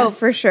movie. Yes. Oh,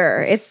 for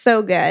sure. It's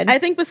so good. I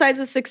think besides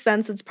The Sixth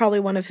Sense, it's probably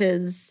one of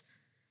the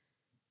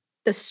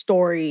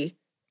story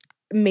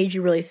made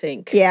you really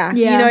think. Yeah.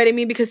 You know what I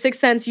mean? Because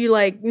Sixth Sense, you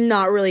like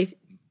not really,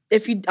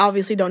 if you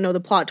obviously don't know the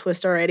plot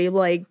twist already,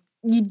 like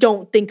you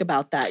don't think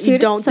about that. You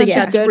don't think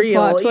that's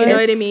real. You know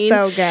what I mean?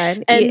 So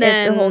good. And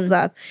then it holds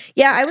up.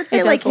 Yeah, I would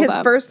say like his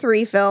first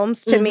 3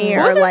 films to me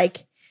are like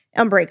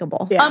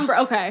Unbreakable. Yeah.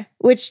 Okay.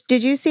 Which,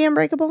 did you see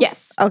Unbreakable?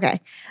 Yes. Okay.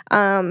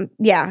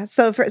 Yeah.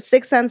 So for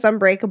Sixth Sense,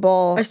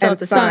 Unbreakable, and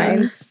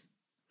Signs.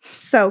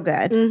 So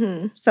good.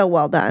 Mm-hmm. So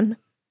well done.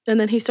 And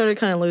then he started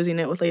kind of losing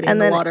it with Lady in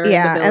the Water.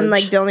 Yeah, and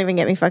like don't even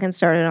get me fucking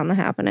started on The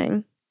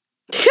Happening.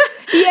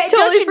 Yeah,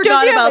 totally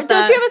forgot about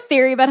that. Don't you have a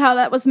theory about how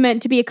that was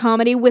meant to be a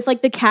comedy with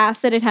like the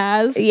cast that it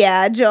has?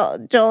 Yeah,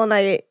 Joel and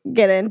I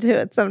get into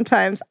it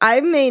sometimes.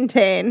 I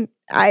maintain,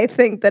 I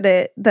think that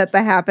The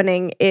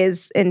Happening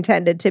is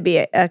intended to be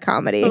a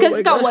comedy. Because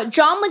it's got what?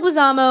 John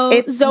Leguizamo,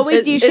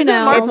 Zooey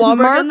Deschanel. Mark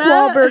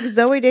Wahlberg,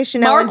 Zooey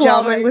Deschanel, and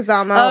John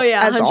Leguizamo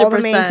as 100%. All the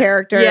main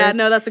characters. Yeah,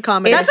 no, that's a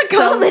comedy. That's a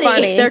comedy. So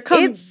funny.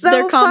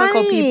 They're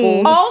comical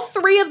people. All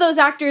 3 of those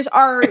actors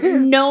are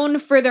known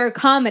for their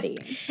comedy.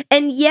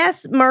 And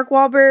yes, Mark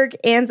Wahlberg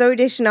and Zooey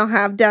Deschanel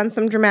have done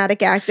some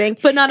dramatic acting.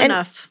 But not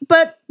enough.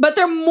 But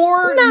they're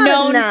more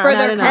known for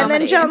their comedy. And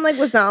then John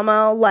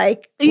Leguizamo,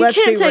 like, you let's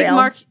can't be take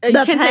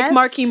real. You can't take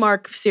Marky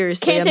Mark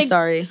seriously. I'm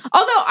sorry.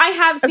 Although I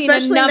have seen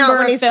especially a number not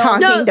when of he's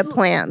films. talking to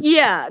plants.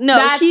 Yeah, no,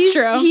 that's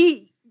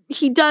true.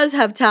 He does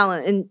have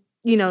talent, and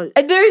you know,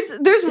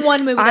 there's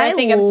one movie that I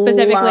think of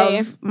specifically.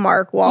 Love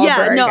Mark Wahlberg.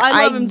 Yeah, no,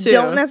 I love him too. I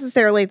don't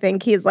necessarily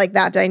think he's like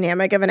that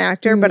dynamic of an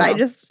actor, but I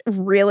just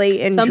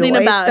really enjoy something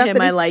about stuff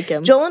him. I like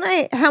him. Joel and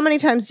I, how many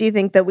times do you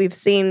think that we've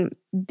seen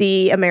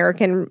the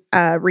American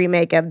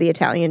remake of The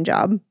Italian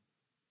Job.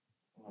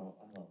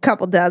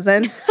 Couple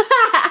dozen.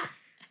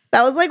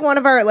 That was like one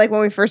of our, like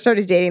when we first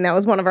started dating, that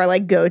was one of our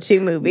like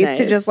go-to movies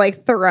to just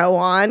like throw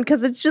on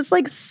because it's just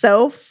like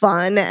so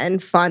fun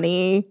and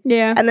funny.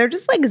 Yeah. And they're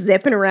just like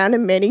zipping around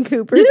in Mini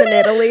Coopers in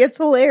Italy. It's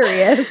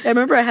hilarious. I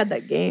remember I had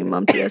that game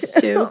on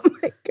PS2. Oh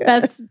my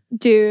God.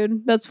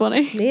 That's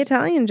funny. The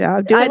Italian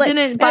Job. Do it like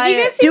the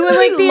Italian. Do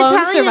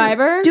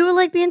it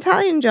like the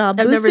Italian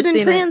Job. I've never seen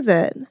in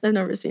transit. I've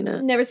never seen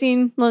it. Never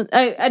seen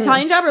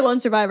Italian Job or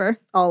Lone Survivor?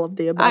 All of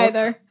the above.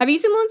 Either. Have you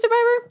seen Lone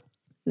Survivor?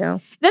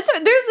 No.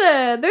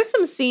 There's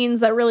some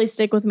scenes that really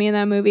stick with me in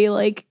that movie.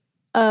 Like,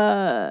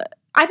 I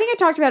think I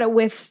talked about it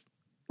with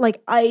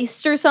like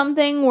Iced or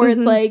something, where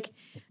it's like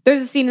there's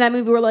a scene in that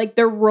movie where like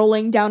they're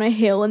rolling down a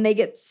hill and they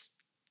get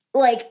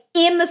like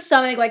in the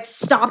stomach, like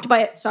stopped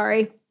by it.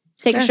 Sorry,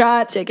 take a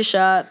shot. Take a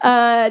shot.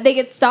 They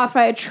get stopped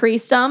by a tree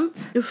stump.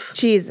 Oof.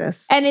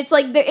 Jesus. And it's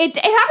like it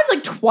happens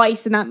like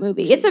twice in that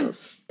movie.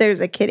 Jesus.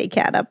 There's a kitty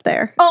cat up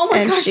there. Oh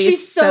my God,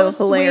 she's so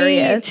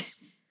hilarious. Sweet.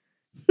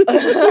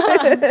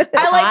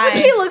 I like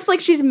when she looks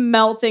like she's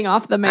melting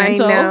off the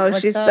mantle. I know,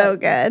 she's so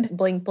good.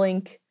 Blink,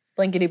 blink,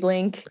 blinkety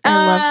blink. I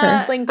love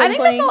her. Blink, I blink,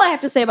 think blink. that's all I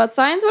have to say about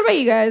Signs. What about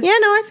you guys? Yeah,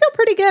 no, I feel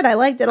pretty good. I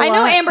liked it a lot. I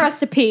know Amber has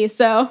to pee,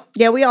 so.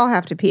 Yeah, we all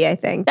have to pee, I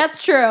think.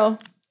 That's true.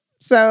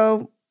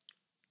 So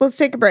let's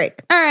take a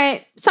break. All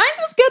right. Signs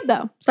was good,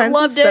 though. Signs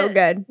was so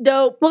good.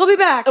 Dope. We'll be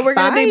back. We're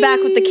going to be back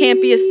with the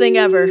campiest thing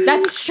ever.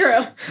 That's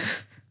true.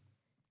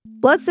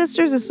 Blood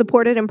Sisters is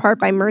supported in part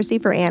by Mercy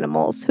for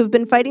Animals, who've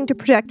been fighting to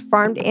protect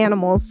farmed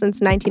animals since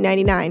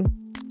 1999.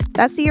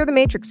 That's the year The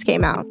Matrix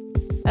came out.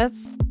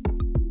 That's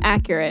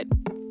accurate.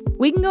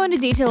 We can go into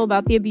detail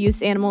about the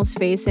abuse animals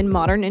face in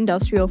modern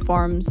industrial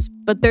farms,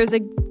 but there's a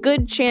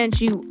good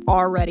chance you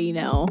already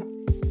know.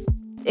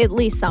 At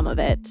least some of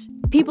it.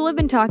 People have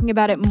been talking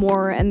about it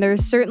more, and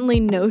there's certainly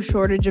no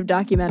shortage of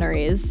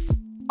documentaries.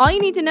 All you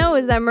need to know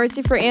is that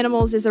Mercy for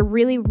Animals is a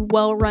really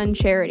well-run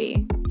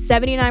charity.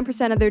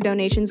 79% of their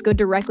donations go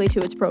directly to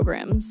its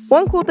programs.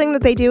 One cool thing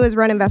that they do is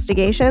run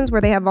investigations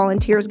where they have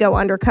volunteers go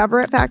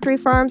undercover at factory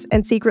farms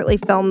and secretly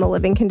film the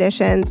living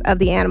conditions of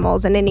the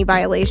animals and any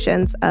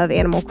violations of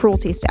animal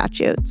cruelty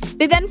statutes.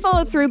 They then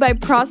follow through by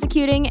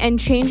prosecuting and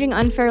changing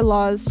unfair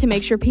laws to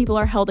make sure people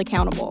are held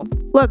accountable.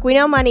 Look, we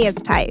know money is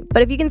tight,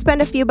 but if you can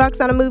spend a few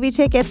bucks on a movie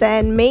ticket,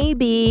 then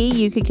maybe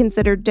you could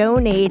consider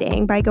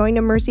donating by going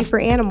to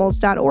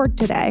mercyforanimals.org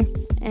today.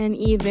 And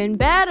even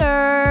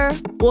better,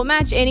 we'll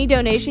match any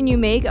donation you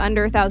make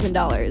under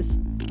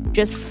 $1,000.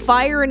 Just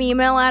fire an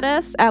email at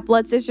us at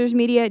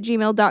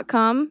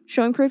bloodsistersmedia@gmail.com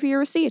showing proof of your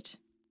receipt.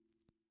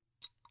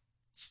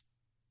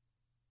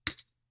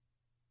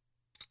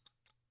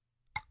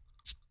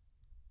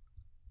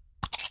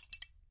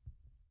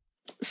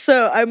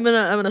 So I'm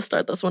gonna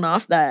start this one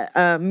off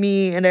that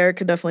me and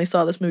Erica definitely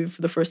saw this movie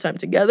for the first time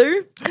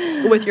together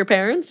with your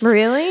parents.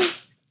 Really?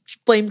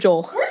 Blame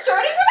Joel. We're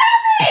starting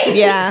without me!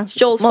 Yeah. It's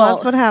Joel's fault.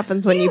 That's what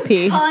happens when you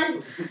pee.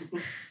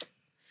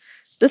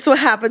 That's what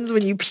happens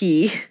when you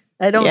pee.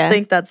 I don't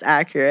think that's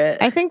accurate.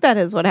 I think that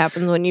is what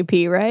happens when you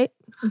pee, right?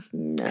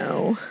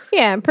 No.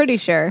 Yeah, I'm pretty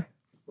sure.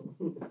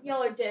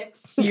 Y'all are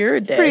dicks. You're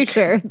a dick. Pretty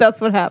sure that's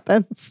what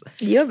happens.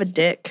 You have a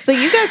dick. So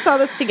you guys saw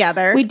this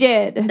together. We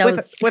did.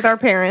 With our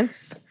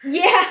parents.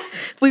 Yeah.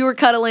 We were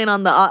cuddling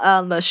on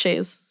the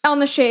chaise. On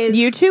the chaise.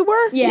 You two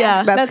were?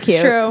 Yeah, that's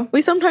cute. True.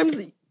 We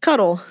sometimes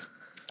cuddle.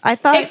 I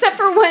thought. Except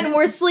for when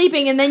we're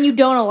sleeping and then you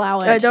don't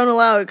allow it. I don't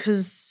allow it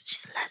because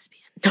she's a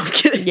lesbian. No, I'm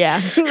kidding. Yeah.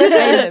 So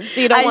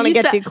you don't want to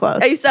get too close.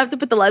 I used to have to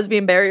put the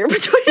lesbian barrier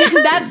between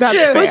us. That's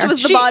true. fair. Which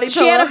was the body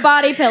pillow. She had a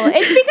body pillow.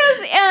 It's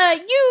because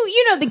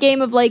you know the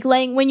game of like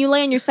laying when you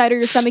lay on your side or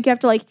your stomach, you have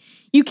to like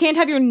you can't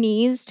have your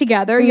knees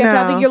together. You have to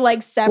have like, your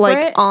legs separate.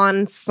 Like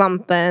on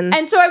something.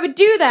 And so I would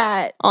do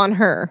that. On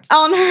her.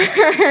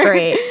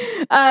 Great.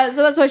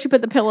 So that's why she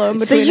put the pillow in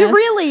between So you us.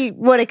 really,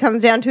 what it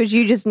comes down to is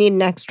you just need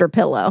an extra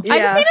pillow. I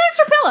just need an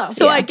extra pillow.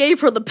 So I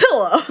gave her the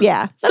pillow.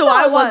 Yeah. So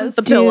I wasn't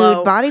the pillow.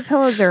 Dude, body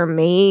pillows are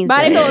amazing.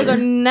 Body pillows are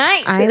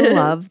nice. I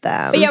love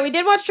them. But yeah, we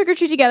did watch Trick or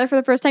Treat together for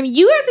the first time.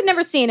 You guys had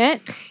never seen it.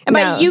 And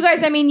by you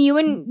guys, I mean you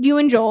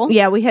and Joel.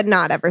 Yeah, we had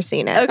not ever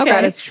seen it. Okay.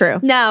 That is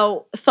true.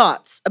 Now,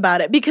 thoughts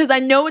about it. Because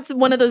I know it's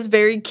one of those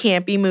very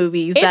campy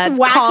movies that's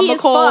wacky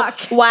comical, as fuck.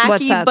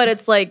 wacky, but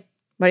it's like,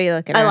 what are you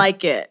looking at? I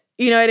like it.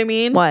 You know what I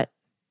mean? What?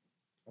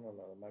 I don't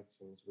know. The mic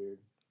seems weird.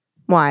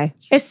 Why?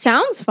 It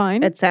sounds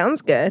fine. It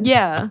sounds good.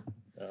 Yeah.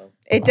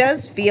 It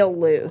does feel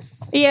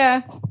loose.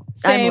 Yeah.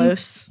 Same. I'm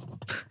loose.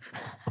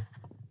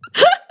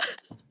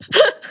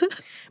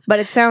 But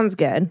it sounds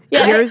good.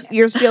 Yeah.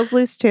 Yours feels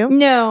loose too?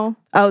 No.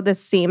 Oh,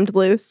 this seemed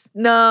loose?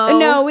 No.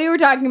 No, we were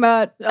talking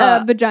about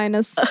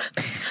vaginas.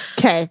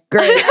 Okay,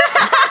 great.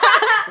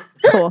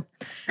 Cool.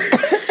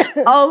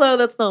 Although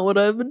that's not what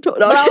I've been told.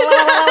 There was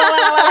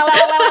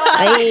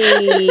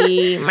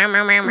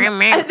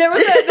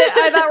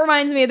that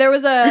reminds me. There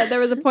was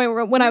a point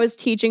where when I was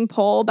teaching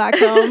pole back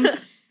home,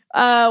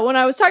 when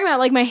I was talking about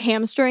like my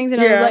hamstrings, and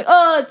I was like,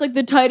 "Oh, it's like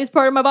the tightest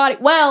part of my body."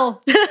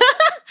 Well,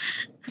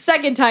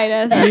 second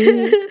Titus.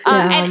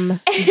 And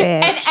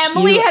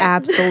Emily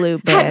had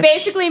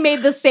basically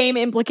made the same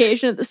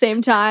implication at the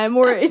same time,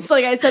 where it's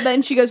like I said that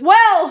and she goes,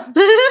 well,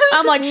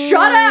 I'm like,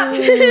 shut up.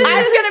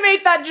 I'm gonna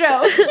make that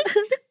joke.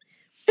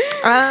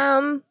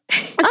 I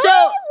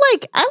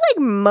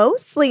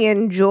mostly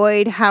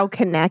enjoyed how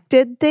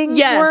connected things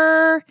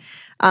were.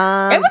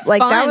 It was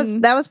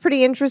fun. That was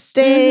pretty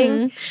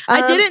interesting.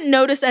 I didn't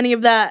notice any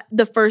of that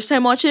the first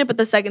time watching it, but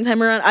the second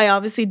time around, I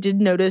obviously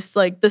did notice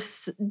like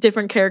the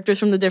different characters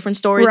from the different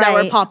stories that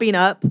were popping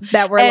up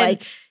that were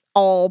like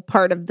all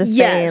part of the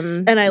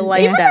same. And I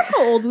like that. Do you remember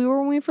how old we were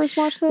when we first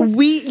watched this?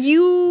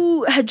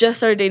 You had just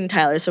started dating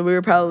Tyler, so we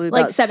were probably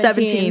about like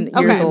 17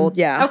 years old.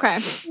 Yeah. Okay.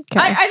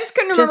 I just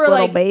couldn't remember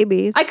little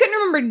babies. I couldn't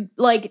remember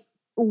like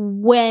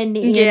when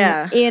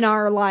in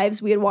our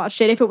lives we had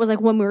watched it, if it was like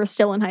when we were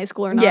still in high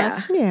school or not.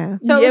 Yeah.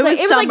 So it was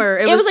summer.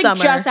 It was like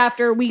just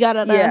after we got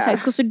out of high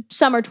school, so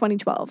summer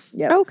 2012.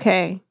 Yeah.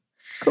 Okay.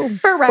 Cool.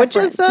 For reference.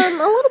 Which is a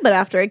little bit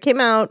after it came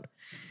out.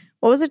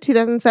 What was it,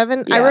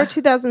 2007? Yeah. I wrote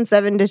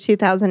 2007 to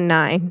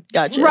 2009.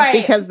 Gotcha. Right.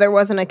 Because there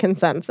wasn't a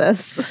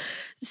consensus.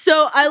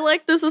 So I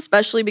like this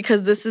especially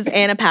because this is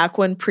Anna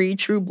Paquin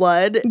pre-True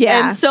Blood.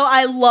 Yeah. And so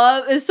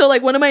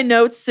like one of my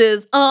notes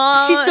is,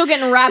 she's still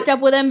getting wrapped up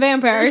with them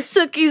vampires.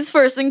 Sookie's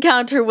first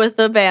encounter with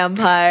a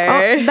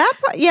vampire. That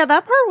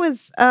part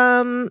was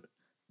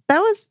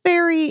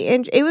very,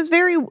 it was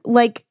very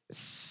like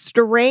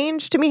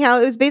strange to me how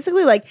it was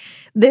basically like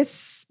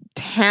this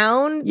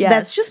town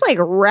that's just like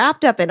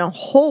wrapped up in a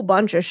whole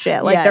bunch of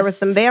shit. Like there was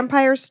some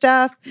vampire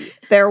stuff.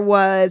 There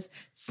was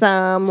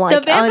some like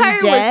the vampire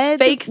undead, was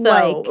fake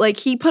though. Like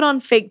he put on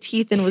fake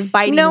teeth and was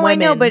biting women. I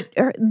know, but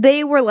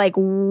they were like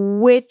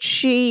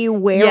witchy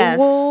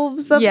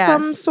werewolves of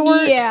some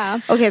sort.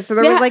 Yeah. Okay, so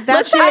there was like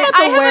that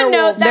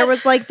shit. There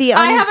was like the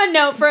I have a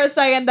note for a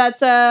second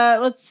that's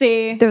let's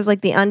see. There was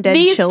like the undead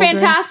These children.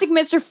 fantastic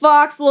Mr.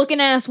 Fox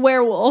looking ass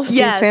werewolves.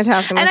 Yes.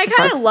 Fantastic. And I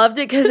kind of loved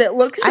it because it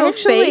looked so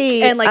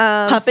fake and like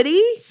puppety.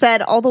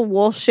 Said all the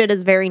wolf shit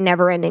is very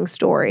Neverending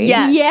Story.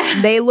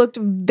 Yes. They looked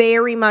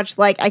very much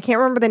like, I can't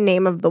remember the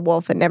name of the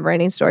wolf in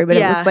Neverending Story, but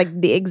it looks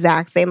like the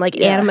exact same, like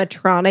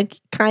animatronic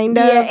kind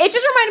of. Yeah, it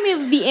just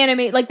reminded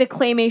me of the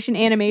claymation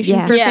animation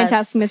for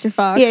Fantastic Mr.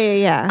 Fox.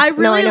 Yeah. I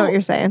know what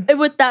you're saying.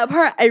 With that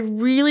part, I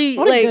really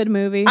what a good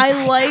movie.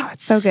 I liked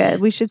it's so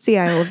good. We should see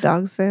Isle of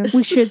Dogs soon.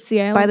 We should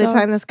see Isle of By Dogs. the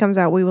time this comes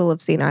out, we will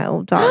have seen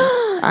Isle of Dogs.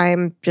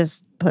 I'm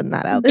just putting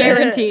that out there.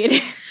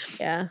 Guaranteed.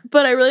 Yeah.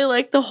 But I really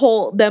like the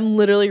whole them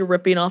literally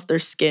ripping off their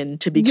skin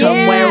to become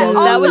werewolves.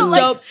 That was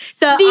dope.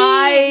 The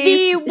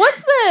eyes.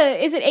 What's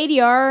is it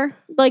ADR?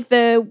 Like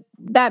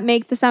that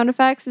make the sound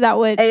effects? Is that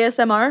what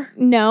ASMR?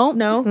 No.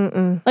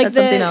 Mm-mm. Like that's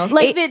something else.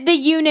 Like the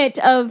unit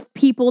of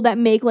people that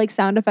make like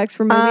sound effects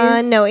for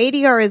movies. No,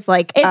 ADR is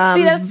like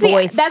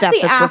voice stuff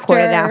that's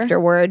recorded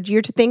afterward.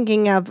 You're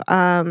thinking of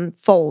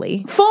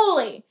Foley.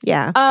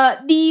 Yeah.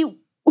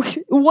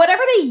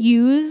 Whatever they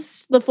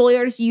use, the Foley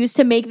artists used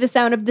to make the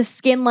sound of the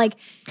skin like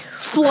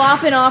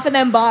flopping off in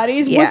them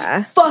bodies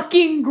was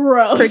fucking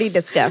gross. Pretty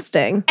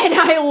disgusting. And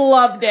I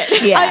loved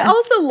it. Yeah. I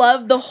also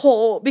love the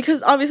whole,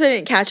 because obviously I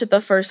didn't catch it the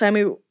first time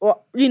we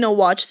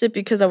watched it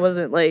because I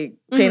wasn't like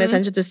paying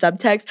attention to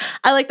subtext.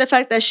 I like the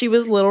fact that she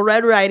was Little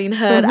Red Riding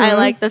Hood. I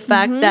like the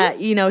fact that,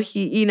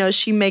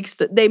 she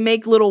they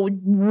make little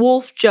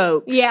wolf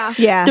jokes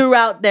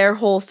throughout their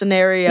whole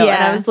scenario. Yeah.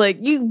 And I was like,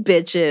 you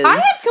bitches.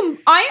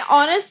 I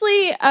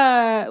honestly,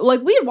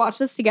 like we had watched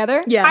this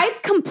together. Yeah.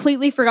 I'd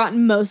completely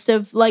forgotten most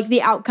of like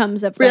the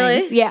outcomes of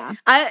things. Really? Yeah.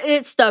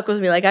 It stuck with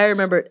me. Like I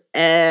remembered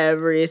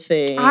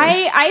everything.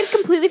 I had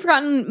completely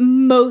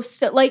forgotten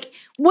most, like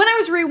when I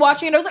was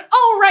rewatching it, I was like,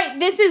 oh right,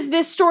 this is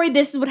this story,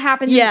 this is what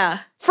happened. Yeah.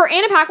 For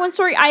Anna Paquin's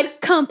story, I'd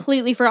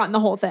completely forgotten the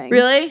whole thing.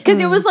 Really? Because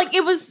it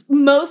was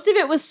most of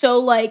it was so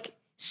like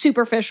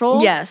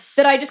superficial. Yes.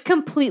 That I just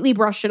completely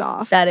brushed it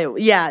off. I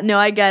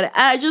get it.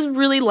 I just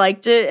really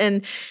liked it,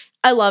 and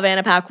I love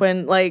Anna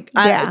Paquin. Like,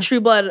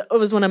 True Blood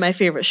was one of my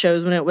favorite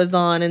shows when it was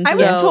on. And I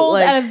was told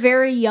at a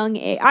very young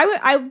age, I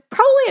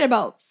probably at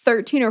about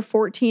 13 or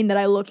 14 that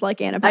I looked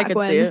like Anna Paquin. I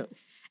could see it.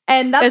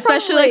 And that's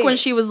especially like when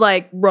she was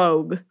like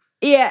Rogue.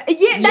 Yeah,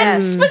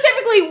 that's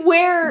specifically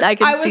where I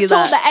was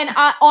told that.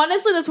 And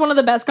honestly, that's one of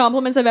the best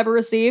compliments I've ever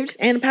received.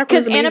 Anna Paquin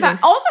is amazing.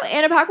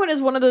 Anna Paquin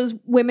is one of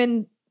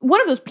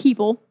those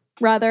people,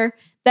 rather,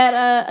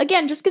 that,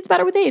 again, just gets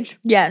better with age.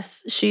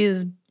 Yes,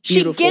 she's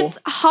beautiful. She gets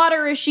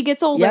hotter as she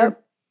gets older. Yep.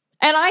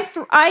 And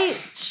I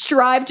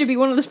strive to be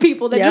one of those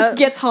people that just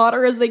gets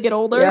hotter as they get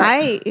older.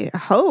 I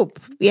hope.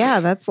 Yeah,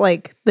 that's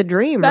like the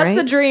dream, right?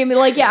 That's the dream.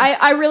 Like,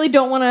 I really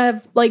don't want to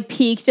have like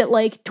peaked at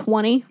like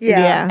 20.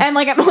 Yeah. And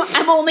like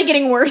I'm only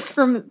getting worse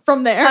from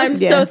there. I'm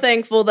so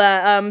thankful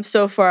that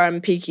so far I'm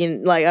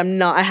peaking. Like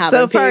I haven't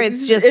so far peaked.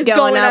 it's just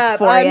going up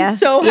for you. I'm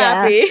so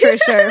happy. For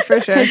sure.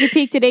 Because you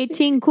peaked at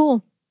 18,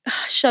 cool.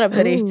 Shut up,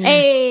 hoodie.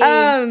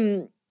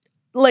 Hey.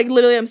 Like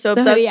literally, I'm so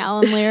obsessed. Woody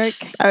Allen lyric.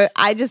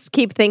 I just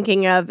keep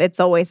thinking of "It's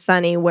Always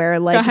Sunny," where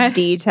like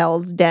Dee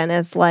tells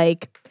Dennis,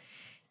 like,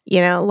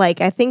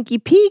 like I think you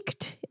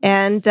peaked,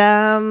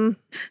 and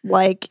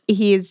like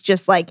he's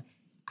just like,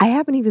 I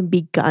haven't even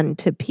begun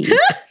to peak.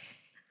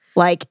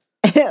 like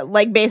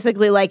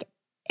basically like,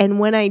 and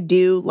when I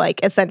do,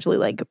 like essentially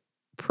like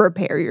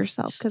prepare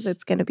yourself because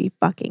it's going to be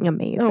fucking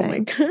amazing. Oh my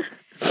God.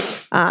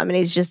 And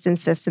he's just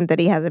insistent that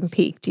he hasn't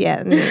peaked yet.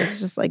 And he's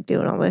just like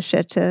doing all this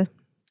shit to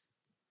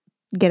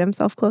get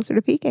himself closer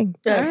to peaking.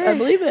 Yeah, I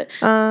believe it.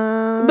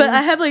 But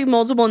I have like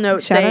multiple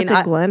notes saying shout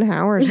out to Glenn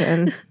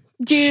Howerton.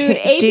 Dude,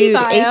 AP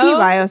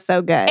Bio is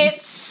so good.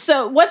 It's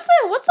so what's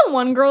the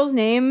one girl's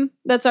name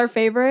that's our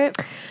favorite?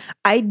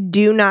 I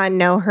do not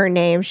know her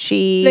name.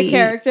 The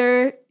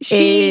character.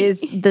 She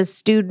is the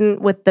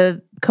student with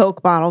the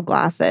Coke bottle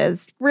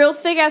glasses. Real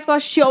thick ass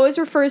glasses. She always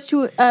refers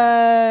to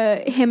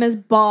him as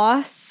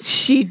boss.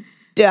 She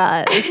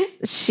does.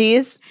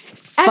 She's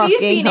Have you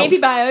seen AP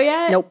Bio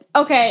yet? Nope.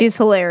 Okay. She's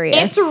hilarious.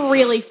 It's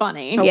really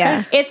funny. Okay.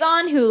 Yeah. It's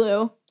on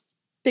Hulu.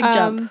 Big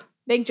jump.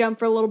 Big jump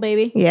for a little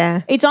baby.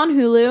 Yeah. It's on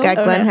Hulu. It's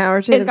got Glenn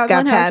Howerton. It's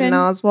got Patton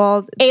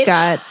Oswalt. It's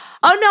got...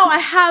 Oh no, I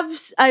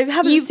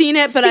haven't seen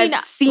it, but I've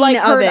seen like,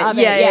 of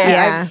it.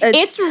 Yeah.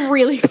 It's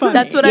really funny.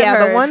 That's what I heard.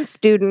 Yeah, the one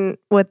student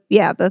with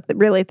the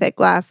really thick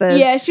glasses.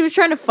 Yeah, she was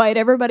trying to fight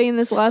everybody in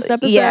this last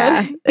episode.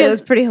 Yeah, it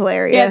was pretty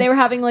hilarious. Yeah, they were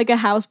having like a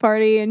house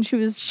party, and she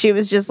was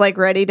just like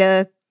ready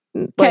to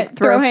like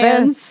throw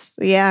hands.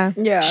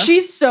 Yeah.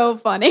 She's so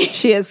funny.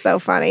 She is so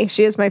funny.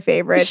 She is my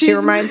favorite. She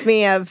reminds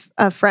me of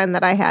a friend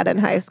that I had in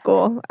high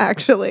school,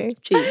 actually.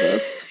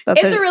 Jesus.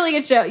 It's a really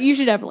good show. You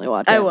should definitely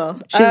watch it. I will.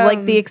 She's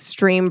like the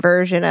extreme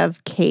version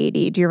of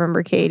Katie. Do you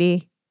remember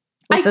Katie?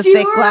 I do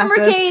remember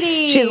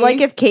Katie. She's like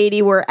if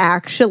Katie were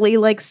actually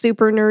like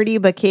super nerdy,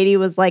 but Katie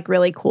was like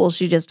really cool.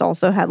 She just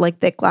also had like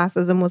thick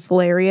glasses and was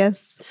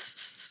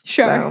hilarious.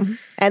 Sure. So,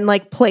 and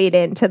like played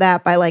into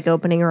that by like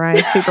opening her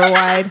eyes super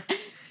wide.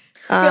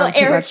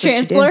 Eric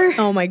Chancellor.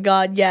 Oh my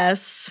God,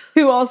 yes.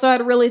 Who also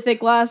had really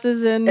thick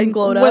glasses and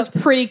glowed was up.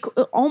 pretty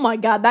cool. Oh my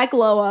God, that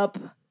glow up.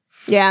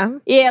 Yeah.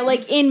 Yeah,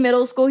 like in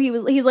middle school, he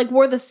like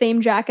wore the same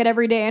jacket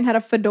every day and had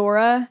a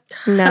fedora.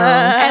 No.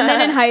 And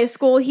then in high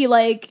school, he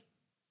like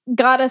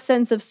got a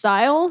sense of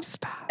style.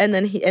 Stop. And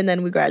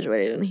then we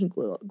graduated and he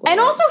glowed And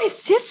up. also his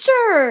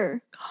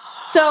sister.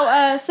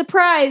 So,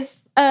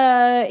 surprise,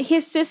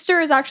 his sister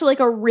is actually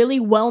like a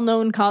really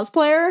well-known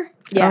cosplayer.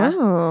 Yeah.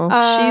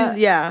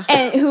 She's,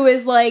 and who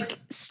is like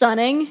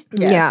stunning.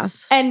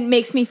 Yes. And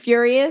makes me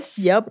furious.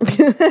 Yep.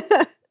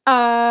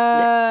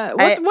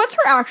 What's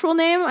her actual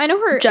name? I know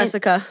her.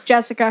 Jessica.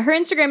 Jessica. Her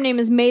Instagram name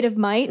is Maid of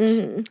Might.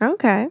 Mm-hmm.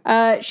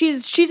 Okay.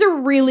 She's a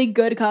really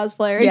good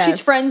cosplayer, and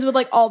she's friends with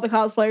like all the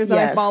cosplayers that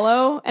I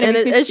follow. And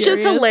it's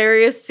just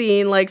hilarious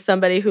seeing like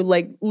somebody who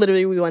like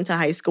literally we went to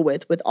high school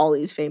with all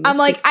these famous. I'm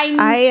like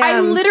I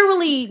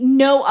literally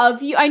know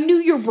of you. I knew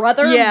your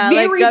brother. Yeah,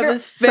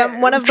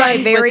 one of my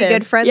very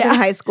good friends in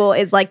high school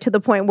is like to the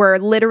point where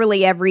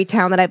literally every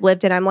town that I've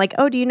lived in, I'm like,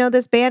 oh, do you know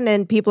this band?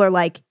 And people are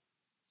like,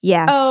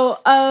 yes. Oh,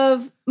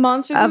 of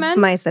Monsters and Men?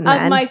 Mice and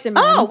Men. Of Mice and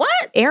Men. Oh,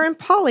 what? Aaron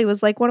Pauley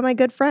was like one of my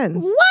good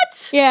friends.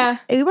 What? Yeah.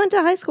 He went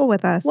to high school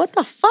with us. What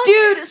the fuck?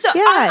 Dude, so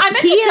I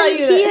meant to tell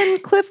you he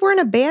and Cliff were in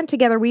a band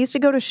together. We used to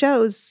go to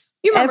shows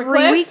every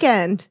Cliff?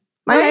 weekend.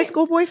 My high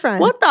school boyfriend.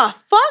 What the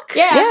fuck?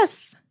 Yeah.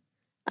 Yes.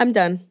 I'm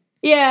done.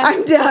 Yeah.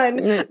 I'm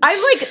done.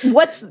 I'm like,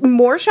 what's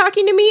more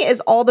shocking to me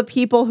is all the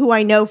people who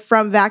I know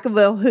from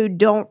Vacaville who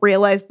don't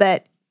realize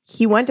that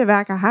he went to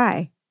Vaca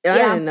High. I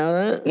didn't know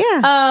that.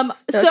 Yeah.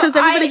 So because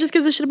everybody just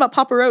gives a shit about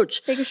Papa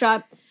Roach. Take a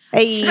shot.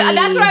 Hey.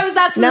 That's what I was.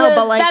 That's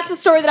the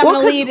story that I'm going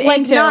to lead like,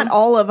 into. Not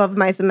all of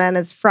Mice and Men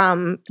is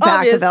from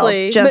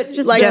Vacaville. Just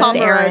like Papa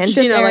Aaron. Roach.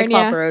 Like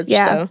Papa Roach.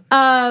 Yeah.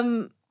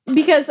 So.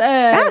 Because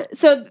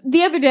so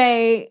the other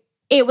day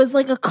it was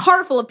like a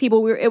car full of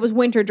people. It was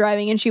winter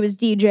driving and she was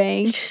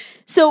DJing.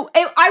 So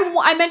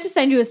I meant to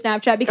send you a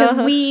Snapchat because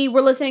we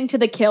were listening to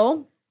The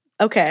Kill.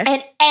 Okay.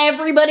 And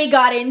everybody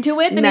got into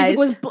it. The music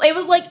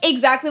was like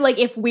exactly like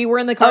if we were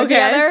in the car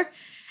together.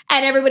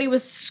 And everybody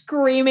was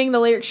screaming the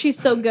lyrics. She's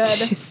so good.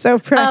 She's so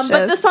precious.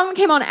 But the song that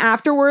came on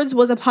afterwards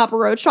was a Papa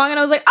Roach song. And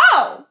I was like,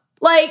 oh!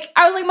 Like,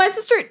 I was like, my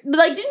sister,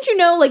 like, didn't you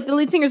know, like, the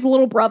lead singer's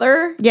little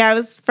brother? Yeah, I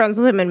was friends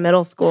with him in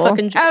middle school.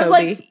 Fucking Jacoby. I was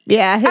like,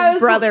 yeah, his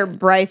brother,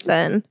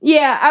 Bryson.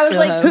 Yeah, I was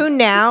like, who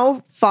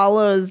now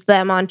follows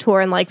them on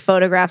tour and, like,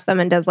 photographs them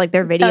and does, like,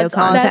 their video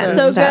content. That's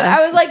so good.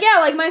 I was like,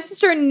 yeah, like, my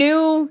sister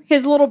knew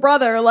his little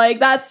brother.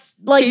 Like, that's,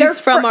 like, they're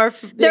from our,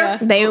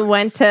 They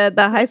went to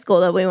the high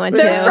school that we went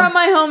to. They're from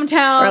my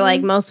hometown. Or,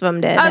 like, most of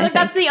them did. I was like,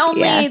 that's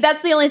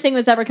the only thing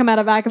that's ever come out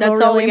of Vacaville, That's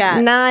all we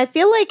got. Nah, I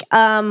feel like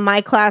my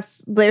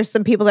class, there's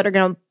some people that are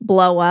going to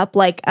blow up.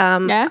 Like,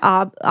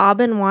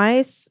 Aubin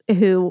Weiss,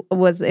 who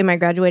was in my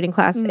graduating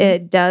class,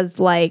 it does,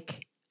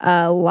 like,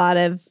 a lot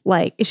of,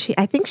 like,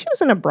 I think she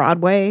was in a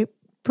Broadway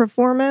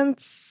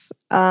performance,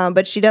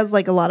 but she does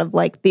like a lot of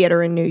like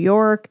theater in New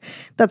York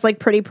that's like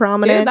pretty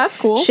prominent. Dude, that's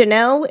cool.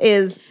 Chanel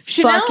is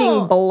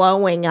fucking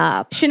blowing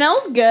up.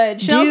 Chanel's good.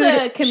 Chanel's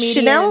a comedian.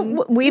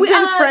 Chanel, we've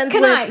been friends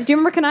with. Do you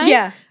remember Kanai?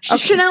 Yeah. Okay.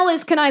 Chanel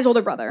is Kanai's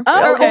older brother.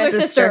 Oh, or older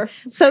sister.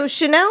 So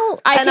Chanel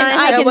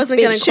I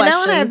wasn't gonna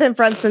Chanel and I have been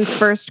friends since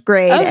first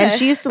grade, and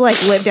she used to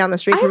like live down the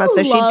street from us,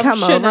 so she'd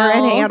come over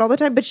and hang out all the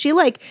time. But she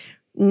like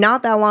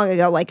not that long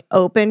ago, like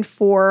opened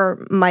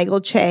for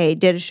Michael Che,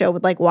 did a show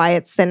with like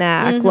Wyatt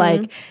Cenac,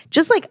 like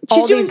just like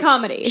she's doing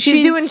comedy.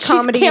 She's doing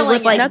comedy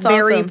with like That's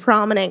very awesome.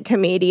 prominent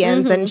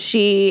comedians, and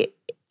she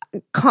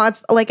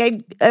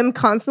I am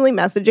constantly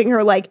messaging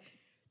her like,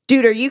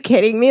 dude, are you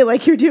kidding me?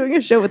 Like, you're doing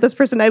a show with this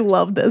person. I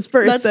love this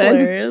person. That's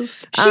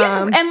hilarious.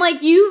 And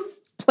like you've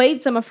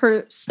played some of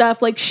her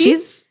stuff. Like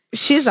she's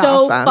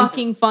so awesome.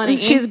 Fucking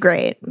funny. She's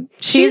great.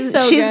 She's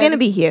gonna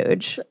be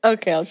huge.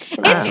 Okay.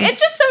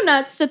 It's just so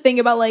nuts to think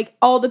about like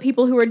all the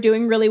people who are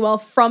doing really well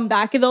from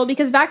Vacaville,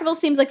 because Vacaville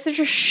seems like such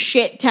a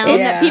shit town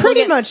that people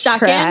pretty get much stuck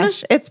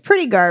trash. in. It's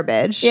pretty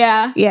garbage.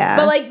 Yeah.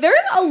 But like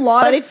there's a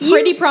lot of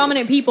pretty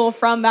prominent people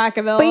from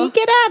Vacaville. But you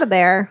get out of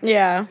there.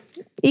 Yeah.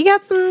 You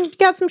got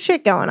some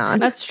shit going on.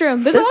 That's true.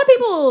 There's a lot of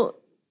people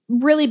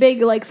really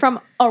big like from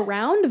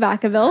around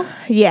Vacaville.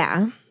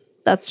 Yeah.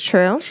 That's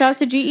true. Shout out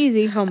to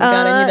G-Eazy. Oh my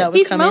God, I knew that was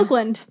he's coming. from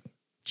Oakland.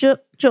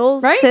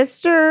 Joel's Right?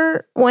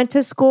 sister went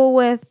to school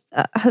with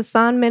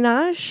Hassan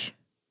Minhaj.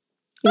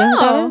 You know who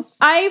that is?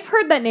 I've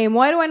heard that name.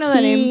 Why do I know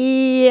that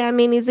name? I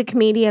mean, he's a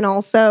comedian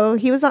also.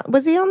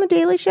 Was he on The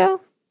Daily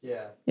Show?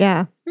 Yeah.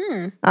 Yeah.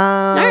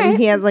 right.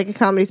 He has like a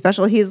comedy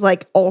special. He's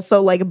like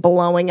also like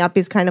blowing up.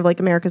 He's kind of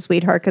like America's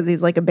sweetheart because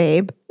he's like a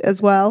babe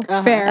as well.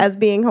 Fair. As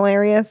being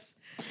hilarious.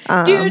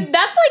 Dude,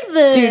 that's like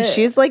the... Dude,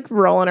 she's like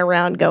rolling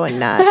around going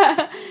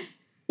nuts.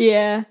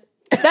 Yeah.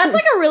 That's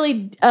like a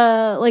really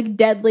like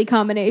deadly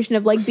combination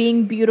of like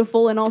being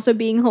beautiful and also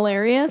being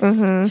hilarious.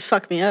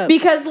 Fuck me up.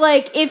 Because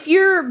like if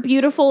you're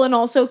beautiful and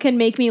also can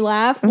make me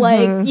laugh,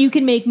 like you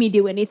can make me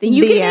do anything.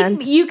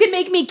 You can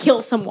make me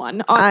kill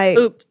someone.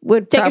 I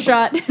would take a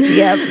shot.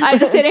 Yep. I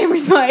just hit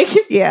Amber's mic.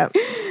 Yep.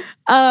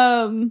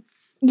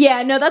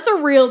 Yeah, no, that's a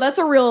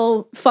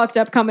real fucked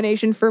up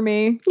combination for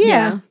me.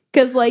 Yeah.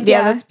 Cause like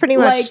that's pretty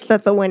much like,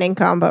 that's a winning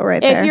combo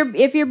right there.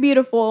 If you're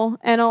beautiful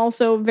and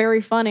also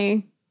very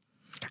funny,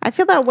 I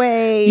feel that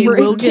way. You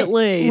will get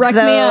laid. Wreck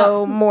me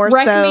up. More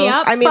wreck so. me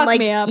up. I mean, fuck like,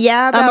 me up.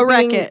 yeah, about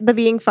wreck it. the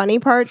being funny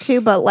part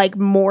too, but like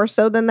more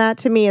so than that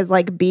to me is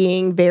like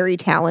being very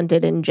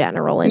talented in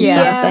general in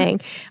something.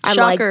 I'm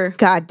Shocker. like,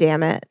 God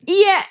damn it.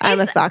 Yeah,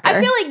 I'm a sucker.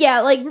 I feel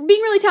like like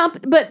being really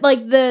talented, but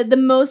like the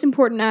most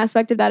important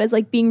aspect of that is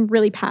like being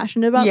really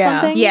passionate about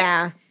something.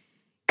 Yeah.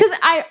 Because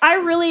I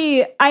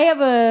have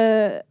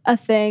a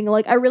thing,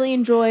 like I really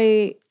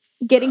enjoy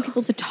getting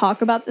people to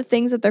talk about the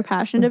things that they're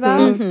passionate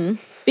about.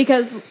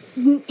 Because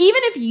even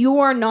if you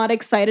are not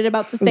excited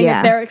about the thing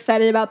that they're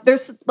excited about,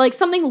 there's like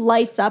something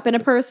lights up in a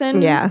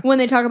person when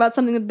they talk about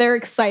something that they're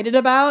excited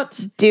about.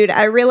 Dude,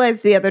 I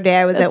realized the other day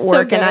I was at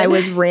work and I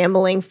was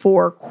rambling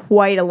for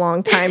quite a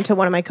long time to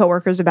one of my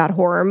coworkers about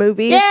horror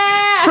movies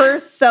for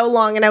so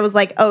long. And I was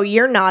like, oh,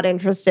 you're not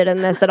interested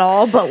in this at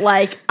all. But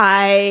like,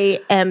 I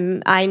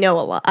know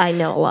a lot. I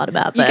know a lot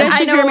about this. You guys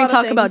should hear me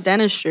talk about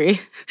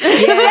dentistry.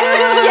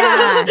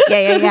 Yeah.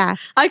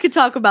 I could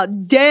talk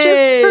about days.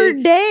 Just for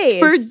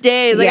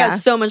days. I got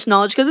so much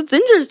knowledge because it's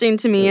interesting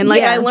to me. And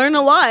like, I learn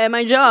a lot at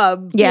my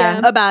job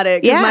about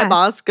it. Because my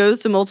boss goes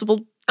to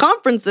multiple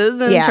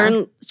conferences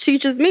and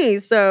teaches me.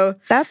 So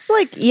that's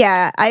like,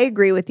 I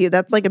agree with you.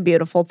 That's like a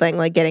beautiful thing.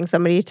 Like getting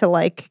somebody to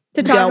like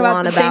to talk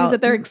about the things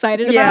that they're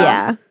excited about.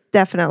 Yeah,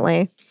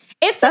 definitely.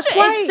 It's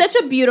such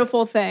a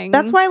beautiful thing.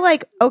 That's why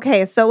like,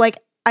 okay, so like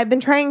I've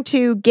been trying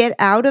to get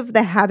out of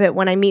the habit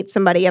when I meet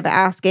somebody of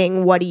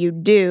asking, what do you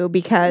do?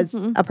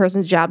 Because a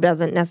person's job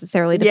doesn't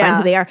necessarily define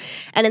who they are.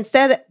 And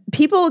instead,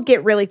 people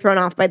get really thrown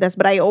off by this,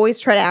 but I always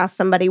try to ask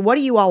somebody, what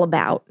are you all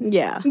about?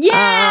 Yeah.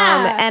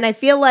 And I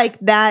feel like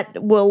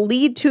that will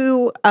lead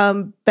to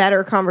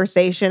better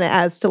conversation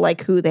as to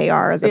like who they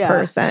are as a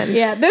person.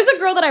 Yeah. There's a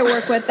girl that I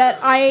work with that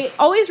I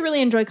always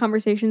really enjoy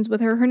conversations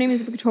with her. Her name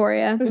is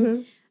Victoria.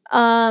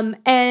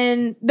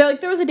 And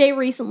there was a day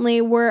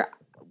recently where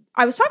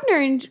I was talking to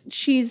her and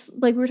she's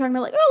like, we were talking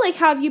about like, oh, like,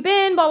 how have you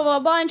been? Blah, blah, blah,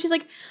 blah. And she's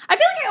like, I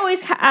feel like I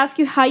always ask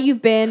you how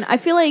you've been. I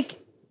feel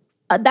like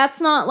that's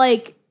not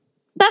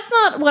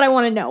what I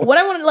want to know. What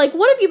I want to, like,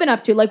 what have you been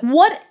up to? Like,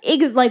 what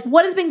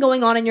has been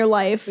going on in your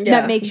life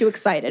that makes you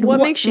excited?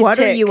 What makes you What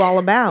tick? are you all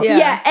about?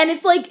 Yeah. And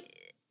it's like,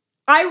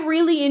 I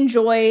really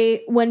enjoy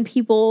when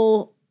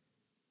people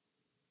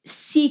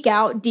seek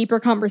out deeper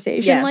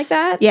conversation like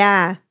that.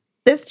 Yeah.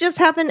 This just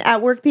happened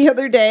at work the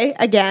other day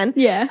again.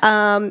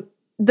 Yeah.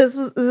 This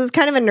is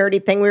kind of a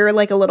nerdy thing. We were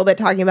like a little bit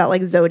talking about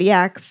like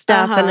zodiac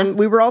stuff, and then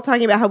we were all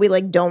talking about how we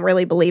like don't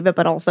really believe it,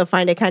 but also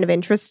find it kind of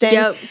interesting.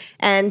 Yep.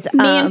 And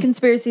me and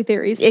conspiracy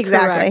theories.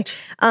 Exactly.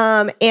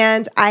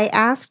 And I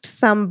asked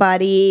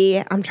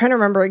somebody, I'm trying to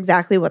remember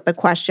exactly what the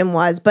question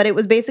was, but it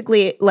was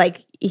basically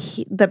like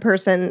the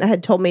person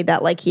had told me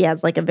that like he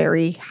has like a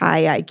very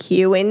high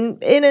IQ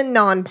in a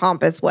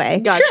non-pompous way.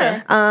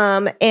 Gotcha.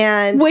 Sure.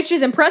 And which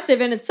is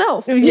impressive in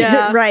itself.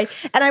 Yeah. Right.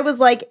 And I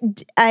was like,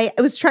 I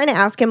was trying to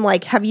ask him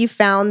like, have you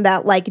found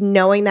that like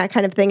knowing that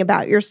kind of thing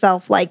about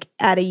yourself, like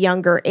at a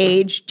younger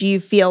age, do you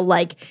feel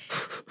like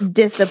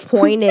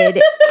disappointed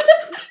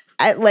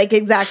like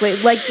exactly.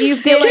 Like, do you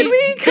feel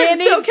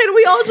can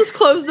we all just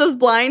close those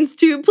blinds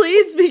too,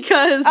 please?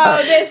 Because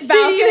this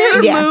seeing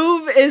her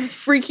move is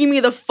freaking me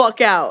the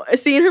fuck out.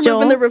 Seeing her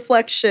move in the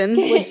reflection.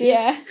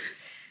 Yeah.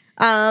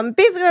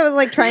 Basically, I was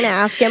like trying to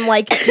ask him,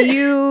 like, do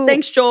you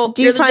thanks, Joel.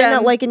 Do you find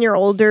that like in your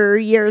older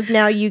years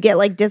now you get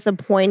like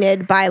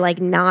disappointed by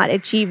like not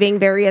achieving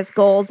various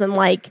goals? And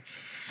like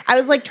I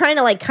was like trying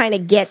to like kind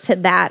of get to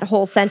that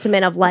whole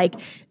sentiment of like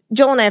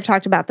Joel and I have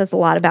talked about this a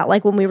lot about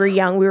like when we were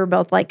young, we were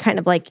both like kind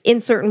of like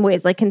in certain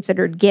ways like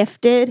considered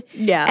gifted.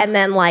 Yeah. And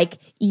then like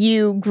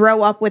you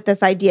grow up with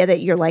this idea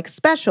that you're like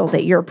special,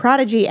 that you're a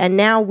prodigy. And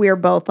now we're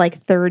both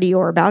like 30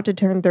 or about to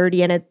turn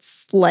 30. And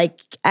it's like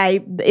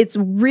it's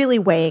really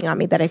weighing on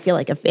me that I feel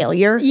like a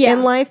failure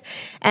in life.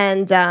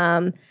 And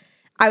I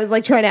was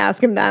like trying to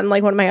ask him that. And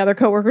like one of my other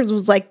coworkers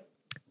was like,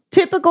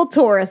 typical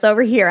Taurus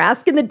over here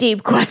asking the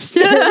deep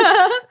questions.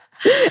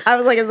 I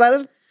was like, is that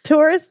a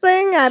Taurus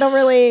thing? I don't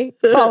really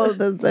follow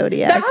the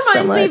zodiac. That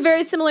reminds me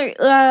very similar.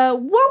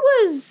 What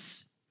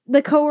was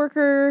the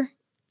coworker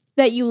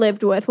that you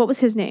lived with? What was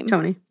his name?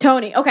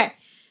 Tony. Okay.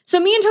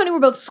 So me and Tony were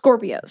both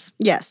Scorpios.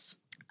 Yes.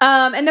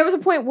 And there was a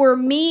point where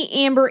me,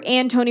 Amber,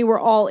 and Tony were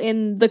all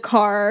in the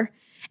car.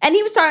 And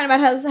he was talking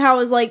about how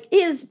his like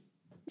his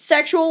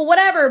sexual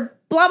whatever,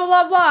 blah, blah,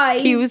 blah, blah.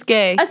 He was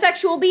gay. A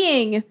sexual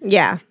being.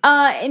 Yeah.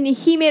 And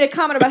he made a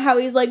comment about how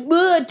he's like,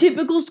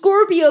 typical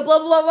Scorpio, blah,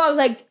 blah, blah, blah. I was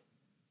like,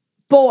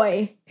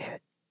 boy,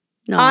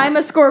 no. I'm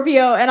a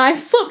Scorpio and I've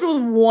slept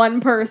with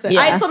one person.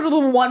 I slept with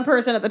one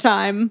person at the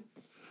time.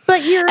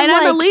 But you're and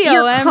like, I'm a Leo.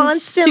 You're I'm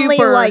constantly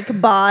super like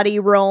body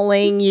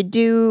rolling. You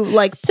do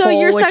like so pull,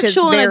 you're which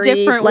sexual is very, in a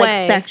different like,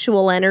 way.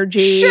 Sexual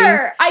energy.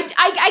 Sure,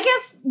 I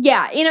guess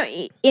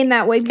in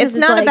that way. It's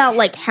not like, about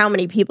like how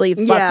many people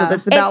you've slept with.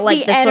 It's about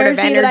like the sort of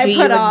energy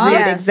you exude.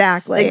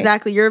 Yes,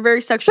 exactly. You're a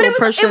very sexual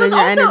person in your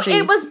energy.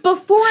 It was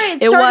before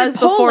it started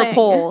before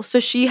pole, so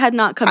she had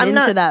not come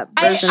into that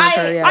version of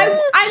her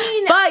yet. I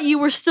mean, but you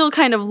were still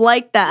kind of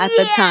like that at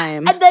the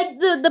time.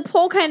 The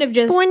pole kind of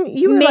just when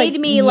you were made like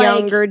me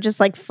younger, just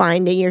like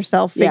finding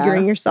yourself.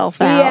 Figuring yourself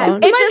out. Yeah.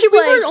 We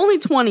were only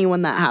 20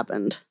 when that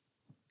happened.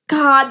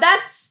 God,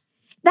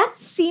 that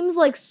seems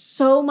like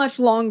so much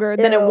longer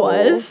than it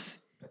was.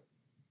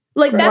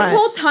 Like that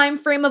whole time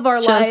frame of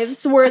our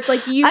lives where it's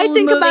like you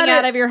moving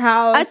out of your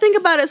house. I think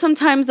about it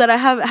sometimes that I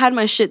have had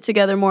my shit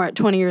together more at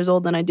 20 years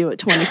old than I do at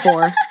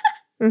 24.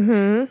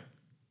 Mm-hmm.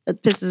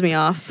 It pisses me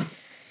off.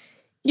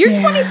 You're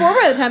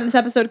 24 by the time this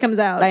episode comes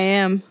out. I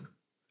am.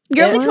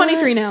 You're only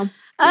 23 now.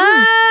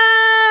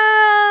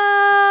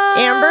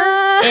 Amber.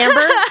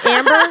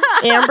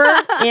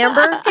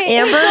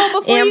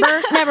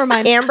 Never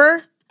mind.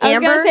 Amber. I was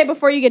gonna say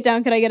before you get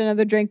down, could I get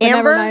another drink? But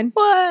never mind.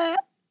 What?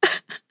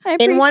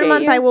 In 1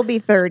 month, I will be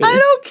 30. I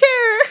don't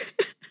care.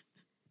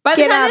 By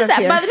the time this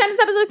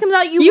episode comes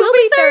out, you will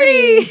be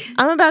 30.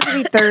 I'm about to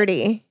be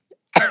 30.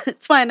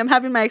 It's fine. I'm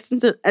having my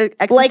existential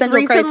like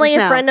recently,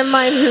 a friend of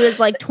mine who is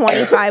like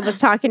 25 was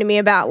talking to me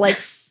about like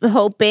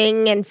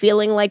hoping and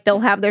feeling like they'll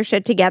have their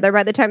shit together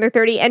by the time they're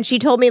 30. And she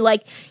told me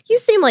like, you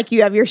seem like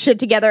you have your shit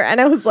together. And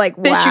I was like,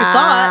 wow. Bitch, you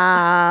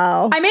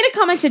thought. I made a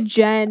comment to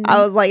Jen.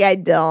 I was like, I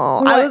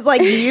don't. What? I was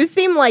like, you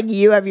seem like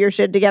you have your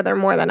shit together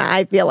more than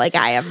I feel like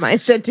I have my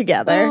shit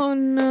together. Oh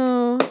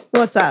no.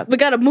 What's up? We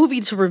got a movie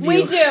to review.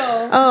 We do.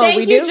 Oh,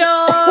 Thank you,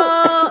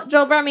 Joel.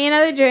 Joel brought me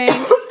another drink.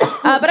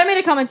 But I made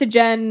a comment to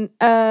Jen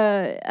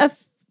a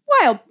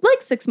while,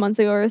 like 6 months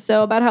ago or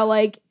so, about how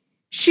like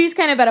she's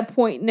kind of at a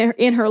point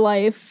in her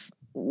life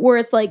where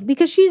it's like,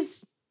 because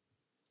she's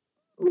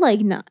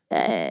like not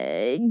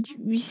 7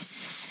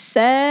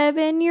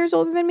 years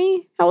older than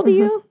me. How old are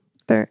you?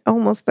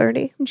 Almost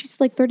 30. And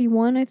she's like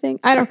 31, I think.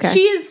 I don't know.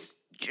 She is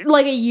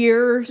like a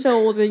year or so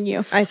older than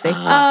you. I see.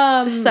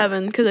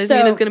 7, because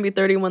Ismina's going to be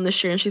 31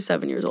 this year and she's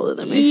 7 years older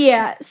than me.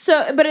 Yeah.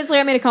 So, but it's like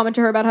I made a comment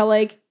to her about how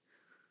like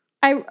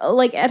I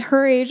like at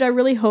her age, I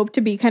really hope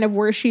to be kind of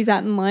where she's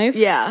at in life.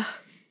 Yeah.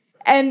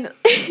 And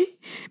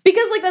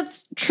because like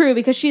that's true,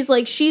 because she has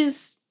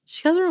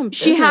her own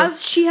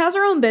business. She has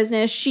her own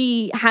business.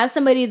 She has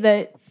somebody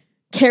that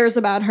cares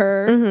about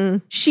her. Mm-hmm.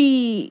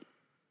 She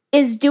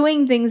is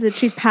doing things that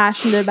she's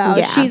passionate about.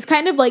 Yeah. She's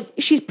kind of like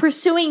she's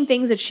pursuing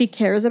things that she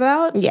cares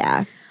about.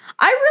 Yeah.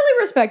 I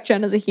really respect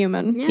Jen as a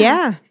human.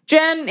 Yeah.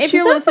 Jen, if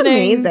you're listening,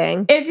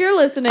 amazing. If you're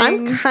listening,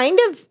 I'm kind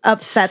of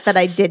upset that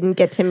I didn't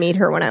get to meet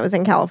her when I was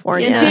in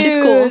California. Dude, she's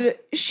cool.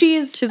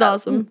 She's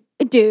awesome.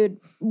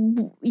 Dude,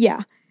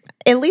 yeah.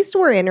 At least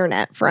we're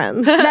internet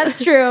friends.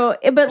 That's true.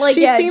 But like,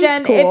 she seems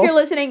Jen, cool. if you're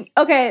listening,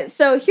 okay,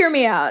 so hear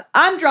me out.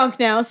 I'm drunk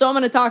now, so I'm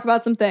going to talk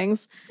about some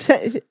things.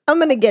 I'm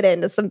going to get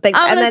into some things.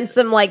 And then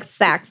some like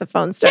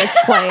saxophone starts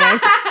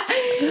playing.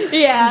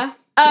 Yeah.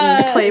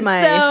 Play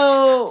my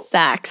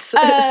sax.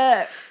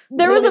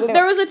 There was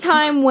a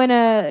time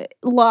when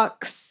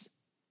Lux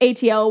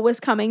ATL was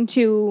coming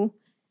to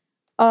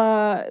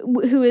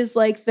who is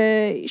like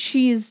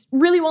she's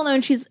really well known.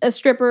 She's a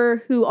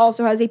stripper who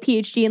also has a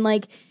PhD in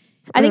like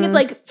I think it's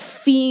like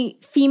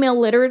female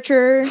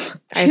literature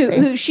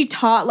who she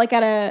taught like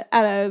at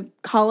a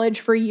college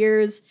for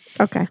years.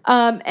 Okay.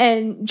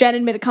 And Jen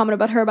had made a comment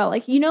about her about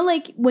like, you know,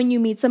 like when you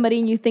meet somebody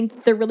and you think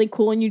that they're really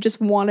cool and you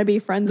just want to be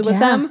friends with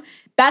them.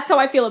 That's how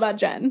I feel about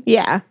Jen.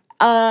 Yeah.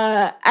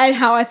 And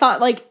how I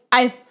thought like,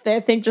 I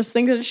think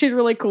that she's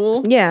really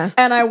cool. Yeah.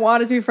 And I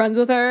wanted to be friends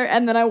with her.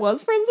 And then I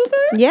was friends with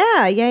her.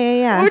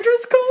 Yeah. Which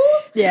was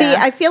cool. Yeah. See,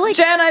 I feel like...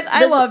 Jen,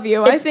 I love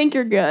you. I think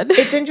you're good.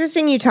 It's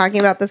interesting you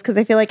talking about this because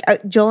I feel like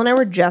Joel and I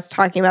were just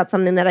talking about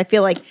something that I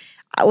feel like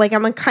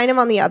I'm kind of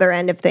on the other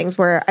end of things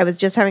where I was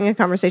just having a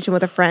conversation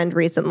with a friend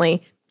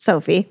recently,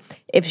 Sophie,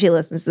 if she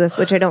listens to this,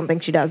 which I don't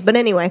think she does. But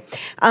anyway.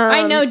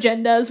 I know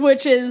Jen does,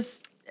 which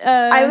is...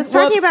 I was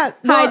talking about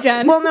hi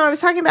Jen. Well, no, I was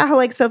talking about how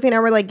like Sophie and I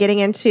were like getting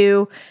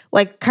into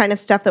like kind of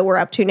stuff that we're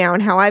up to now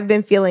and how I've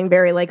been feeling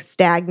very like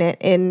stagnant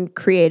in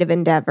creative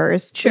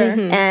endeavors. Sure.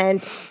 Mm-hmm.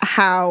 And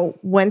how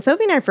when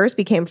Sophie and I first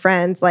became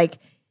friends, like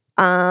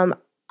I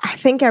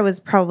think I was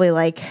probably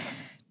like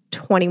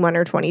 21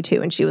 or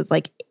 22 and she was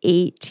like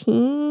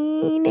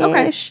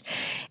 18-ish. Okay.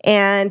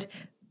 And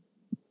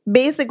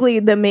basically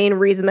the main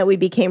reason that we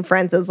became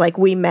friends is like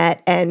we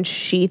met and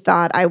she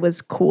thought I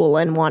was cool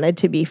and wanted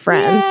to be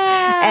friends. Yeah.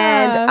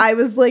 And I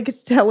was like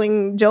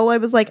telling Joel, I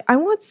was like, I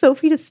want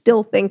Sophie to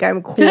still think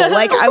I'm cool.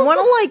 Like I want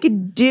to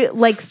like do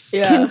like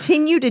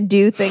continue to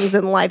do things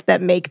in life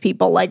that make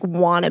people like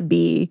want to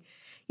be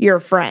your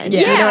friend.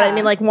 Yeah. You know what I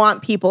mean? Like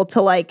want people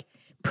to like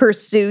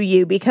pursue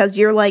you because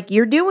you're like,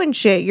 you're doing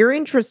shit. You're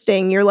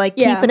interesting. You're like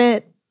keeping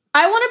it.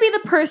 I want to be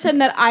the person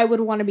that I would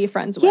want to be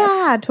friends with.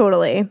 Yeah,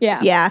 totally.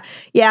 Yeah.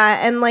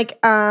 And like,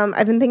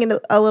 I've been thinking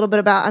a little bit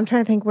about, I'm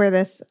trying to think where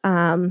this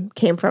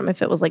came from,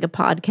 if it was like a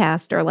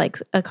podcast or like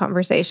a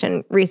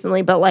conversation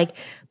recently, but like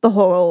the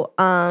whole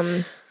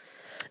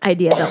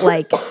idea that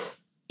like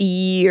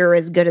you're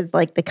as good as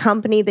like the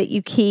company that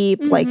you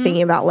keep, like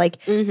thinking about like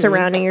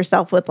surrounding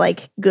yourself with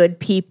like good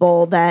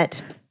people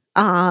that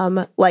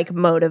like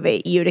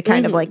motivate you to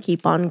kind of like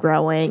keep on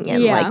growing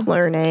and like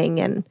learning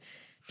and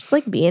just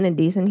like being a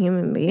decent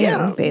human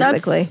being,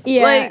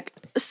 basically. Like,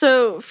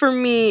 so for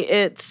me,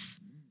 it's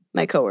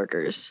my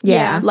coworkers.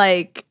 Yeah.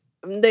 Like,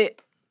 they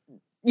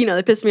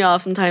piss me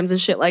off sometimes and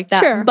shit like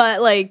that. Sure.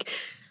 But like,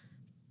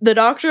 the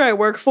doctor I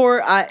work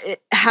for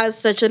it has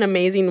such an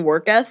amazing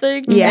work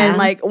ethic and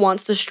like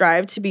wants to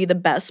strive to be the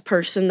best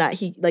person that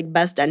he like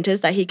best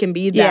dentist that he can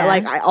be. That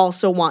like I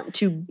also want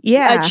to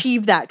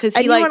achieve that because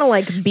he like want to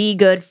like be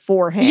good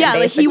for him. Yeah,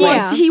 basically.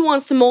 like he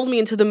wants to mold me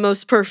into the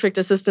most perfect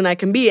assistant I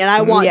can be, and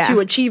I want to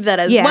achieve that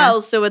as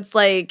well. So it's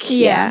like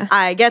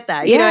I get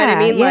that. You know what I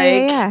mean?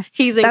 Like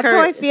he's that's how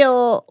I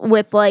feel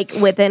with like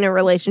within a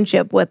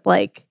relationship with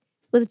like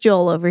with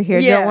Joel over here.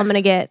 Yeah. Joel, I'm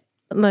gonna get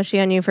mushy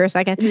on you for a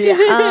second.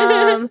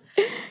 Yeah.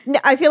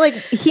 I feel like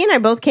he and I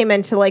both came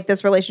into like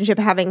this relationship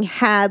having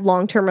had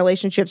long-term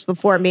relationships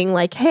before and being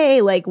like,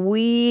 hey, like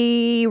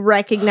we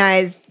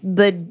recognize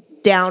the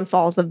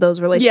downfalls of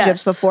those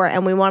relationships before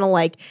and we want to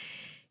like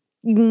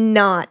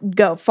not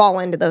fall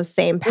into those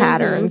same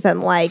patterns.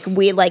 And like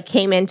we like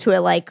came into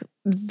it like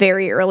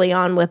very early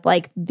on with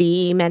like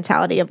the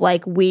mentality of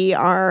like we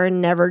are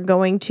never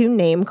going to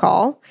name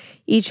call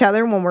each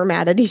other when we're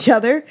mad at each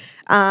other.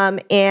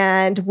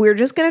 And we're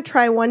just going to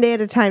try one day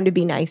at a time to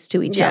be nice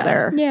to each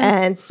other.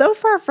 Yeah. And so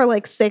far for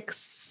like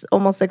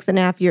almost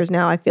 6.5 years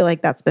now, I feel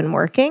like that's been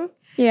working.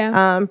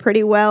 Yeah.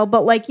 Pretty well.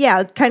 But like,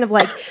 kind of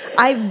like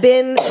I've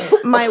been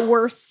my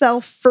worst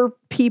self for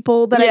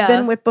people that I've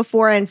been with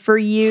before. And for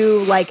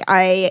you, like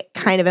I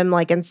kind of am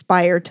like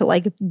inspired to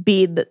like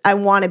I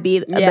want to be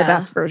the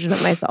best version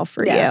of myself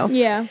for you.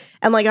 Yeah.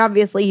 And like,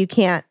 obviously you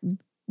can't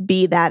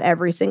be that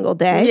every single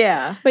day.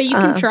 Yeah. But you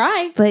can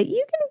try. But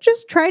you can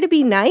just try to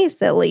be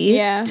nice at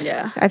least.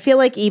 Yeah. I feel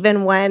like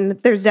even when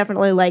there's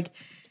definitely like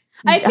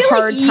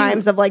hard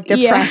times of like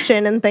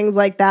depression and things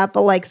like that,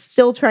 but like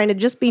still trying to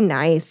just be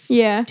nice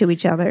to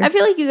each other. I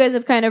feel like you guys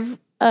have kind of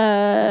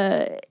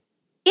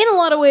in a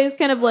lot of ways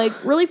kind of like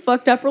really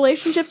fucked up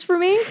relationships for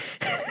me.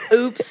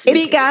 Oops.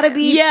 It's gotta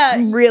be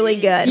really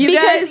good. You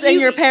guys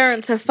and your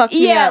parents have fucked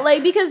me up. Yeah,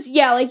 like because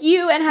like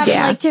you and having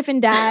like Tiff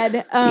and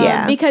Dad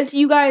because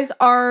you guys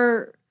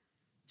are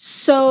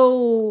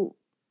so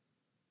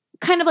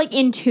kind of like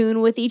in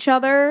tune with each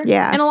other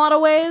in a lot of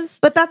ways.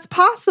 But that's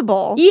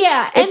possible.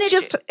 Yeah. And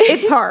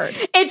it's hard.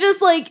 It's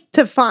just like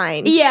to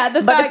find. Yeah.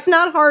 But it's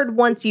not hard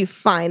once you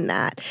find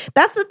that.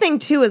 That's the thing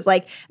too, is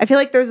like, I feel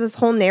like there's this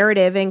whole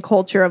narrative and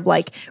culture of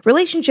like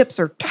relationships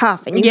are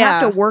tough and you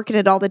have to work at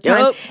it all the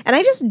time. Yep. And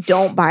I just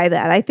don't buy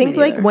that. I think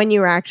like when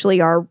you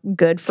actually are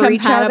good for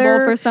each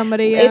other for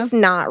somebody, it's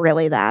not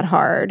really that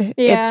hard.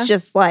 Yeah. It's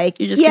just like,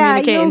 you just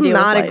communicate and deal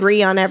not with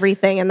agree on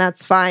everything and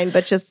that's fine,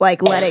 but just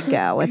like let it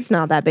go. It's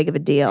not that big of a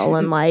deal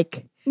and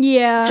like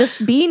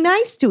just be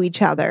nice to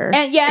each other.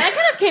 And I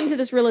kind of came to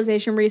this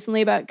realization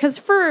recently about because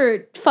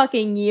for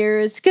fucking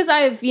years, because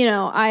I'm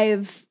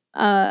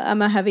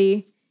a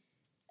heavy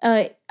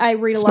I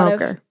read a lot of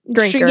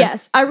drinker.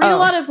 Yes, I read a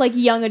lot of like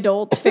young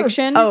adult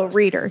fiction.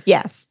 Reader.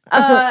 Yes.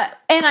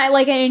 And I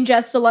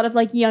ingest a lot of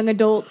like young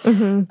adult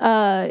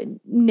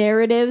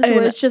narratives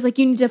where it's just like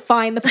you need to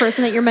find the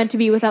person that you're meant to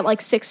be with at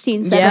like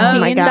 16, 17. Yeah, oh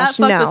my gosh, that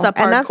fucked us up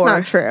and that's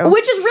not true.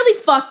 Which is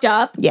really fucked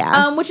up.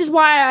 Yeah. Which is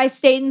why I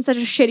stayed in such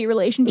a shitty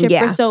relationship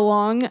for so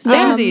long.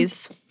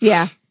 Samesies.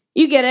 Yeah.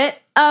 You get it.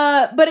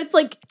 But it's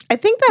like I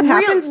think that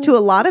happens to a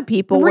lot of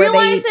people where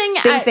they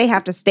think they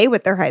have to stay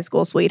with their high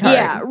school sweetheart.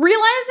 Yeah.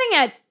 Realizing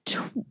at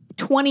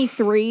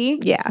 23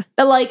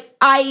 that like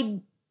I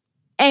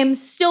am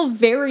still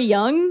very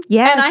young.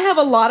 Yes. And I have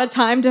a lot of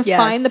time to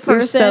find the person.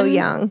 You're so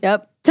young.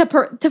 Yep.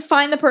 To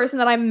find the person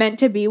that I'm meant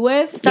to be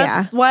with.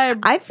 That's why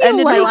I feel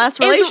ended like my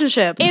last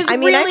relationship. I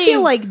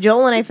feel like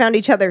Joel and I found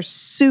each other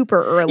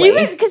super early. You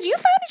guys, because you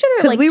found each other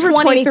at like we were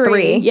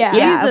 23.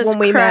 Yeah. Jesus when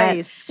we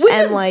Christ. met. Which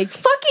and is like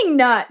fucking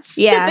nuts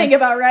to think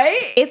about,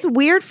 right? It's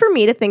weird for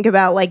me to think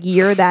about like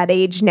you're that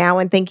age now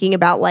and thinking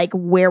about like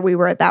where we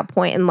were at that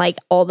point and like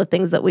all the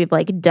things that we've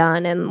like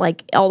done and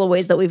like all the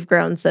ways that we've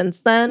grown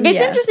since then.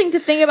 It's interesting to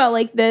think about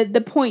like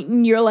the point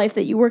in your life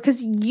that you were,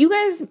 because you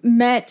guys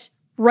met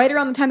right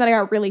around the time that I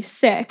got really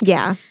sick.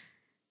 Yeah.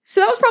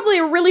 So that was probably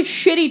a really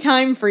shitty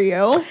time for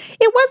you.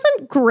 It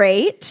wasn't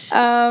great.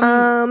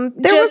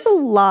 There was a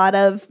lot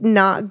of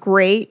not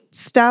great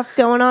stuff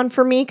going on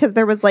for me because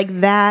there was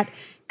like that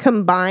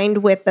combined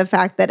with the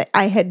fact that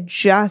I had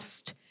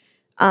just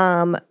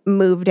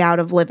moved out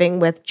of living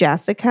with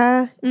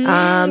Jessica.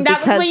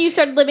 That was when you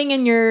started living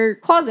in your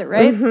closet,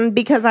 right?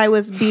 Because I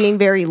was being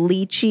very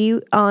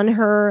leechy on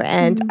her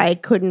and I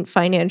couldn't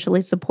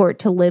financially support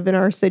to live in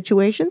our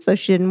situation. So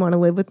she didn't want to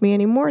live with me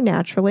anymore,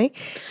 naturally.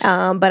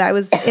 But I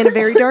was in a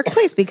very dark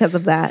place because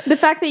of that. The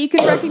fact that you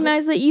could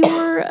recognize that you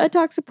were a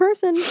toxic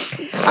person.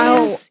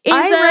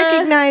 I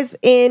recognize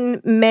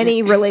in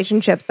many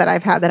relationships that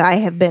I've had that I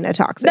have been a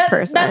toxic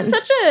person. That's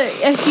such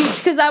a huge,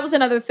 because that was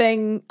another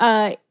thing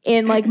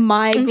in like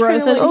my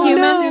growth as a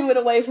human. Move it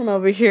away from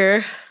over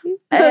here.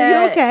 Are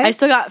you okay? I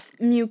still got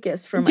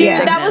mucus from my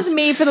sickness. That was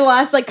me for the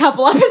last like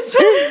couple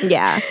episodes.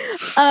 Yeah.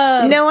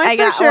 No,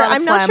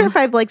 I'm not sure if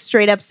I've like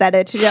straight up said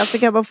it to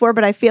Jessica before,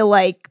 but I feel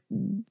like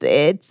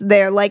it's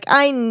there. Like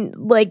I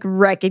like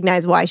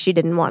recognize why she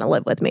didn't want to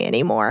live with me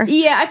anymore.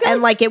 Yeah, I feel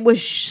like it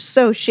was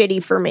so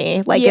shitty for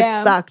me. Like it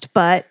sucked,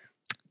 but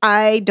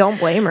I don't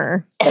blame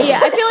her. Yeah,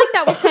 I feel like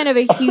that was kind of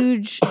a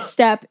huge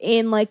step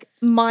in like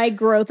my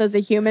growth as a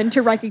human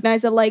to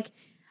recognize that like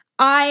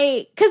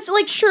because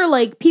like sure,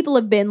 like people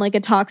have been like a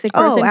toxic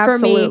person for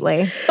me,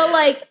 but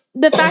like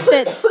the fact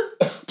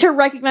that to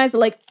recognize that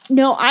like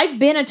no, I've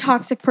been a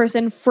toxic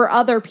person for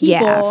other people.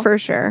 Yeah, for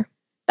sure.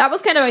 That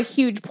was kind of a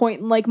huge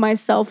point in like my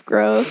self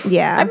growth.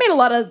 Yeah, I made a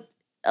lot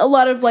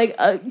of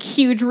like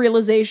huge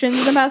realizations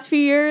in the past few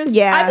years.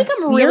 Yeah. I think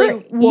I'm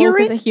really woke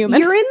as a human.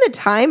 You're in the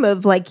time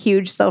of like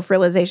huge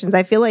self-realizations.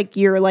 I feel like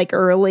you're like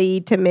early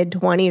to mid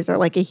 20s are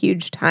like a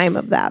huge time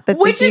of that. That's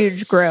Which a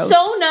huge growth.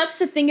 So nuts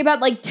to think about.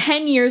 Like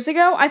 10 years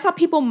ago, I thought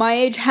people my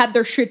age had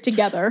their shit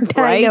together.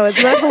 Right? I know,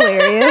 isn't that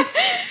hilarious?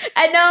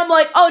 And now I'm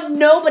like, oh,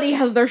 nobody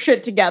has their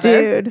shit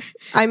together. Dude.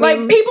 I mean, like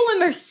people in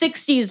their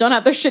 60s don't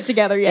have their shit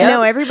together yet. I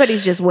know,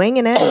 everybody's just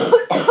winging it.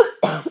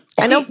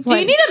 Do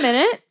you need a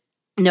minute?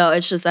 No,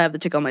 it's just I have the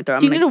tickle in my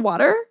throat. Do you need a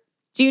water?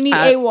 Do you need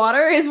a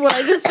water? Is what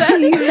I just said. I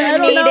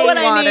don't know what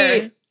I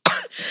need.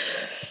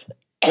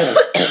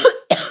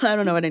 I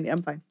don't know what I need.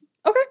 I'm fine.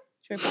 Okay.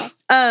 Sure,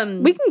 pass.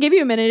 We can give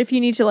you a minute if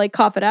you need to like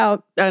cough it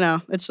out. I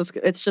know. It's just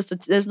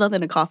there's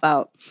nothing to cough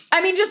out.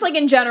 I mean, just like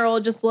in general,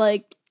 just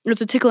like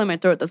it's a tickle in my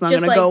throat that's not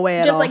going to go away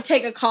at all. Just like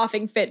take a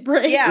coughing fit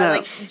break. Yeah.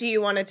 Like, do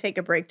you want to take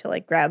a break to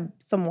like grab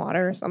some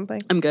water or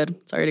something? I'm good.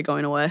 It's already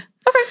going away.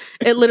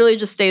 Okay. It literally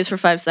just stays for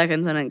 5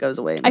 seconds and then goes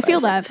away. I feel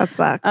that. That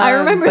sucks. I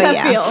remember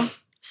that feel.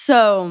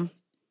 So,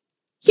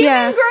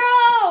 human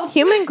growth.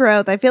 Human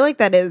growth. I feel like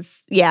that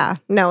is,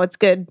 it's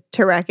good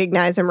to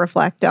recognize and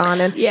reflect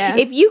on. And yeah.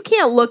 if you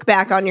can't look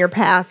back on your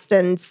past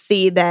and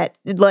see that,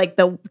 like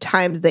the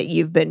times that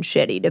you've been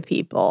shitty to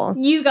people,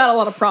 you got a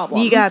lot of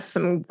problems. You got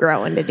some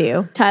growing to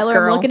do.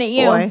 Tyler, I'm looking at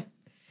you. Boy.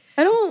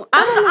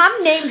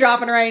 I'm name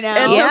dropping right now.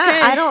 It's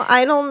okay.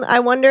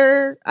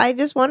 I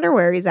just wonder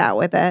where he's at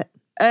with it.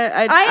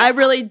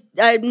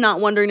 I'm not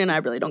wondering, and I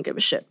really don't give a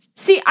shit.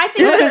 See, I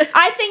think about it a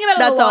lot.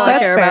 That's all I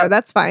care about.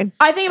 That's fine.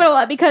 I think about it a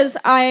lot because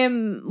I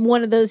am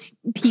one of those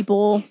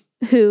people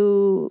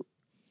who,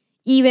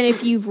 even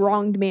if you've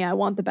wronged me, I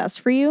want the best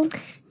for you.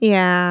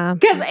 Yeah,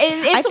 because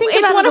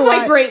it's one of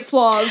my great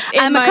flaws.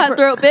 I'm a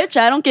cutthroat bitch.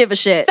 I don't give a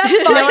shit. That's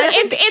fine.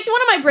 It's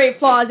one of my great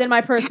flaws in my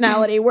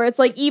personality, where it's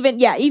like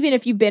even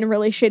if you've been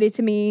really shitty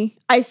to me,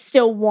 I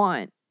still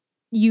want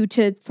you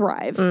to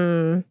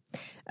thrive.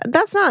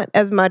 That's not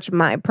as much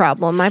my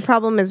problem. My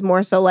problem is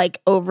more so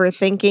like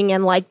overthinking,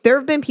 and like there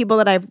have been people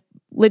that I've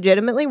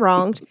legitimately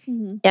wronged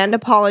and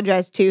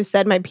apologized to,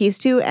 said my piece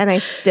to, and I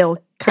still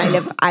kind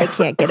of I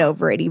can't get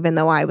over it, even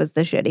though I was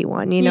the shitty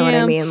one. You know what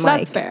I mean?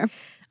 Like, that's fair.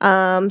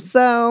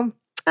 So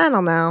I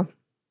don't know.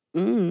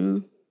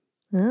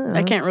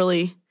 I can't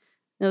really.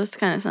 This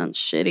kind of sounds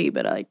shitty,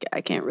 but I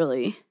can't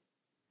really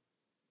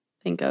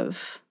think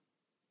of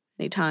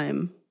any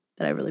time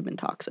that I've really been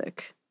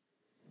toxic.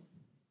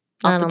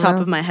 Off the top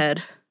of my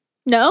head.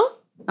 No?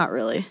 Not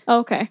really.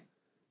 Okay.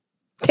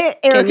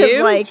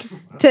 Erica's like,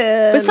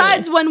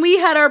 besides when we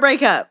had our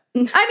breakup. I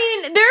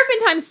mean, there have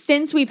been times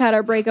since we've had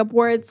our breakup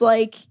where it's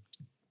like,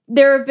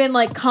 there have been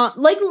like,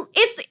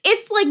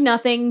 it's like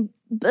nothing,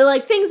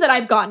 like things that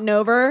I've gotten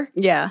over.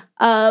 Yeah.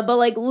 But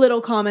like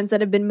little comments that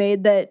have been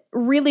made that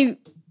really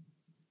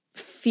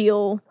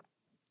feel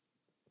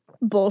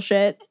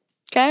bullshit.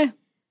 Okay.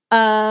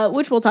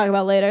 Which we'll talk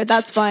about later.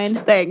 That's fine.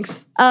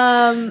 Thanks.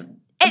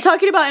 I'm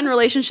talking about in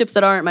relationships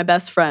that aren't my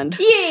best friend.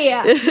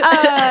 Yeah.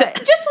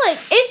 Just like,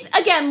 it's,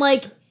 again,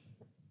 like,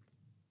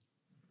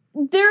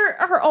 there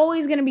are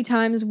always going to be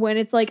times when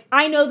it's like,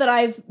 I know that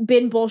I've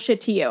been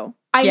bullshit to you.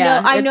 I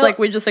know. It's like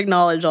we just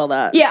acknowledge all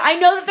that. Yeah, I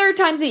know that there are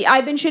times that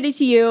I've been shitty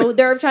to you.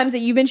 There are times that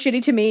you've been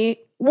shitty to me.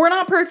 We're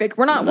not perfect.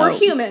 We're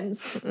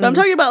humans. But I'm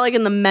talking about like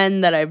in the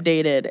men that I've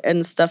dated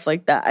and stuff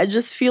like that. I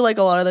just feel like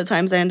a lot of the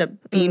times I end up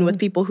being with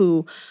people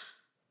who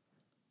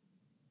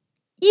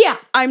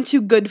I'm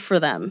too good for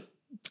them.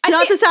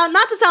 Not to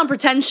sound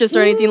pretentious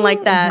or anything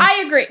like that.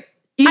 I agree.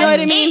 You know what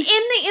I mean?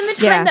 In the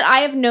time that I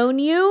have known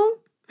you,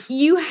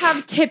 you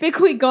have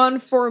typically gone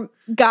for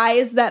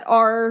guys that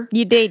are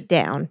you date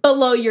down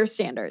below your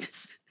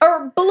standards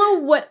or below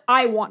what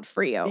I want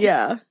for you.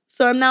 Yeah.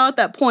 So I'm now at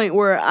that point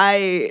where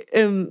I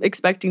am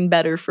expecting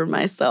better for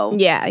myself.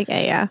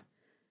 Yeah.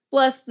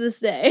 Bless this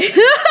day.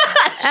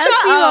 As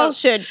you all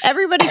should.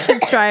 Everybody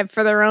should strive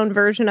for their own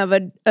version of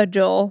a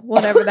Joel,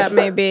 whatever that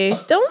may be.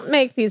 Don't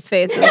make these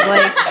faces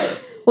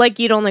like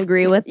you don't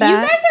agree with that.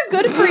 You guys are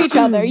good for each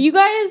other. You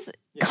guys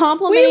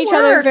complement each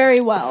other very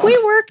well.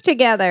 We work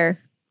together.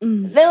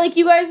 They like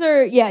you guys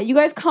are you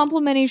guys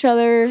complement each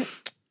other.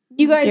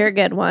 You guys You're a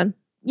good one.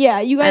 Yeah,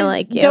 you guys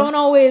like you. don't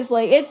always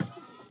like it's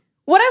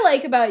what I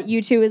like about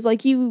you two is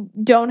like you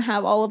don't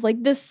have all of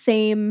like the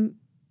same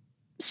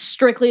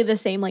strictly the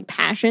same like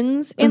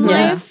passions in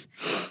life,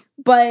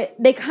 but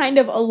they kind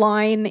of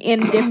align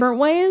in different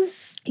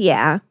ways.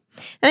 Yeah.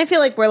 And I feel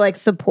like we're like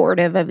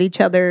supportive of each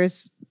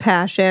other's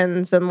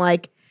passions and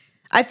like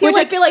I feel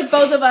like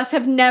both of us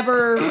have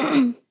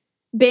never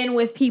been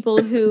with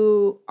people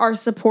who are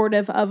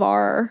supportive of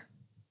our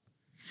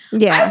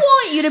I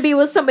want you to be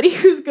with somebody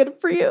who's good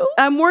for you.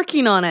 I'm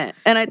working on it,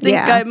 and I think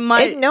I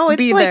might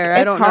be there.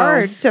 I don't know. It's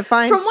hard to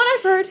find. From what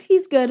I've heard,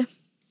 he's good.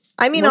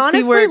 I mean,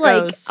 honestly,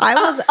 like I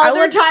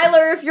was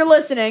Tyler, if you're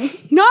listening.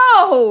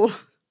 No,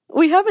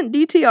 we haven't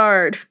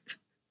DTR'd.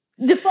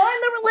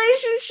 Define the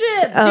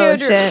relationship, oh,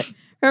 dude. Shit.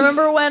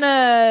 Remember when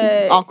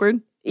awkward?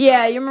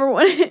 Yeah, you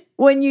remember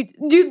when you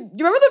do you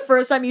remember the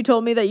first time you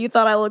told me that you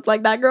thought I looked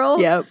like that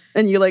girl? Yep,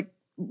 and you like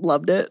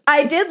loved it.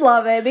 I did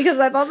love it because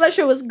I thought that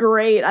show was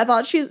great. I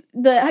thought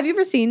have you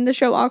ever seen the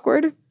show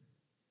Awkward?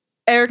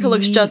 Erica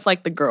looks just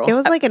like the girl. It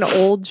was like an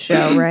old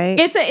show, right?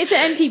 It's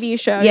an MTV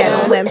show. Yeah,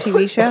 an old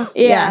MTV show.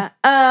 Yeah.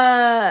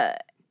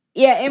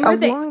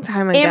 Amber long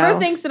time ago. Amber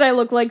thinks that I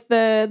look like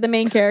the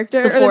main character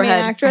or the main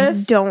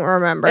actress. I don't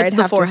remember. I'd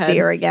have to see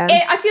her again.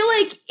 I feel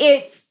like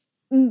it's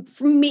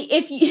from me.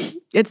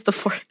 It's the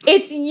forehead.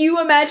 It's you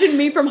imagine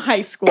me from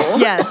high school.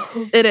 Yes,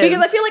 it is.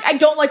 Because I feel like I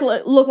don't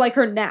look like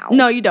her now.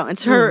 No, you don't.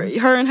 It's her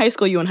in high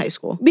school, you in high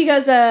school.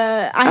 Because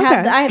I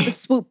had the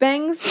swoop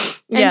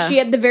bangs and she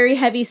had the very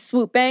heavy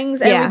swoop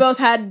bangs and we both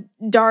had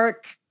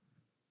dark,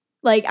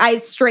 like I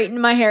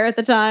straightened my hair at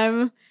the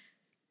time.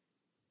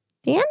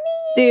 Damn.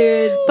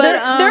 Dude, but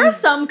there are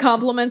some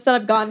compliments that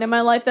I've gotten in my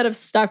life that have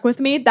stuck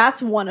with me.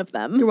 That's one of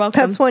them. You're welcome.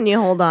 That's one you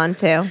hold on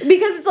to.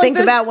 Because it's like think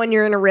about when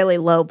you're in a really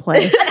low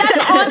place.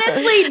 That's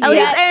honestly at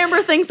least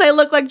Amber thinks I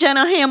look like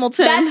Jenna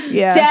Hamilton. That's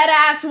dead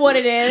ass what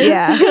it is.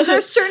 Yeah. Because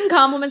there's certain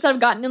compliments that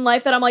I've gotten in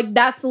life that I'm like,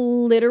 that's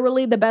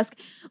literally the best.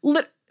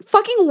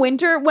 Fucking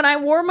Winter, when I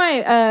wore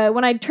my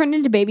when I turned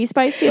into Baby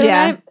Spice the other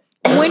night,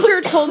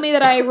 Winter told me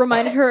that I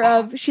reminded her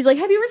of. She's like,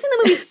 have you ever seen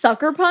the movie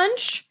Sucker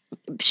Punch?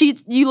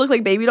 You look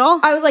like Baby Doll?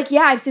 I was like,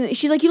 yeah, I've seen it.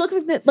 She's like, you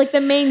look like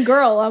the main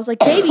girl. I was like,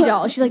 Baby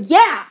Doll. She's like,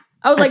 yeah.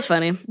 I was That's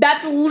funny.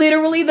 That's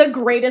literally the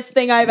greatest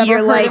thing I've ever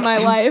heard in my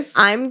life.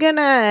 I'm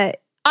gonna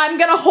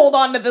hold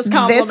on to this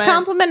compliment. This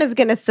compliment is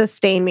gonna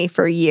sustain me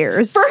for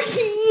years. For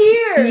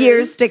years.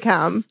 Years to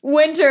come.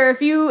 Winter,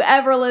 if you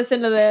ever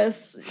listen to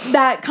this,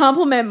 that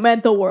compliment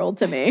meant the world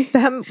to me.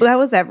 That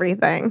was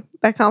everything.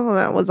 That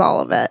compliment was all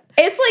of it.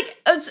 It's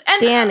like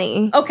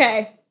Danny.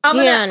 Okay. I'm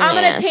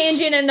gonna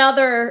tangent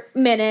another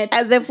minute.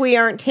 As if we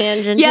aren't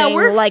tangenting. Yeah,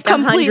 we're like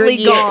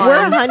completely gone.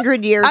 We're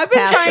 100 years. I've been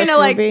past trying this to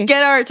like movie.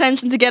 get our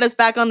attention to get us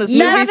back on this you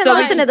movie. Haven't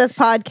listened to this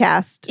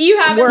podcast. You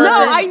haven't.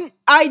 No,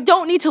 I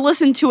don't need to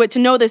listen to it to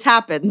know this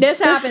happens. This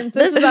happens.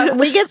 This is us.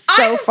 We get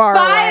so far.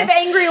 5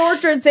 Angry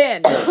Orchards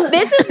in.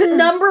 This is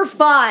number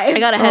 5. I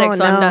got a headache,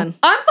 so I'm done.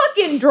 I'm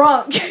fucking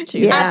drunk at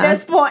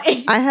this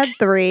point. I had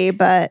 3,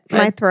 but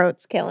my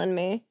throat's killing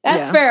me.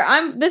 That's fair.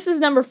 This is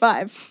number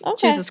 5.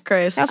 Okay. Jesus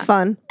Christ. Have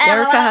fun.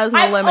 Erica has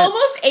no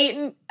limits.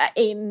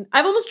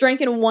 I've almost drank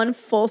in one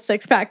full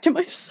 6-pack to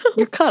myself.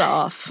 You're cut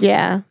off.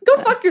 Yeah. Go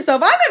fuck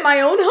yourself. I'm in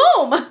my own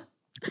home.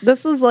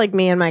 This is like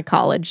me in my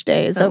college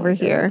days over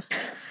here.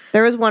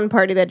 There was one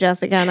party that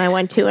Jessica and I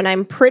went to, and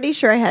I'm pretty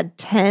sure I had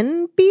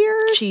 10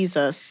 beers.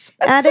 Jesus.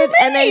 At it.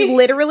 And then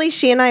literally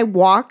she and I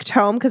walked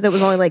home because it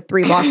was only like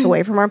 3 blocks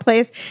away from our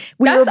place.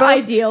 We were both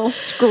ideal.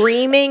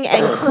 Screaming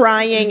and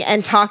crying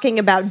and talking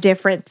about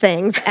different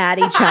things at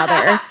each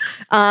other.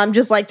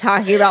 Just like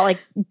talking about like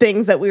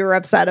things that we were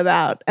upset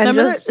about. And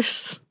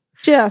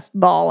just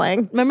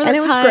bawling. Remember that time?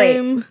 It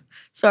was great.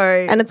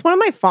 Sorry. And it's one of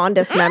my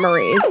fondest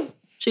memories.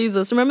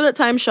 Jesus. Remember that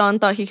time Sean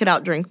thought he could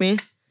outdrink me?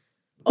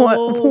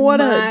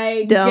 What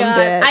a dumb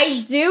bitch.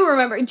 I do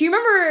remember. Do you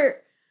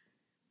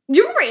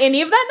remember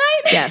any of that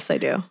night? Yes, I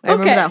do. I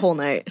remember that whole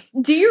night.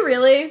 Do you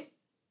really?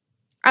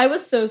 I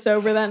was so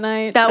sober that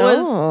night. That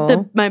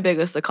was my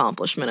biggest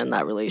accomplishment in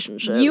that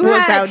relationship. You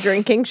was out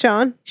drinking,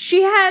 Sean?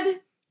 She had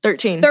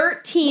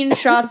 13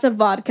 shots of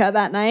vodka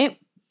that night.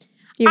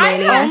 The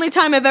only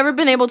time I've ever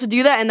been able to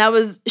do that, and that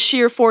was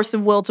sheer force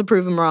of will to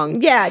prove him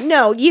wrong. Yeah,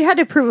 no, you had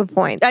to prove a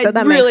point. So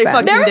that really makes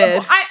sense. fucking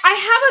did.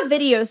 I have a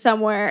video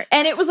somewhere,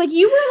 and it was like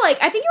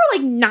I think you were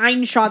like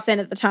 9 shots in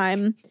at the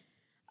time.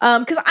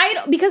 Because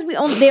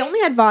they only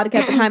had vodka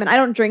at the time, and I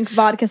don't drink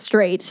vodka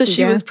straight. So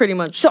she was pretty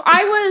much. So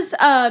I was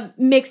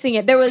mixing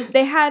it.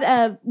 They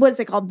had what is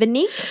it called,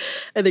 Vinique?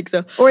 I think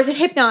so. Or is it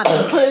Hypnotic?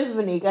 It's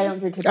Vinique. I don't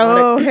drink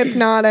Hypnotic. Oh,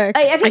 Hypnotic.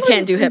 I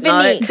can't do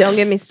Hypnotic. Vinique. Don't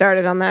get me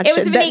started on that. It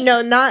was Vinique.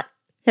 No, not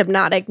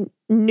Hypnotic.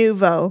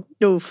 Nuvo.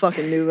 Oh,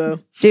 fucking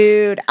Nuvo.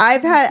 Dude,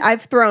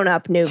 I've thrown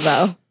up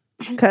Nuvo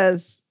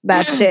because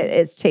that shit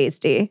is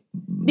tasty.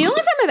 The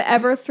only time I've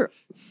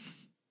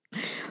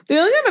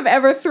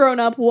ever thrown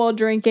up while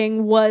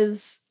drinking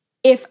was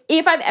if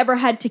I've ever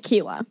had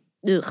tequila.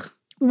 Ugh.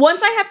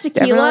 Once I have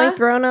tequila, definitely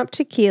thrown up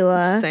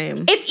tequila.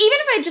 Same. It's even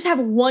if I just have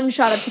 1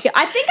 shot of tequila.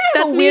 I think I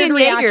have a weird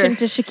reaction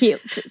to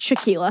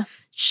Shaquilla.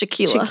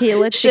 Shit's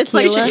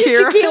like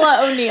Shakira.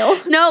 Shaquilla O'Neal.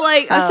 No,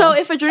 so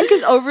if a drink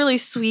is overly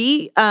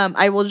sweet,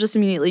 I will just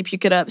immediately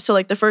puke it up. So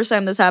like the first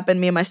time this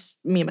happened, me and my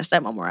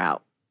stepmom were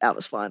out. That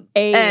was fun.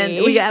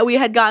 And we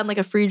had gotten like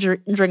a free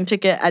drink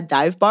ticket at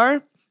Dive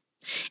Bar,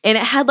 and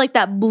it had like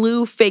that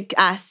blue fake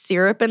ass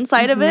syrup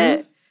inside of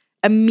it.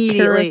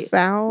 Immediately,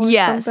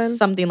 Curacao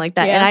something like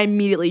that, and I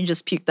immediately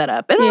just puked that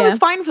up, and I was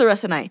fine for the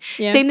rest of the night.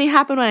 Yeah. Same thing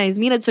happened when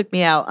Izmina took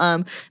me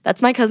out.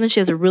 That's my cousin. She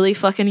has a really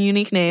fucking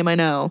unique name. I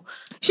know.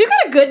 She's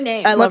got a good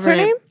name. What's her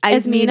name?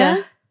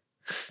 Izmina.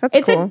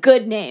 It's cool. A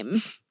good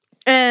name.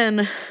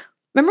 And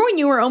remember when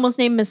you were almost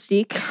named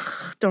Mystique?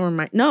 Don't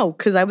remind. No,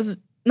 because I was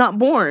not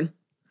born.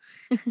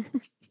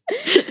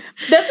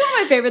 That's one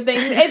of my favorite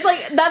things. It's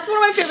like that's one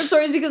of my favorite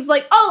stories because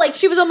like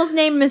she was almost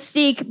named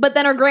Mystique, but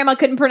then her grandma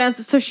couldn't pronounce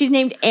it, so she's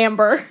named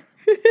Amber.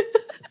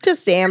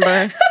 Just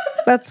Amber.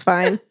 That's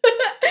fine.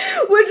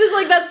 Which is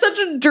like that's such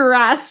a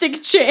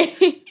drastic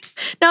change.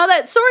 Now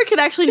that story could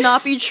actually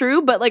not be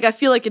true, but like I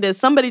feel like it is.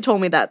 Somebody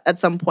told me that at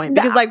some point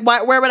because like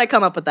where would I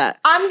come up with that?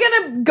 I'm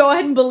gonna go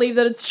ahead and believe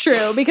that it's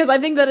true because I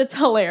think that it's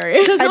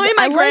hilarious. Because knowing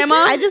my grandma,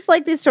 I just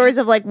like these stories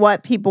of like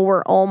what people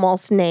were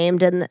almost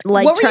named and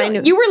like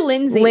you were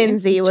Lindsay.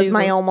 Lindsay was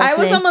my almost. I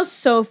was name. Almost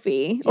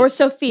Sophie or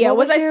Sophia.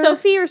 Was I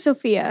Sophie or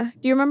Sophia?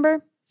 Do you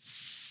remember?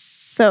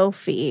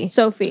 Sophie.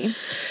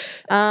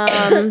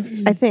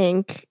 I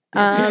think.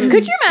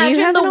 Could you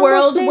imagine the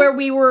world where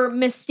we were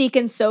Mystique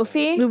and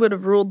Sophie? We would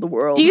have ruled the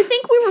world. Do you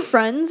think we were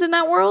friends in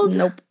that world?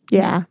 Nope.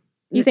 Yeah.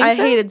 You think I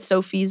so? hated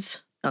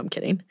Sophie's. No, I'm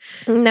kidding.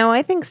 No,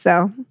 I think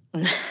so.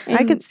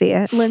 I could see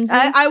it. Lindsay?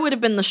 I would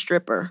have been the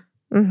stripper.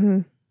 Mm-hmm.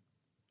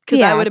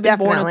 Because I would have been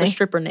born with the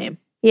stripper name.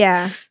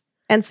 Yeah.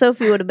 And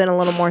Sophie would have been a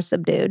little more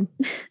subdued.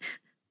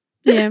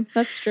 Yeah,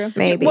 that's true.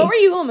 Maybe. What were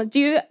you almost? Do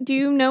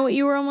you know what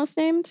you were almost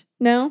named?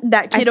 No?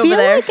 That kid over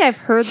there? I feel like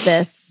I've heard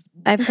this.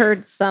 I've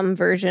heard some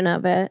version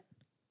of it.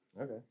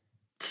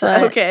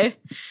 Okay. Okay.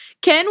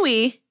 Can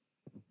we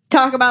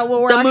talk about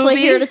what we're actually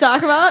here to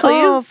talk about? Please?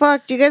 Oh,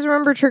 fuck. Do you guys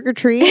remember Trick or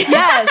Treat?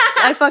 Yes.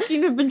 I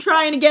fucking have been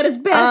trying to get us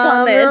back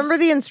on this. Remember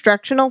the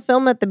instructional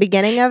film at the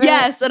beginning of it?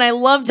 Yes, and I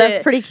loved it.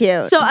 That's pretty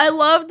cute. So I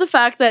loved the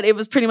fact that it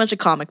was pretty much a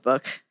comic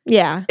book.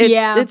 Yeah.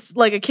 It's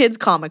like a kid's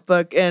comic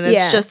book, and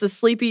it's just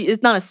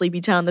it's not a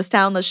sleepy town. This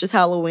town that's just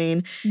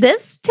Halloween.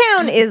 This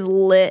town is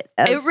lit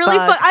as It really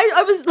fuck.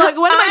 I was like,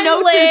 one of my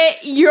notes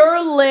lit,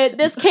 you're lit.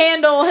 This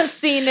candle has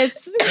seen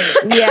its...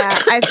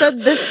 Yeah, I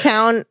said this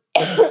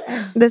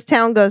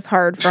town goes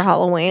hard for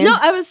Halloween. No,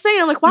 I was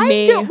saying, I'm like, why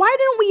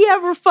didn't we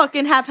ever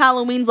fucking have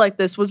Halloweens like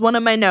this? Was one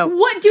of my notes.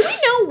 What do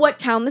we know what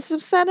town this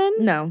was set in?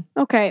 No.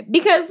 Okay,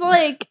 because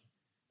like,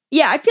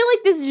 yeah, I feel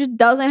like this just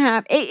doesn't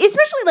have,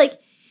 especially like,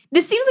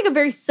 this seems like a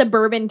very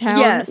suburban town,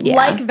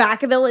 like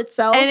Vacaville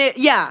itself. And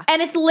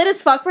and it's lit as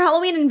fuck for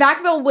Halloween, and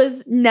Vacaville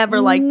was never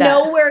like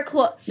that. Nowhere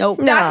close. Nope.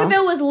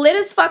 Vacaville was lit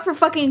as fuck for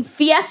fucking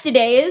Fiesta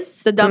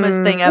Days. The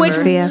dumbest thing ever. Which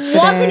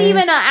wasn't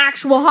even an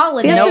actual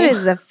holiday. Fiesta Days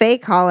is a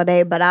fake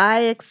holiday, but I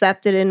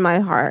accept it in my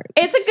heart.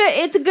 It's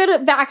a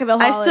good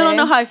Vacaville holiday. I still don't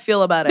know how I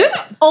feel about it.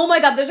 Oh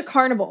my god, there's a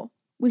carnival.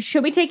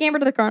 Should we take Amber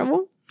to the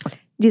carnival?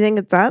 Do you think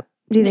it's up?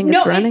 Do you think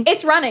it's running?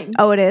 It's running.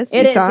 Oh, it is?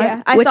 It is,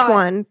 yeah. Which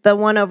one? The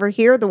one over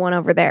here or the one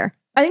over there?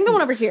 I think the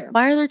one over here.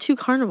 Why are there 2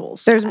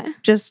 carnivals? There's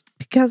just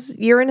because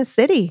you're in a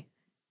city.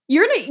 Do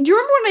you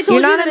remember when I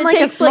told you that it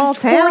takes like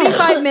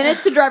 45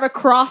 minutes to drive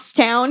across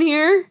town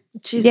here?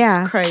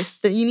 Jesus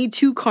Christ. That you need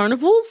 2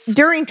 carnivals?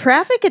 During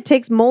traffic, it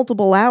takes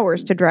multiple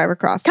hours to drive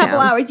across town. Couple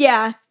hours,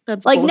 yeah.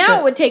 That's like bullshit. Now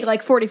it would take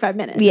like 45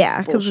 minutes.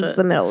 Yeah, because it's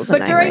the middle of the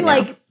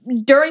night.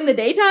 But during the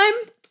daytime,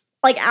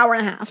 like hour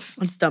and a half.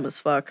 That's dumb as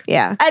fuck.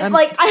 Yeah. And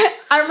I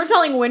remember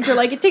telling Winter,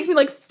 like, it takes me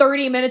like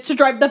 30 minutes to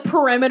drive the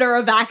perimeter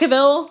of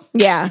Vacaville.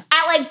 Yeah.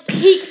 At like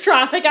peak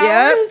traffic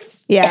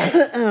hours.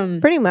 Yeah.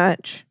 Pretty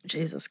much.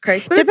 Jesus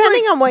Christ. But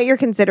depending on what you're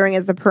considering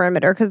as the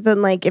perimeter, because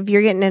then like if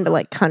you're getting into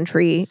like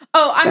country.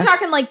 Oh, I'm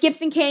talking like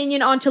Gibson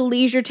Canyon onto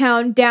Leisure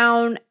Town,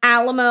 down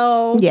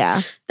Alamo.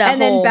 Yeah.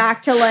 Then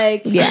back to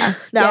like. Yeah.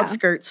 The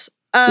outskirts.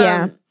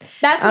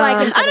 That's what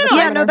I consider. I don't know.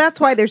 Yeah, no, that's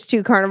why there's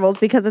 2 carnivals,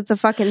 because it's a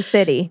fucking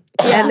city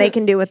and they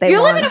can do what they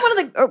want. You're visiting one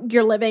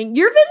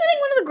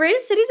of the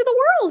greatest cities of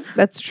the world.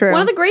 That's true.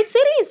 One of the great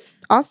cities.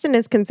 Austin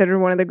is considered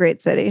one of the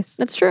great cities.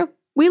 That's true.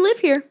 We live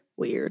here.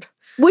 Weird.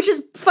 Which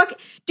is fucking,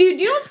 dude,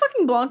 do you know what's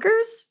fucking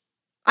bonkers?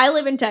 I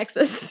live in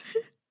Texas.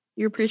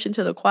 You're preaching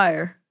to the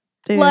choir.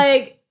 Dude.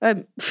 Like,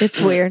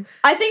 it's weird.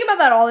 I think about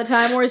that all the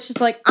time where it's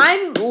just like,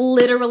 I'm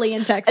literally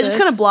in Texas. I just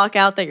kind of block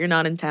out that you're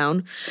not in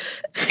town.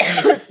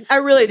 I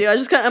really do.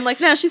 I'm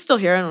like, nah, she's still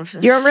here. I don't know.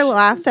 You remember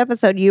last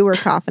episode you were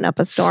coughing up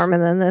a storm,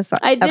 and then this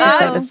I do.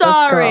 episode I'm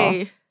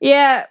sorry.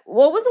 Yeah.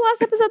 What was the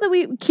last episode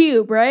that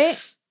Cube,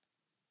 right?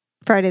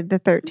 Friday the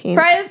 13th.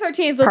 Friday the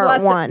 13th was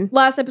part 1.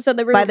 Last episode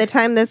that we By the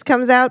time this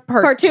comes out,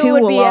 part 2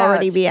 will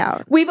already be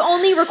out. We've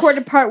only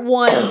recorded part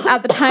 1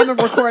 at the time of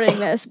recording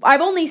this.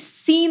 We've only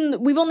seen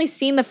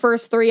the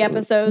first 3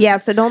 episodes. Yeah,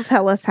 so don't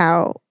tell us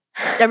how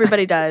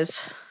everybody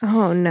dies.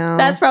 Oh no.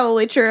 That's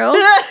probably true.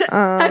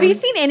 Have you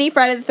seen any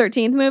Friday the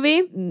 13th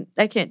movie?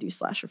 I can't do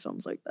slasher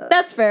films like that.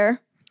 That's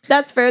fair.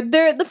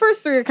 The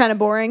first 3 are kind of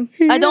boring.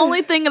 The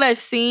only thing that I've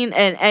seen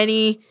in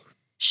any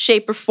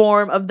shape or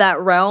form of that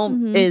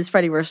realm is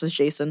Freddy versus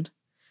Jason.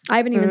 I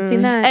haven't even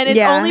seen that. And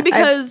it's only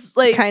because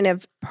I've kind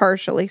of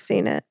partially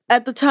seen it.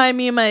 At the time,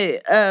 me and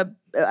my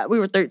we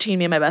were 13,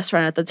 me and my best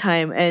friend at the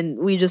time, and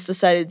we just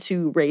decided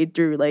to raid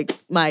through like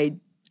my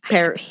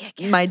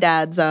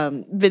dad's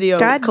video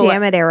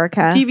damn it,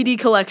 Erica. DVD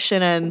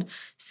collection and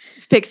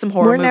pick some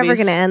horror movies. We're never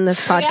gonna end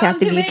this podcast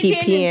if you keep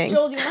peeing.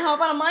 Joel, do you want to hop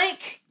on a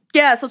mic?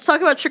 Yes, let's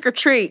talk about Trick or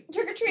Treat.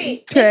 Trick or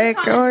Treat. Trick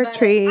or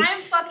Treat.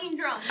 I'm fucking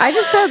drunk. I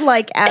just said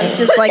as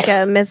just like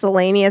a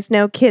miscellaneous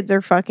note, kids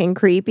are fucking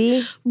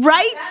creepy.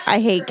 Right? I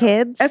hate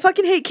kids. I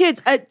fucking hate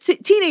kids.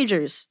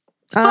 Teenagers.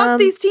 Fuck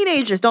these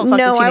teenagers. Don't fuck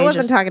the teenagers. No, I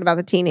wasn't talking about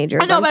the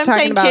teenagers. I know, but I'm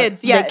saying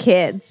kids. Yeah. The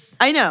kids.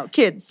 I know,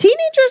 kids.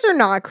 Teenagers are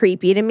not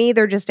creepy to me.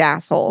 They're just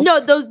assholes. No,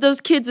 those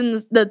kids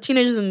in the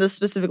teenagers in this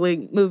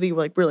specifically movie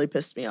like really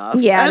pissed me off.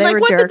 Yeah, I'm like,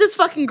 what jerks. did this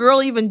fucking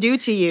girl even do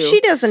to you? She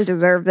doesn't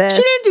deserve this.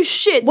 She didn't do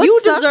shit. What you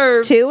sucks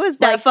deserve too is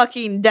that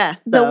fucking death.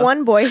 The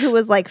one boy who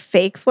was like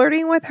fake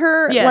flirting with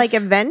her, like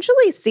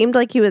eventually seemed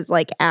like he was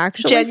like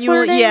actually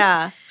genuinely,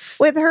 flirting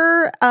with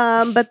her.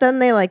 But then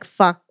they like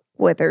fuck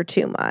with her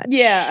too much.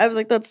 Yeah, I was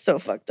like, that's so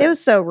fucked up. It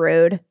was so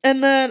rude.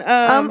 And then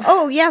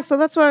oh yeah, so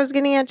that's what I was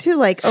getting at too.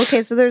 Like,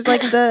 okay, so there's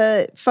like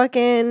the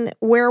fucking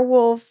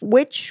werewolf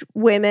witch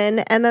women,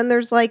 and then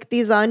there's like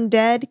these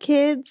undead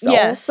kids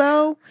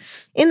also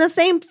in the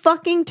same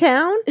fucking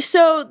town.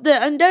 So the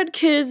undead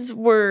kids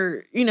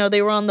were,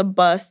 they were on the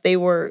bus. They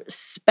were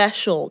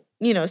special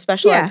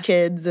ed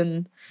kids,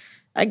 and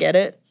I get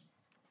it.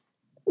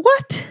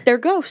 What? They're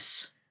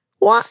ghosts.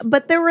 What?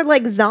 But they were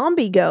like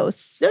zombie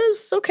ghosts.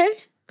 It's okay.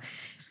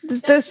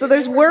 So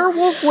there's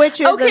werewolf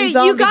witches and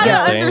zombie you gotta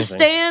ghosts.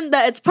 understand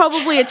that it's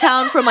probably a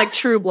town from like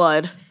True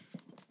Blood.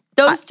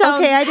 Those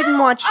towns. Okay, I didn't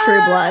watch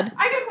True Blood.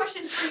 I got a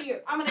question for you.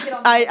 I'm gonna get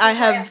on. I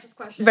have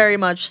very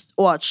much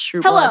watched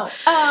True Blood.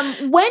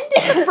 Hello. When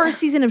did the first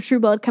season of True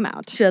Blood come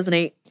out?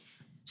 2008.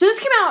 So this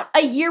came out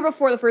a year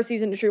before the first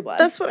season of True Blood.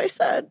 That's what I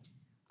said.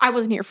 I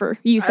wasn't here for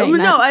you saying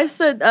that. No, I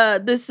said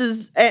this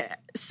is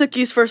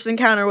Sookie's first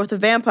encounter with a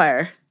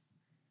vampire.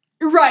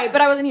 Right, but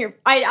I wasn't here.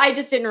 I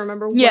just didn't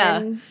remember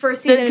when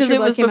first season of True Blood came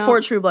out. Because it was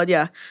before True Blood,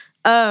 yeah.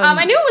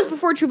 I knew it was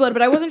before True Blood,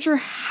 but I wasn't sure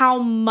how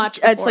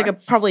much before. It's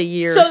like probably a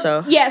year or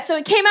so. Yeah, so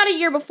it came out a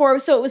year before,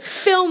 so it was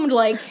filmed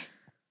like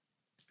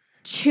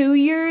 2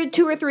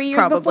 or 3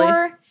 years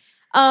before.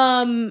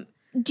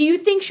 Do you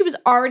think she was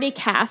already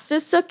cast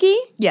as Sookie?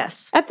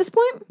 Yes. At this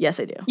point? Yes,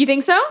 I do. You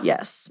think so?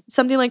 Yes.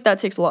 Something like that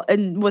takes a lot.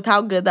 And with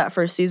how good that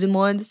first season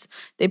was,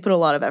 they put a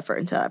lot of effort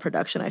into that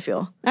production, I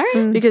feel. All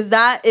right. Because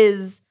that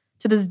is,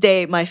 to this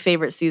day, my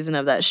favorite season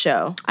of that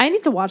show. I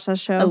need to watch that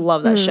show. I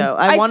love that show.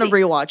 I want to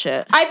rewatch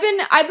it.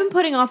 I've been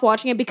putting off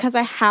watching it because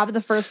I have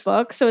the first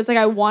book, so it's like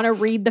I want to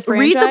read the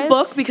franchise. Read the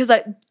book because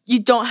you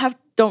don't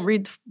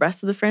read the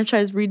rest of the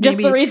franchise. Read the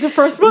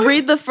first book.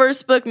 Read the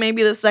first book,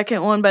 maybe the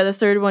second one. By the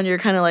third one, you're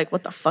kind of like,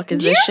 what the fuck is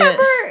this shit? Do you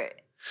remember?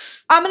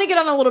 I'm gonna get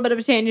on a little bit of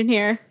a tangent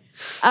here.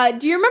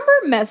 Do you remember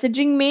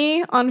messaging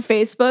me on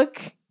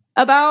Facebook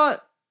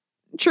about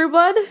True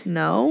Blood?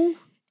 No.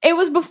 It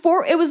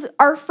was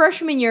our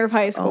freshman year of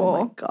high school.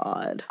 Oh my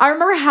God. I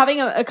remember having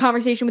a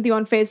conversation with you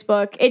on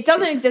Facebook. It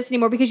doesn't exist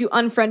anymore because you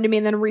unfriended me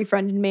and then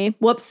refriended me.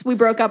 Whoops, we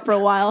broke up for a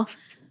while.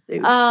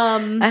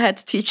 I had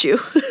to teach you.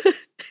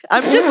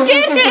 I'm just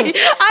kidding.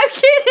 I'm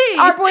kidding.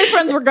 Our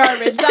boyfriends were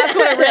garbage. That's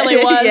what it really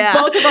was. Yeah.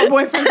 Both of our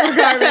boyfriends were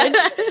garbage.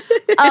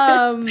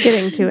 It's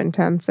getting too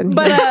intense.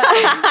 But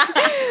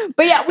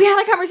yeah, we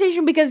had a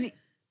conversation because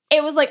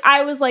it was like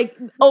I was like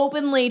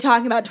openly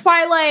talking about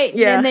Twilight,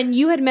 and then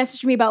you had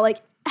messaged me about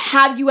like,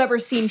 have you ever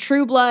seen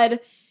True Blood?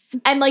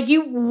 And like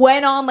you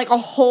went on like a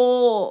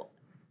whole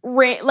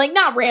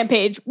not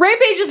rampage.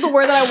 Rampage is the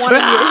word that I want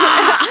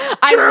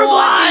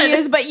to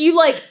use. But you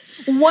like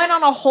went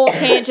on a whole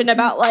tangent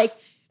about like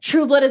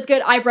True Blood is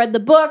good. I've read the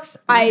books.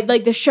 I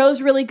like the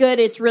show's really good.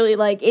 It's really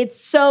like it's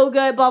so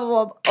good. Blah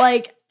blah blah.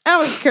 Like I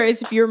was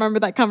curious if you remember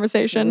that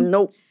conversation.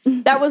 Nope.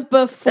 That was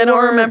before. I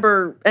don't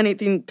remember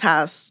anything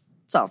past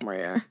sophomore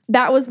year.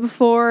 That was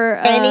before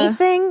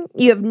anything.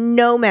 You have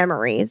no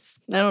memories.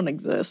 I don't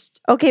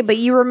exist. Okay, but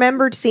you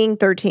remembered seeing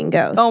 13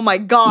 Ghosts. Oh my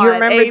god, you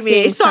remembered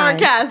Amy,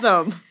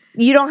 sarcasm. Signs.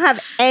 You don't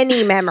have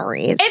any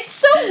memories. It's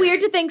so weird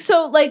to think.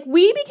 So, like,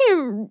 we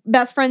became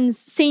best friends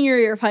senior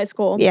year of high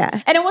school. Yeah.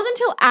 And it wasn't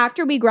until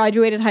after we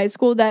graduated high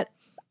school that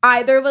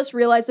either of us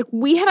realized, like,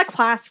 we had a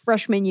class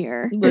freshman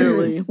year.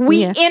 Literally.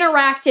 We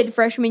interacted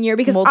freshman year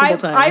because multiple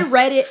times.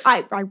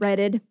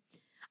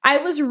 I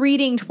was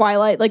reading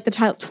Twilight, like the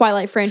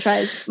Twilight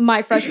franchise,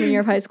 my freshman year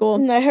of high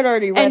school. I had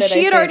already read it. And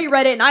she had already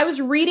read it. And I was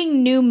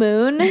reading New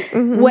Moon.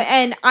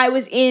 And I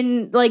was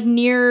in like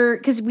near,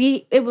 because was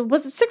it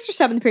 6th or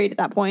 7th period at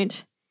that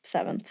point?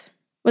 7th.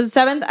 Was it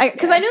 7th?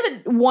 Because I know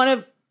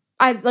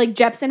that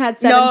Jepson had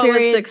 7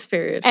 periods. It was 6th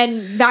period.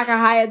 And Vaca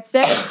High had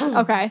 6.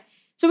 Okay.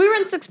 So we were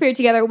in 6th period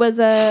together. It was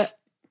a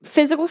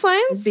physical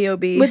science.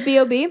 B.O.B. With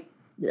B.O.B.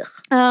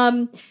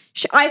 Ugh.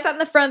 I sat in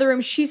the front of the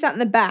room. She sat in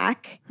the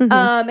back.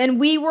 And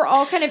we were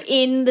all kind of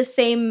in the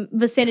same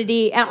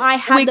vicinity. And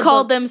we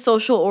called them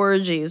social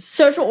orgies.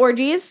 Social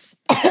orgies.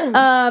 And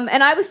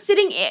I was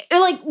sitting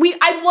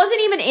I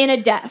wasn't even in a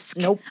desk.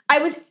 Nope. I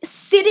was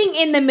sitting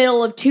in the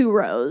middle of 2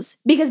 rows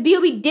because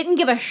B.O.B. didn't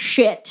give a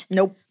shit.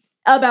 Nope.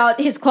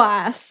 About his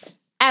class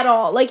at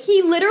all. Like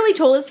he literally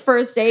told us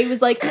first day, he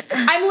was like,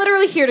 I'm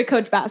literally here to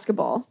coach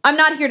basketball. I'm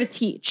not here to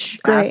teach.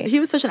 Great. He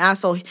was such an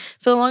asshole.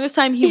 For the longest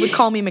time, he would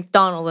call me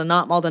McDonald and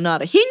not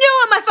Maldonado. He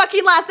knew what my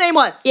fucking last name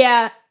was.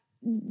 Yeah,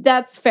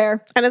 that's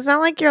fair. And it's not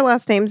like your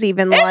last name's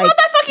even it's not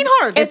that fucking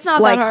hard. It's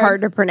not like that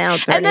hard to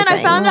pronounce or And anything.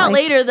 then I found out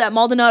later that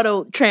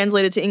Maldonado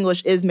translated to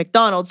English is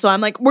McDonald. So I'm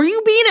like, were you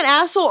being an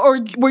asshole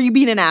or were you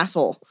being an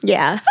asshole?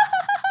 Yeah.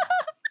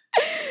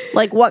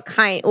 Like what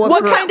kind of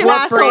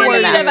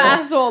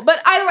asshole?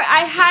 But either way,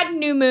 I had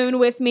New Moon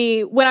with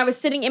me when I was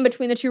sitting in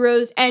between the 2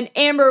 rows, and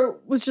Amber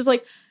was just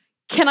like,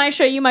 "Can I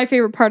show you my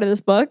favorite part of this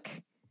book?"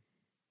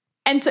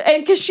 And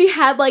because she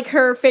had like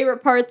her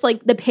favorite parts,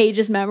 like the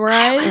pages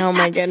memorized.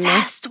 I was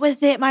obsessed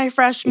with it my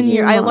freshman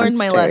year. I learned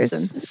my lesson.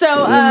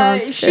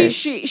 So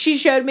she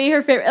showed me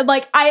her favorite, and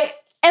I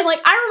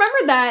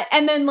remembered that,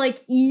 and then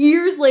like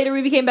years later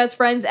we became best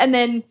friends, and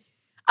then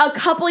a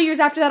couple years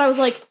after that I was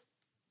like,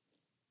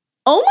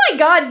 oh my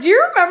god, do you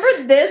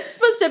remember this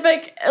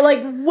specific,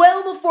 like,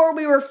 well before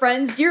we were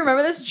friends? Do you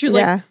remember this? And she was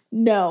like,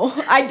 no,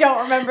 I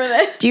don't remember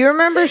this. Do you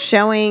remember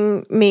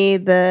showing me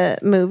the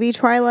movie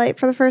Twilight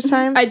for the first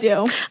time? I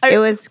do. It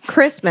was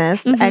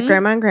Christmas at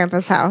Grandma and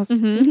Grandpa's house.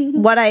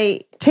 What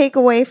I take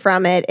away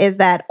from it is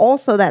that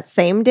also that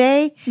same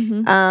day,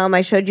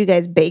 I showed you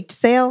guys Baked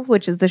Sale,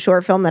 which is the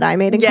short film that I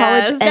made in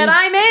college. And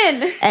I'm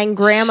in. And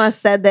Grandma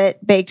said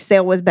that Baked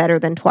Sale was better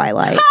than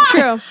Twilight.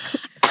 True.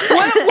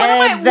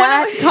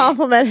 That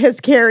compliment has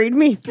carried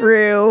me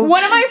through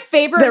one of my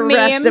favorite the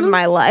rest of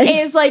my life.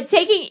 Is like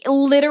taking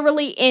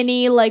literally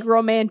any like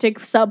romantic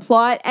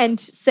subplot and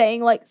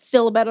saying like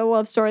still a better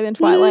love story than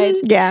Twilight.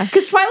 Yeah.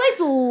 Because Twilight's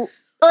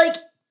like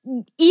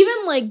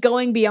even like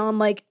going beyond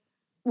like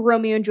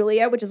Romeo and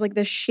Juliet, which is like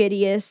the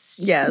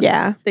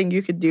shittiest thing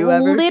you could do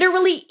ever.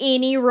 Literally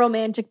any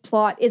romantic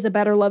plot is a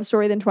better love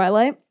story than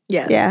Twilight.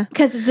 Yes. Yeah.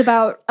 Because it's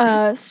about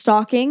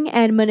stalking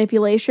and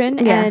manipulation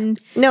and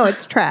no,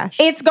 it's trash.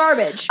 It's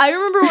garbage. I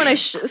remember when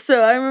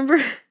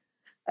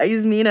I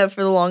used Mina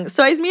for the longest.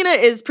 So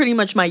Ismina is pretty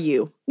much my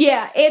you.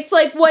 Yeah, it's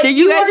like what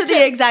you guys are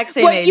the exact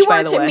same age,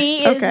 by the way. What you are to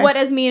me is what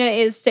Ismina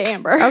is to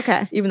Amber.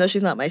 Okay. Even though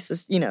she's not my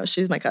sister,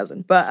 she's my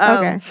cousin. But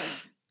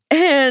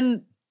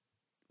and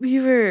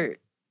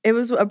it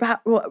was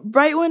about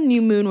right when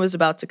New Moon was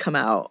about to come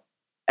out,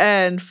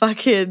 and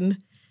fucking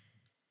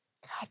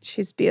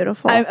she's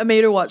beautiful. I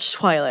made her watch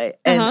Twilight,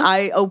 and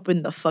I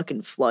opened the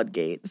fucking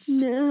floodgates.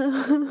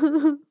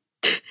 No.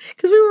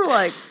 Because we were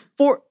like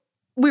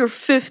we were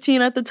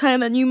 15 at the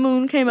time that New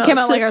Moon came out.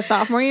 Like our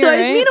sophomore year. So right?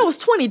 Ismina was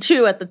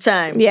 22 at the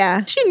time.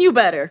 Yeah. She knew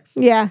better.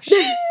 Yeah. She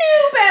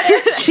knew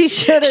better. She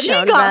should have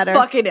known better. She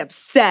got fucking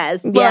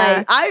obsessed.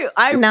 Yeah.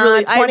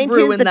 Like,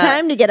 22 is the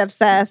time to get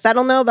obsessed. I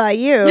don't know about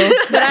you.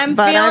 But I'm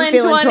feeling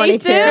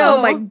 22.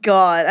 Oh my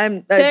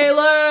God.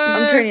 Taylor.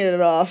 I'm turning it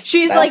off.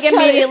 She's like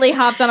immediately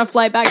hopped on a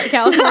flight back to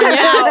California.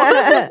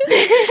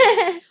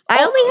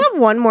 I only have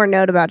one more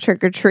note about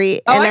Trick or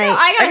Treat. Oh, and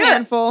I got a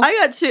handful. I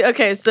got two.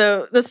 Okay,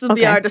 so this will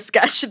be our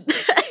discussion.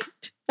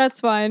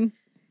 That's fine.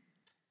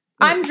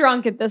 I'm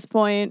drunk at this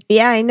point.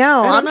 Yeah, I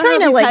know. I'm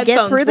trying to like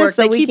get through this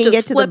so we can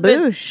get to the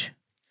boosh.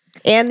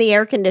 And the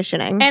air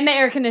conditioning.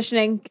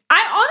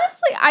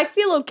 I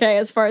feel okay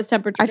as far as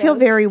temperature I feel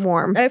very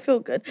warm. I feel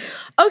good.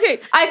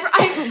 Okay.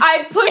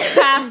 I pushed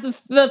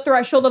past the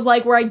threshold of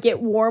like where I get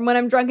warm when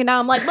I'm drunk, and now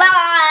I'm like, blah.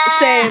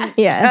 Same.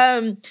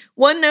 Yeah.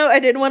 One note I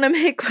did want to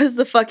make was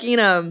the fucking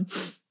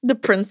the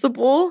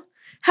principal.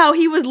 How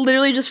he was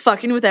literally just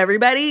fucking with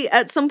everybody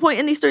at some point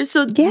in these stories.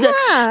 So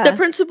the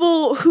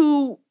principal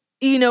who,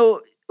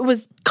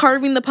 was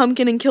carving the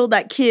pumpkin and killed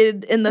that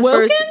kid in the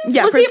Wilkins? first.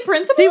 Yeah, was he a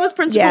principal? He was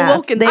Principal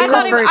Wilkins.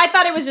 I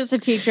thought it was just a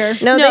teacher.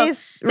 No, they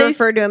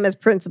referred to him as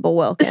Principal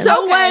Wilkins.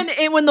 So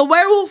when the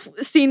werewolf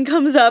scene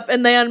comes up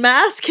and they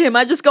unmask him,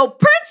 I just go,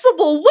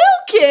 Principal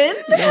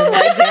Wilkins! Oh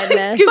my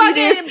goodness.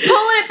 Fucking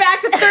pulling it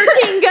back to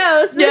 13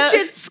 Ghosts. This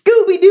shit's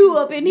Scooby-Doo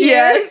up in here.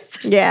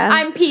 Yes. Yeah.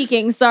 I'm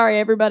peaking. Sorry,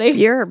 everybody.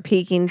 You're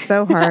peaking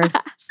so hard.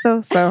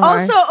 so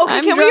hard. Also,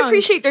 can we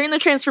appreciate during the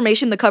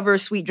transformation the cover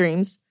of Sweet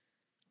Dreams?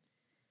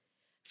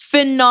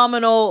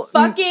 Phenomenal.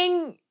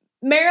 Fucking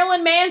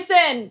Marilyn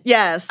Manson.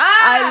 Yes.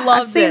 I love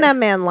it. I've seen that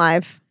man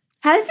live.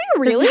 Has he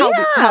really?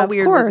 How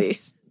weird was he?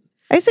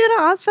 I used to go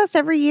to Ozfest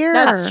every year.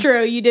 That's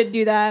true. You did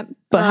do that.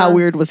 But how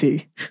weird was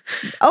he?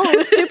 Oh, it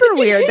was super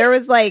weird. There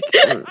was like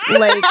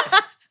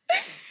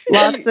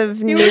lots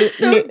of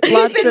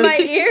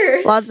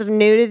lots of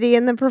nudity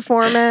in the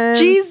performance.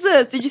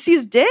 Jesus, did you see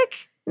his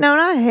dick? No,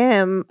 not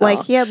him.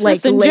 Like he had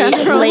like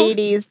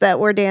ladies that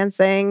were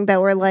dancing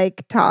that were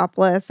like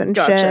topless and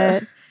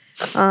shit.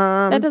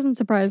 That doesn't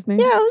surprise me.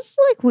 Yeah, it was just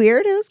like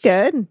weird. It was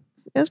good.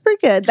 It was pretty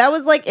good. That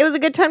was like, it was a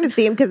good time to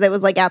see him because it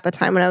was like at the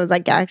time when I was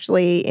like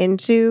actually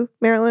into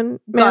Marilyn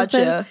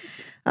Manson.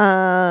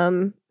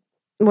 Gotcha.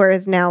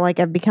 Whereas now like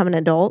I've become an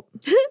adult.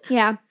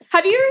 Yeah.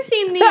 Have you ever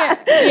seen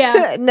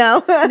the?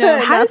 No.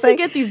 How does he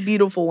get these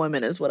beautiful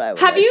women? Is what I would.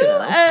 Have like you?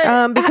 to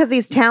know. Because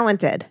he's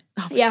talented.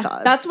 Oh my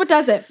God. That's what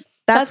does it.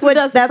 That's what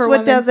does it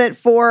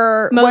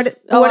for what is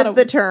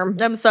the term?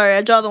 I'm sorry,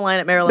 I draw the line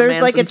at Marilyn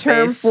There's Manson's like a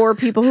term face. for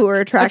people who are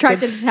attracted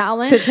to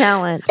talent.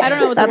 I don't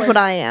know what that's what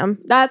I am.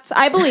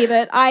 I believe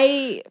it.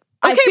 I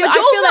but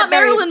Joel's not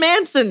Marilyn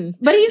Manson.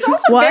 But he's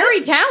also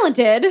very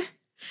talented.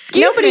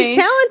 Excuse me. He's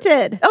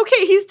talented.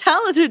 Okay, he's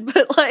talented,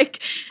 but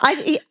like I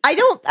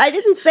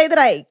didn't say that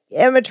I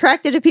am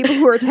attracted to people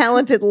who are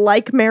talented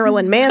like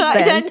Marilyn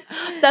Manson.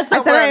 That's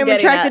not I said I am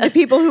attracted to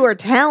people who are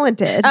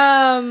talented.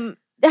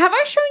 Have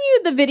I shown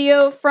you the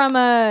video from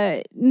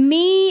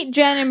me,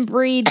 Jen, and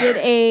Bree did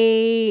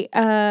a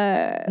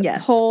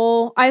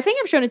poll? I think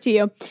I've shown it to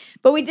you,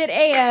 but we did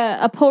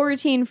a poll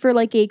routine for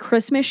like a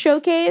Christmas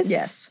showcase.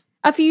 Yes.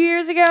 A few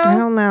years ago. I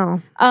don't know.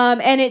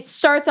 And it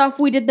starts off,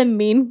 we did the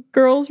Mean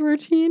Girls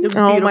routine.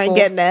 Oh my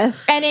goodness.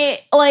 And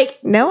it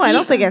like no, I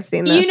don't think I've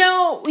seen this. You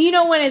know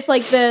when it's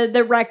like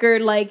the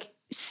record like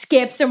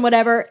skips and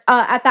whatever,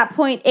 at that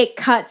point it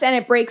cuts and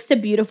it breaks to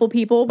Beautiful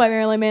People by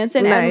Marilyn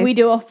Manson. Nice. And we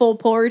do a full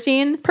pull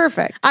routine.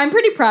 Perfect. I'm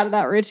pretty proud of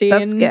that routine.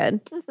 That's good.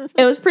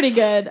 It was pretty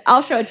good.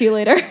 I'll show it to you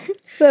later.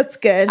 That's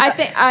good.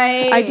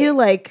 I do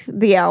like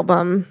the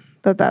album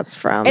that's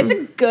from. It's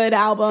a good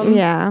album.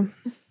 Yeah.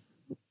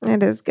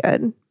 It is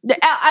good.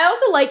 I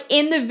also like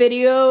in the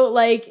video,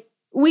 like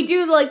we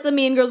do like the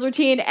Mean Girls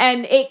routine,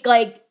 and it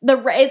like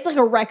it's like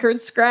a record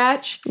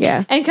scratch.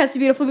 Yeah. And cuts to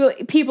Beautiful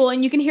People,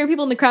 and you can hear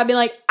people in the crowd being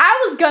like,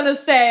 I was gonna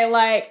say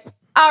like,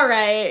 all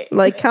right.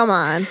 Like, come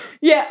on.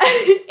 Yeah.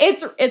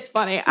 it's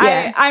funny.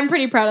 Yeah. I'm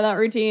pretty proud of that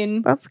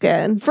routine. That's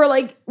good. For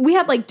like, we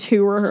had like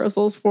 2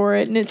 rehearsals for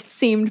it, and it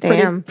seemed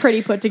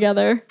pretty put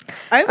together.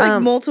 I have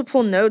like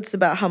multiple notes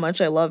about how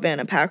much I love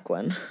Anna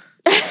Paquin.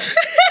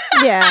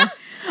 Yeah.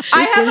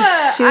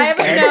 I have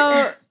a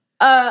note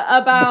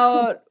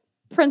about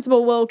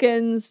Principal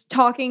Wilkins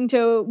talking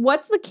to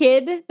what's the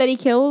kid that he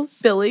kills?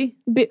 Billy.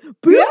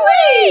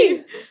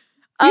 Billy.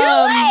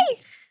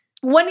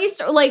 When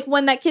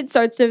when that kid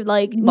starts to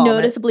like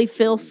noticeably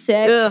feel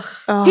sick,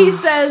 he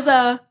says,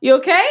 "You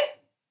okay?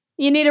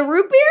 You need a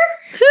root beer?"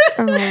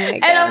 Oh my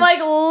God. And I'm like,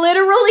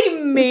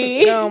 literally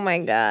me. Oh my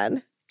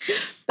God.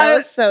 That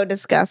was so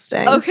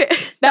disgusting. Okay,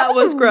 that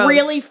was gross.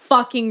 Really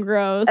fucking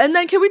gross. And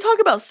then can we talk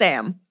about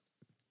Sam?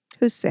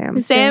 Who's Sam?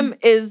 Sam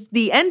is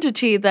the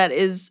entity that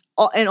is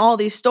in all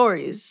these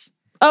stories.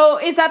 Oh,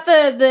 is that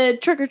the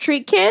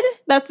trick-or-treat kid?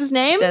 That's his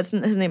name? His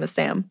name is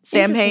Sam.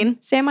 Sam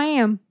Hain. Sam I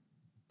Am.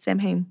 Sam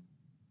Hain.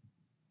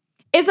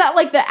 Is that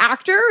like the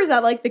actor or is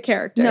that like the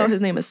character? No,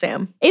 his name is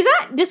Sam. Is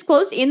that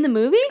disclosed in the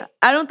movie?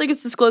 I don't think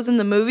it's disclosed in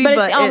the movie, but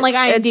it's on like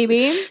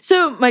IMDb.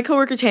 So my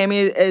coworker Tammy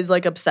is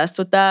like obsessed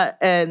with that,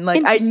 and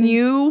like I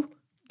knew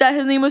that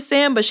his name was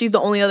Sam, but she's the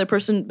only other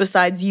person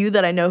besides you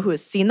that I know who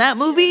has seen that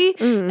movie.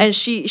 And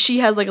she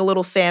has like a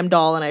little Sam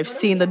doll, and I've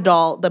seen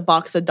the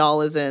box the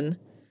doll is in.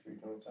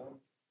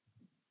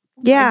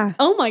 Yeah.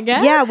 Oh my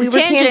God. Yeah, we were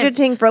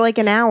tangenting for like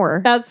an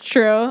hour. That's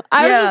true.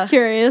 I was just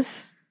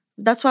curious.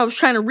 That's why I was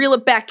trying to reel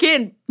it back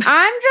in.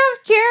 I'm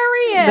just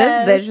curious.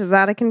 This bitch is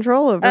out of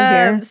control over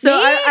here. So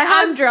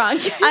I'm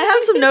drunk. I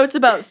have some notes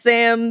about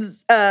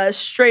Sam's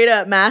straight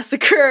up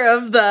massacre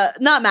of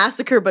not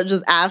massacre, but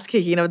just ass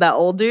kicking of that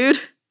old dude.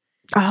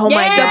 Oh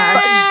my God.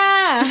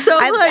 So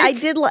I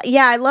did.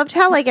 I loved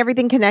how like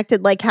everything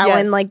connected. Like how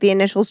in like the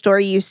initial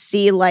story you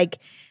see like.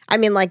 I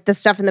mean, like the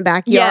stuff in the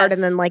backyard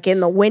and then like in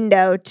the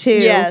window too.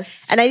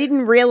 Yes. And I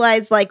didn't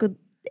realize like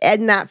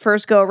in that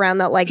first go around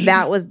that like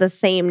that was the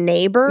same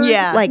neighbor.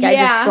 Yeah. Like I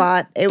just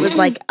thought it was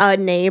like a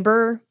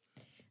neighbor.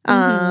 So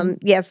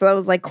that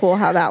was like cool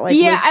how that like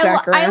loops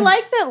back around. I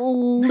like that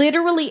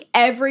literally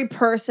every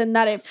person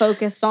that it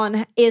focused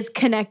on is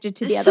connected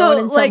to the other one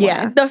in some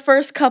way. The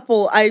first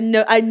couple I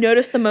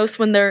noticed the most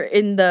when they're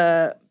in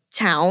the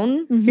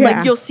town.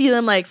 Like you'll see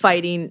them like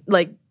fighting,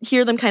 like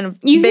hear them kind of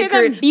hear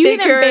them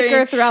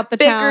bicker throughout the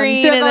town.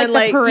 And then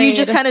like you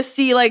just kind of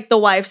see like the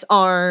wife's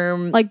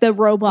arm. Like the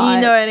robot.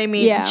 You know what I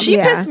mean? Yeah. She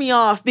pissed me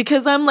off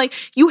because I'm like,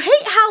 you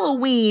hate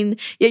Halloween,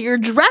 yet you're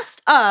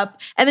dressed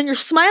up and then you're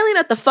smiling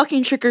at the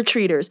fucking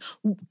trick-or-treaters.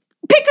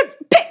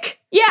 Pick.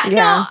 Yeah,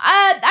 no,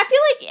 I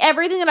feel like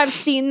everything that I've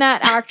seen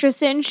that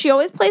actress in, she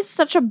always plays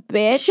such a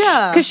bitch.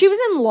 Yeah. Because she was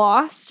in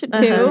Lost, too.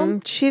 I'm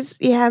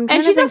trying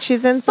to think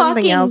she's in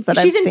something else that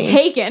I've seen. She's in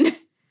Taken.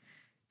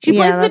 She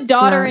plays the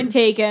daughter in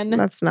Taken.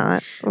 That's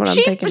not what I'm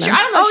thinking of. I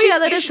don't know.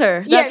 That is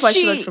her. That's why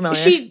she looked familiar.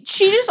 She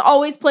just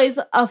always plays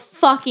a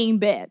fucking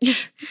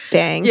bitch.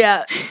 Dang.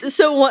 Yeah.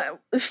 So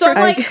what? So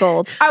like,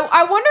 cold.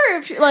 I wonder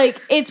if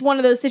like it's one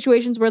of those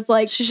situations where it's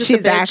like she's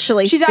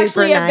actually a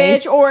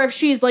bitch, or if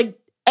she's like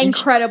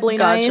incredibly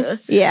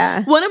nice.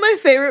 Yeah. One of my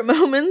favorite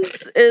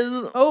moments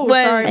is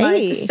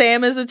when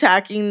Sam is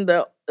attacking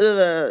the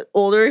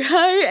older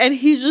guy and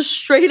he just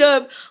straight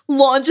up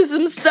launches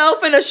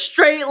himself in a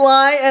straight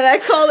line, and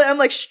I'm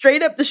like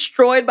straight up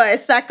destroyed by a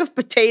sack of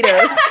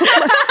potatoes.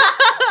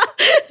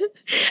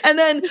 And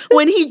then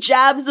when he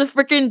jabs the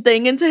freaking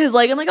thing into his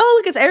leg, I'm like, oh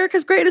look, it's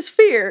Erica's greatest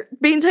fear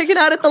being taken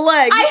out at the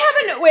leg.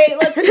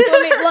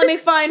 Let me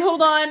find,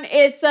 hold on.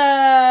 It's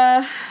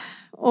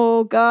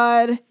oh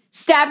god.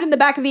 Stabbed in the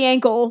back of the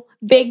ankle.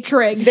 Big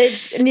trig.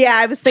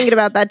 I was thinking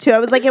about that too. I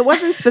was like, it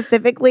wasn't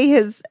specifically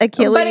his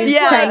Achilles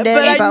tendon,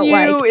 but I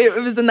knew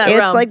it was in that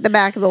realm. It's like the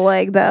back of the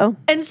leg, though.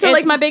 And so, it's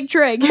like my big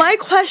trig. My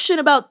question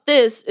about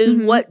this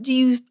is, what do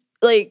you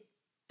like?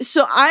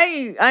 So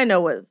I know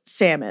what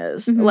Sam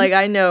is. Like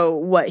I know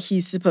what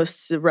he's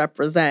supposed to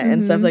represent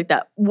and stuff like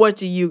that. What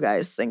do you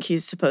guys think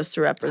he's supposed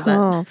to represent?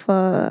 Oh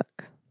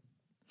fuck.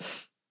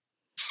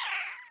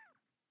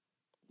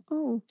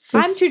 Oh,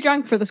 I'm too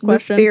drunk for this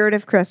question. The spirit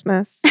of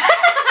Christmas.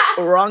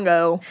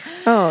 Wrongo.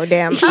 Oh,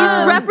 damn. He's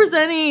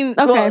representing...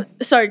 Okay. Well,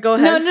 sorry, go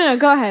ahead. No,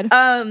 go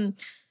ahead.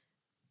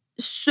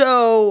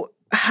 So,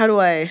 how do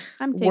I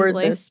word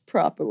this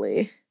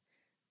properly?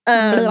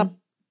 So,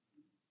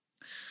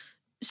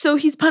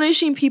 he's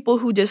punishing people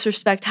who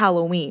disrespect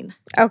Halloween.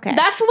 Okay.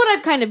 That's what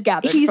I've kind of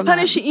gathered. He's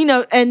punishing,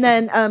 and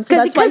then...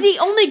 Because he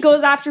only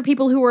goes after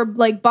people who are,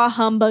 like, bah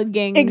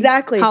humbugging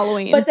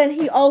Halloween. But then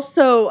he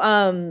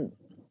also...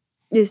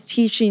 is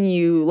teaching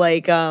you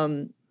like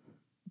the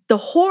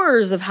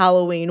horrors of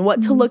Halloween,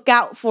 what to look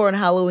out for in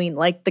Halloween,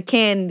 like the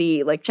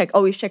candy, like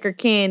always check her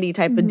candy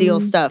type of deal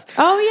stuff.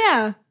 Oh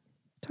yeah.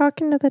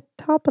 Talking to the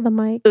top of the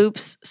mic.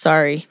 Oops,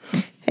 sorry.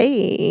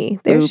 Hey,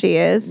 there she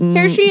is.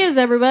 Here she is,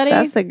 everybody.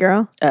 That's the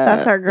girl.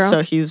 That's our girl.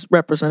 So he's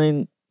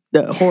representing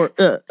the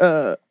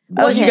horror.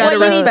 What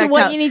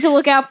you need to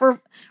look out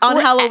for on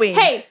Halloween.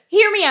 Hey,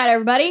 hear me out,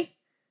 everybody.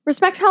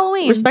 Respect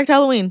Halloween. Respect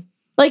Halloween.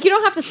 Like, you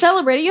don't have to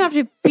celebrate it. You don't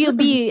have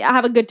to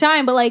have a good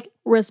time, but, like,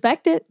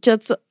 respect it.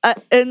 Just,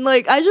 and,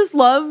 like, I just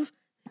love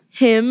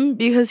him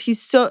because he's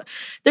so,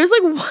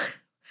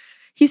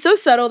 he's so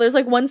subtle. There's,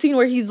 like, one scene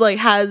where he's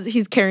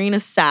carrying a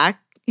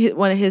sack,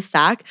 one of his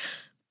sack,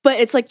 but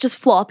it's, like, just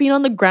flopping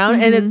on the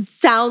ground, and it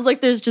sounds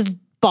like there's just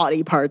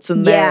body parts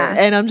in there. Yeah.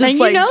 And I'm just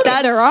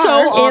that's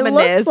so ominous.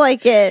 It looks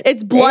like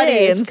it's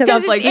bloody and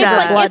stuff like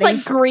that. It's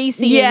like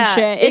greasy and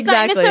shit. It's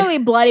not necessarily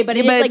bloody, but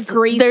it's like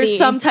greasy. There's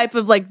some type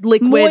of like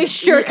liquid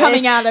moisture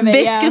coming out of it.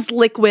 Viscous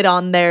liquid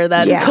on there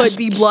that could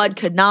be blood,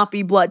 could not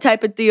be blood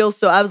type of deal.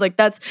 So I was like,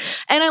 and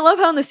I love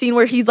how in the scene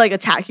where he's like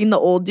attacking the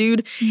old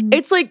dude,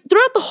 it's like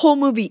throughout the whole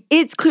movie,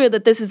 it's clear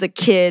that this is a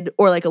kid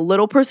or like a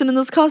little person in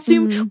this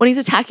costume. When he's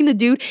attacking the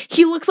dude,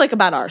 he looks like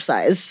about our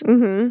size. So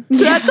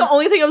that's the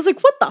only thing I was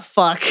like, what the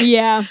fuck?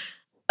 Yeah.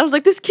 I was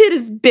like, this kid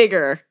is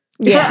bigger.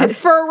 Yeah.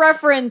 For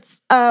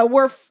reference,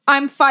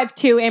 I'm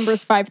 5'2",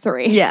 Amber's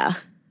 5'3". Yeah.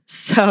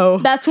 So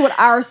that's what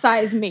our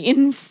size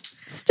means.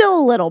 Still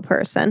a little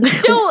person.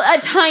 Still a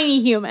tiny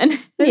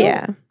human.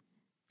 Yeah.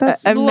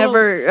 I've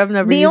never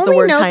used the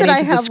word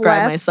tiny to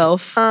describe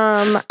myself.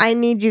 I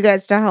need you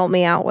guys to help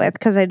me out with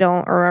because I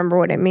don't remember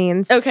what it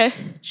means. Okay.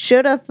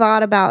 Should have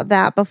thought about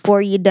that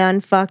before you done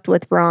fucked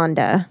with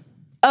Rhonda.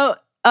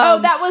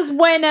 That was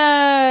when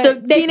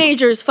the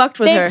teenagers fucked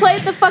with her. They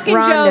played the fucking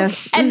Rhonda. joke,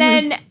 and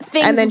then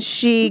things. And then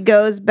she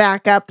goes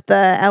back up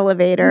the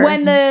elevator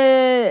when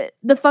the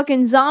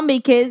fucking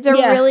zombie kids are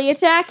really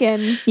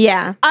attacking.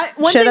 Yeah.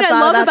 One thing I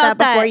love about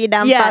that before you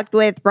done fucked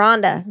with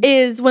Rhonda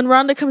is when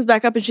Rhonda comes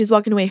back up and she's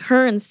walking away.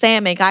 Her and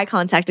Sam make eye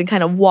contact and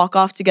kind of walk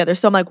off together.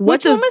 So I'm like,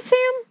 what Which one was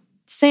Sam?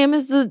 Sam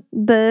is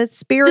the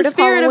spirit of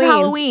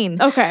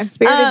Halloween. Okay,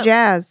 spirit of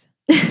jazz.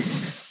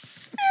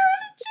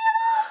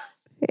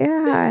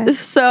 Yeah.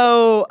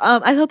 So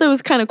I thought that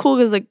was kind of cool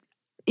because, like,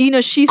 you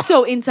know, she's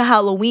so into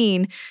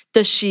Halloween.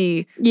 Does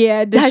she?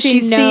 Yeah. Has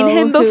she seen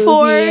him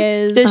before?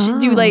 Does she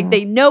do like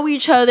they know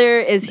each other?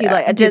 Is he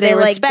like? Do they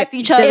respect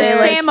each other? Is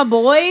Sam a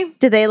boy?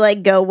 Do they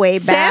like go way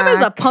back? Sam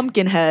is a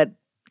pumpkin head.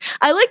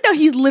 I like that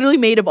he's literally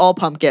made of all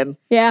pumpkin.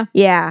 Yeah.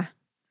 Yeah.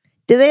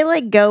 Do they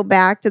like go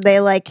back? Do they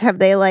like have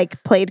they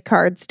like played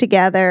cards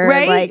together?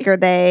 Right? Like, are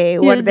they?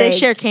 What do they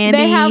share candy?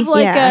 They have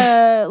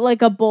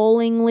like a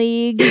bowling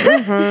league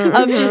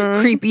of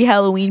just creepy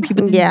Halloween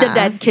people. The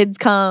dead kids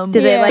come.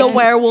 Do they like the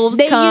werewolves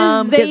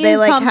come? Did they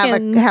like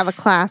have a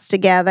class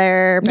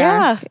together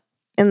back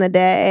in the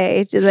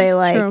day? Do they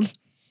like?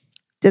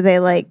 Do they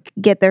like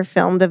get their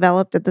film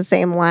developed at the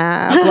same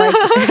lab? Like,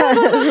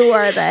 who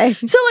are they?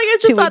 So like, I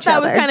just thought that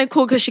was kind of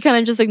cool because she kind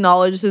of just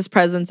acknowledged his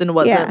presence and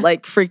wasn't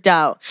like freaked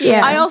out.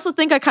 Yeah. I also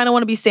think I kind of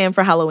want to be Sam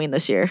for Halloween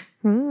this year.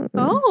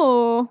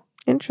 Oh,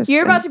 interesting.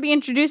 You're about to be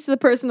introduced to the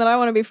person that I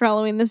want to be for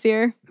Halloween this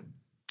year.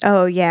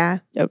 Oh yeah.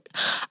 Okay.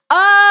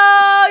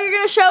 Oh, you're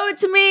gonna show it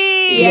to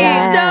me.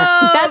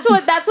 Yeah.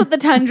 That's what the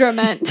tundra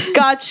meant.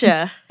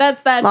 Gotcha.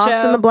 That's that Lost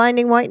show. in the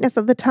blinding whiteness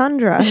of the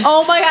tundra.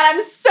 Oh my god,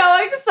 I'm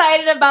so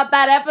excited about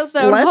that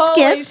episode. Let's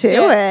get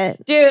to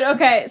it. Dude,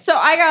 okay. So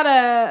I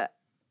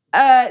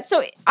gotta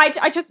so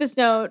I took this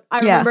note.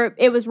 I remember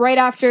it was right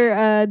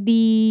after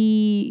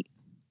the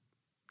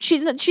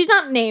she's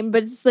not named,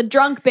 but it's the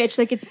drunk bitch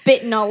that gets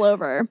bitten all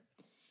over.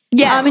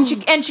 Yeah.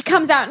 And she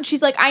comes out and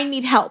she's like, I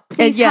need help.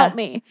 Please help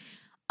me.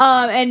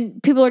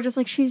 And people are just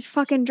like, she's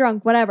fucking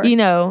drunk, whatever. You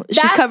know,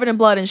 she's covered in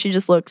blood and she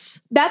just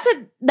looks.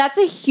 That's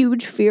a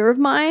huge fear of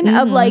mine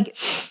of like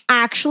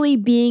actually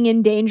being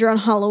in danger on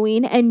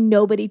Halloween and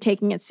nobody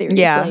taking it seriously.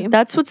 Yeah,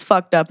 that's what's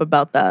fucked up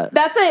about that.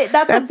 That's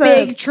a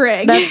big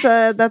trig.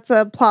 That's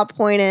a plot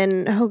point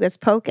in Hocus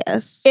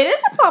Pocus. It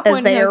is a plot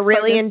point. As they are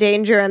really in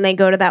danger and they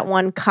go to that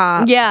one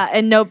cop. Yeah,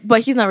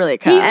 but he's not really a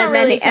cop. And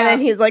then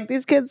he's like,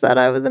 these kids thought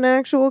I was an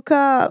actual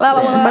cop. La,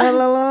 la,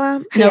 la, la.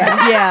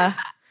 Yeah.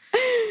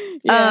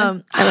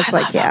 And it's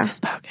like, Hocus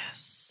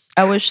Pocus.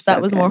 I wish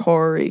that was more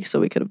horror-y, so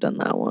we could have done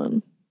that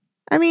one.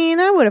 I mean,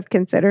 I would have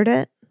considered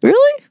it.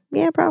 Really?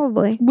 Yeah,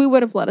 probably. We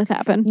would have let it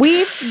happen.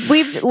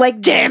 We've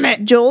like, damn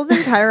it. Joel's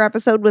entire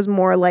episode was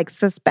more like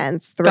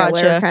suspense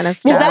thriller kind of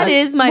stuff. Well, that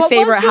is my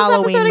favorite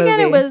Halloween movie. Again?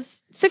 It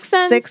was Sixth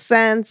Sense. Sixth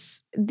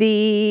Sense,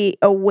 The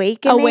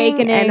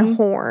Awakening, and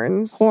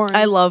Horns.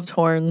 I loved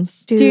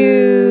Horns.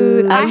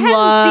 Dude, I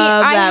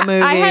love that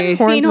movie. I hadn't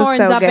seen Horns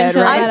so up good,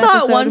 until right? that I saw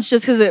episode. it once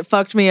just because it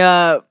fucked me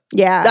up.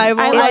 Yeah.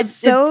 It's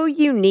so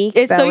unique.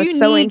 It's so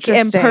unique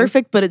and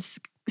perfect, but it's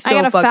so I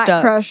got a fucked fat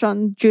up. crush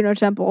on Juno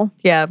Temple.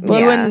 Yeah, you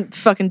and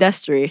fucking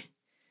Destry.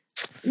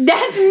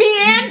 That's me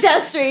and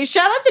Destry.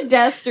 Shout out to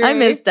Destry. I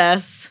miss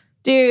Des.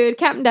 Dude,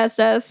 Captain Des.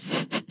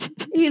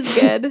 He's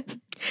good.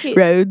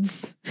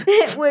 Roads.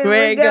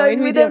 We're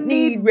going, we don't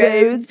need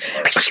roads.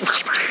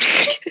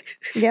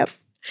 Yep.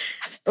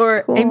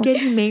 Or I'm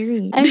getting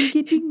married.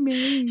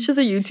 She's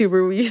a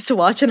YouTuber we used to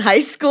watch in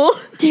high school.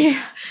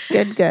 Yeah.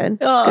 Good. Good.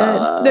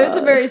 There's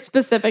a very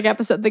specific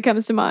episode that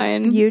comes to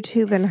mind.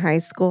 YouTube in high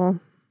school.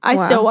 I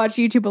still watch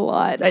YouTube a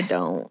lot. I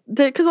don't.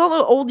 Because all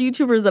the old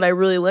YouTubers that I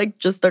really like,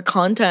 just their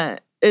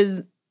content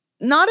is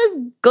not as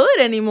good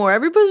anymore.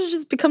 Everybody's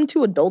just become too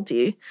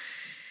adulty.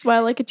 That's why I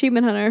like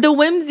Achievement Hunter. The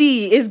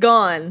whimsy is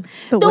gone.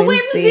 The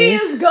whimsy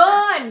is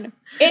gone.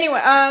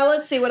 Anyway,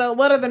 let's see what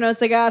other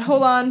notes I got.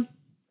 Hold on.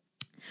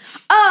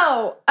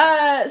 Oh,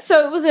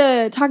 so it was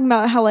talking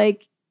about how,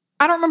 like,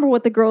 I don't remember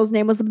what the girl's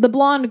name was. The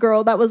blonde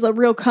girl that was a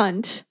real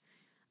cunt.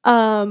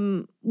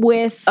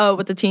 With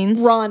the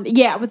teens? Ron,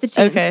 yeah, with the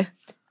teens. Okay.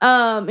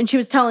 And she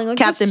was telling like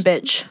Captain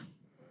Bitch.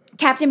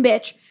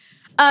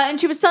 And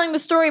she was telling the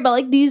story about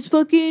like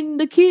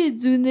the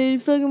kids and the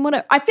fucking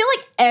whatever. I feel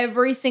like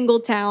every single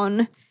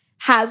town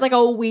has like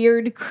a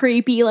weird,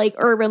 creepy, like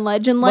urban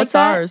legend like What's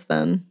that. What's ours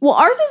then? Well,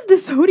 ours is the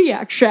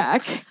Zodiac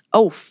Shack.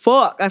 Oh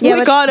fuck! I forgot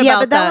about that. Yeah,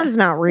 but that one's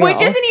not real.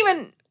 Which isn't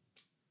even.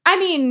 I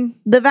mean,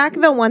 the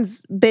Vacaville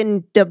one's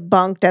been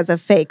debunked as a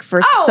fake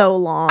for so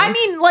long. I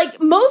mean,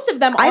 like most of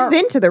them. I've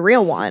been to the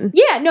real one.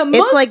 Yeah, no,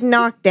 it's like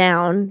knocked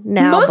down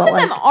now. Most of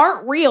them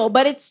aren't real,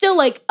 but it's still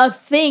like a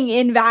thing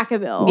in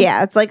Vacaville.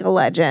 Yeah, it's like a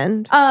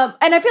legend. And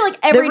I feel like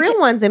every the real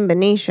one's in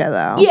Benicia,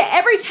 though. Yeah,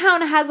 every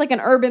town has like an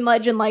urban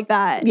legend like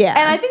that. Yeah,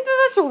 and I think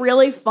that's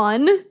really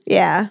fun.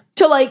 Yeah,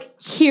 to like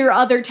hear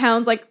other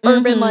towns like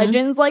urban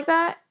legends like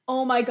that.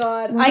 Oh my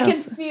god, I can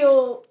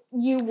feel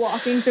you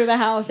walking through the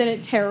house and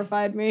it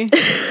terrified me.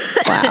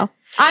 Wow.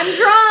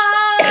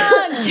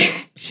 I'm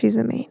drunk. She's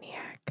a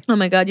maniac. Oh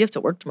my god, you have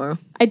to work tomorrow.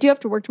 I do have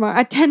to work tomorrow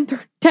at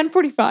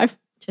 10:45.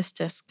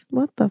 Tisk.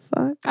 What the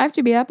fuck? I have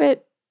to be up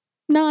at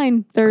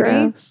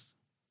 9:30.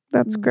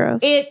 That's gross.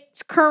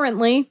 It's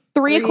currently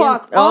 3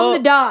 o'clock on the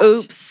dot.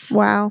 Oops.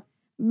 Wow.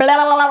 Blah,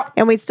 blah, blah, blah.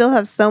 And we still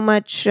have so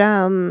much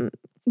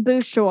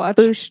Boosh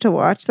to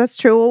watch. That's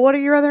true. Well, what are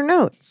your other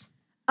notes?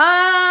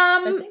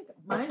 I think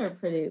mine are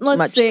pretty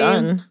much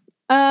done.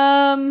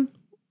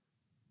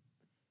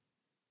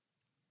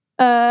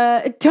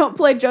 Don't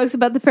play jokes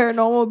about the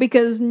paranormal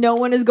because no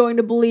one is going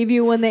to believe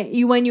you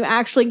when you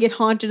actually get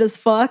haunted as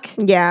fuck.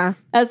 Yeah.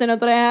 That's a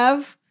note that I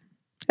have.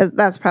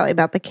 That's probably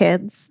about the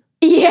kids.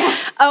 Yeah.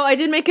 Oh, I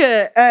did made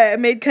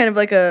kind of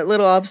like a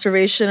little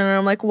observation, and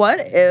I'm like, what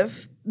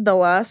if the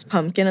last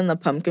pumpkin in the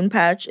pumpkin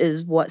patch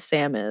is what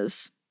Sam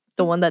is?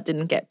 The one that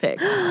didn't get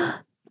picked.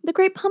 The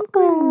Great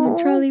Pumpkin,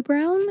 Charlie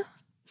Brown.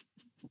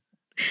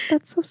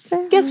 That's so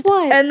sad. Guess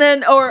what? And then,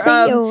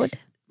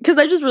 because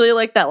I just really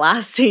like that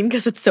last scene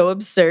because it's so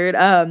absurd.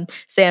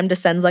 Sam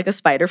descends like a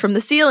spider from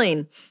the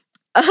ceiling.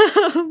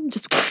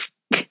 Just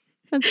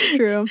that's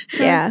true.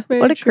 Yeah,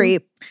 what a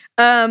creep.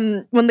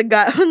 When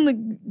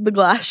the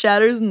glass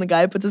shatters and the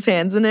guy puts his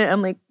hands in it,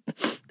 I'm like,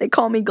 they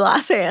call me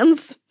glass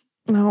hands.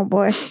 Oh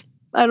boy.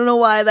 I don't know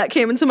why that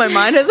came into my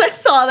mind as I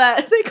saw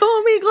that. They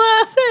call me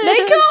glass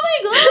hands.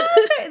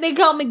 They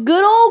call me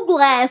good old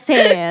glass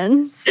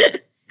hands.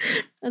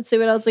 Let's see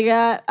what else I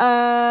got.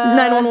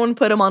 911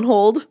 put him on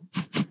hold.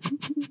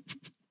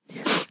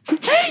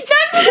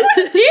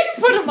 911 did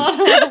put him on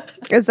hold.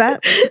 Did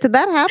that happen?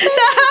 That happened.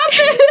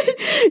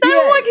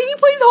 911, can you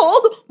please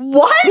hold?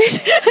 What?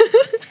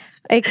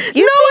 Excuse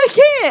me? I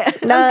can't.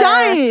 I'm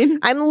dying.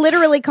 I'm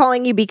literally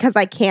calling you because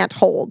I can't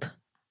hold.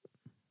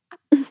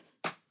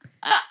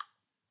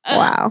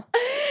 Wow.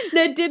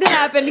 That did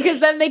happen because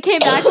then they came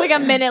back like a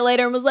minute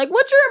later and was like,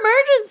 "What's your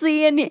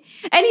emergency?" And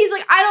he's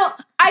like, I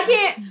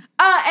can't.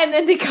 And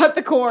then they cut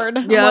the cord.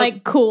 Yep. I'm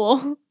like,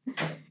 cool.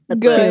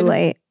 Good. Too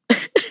late.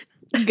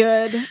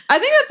 Good. I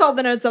think that's all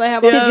the notes that I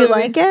have. Did you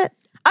like it?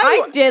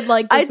 I did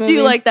like this movie. I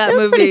do like that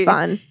movie. It was pretty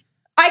fun.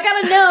 I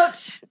got a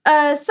note,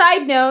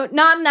 side note,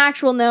 not an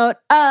actual note.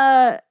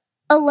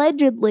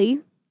 Allegedly,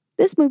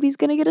 this movie's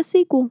gonna get a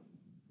sequel.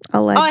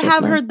 Allegedly. Oh, I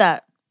have heard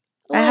that.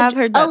 I have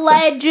heard that.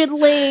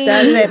 Allegedly.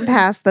 Does it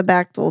pass the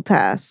Bechdel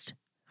test?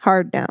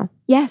 Hard no.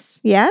 Yes.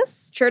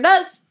 Yes? Sure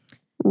does.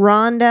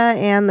 Rhonda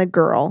and the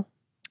girl.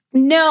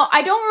 No,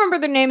 I don't remember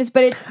their names,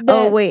 but it's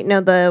the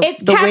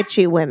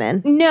witchy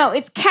women. No,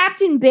 it's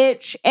Captain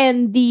Bitch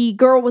and the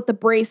girl with the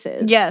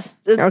braces. Yes,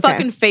 the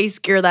fucking face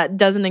gear that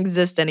doesn't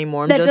exist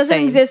anymore. That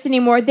doesn't exist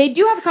anymore. They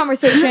do have a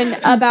conversation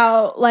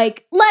about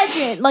like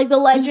the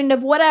legend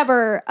of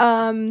whatever.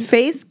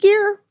 Face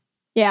gear?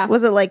 Yeah.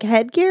 Was it like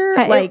headgear?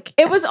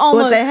 It was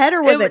almost. Was it head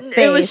or was it face?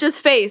 It was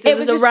just face. It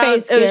was just around.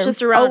 Face gear. It was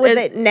just around. Oh, was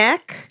it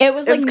neck? It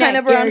was like kind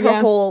of around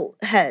her whole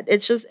head.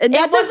 It's just. And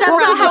that wasn't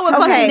how it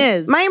fucking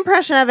is. My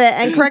impression of it,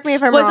 and correct me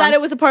if I'm wrong. Was that it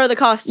was a part of the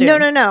costume?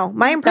 No.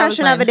 My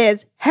impression of it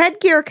is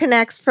headgear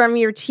connects from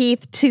your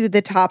teeth to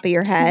the top of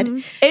your head.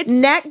 Mm-hmm.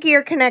 Neck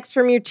gear connects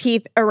from your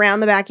teeth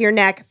around the back of your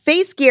neck.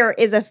 Face gear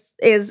is a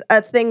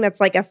thing that's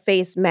like a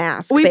face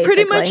mask. We basically.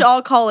 pretty much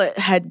all call it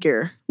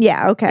headgear.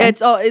 Yeah, okay.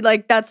 It's all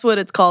like that's what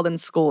it's called in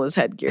school is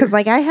headgear. Because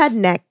like I had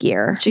neck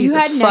gear.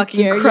 Jesus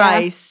fucking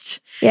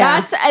Christ.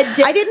 Yeah.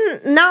 I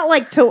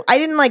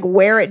didn't like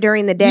wear it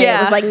during the day.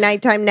 Yeah. It was like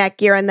nighttime neck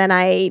gear, and then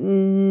I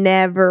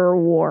never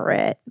wore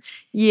it.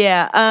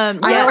 Yeah.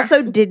 I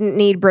also didn't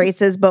need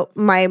braces, but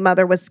my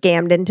mother was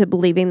scammed into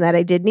believing that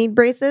I did need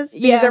braces.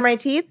 These are my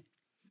teeth.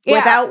 Yeah.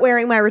 Without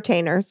wearing my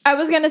retainers. I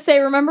was gonna say,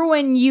 remember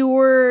when you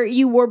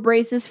wore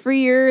braces for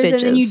years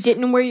and then you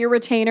didn't wear your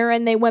retainer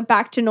and they went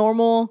back to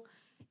normal,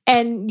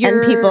 and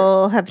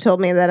people have told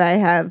me that I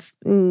have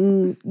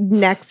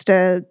next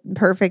to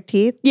perfect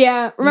teeth.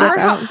 Yeah,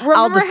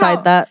 I'll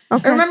decide that.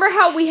 Okay. Remember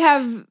how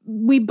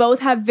we both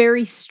have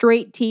very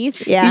straight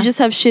teeth? Yeah, you just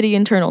have shitty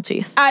internal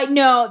teeth. I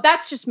know,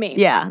 that's just me.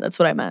 Yeah, that's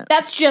what I meant.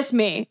 That's just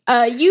me.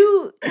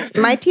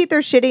 My teeth are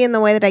shitty in the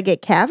way that I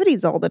get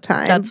cavities all the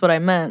time. That's what I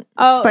meant.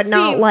 Oh, but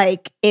not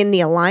like in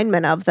the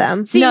alignment of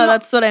them. No,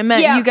 that's what I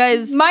meant. Yeah, you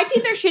guys, my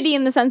teeth are shitty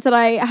in the sense that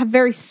I have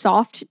very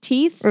soft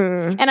teeth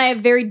and I have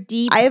very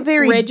deep. I have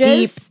very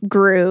ridges. deep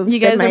grooves. You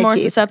guys are more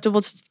teeth.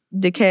 susceptible to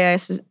decay. I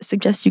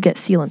suggest you get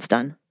sealants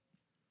done.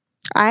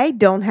 I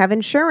don't have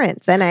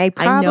insurance, and I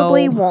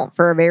probably won't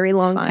for a very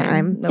long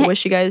time. I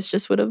wish you guys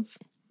just would have.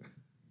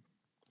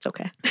 It's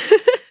okay.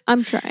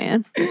 I'm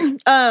trying.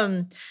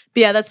 But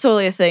yeah, that's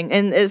totally a thing.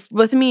 And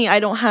with me, I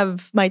don't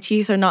have my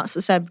teeth are not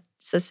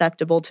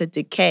susceptible to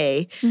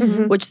decay,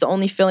 which the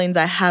only fillings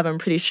I have, I'm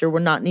pretty sure were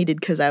not needed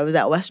because I was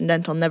at Western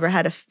Dental.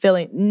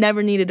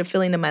 Never needed a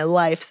filling in my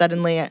life.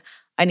 Suddenly,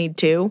 I need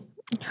two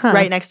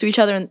right next to each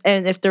other,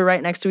 and if they're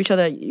right next to each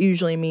other, it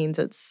usually means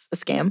it's a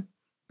scam.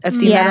 I've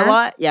seen that a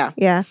lot.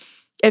 Yeah.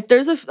 If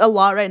there's a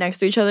lot right next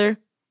to each other,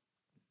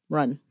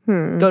 run.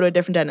 Go to a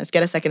different dentist.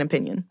 Get a second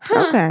opinion.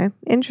 Okay,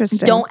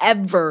 interesting. Don't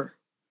ever.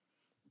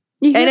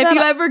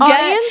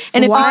 Why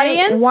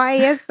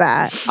is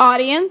that?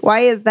 Audience?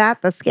 Why is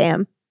that the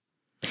scam?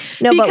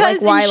 No, but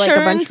like why like a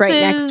bunch right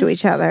next to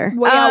each other?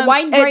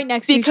 Why right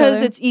next to each other?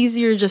 Because it's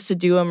easier just to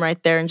do them right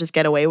there and just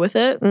get away with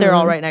it. They're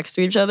all right next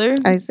to each other.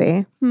 I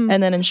see.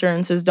 And then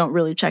insurances don't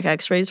really check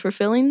x-rays for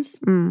fillings.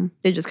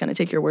 They just kind of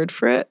take your word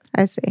for it.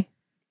 I see.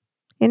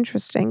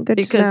 Interesting. Good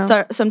because to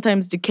know.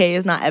 Sometimes decay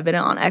is not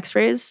evident on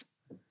x-rays.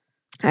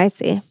 I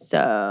see.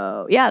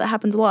 So yeah, that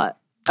happens a lot.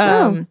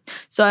 So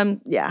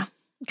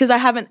because I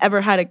haven't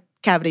ever had a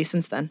cavity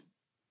since then.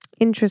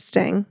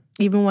 Interesting.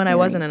 Even when I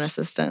wasn't an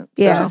assistant.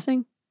 Yeah.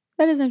 Interesting.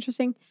 That is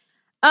interesting.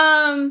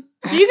 Did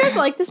you guys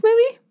like this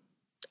movie?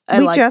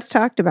 We just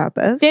talked about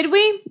this. Did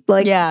we?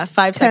 Like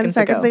 5 seconds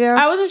ago.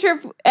 I wasn't sure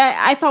if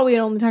I thought we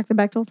had only talked the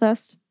Bechdel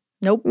test.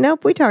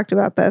 Nope. We talked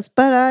about this,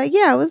 but it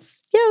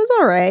was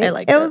all right. I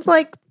liked it. It was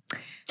like,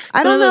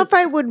 I don't know if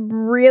I would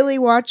really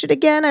watch it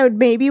again. I would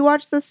maybe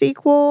watch the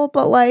sequel,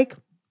 but like,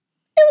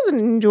 it was an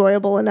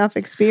enjoyable enough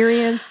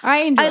experience.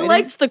 I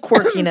liked the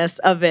quirkiness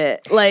of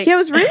it. Like, it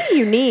was really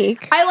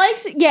unique.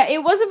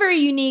 It was a very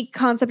unique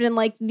concept, and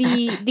like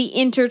the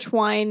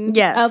intertwine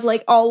of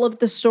like all of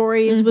the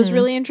stories was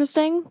really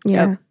interesting.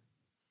 Yeah.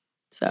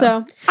 Yep.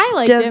 So I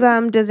liked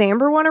it. Does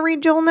Amber want to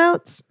read Joel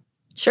notes?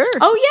 Sure.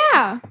 Oh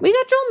yeah, we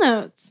got Joel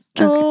notes.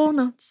 Joel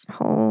notes.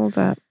 Hold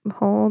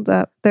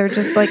up. They're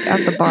just like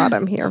at the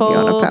bottom here. If you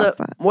want to pass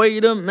that.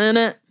 Wait a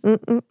minute.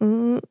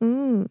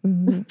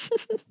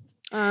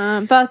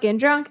 I'm fucking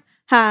drunk.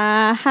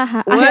 Ha ha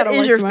ha. What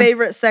is your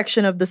favorite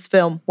section of this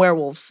film?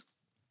 Werewolves.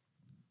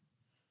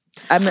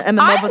 I'm in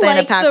love with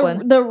Anna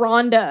Paquin. The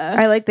Rhonda.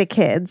 I like the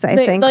kids. I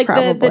think like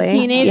probably the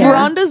teenager. Yeah.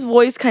 Rhonda's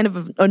voice kind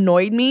of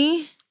annoyed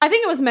me. I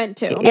think it was meant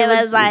to. It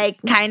was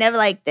like kind of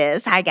like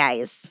this. Hi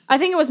guys. I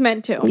think it was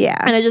meant to. Yeah,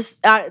 and I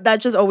just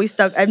that just always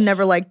stuck. I've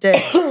never liked it.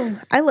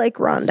 I like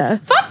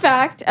Rhonda. Fun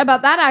fact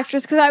about that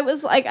actress,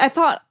 because I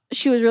thought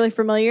she was really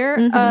familiar.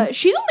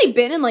 She's only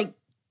been in like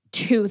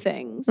 2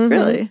 things.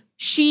 Really?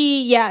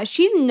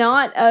 She's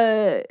not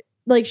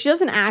she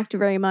doesn't act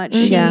very much.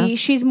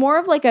 She's more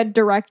of like a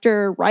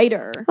director,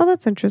 writer. Oh,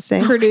 that's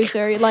interesting.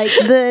 Producer. Like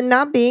the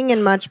not being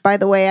in much, by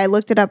the way, I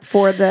looked it up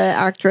for the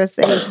actress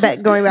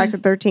that going back to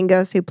 13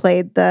 Ghosts who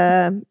played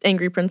the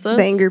Angry Princess.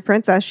 The Angry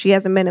Princess. She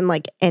hasn't been in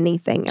like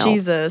anything else.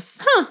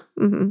 Jesus. Huh.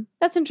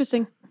 That's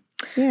interesting.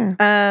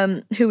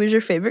 Yeah. Who is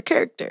your favorite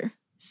character?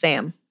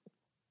 Sam.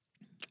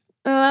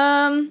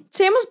 Sam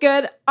was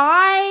good.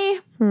 I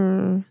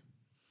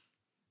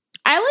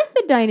like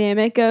the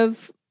dynamic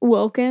of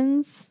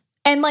Wilkins.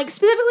 And like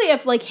specifically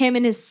of like him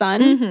and his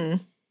son,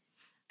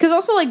 because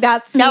also like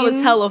that was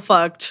hella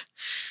fucked.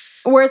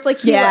 Where it's like,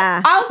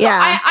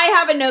 I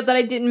have a note that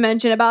I didn't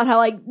mention about how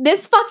like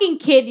this fucking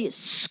kid is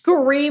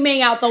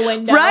screaming out the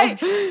window, right?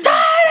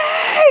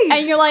 Daddy!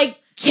 And you're like,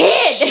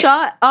 kid,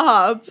 shut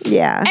up.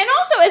 Yeah. And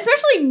also,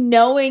 especially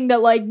knowing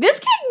that like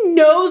this kid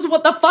knows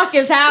what the fuck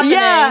is happening.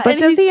 Yeah, but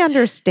does he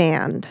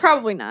understand?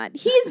 Probably not.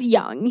 He's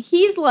young.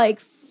 He's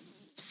like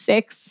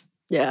 6,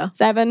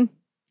 7.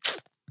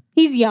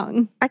 He's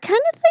young. I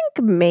kind of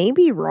think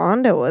maybe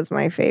Rhonda was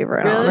my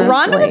favorite. Really? Honestly.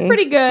 Rhonda was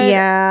pretty good.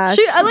 Yeah,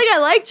 I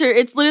liked her.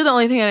 It's literally the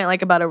only thing I didn't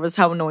like about her was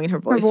how annoying her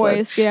voice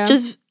was. Yeah.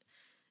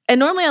 And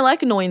normally I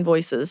like annoying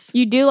voices.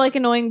 You do like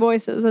annoying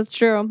voices. That's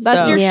true.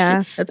 That's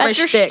that's my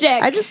your shtick.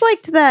 shtick. I just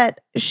liked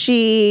that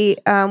she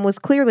was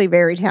clearly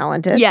very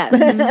talented.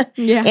 Yes.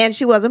 Yeah. And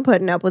she wasn't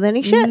putting up with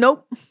any shit.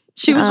 Nope.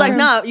 She was like,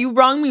 nah, you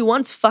wronged me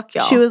once. Fuck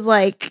y'all. She was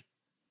like,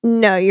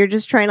 no, you're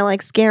just trying to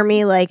like scare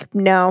me. Like,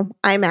 no,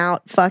 I'm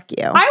out. Fuck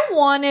you. I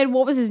wanted,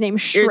 what was his name?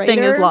 Schrader? Your thing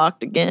is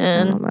locked I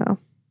again. don't know.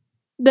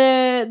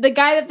 The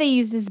guy that they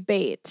used as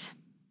bait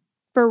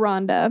for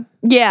Rhonda.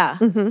 Yeah.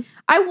 Mm-hmm.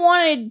 I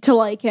wanted to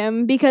like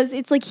him because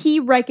it's like he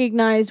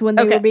recognized when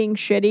they were being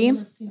shitty.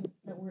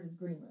 That word is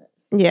greenlit.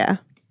 Yeah.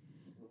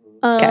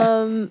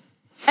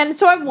 And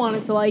so I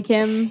wanted to like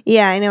him.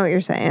 Yeah, I know what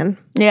you're saying.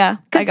 Yeah,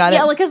 I got it.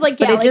 Yeah, because like,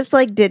 but it just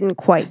like didn't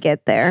quite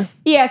get there.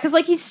 Yeah, because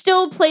like he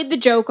still played the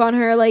joke on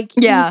her. Like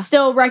he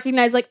still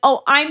recognized like,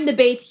 oh, I'm the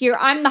bait here.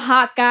 I'm the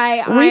hot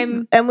guy.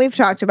 We've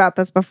talked about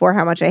this before.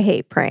 How much I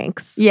hate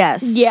pranks.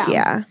 Yes.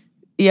 Yeah.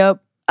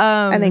 Yep.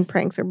 I think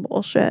pranks are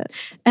bullshit.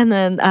 And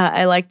then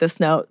I like this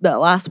note. The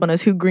last one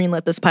is who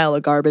greenlit this pile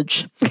of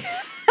garbage.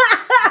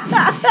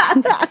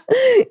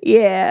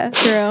 Yeah,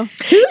 true.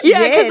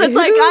 Yeah, because it's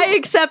like I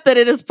accept that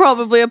it is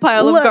probably a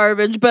pile of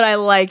garbage, but I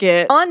like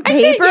it. On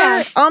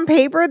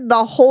paper,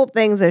 the whole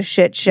thing's a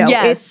shit show.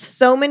 Yes. It's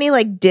so many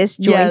like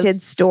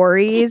disjointed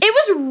stories. It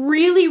was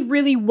really,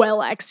 really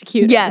well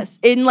executed. Yes,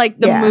 in like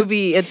the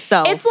movie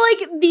itself. It's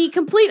like the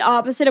complete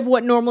opposite of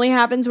what normally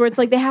happens, where it's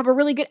like they have a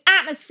really good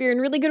atmosphere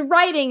and really good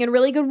writing and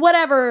really good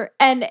whatever,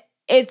 and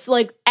it's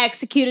like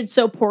executed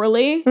so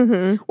poorly.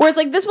 Mm-hmm. Where it's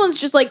like this one's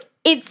just like,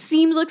 it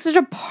seems like such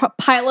a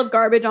pile of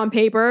garbage on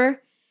paper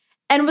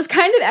and was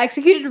kind of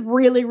executed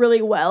really,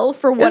 really well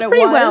for what it was.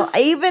 Pretty well.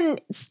 Even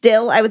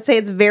still, I would say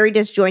it's very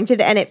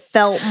disjointed and it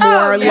felt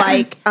more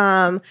like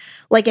an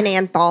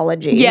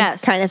anthology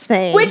kind of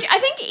thing. Which I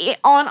think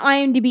on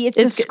IMDb it's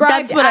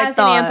described as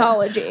an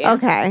anthology.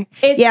 Okay.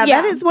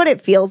 That is what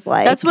it feels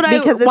like. That's what I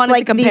because it's wanted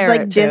like to compare these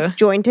like it to.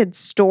 disjointed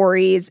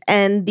stories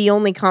and the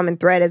only common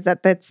thread is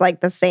that it's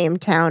like the same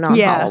town on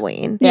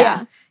Halloween.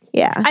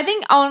 Yeah. I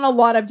think on a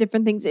lot of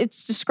different things,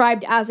 it's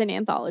described as an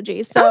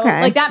anthology. So,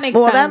 like, that makes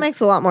sense. Well, that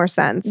makes a lot more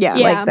sense. Yeah.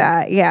 Like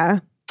that. Yeah.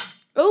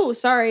 Oh,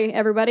 sorry,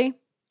 everybody.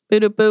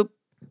 Boop, boop.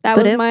 That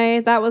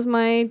was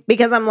my.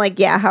 Because I'm like,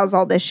 how's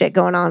all this shit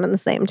going on in the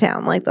same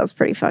town? Like, that's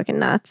pretty fucking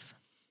nuts.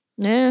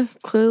 Yeah.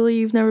 Clearly,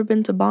 you've never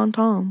been to Bon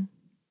Ton.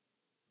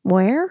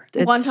 Where?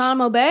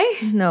 Guantanamo Bay?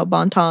 No,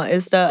 Bon Ton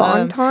is the.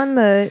 Bon Ton,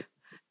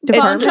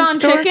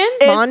 Bonchon chicken?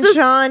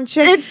 Bonchon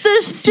chicken. It's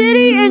the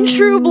city in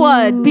True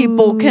Blood,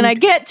 people. Can I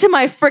get to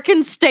my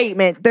freaking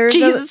statement?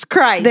 Jesus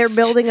Christ. They're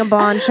building a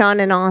Bonchon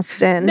in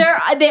Austin.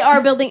 They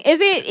are building.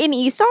 Is it in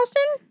East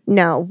Austin?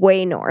 No,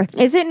 way north.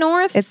 Is it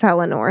north? It's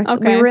hella north.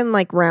 Okay. We were in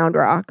like Round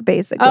Rock,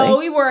 basically. Oh,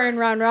 we were in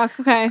Round Rock.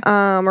 Okay.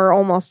 Or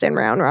almost in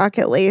Round Rock,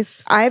 at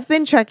least. I've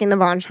been checking the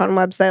Bonchon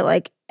website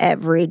like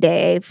every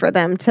day for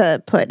them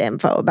to put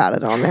info about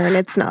it on there, and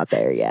it's not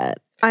there yet.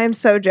 I'm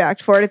so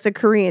jacked for it. It's a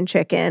Korean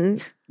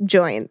chicken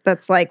joint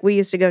that's like we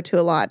used to go to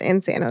a lot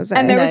in San Jose.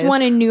 And there was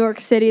one in New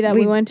York City that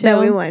we went to. That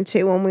we went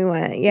to when we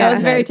went. Yeah. That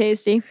was very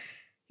tasty.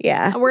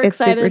 Yeah. We're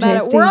excited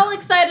about it. We're all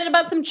excited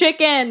about some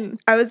chicken.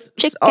 I was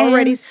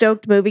already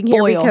stoked moving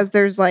here because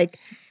there's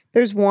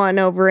one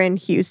over in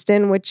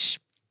Houston, which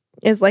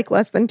is like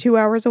less than 2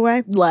 hours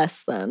away.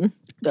 Less than.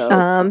 So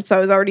I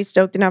was already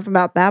stoked enough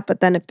about that.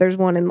 But then if there's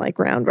one in like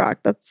Round Rock,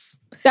 that's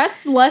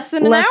less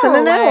than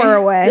an hour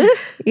away.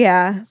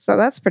 Yeah. So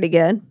that's pretty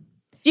good.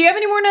 Do you have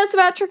any more notes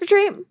about Trick or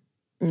Treat?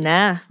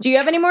 Nah. Do you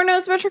have any more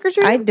notes about Trick or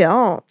Treat? I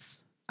don't.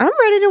 I'm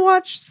ready to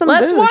watch some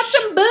Let's watch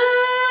some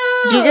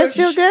Boosh. Do you guys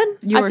feel good?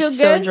 You are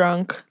so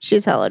drunk.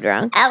 She's hella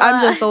drunk.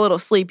 I'm just a little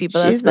sleepy,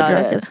 but she's that's the not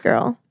drunkest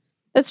girl.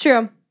 That's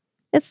true.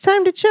 It's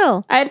time to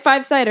chill. I had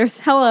 5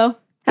 ciders. Hello.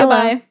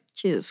 Goodbye.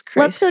 Jesus Christ.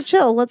 Let's go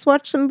chill. Let's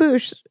watch some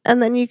Boosh,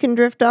 and then you can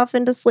drift off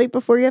into sleep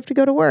before you have to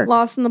go to work.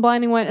 Lost in the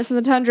blinding whiteness in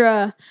the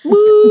tundra.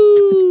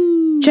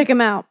 Woo! Check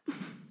him out.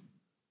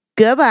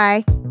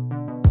 Goodbye.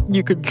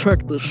 You can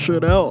check this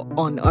shit out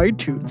on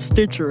iTunes,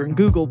 Stitcher, and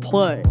Google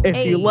Play.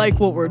 If you like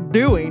what we're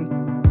doing,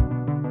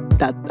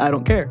 that I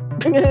don't care.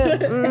 Get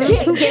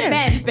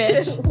bent,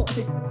 bitch.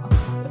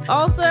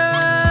 Also,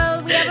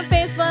 we have a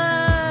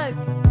Facebook.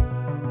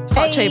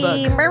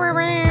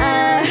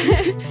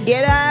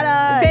 Get at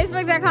us.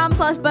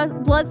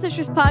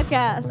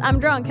 Facebook.com/BloodSistersPodcast. I'm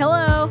drunk.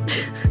 Hello.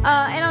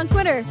 And on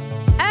Twitter,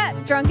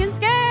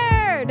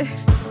 @DrunkandScared.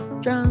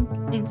 Drunk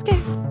and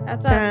scared.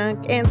 That's us.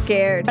 Drunk and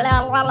scared.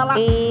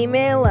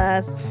 Email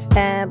us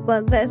at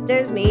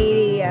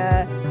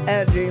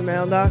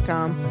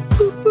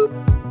bloodsistersmedia@gmail.com.